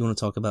 You want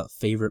to talk about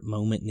favorite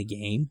moment in the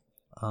game,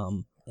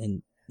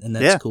 and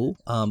that's cool.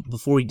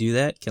 Before we do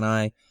that, can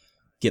I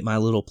get my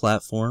little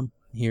platform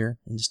here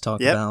and just talk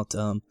about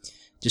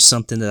just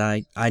something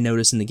that I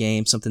noticed in the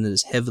game, something that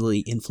is heavily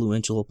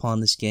influential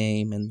upon this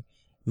game, and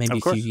maybe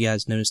a few of you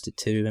guys noticed it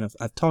too. And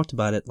I've talked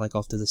about it like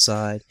off to the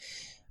side,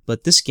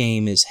 but this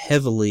game is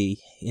heavily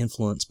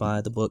influenced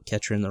by the book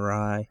Catcher in the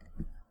Rye.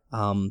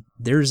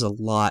 There's a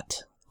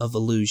lot of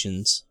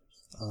allusions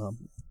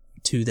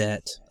to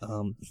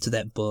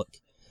that book.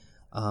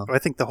 I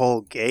think the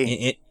whole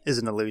game is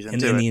an allusion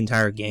to it. In the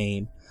entire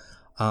game.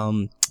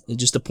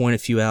 Just to point a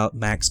few out,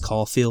 Max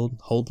Caulfield,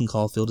 Holden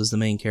Caulfield is the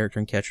main character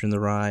in Catcher in the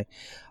Rye.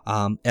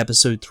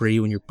 Episode 3,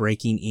 when you're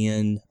breaking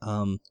in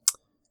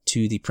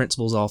to the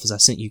principal's office, I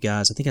sent you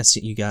guys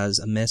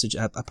a message.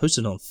 I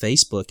posted it on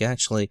Facebook,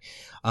 actually.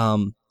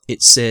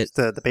 It said...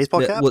 The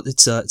baseball cap? Well,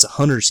 it's a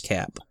hunter's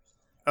cap.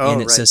 Oh,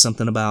 and it says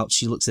something about,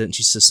 she looks at it and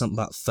she says something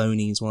about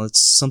phonies. Well,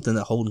 it's something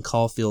that Holden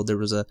Caulfield, there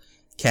was a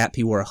cap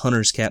he wore, a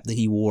hunter's cap that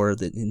he wore,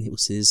 and it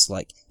was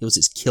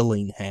his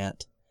killing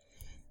hat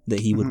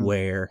that he would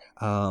wear.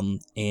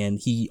 And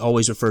he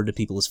always referred to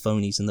people as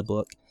phonies in the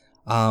book.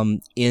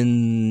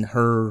 In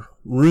her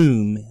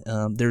room,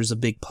 there's a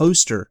big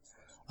poster.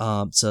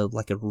 So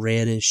like a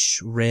red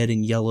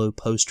and yellow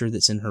poster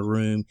that's in her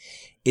room.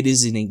 It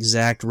is an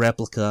exact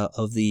replica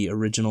of the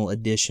original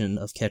edition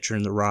of Catcher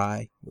in the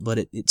Rye, but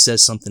it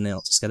says something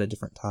else. It's got a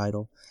different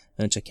title,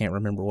 which I can't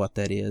remember what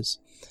that is.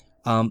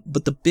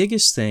 But the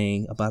biggest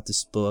thing about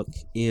this book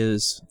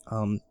is,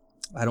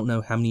 I don't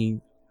know how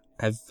many,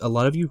 have a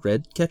lot of you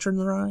read Catcher in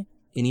the Rye?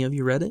 Any of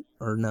you read it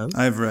or no?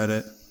 I've read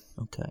it.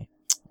 Okay.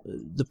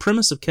 The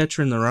premise of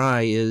Catcher in the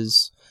Rye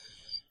is,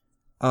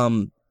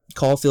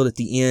 Caulfield at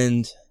the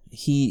end,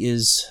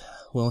 he's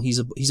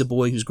a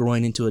boy who's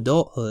growing into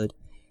adulthood,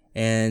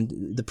 and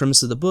the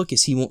premise of the book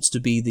is he wants to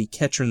be the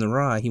catcher in the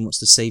rye. He wants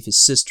to save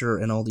his sister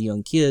and all the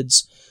young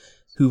kids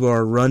who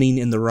are running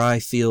in the rye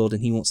field,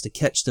 and he wants to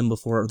catch them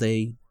before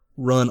they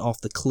run off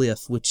the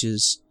cliff, which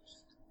is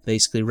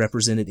basically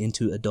represented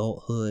into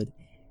adulthood.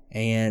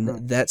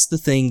 And that's the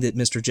thing that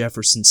Mr.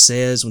 Jefferson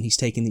says when he's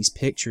taking these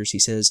pictures. He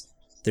says,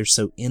 they're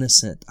so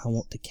innocent. I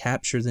want to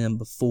capture them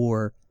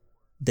before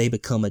they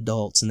become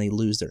adults and they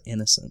lose their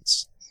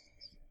innocence.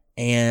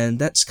 And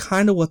that's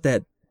kind of what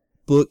that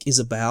book is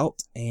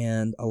about.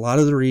 And a lot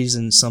of the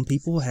reason some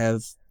people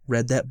have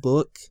read that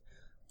book,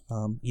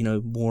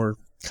 more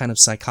kind of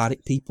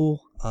psychotic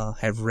people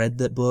have read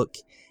that book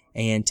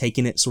and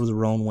taken it sort of the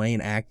wrong way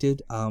and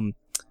acted.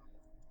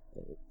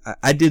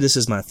 I did this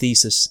as my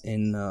thesis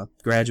in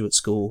graduate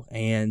school,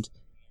 and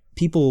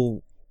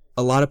a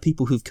lot of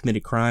people who've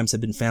committed crimes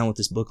have been found with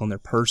this book on their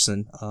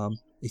person.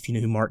 If you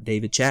know who Mark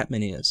David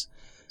Chapman is,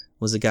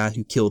 was the guy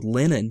who killed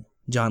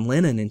John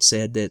Lennon, and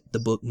said that the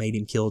book made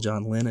him kill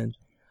John Lennon.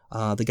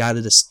 The guy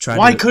that has tried.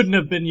 Why couldn't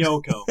have been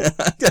Yoko?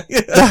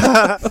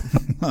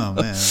 Oh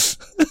man,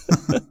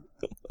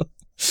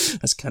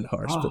 that's kind of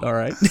harsh, but all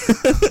right.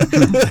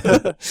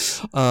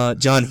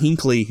 John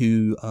Hinckley,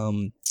 who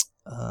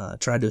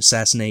tried to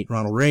assassinate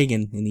Ronald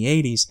Reagan in the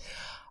 80s,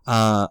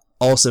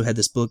 also had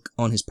this book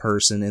on his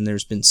person, and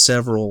there's been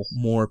several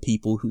more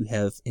people who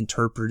have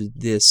interpreted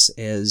this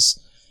as,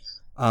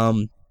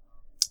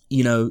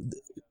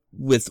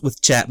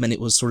 with Chapman,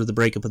 it was sort of the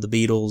breakup of the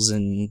Beatles,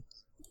 and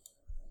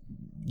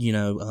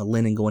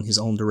Lennon going his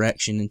own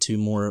direction into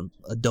more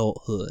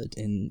adulthood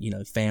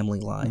and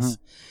family life.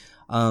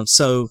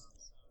 So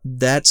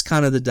that's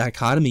kind of the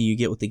dichotomy you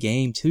get with the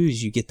game too.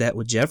 Is you get that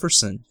with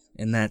Jefferson,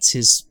 and that's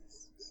his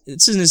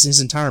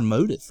entire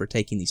motive for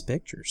taking these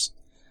pictures.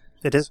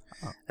 It is,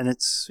 and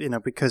it's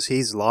because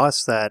he's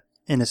lost that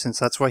innocence.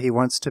 That's why he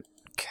wants to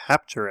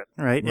capture it,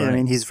 right? I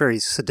mean, he's very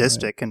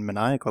sadistic and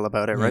maniacal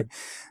about it, right?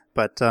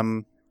 But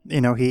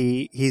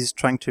he's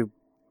trying to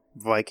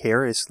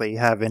vicariously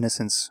have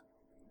innocence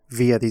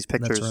via these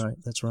pictures.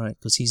 That's right,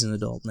 because he's an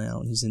adult now,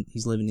 and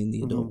he's living in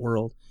the adult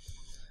world.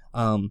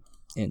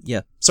 And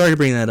yeah, sorry to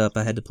bring that up.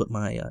 I had to put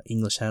my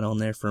English hat on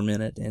there for a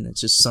minute, and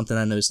it's just something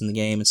I noticed in the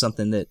game, and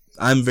something that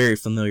I'm very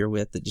familiar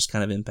with that just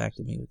kind of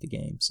impacted me with the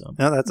game. So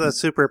no, that's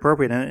super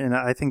appropriate, and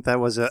I think that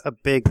was a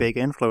big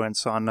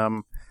influence on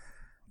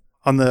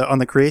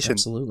the creation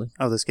absolutely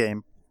of this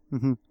game.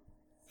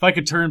 If I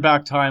could turn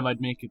back time,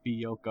 I'd make it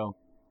be Yoko.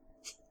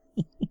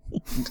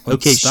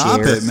 Okay,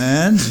 Stop Sheriff. it,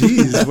 man.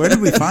 Jeez, where did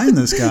we find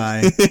this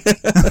guy?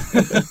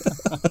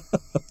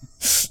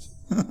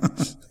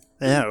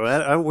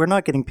 Yeah, we're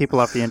not getting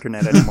people off the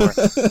internet anymore.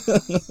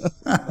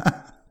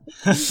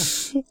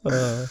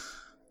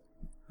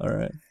 All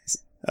right.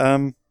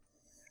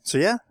 So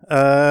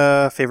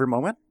yeah, favorite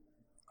moment?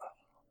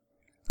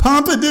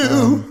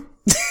 Pompidou!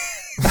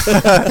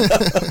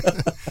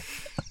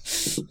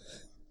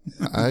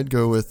 I'd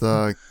go with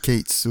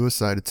Kate's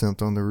suicide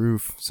attempt on the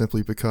roof,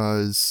 simply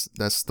because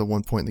that's the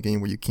one point in the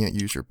game where you can't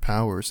use your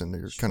powers and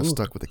you're kind of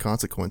stuck with the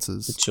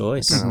consequences. Good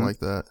choice. Kind of like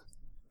that.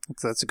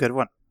 That's a good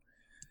one.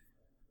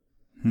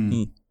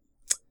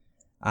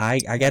 I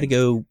got to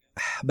go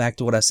back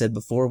to what I said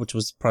before, which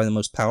was probably the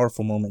most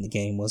powerful moment in the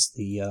game, was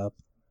the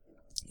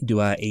do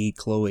I aid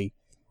Chloe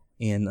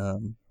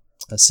in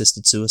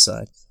assisted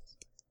suicide.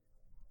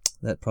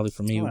 That probably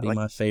for me would be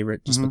my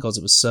favorite, just because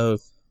it was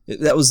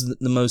that was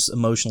the most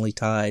emotionally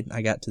tied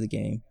I got to the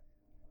game,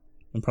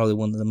 and probably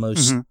one of the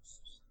most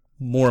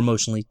more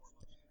emotionally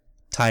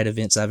tied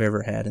events I've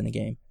ever had in a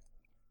game.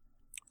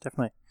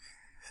 Definitely.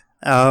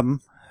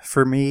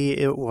 For me,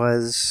 it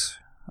was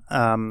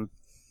it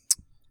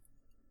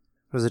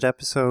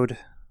episode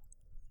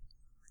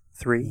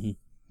 3?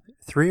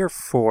 3 or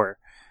 4?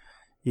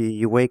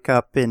 You wake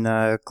up in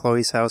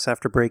Chloe's house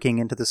after breaking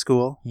into the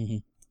school,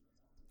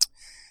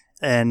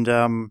 and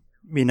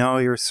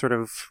you're sort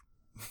of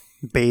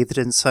bathed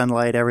in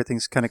sunlight.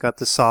 Everything's kind of got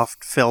the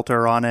soft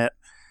filter on it,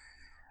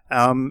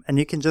 and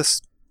you can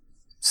just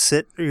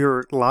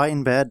lie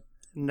in bed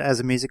as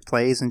the music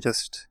plays and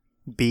just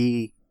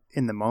be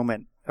in the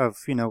moment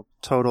of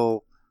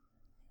total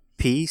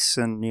peace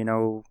and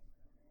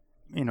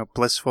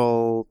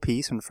blissful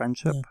peace and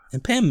friendship. Yeah.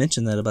 And Pam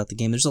mentioned that about the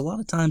game. There's a lot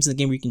of times in the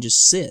game where you can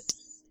just sit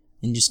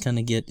and just kind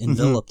of get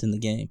enveloped in the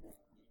game.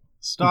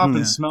 Stop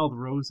and smell the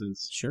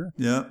roses. Sure.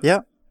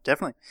 Yeah.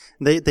 Definitely.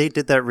 They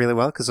did that really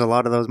well, because a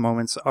lot of those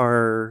moments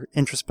are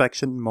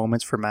introspection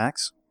moments for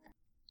Max.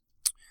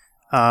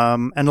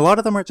 And a lot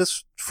of them are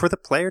just for the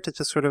player to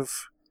just sort of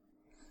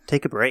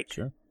take a break.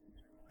 Sure.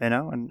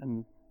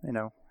 And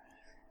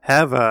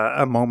have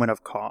a moment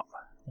of calm.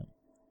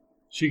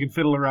 She can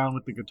fiddle around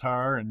with the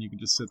guitar, and you can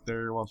just sit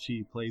there while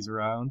she plays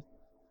around.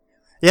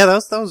 Yeah,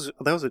 that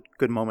was a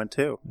good moment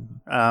too.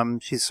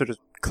 She's sort of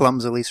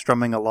clumsily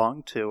strumming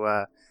along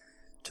to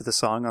the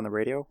song on the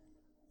radio.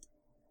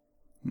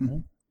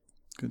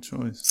 Good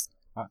choice.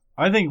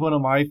 I think one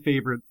of my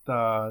favorite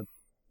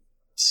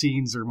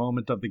scenes or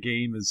moment of the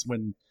game is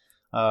when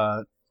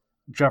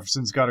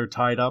Jefferson's got her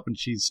tied up and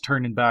she's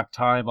turning back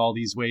time all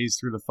these ways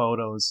through the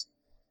photos.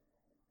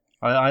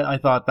 I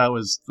thought that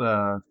was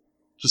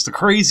just the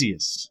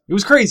craziest. It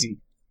was crazy.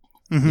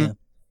 Yeah.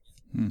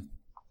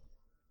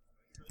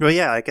 Well,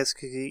 yeah, I guess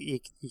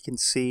you can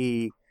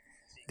see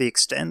the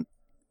extent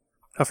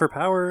of her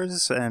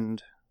powers,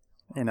 and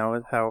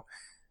how.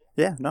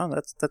 Yeah, no,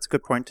 that's a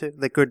good point too.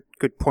 The good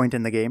point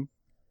in the game.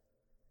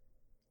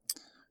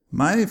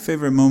 My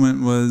favorite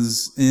moment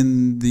was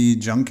in the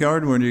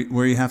junkyard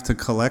where you have to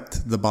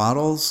collect the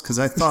bottles, because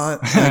I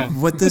thought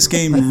what this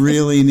game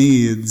really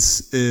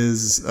needs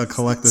is a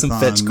collect-a-thon Some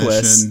fetch mission.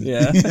 quests.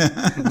 Yeah.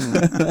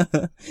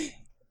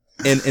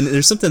 And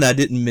there's something I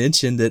didn't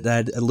mention that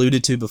I'd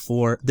alluded to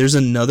before. There's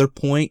another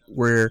point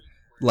where,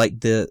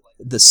 like the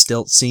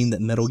stealth scene,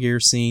 that Metal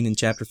Gear scene in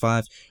Chapter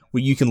 5,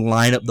 where you can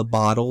line up the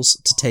bottles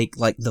to take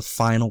like the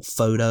final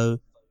photo.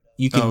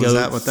 You can is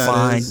that what that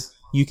find. is?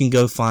 You can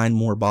go find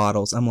more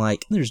bottles. I'm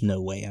like, there's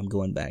no way I'm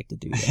going back to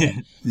do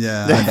that.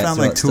 Yeah, Going I back found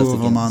to like that 2 stuff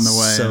of them again. on the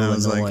way, So and I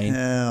was annoying. like,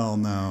 hell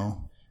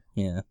no.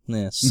 Yeah,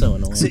 so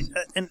annoying. See,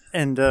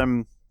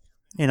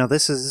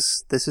 this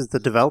is the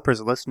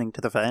developers listening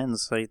to the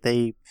fans. Like,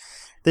 they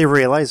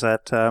realize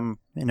that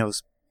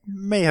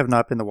may have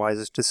not been the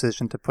wisest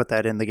decision to put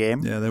that in the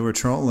game. Yeah, they were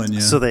trolling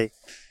you. So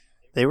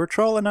they were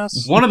trolling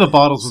us. One of the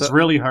bottles was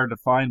really hard to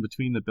find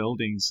between the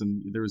buildings,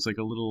 and there was like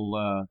a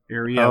little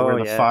area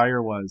where the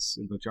fire was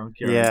in the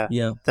junkyard.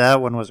 Yeah,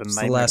 that one was a It's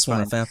nightmare. the last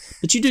one I found.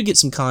 But you do get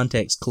some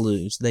context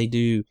clues. They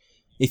do.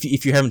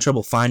 If you're having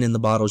trouble finding the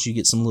bottles, you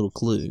get some little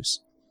clues.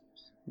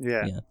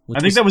 Yeah. I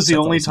think that was the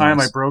only time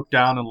nice. I broke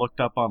down and looked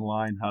up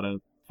online how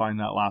to find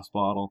that last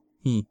bottle.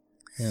 Yeah.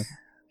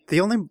 The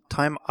only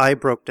time I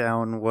broke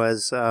down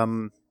was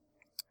the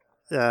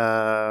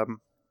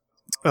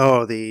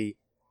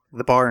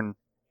barn.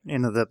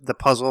 The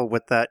puzzle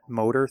with that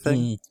motor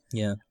thing.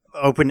 Yeah.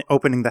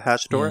 Opening the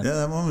hatch door. Yeah,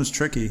 that one was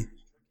tricky.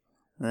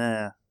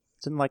 Yeah.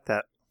 Didn't like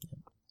that.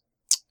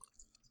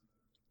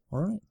 All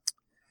right.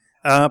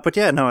 But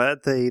yeah, no,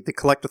 the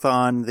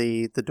collectathon,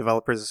 the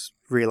developers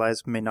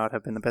realized may not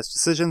have been the best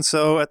decision.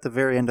 So at the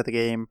very end of the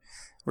game,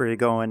 where you're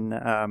going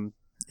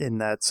in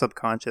that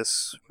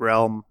subconscious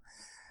realm,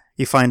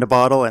 you find a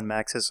bottle, and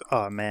Max says,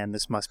 "Oh man,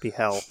 this must be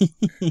hell."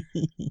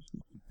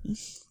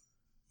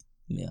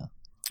 Yeah.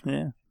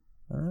 Yeah.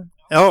 All right.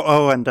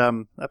 Oh,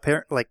 and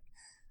apparently,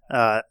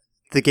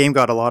 the game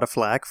got a lot of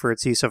flack for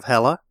its use of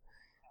Hela.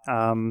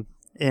 And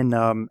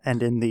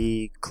in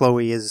the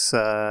Chloe is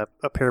a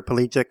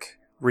paraplegic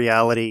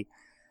reality,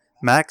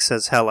 Max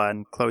says hella,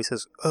 and Chloe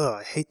says, "Oh,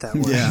 I hate that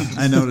word." Yeah,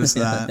 I noticed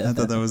that. I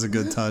thought that was a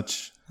good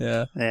touch.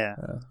 Yeah. Yeah.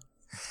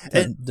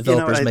 And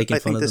developers I making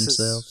think fun of this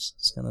themselves.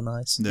 It's kind of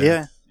nice.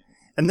 Yeah.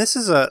 And this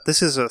is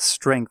a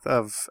strength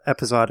of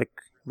episodic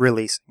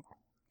releasing.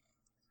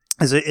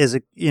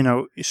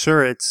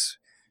 Sure, it's,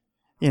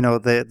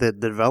 the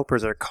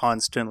developers are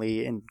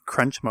constantly in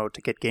crunch mode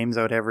to get games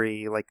out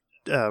every,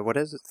 what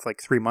is it,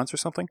 like 3 months or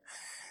something?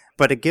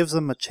 But it gives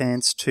them a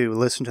chance to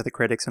listen to the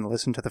critics and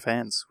listen to the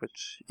fans,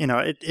 which,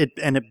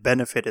 it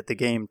benefited the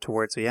game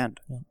towards the end.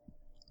 Yeah.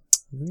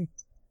 Agree.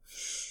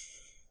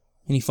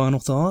 Any final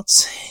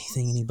thoughts?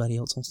 Anything anybody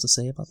else wants to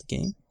say about the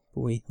game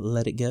before we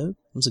let it go?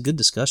 It was a good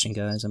discussion,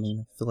 guys. I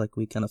mean, I feel like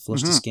we kind of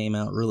flushed this game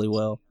out really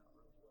well.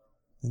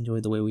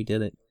 Enjoyed the way we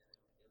did it.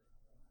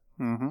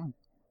 Mm-hmm.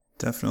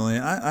 Definitely.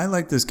 I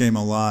like this game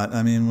a lot.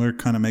 I mean, we're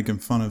kind of making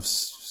fun of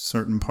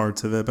certain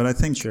parts of it, but I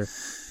think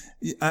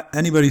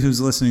anybody who's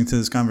listening to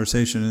this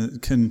conversation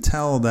can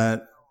tell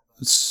that,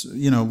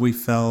 we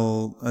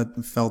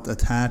felt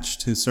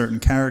attached to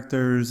certain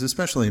characters,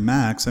 especially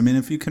Max. I mean,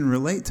 if you can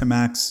relate to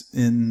Max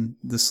in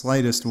the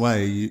slightest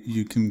way,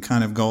 you can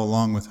kind of go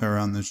along with her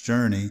on this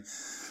journey.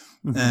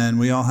 Mm-hmm. And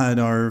we all had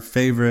our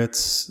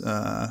favorites.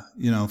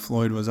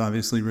 Floyd was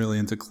obviously really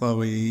into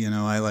Chloe.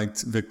 I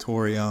liked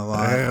Victoria a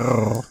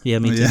lot. Yeah,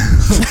 me too.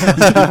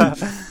 Yeah.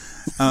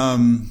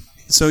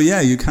 So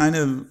yeah,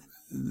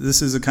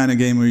 this is a kind of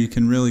game where you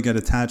can really get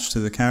attached to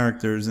the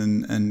characters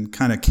and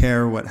kind of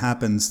care what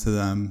happens to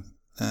them.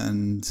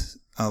 And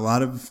a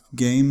lot of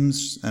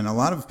games and a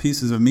lot of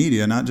pieces of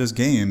media, not just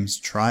games,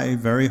 try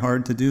very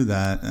hard to do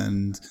that,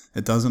 and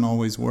it doesn't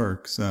always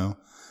work. So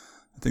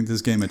I think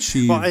this game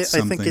achieved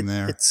something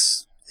there.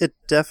 It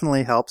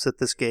definitely helps that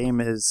this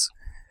game is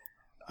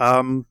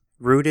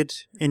rooted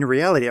in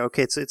reality.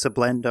 Okay, it's a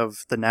blend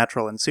of the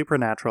natural and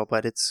supernatural,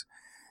 but it's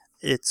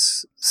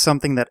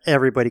something that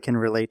everybody can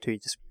relate to,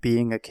 just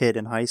being a kid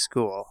in high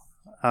school.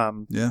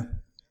 Yeah.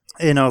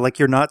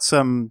 You're not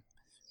some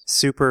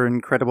super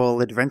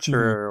incredible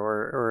adventurer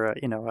or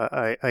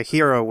a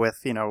hero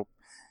with,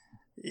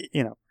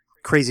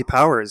 crazy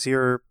powers.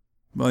 You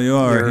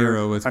are a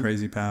hero with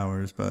crazy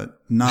powers, but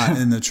not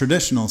in the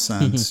traditional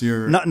sense.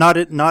 You're not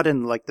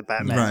in like the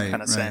Batman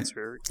kind of sense.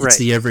 It's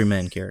the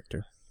everyman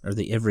character, or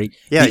the every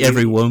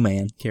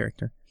woman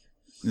character.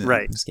 Yeah.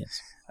 Right.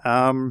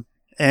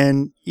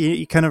 And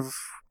you kind of,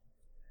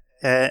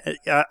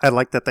 I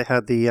like that they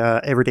had the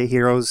Everyday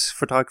Heroes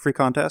photography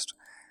contest,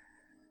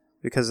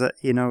 because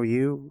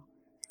you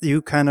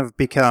kind of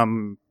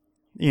become,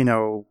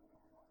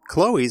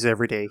 Chloe's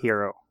everyday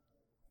hero,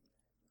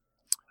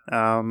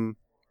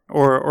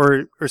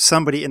 or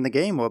somebody in the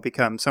game will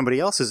become somebody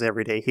else's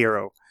everyday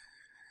hero.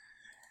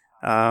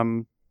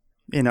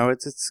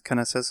 It's kind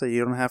of says that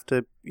you don't have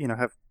to,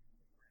 have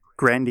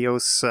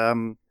grandiose,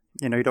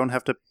 you don't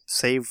have to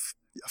save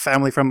a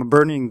family from a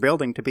burning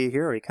building to be a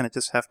hero. You kind of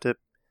just have to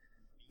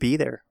be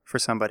there for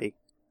somebody.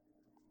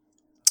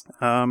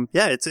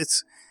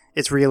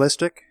 It's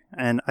realistic,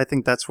 and I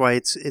think that's why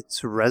it's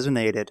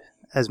resonated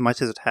as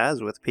much as it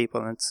has with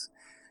people. And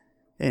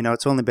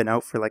it's only been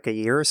out for like a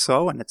year or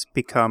so, and it's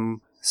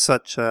become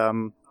such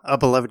a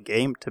beloved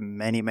game to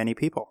many, many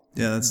people.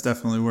 Yeah, that's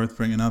definitely worth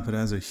bringing up. It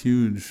has a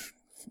huge,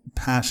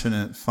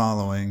 passionate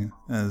following,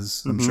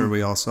 as I'm sure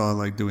we all saw,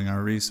 like doing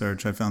our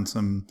research. I found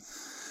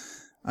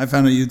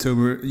a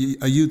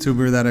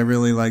YouTuber that I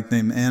really like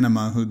named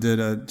Anima, who did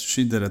a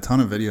ton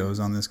of videos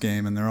on this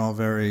game, and they're all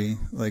very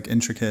like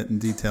intricate and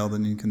detailed,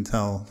 and you can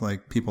tell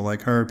like people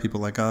like her,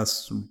 people like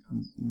us,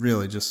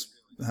 really just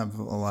have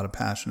a lot of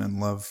passion and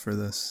love for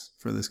this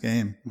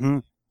game. Mm-hmm.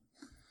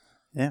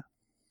 Yeah.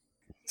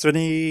 So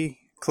any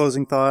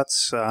closing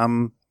thoughts?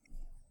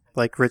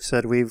 Like Rich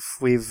said, we've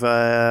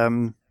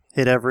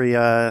hit every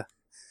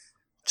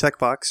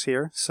checkbox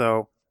here,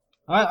 so.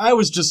 I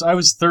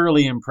was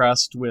thoroughly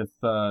impressed with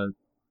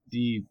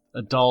the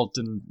adult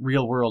and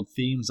real world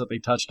themes that they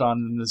touched on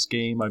in this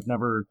game. I've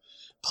never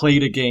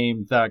played a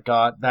game that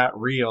got that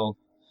real.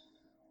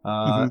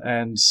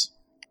 And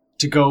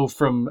to go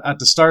from at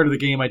the start of the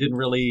game, I didn't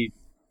really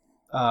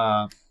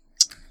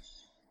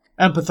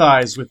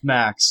empathize with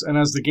Max. And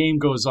as the game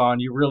goes on,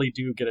 you really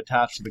do get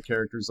attached to the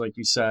characters, like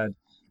you said.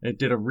 It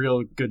did a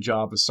real good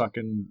job of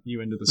sucking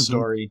you into the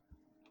story.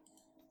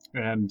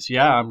 And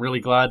yeah, I'm really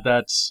glad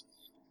that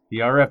the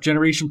RF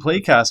Generation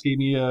Playcast gave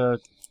me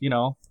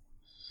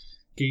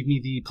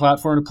the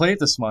platform to play it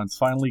this month.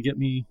 Finally get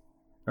me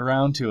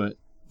around to it.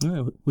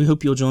 Yeah, we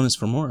hope you'll join us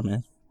for more,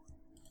 man.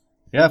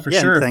 Yeah, for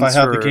sure. If I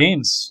have the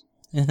games.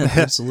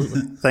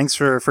 Absolutely. Thanks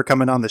for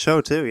coming on the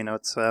show too.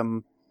 It's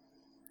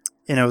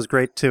it was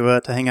great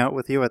to hang out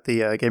with you at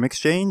the Game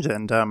Exchange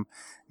and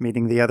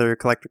meeting the other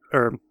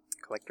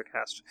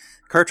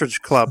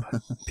Cartridge Club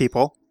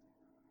people.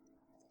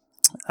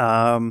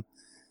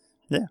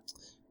 Yeah.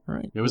 All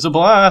right. It was a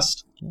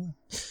blast. Yeah.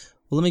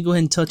 Well, let me go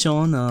ahead and touch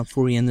on,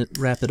 before we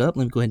wrap it up,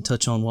 let me go ahead and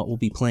touch on what we'll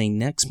be playing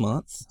next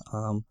month.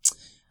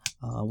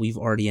 We've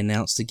already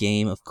announced the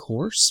game, of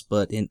course,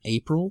 but in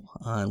April,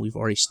 we've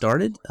already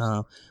started.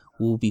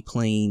 we'll be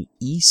playing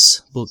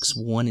Ys Books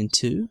 1 and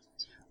 2.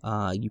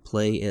 You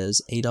play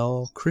as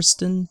Adol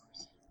Kristen,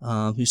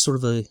 who's sort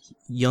of a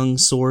young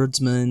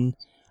swordsman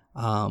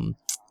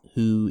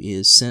who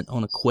is sent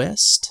on a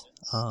quest.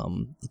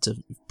 It's a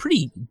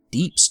pretty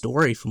deep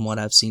story from what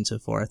I've seen so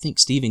far. I think,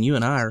 Steven, you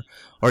and I are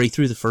already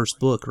through the first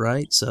book,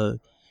 right? So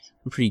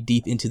we're pretty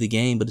deep into the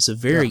game, but it's a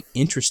very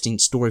interesting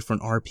story for an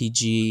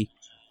RPG.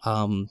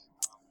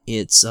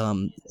 It's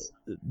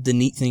the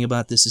neat thing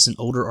about this is an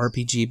older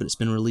RPG, but it's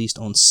been released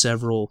on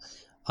several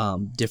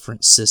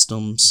different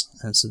systems,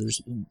 and so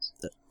there's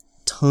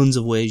tons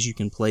of ways you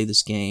can play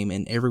this game,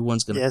 and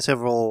everyone's going to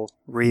several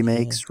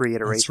remakes,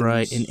 reiterations. That's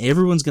right, and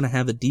everyone's going to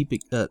have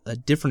a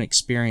different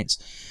experience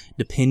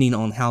depending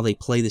on how they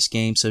play this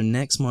game. So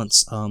next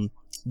month's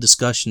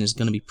discussion is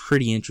going to be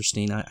pretty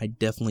interesting. I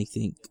definitely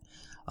think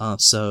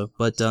so.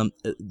 But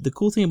the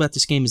cool thing about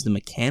this game is the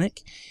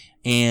mechanic.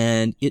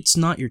 And it's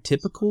not your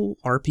typical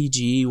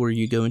RPG where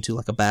you go into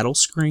like a battle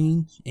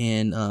screen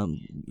and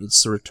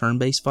it's sort of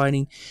turn-based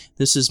fighting.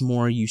 This is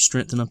more you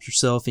strengthen up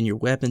yourself and your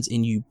weapons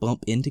and you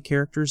bump into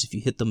characters. If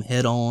you hit them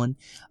head on,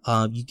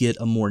 you get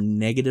a more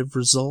negative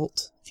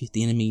result if you hit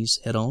the enemies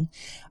head on.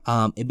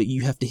 But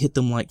you have to hit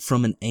them like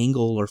from an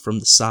angle or from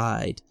the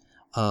side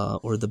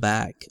or the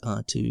back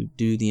to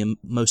do the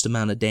most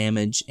amount of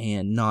damage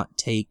and not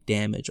take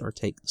damage or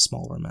take the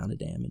smaller amount of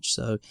damage.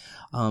 So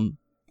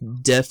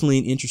definitely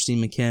an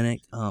interesting mechanic.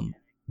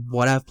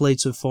 What I've played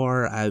so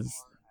far, I've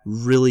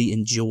really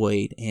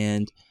enjoyed,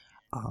 and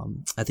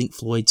I think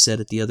Floyd said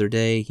it the other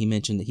day. He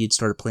mentioned that he had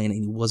started playing it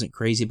and he wasn't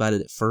crazy about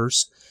it at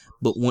first,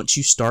 but once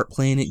you start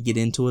playing it, get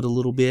into it a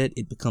little bit,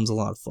 it becomes a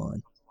lot of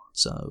fun.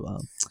 So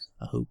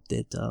I hope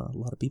that a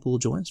lot of people will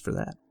join us for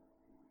that.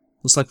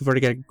 Looks like we've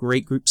already got a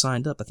great group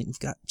signed up. I think we've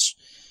got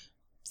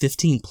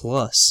 15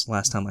 plus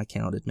last time I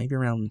counted, maybe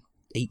around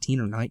 18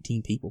 or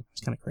 19 people.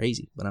 It's kind of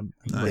crazy, but I'm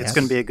really It's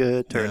going to be a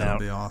good turnout. That'll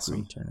be awesome.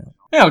 Great turnout.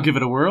 Yeah, I'll give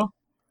it a whirl.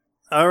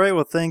 All right,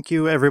 well, thank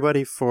you,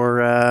 everybody,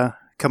 for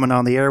coming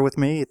on the air with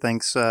me.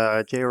 Thanks,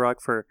 J-Rock,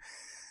 for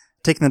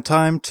taking the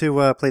time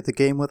to play the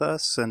game with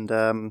us and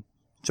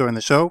join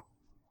the show.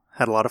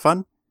 Had a lot of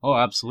fun. Oh,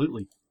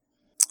 absolutely.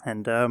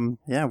 And,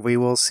 we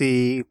will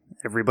see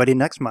everybody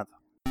next month.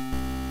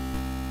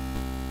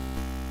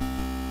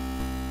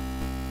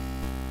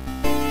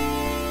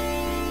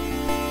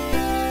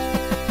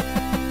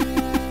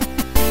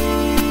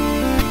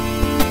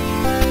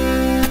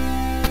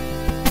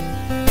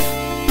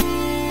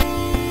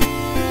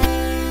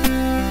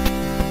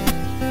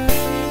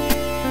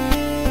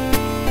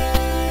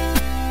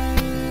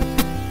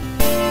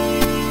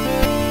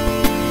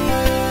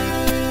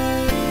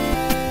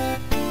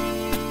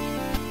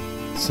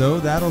 So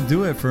that'll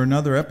do it for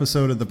another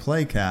episode of the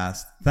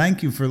Playcast.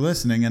 Thank you for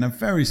listening, and a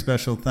very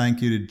special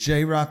thank you to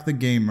J-Rock the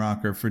Game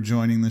Rocker for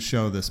joining the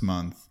show this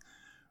month.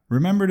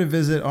 Remember to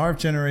visit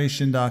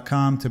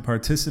rfgeneration.com to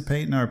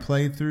participate in our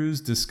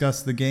playthroughs,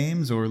 discuss the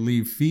games, or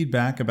leave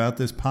feedback about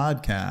this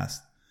podcast.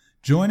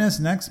 Join us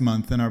next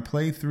month in our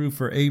playthrough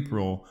for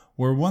April,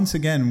 where once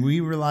again we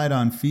relied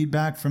on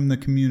feedback from the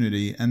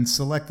community and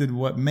selected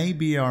what may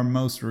be our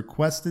most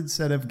requested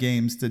set of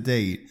games to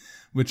date,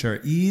 which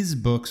are Ys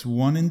Books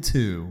 1 and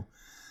 2.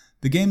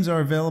 The games are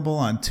available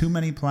on too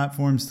many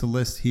platforms to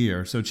list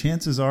here, so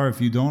chances are if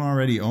you don't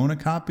already own a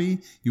copy,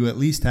 you at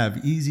least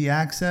have easy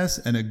access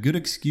and a good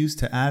excuse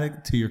to add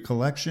it to your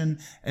collection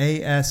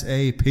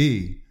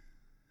ASAP.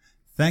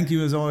 Thank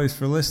you as always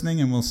for listening,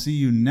 and we'll see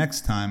you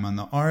next time on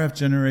the RF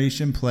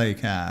Generation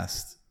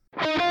Playcast.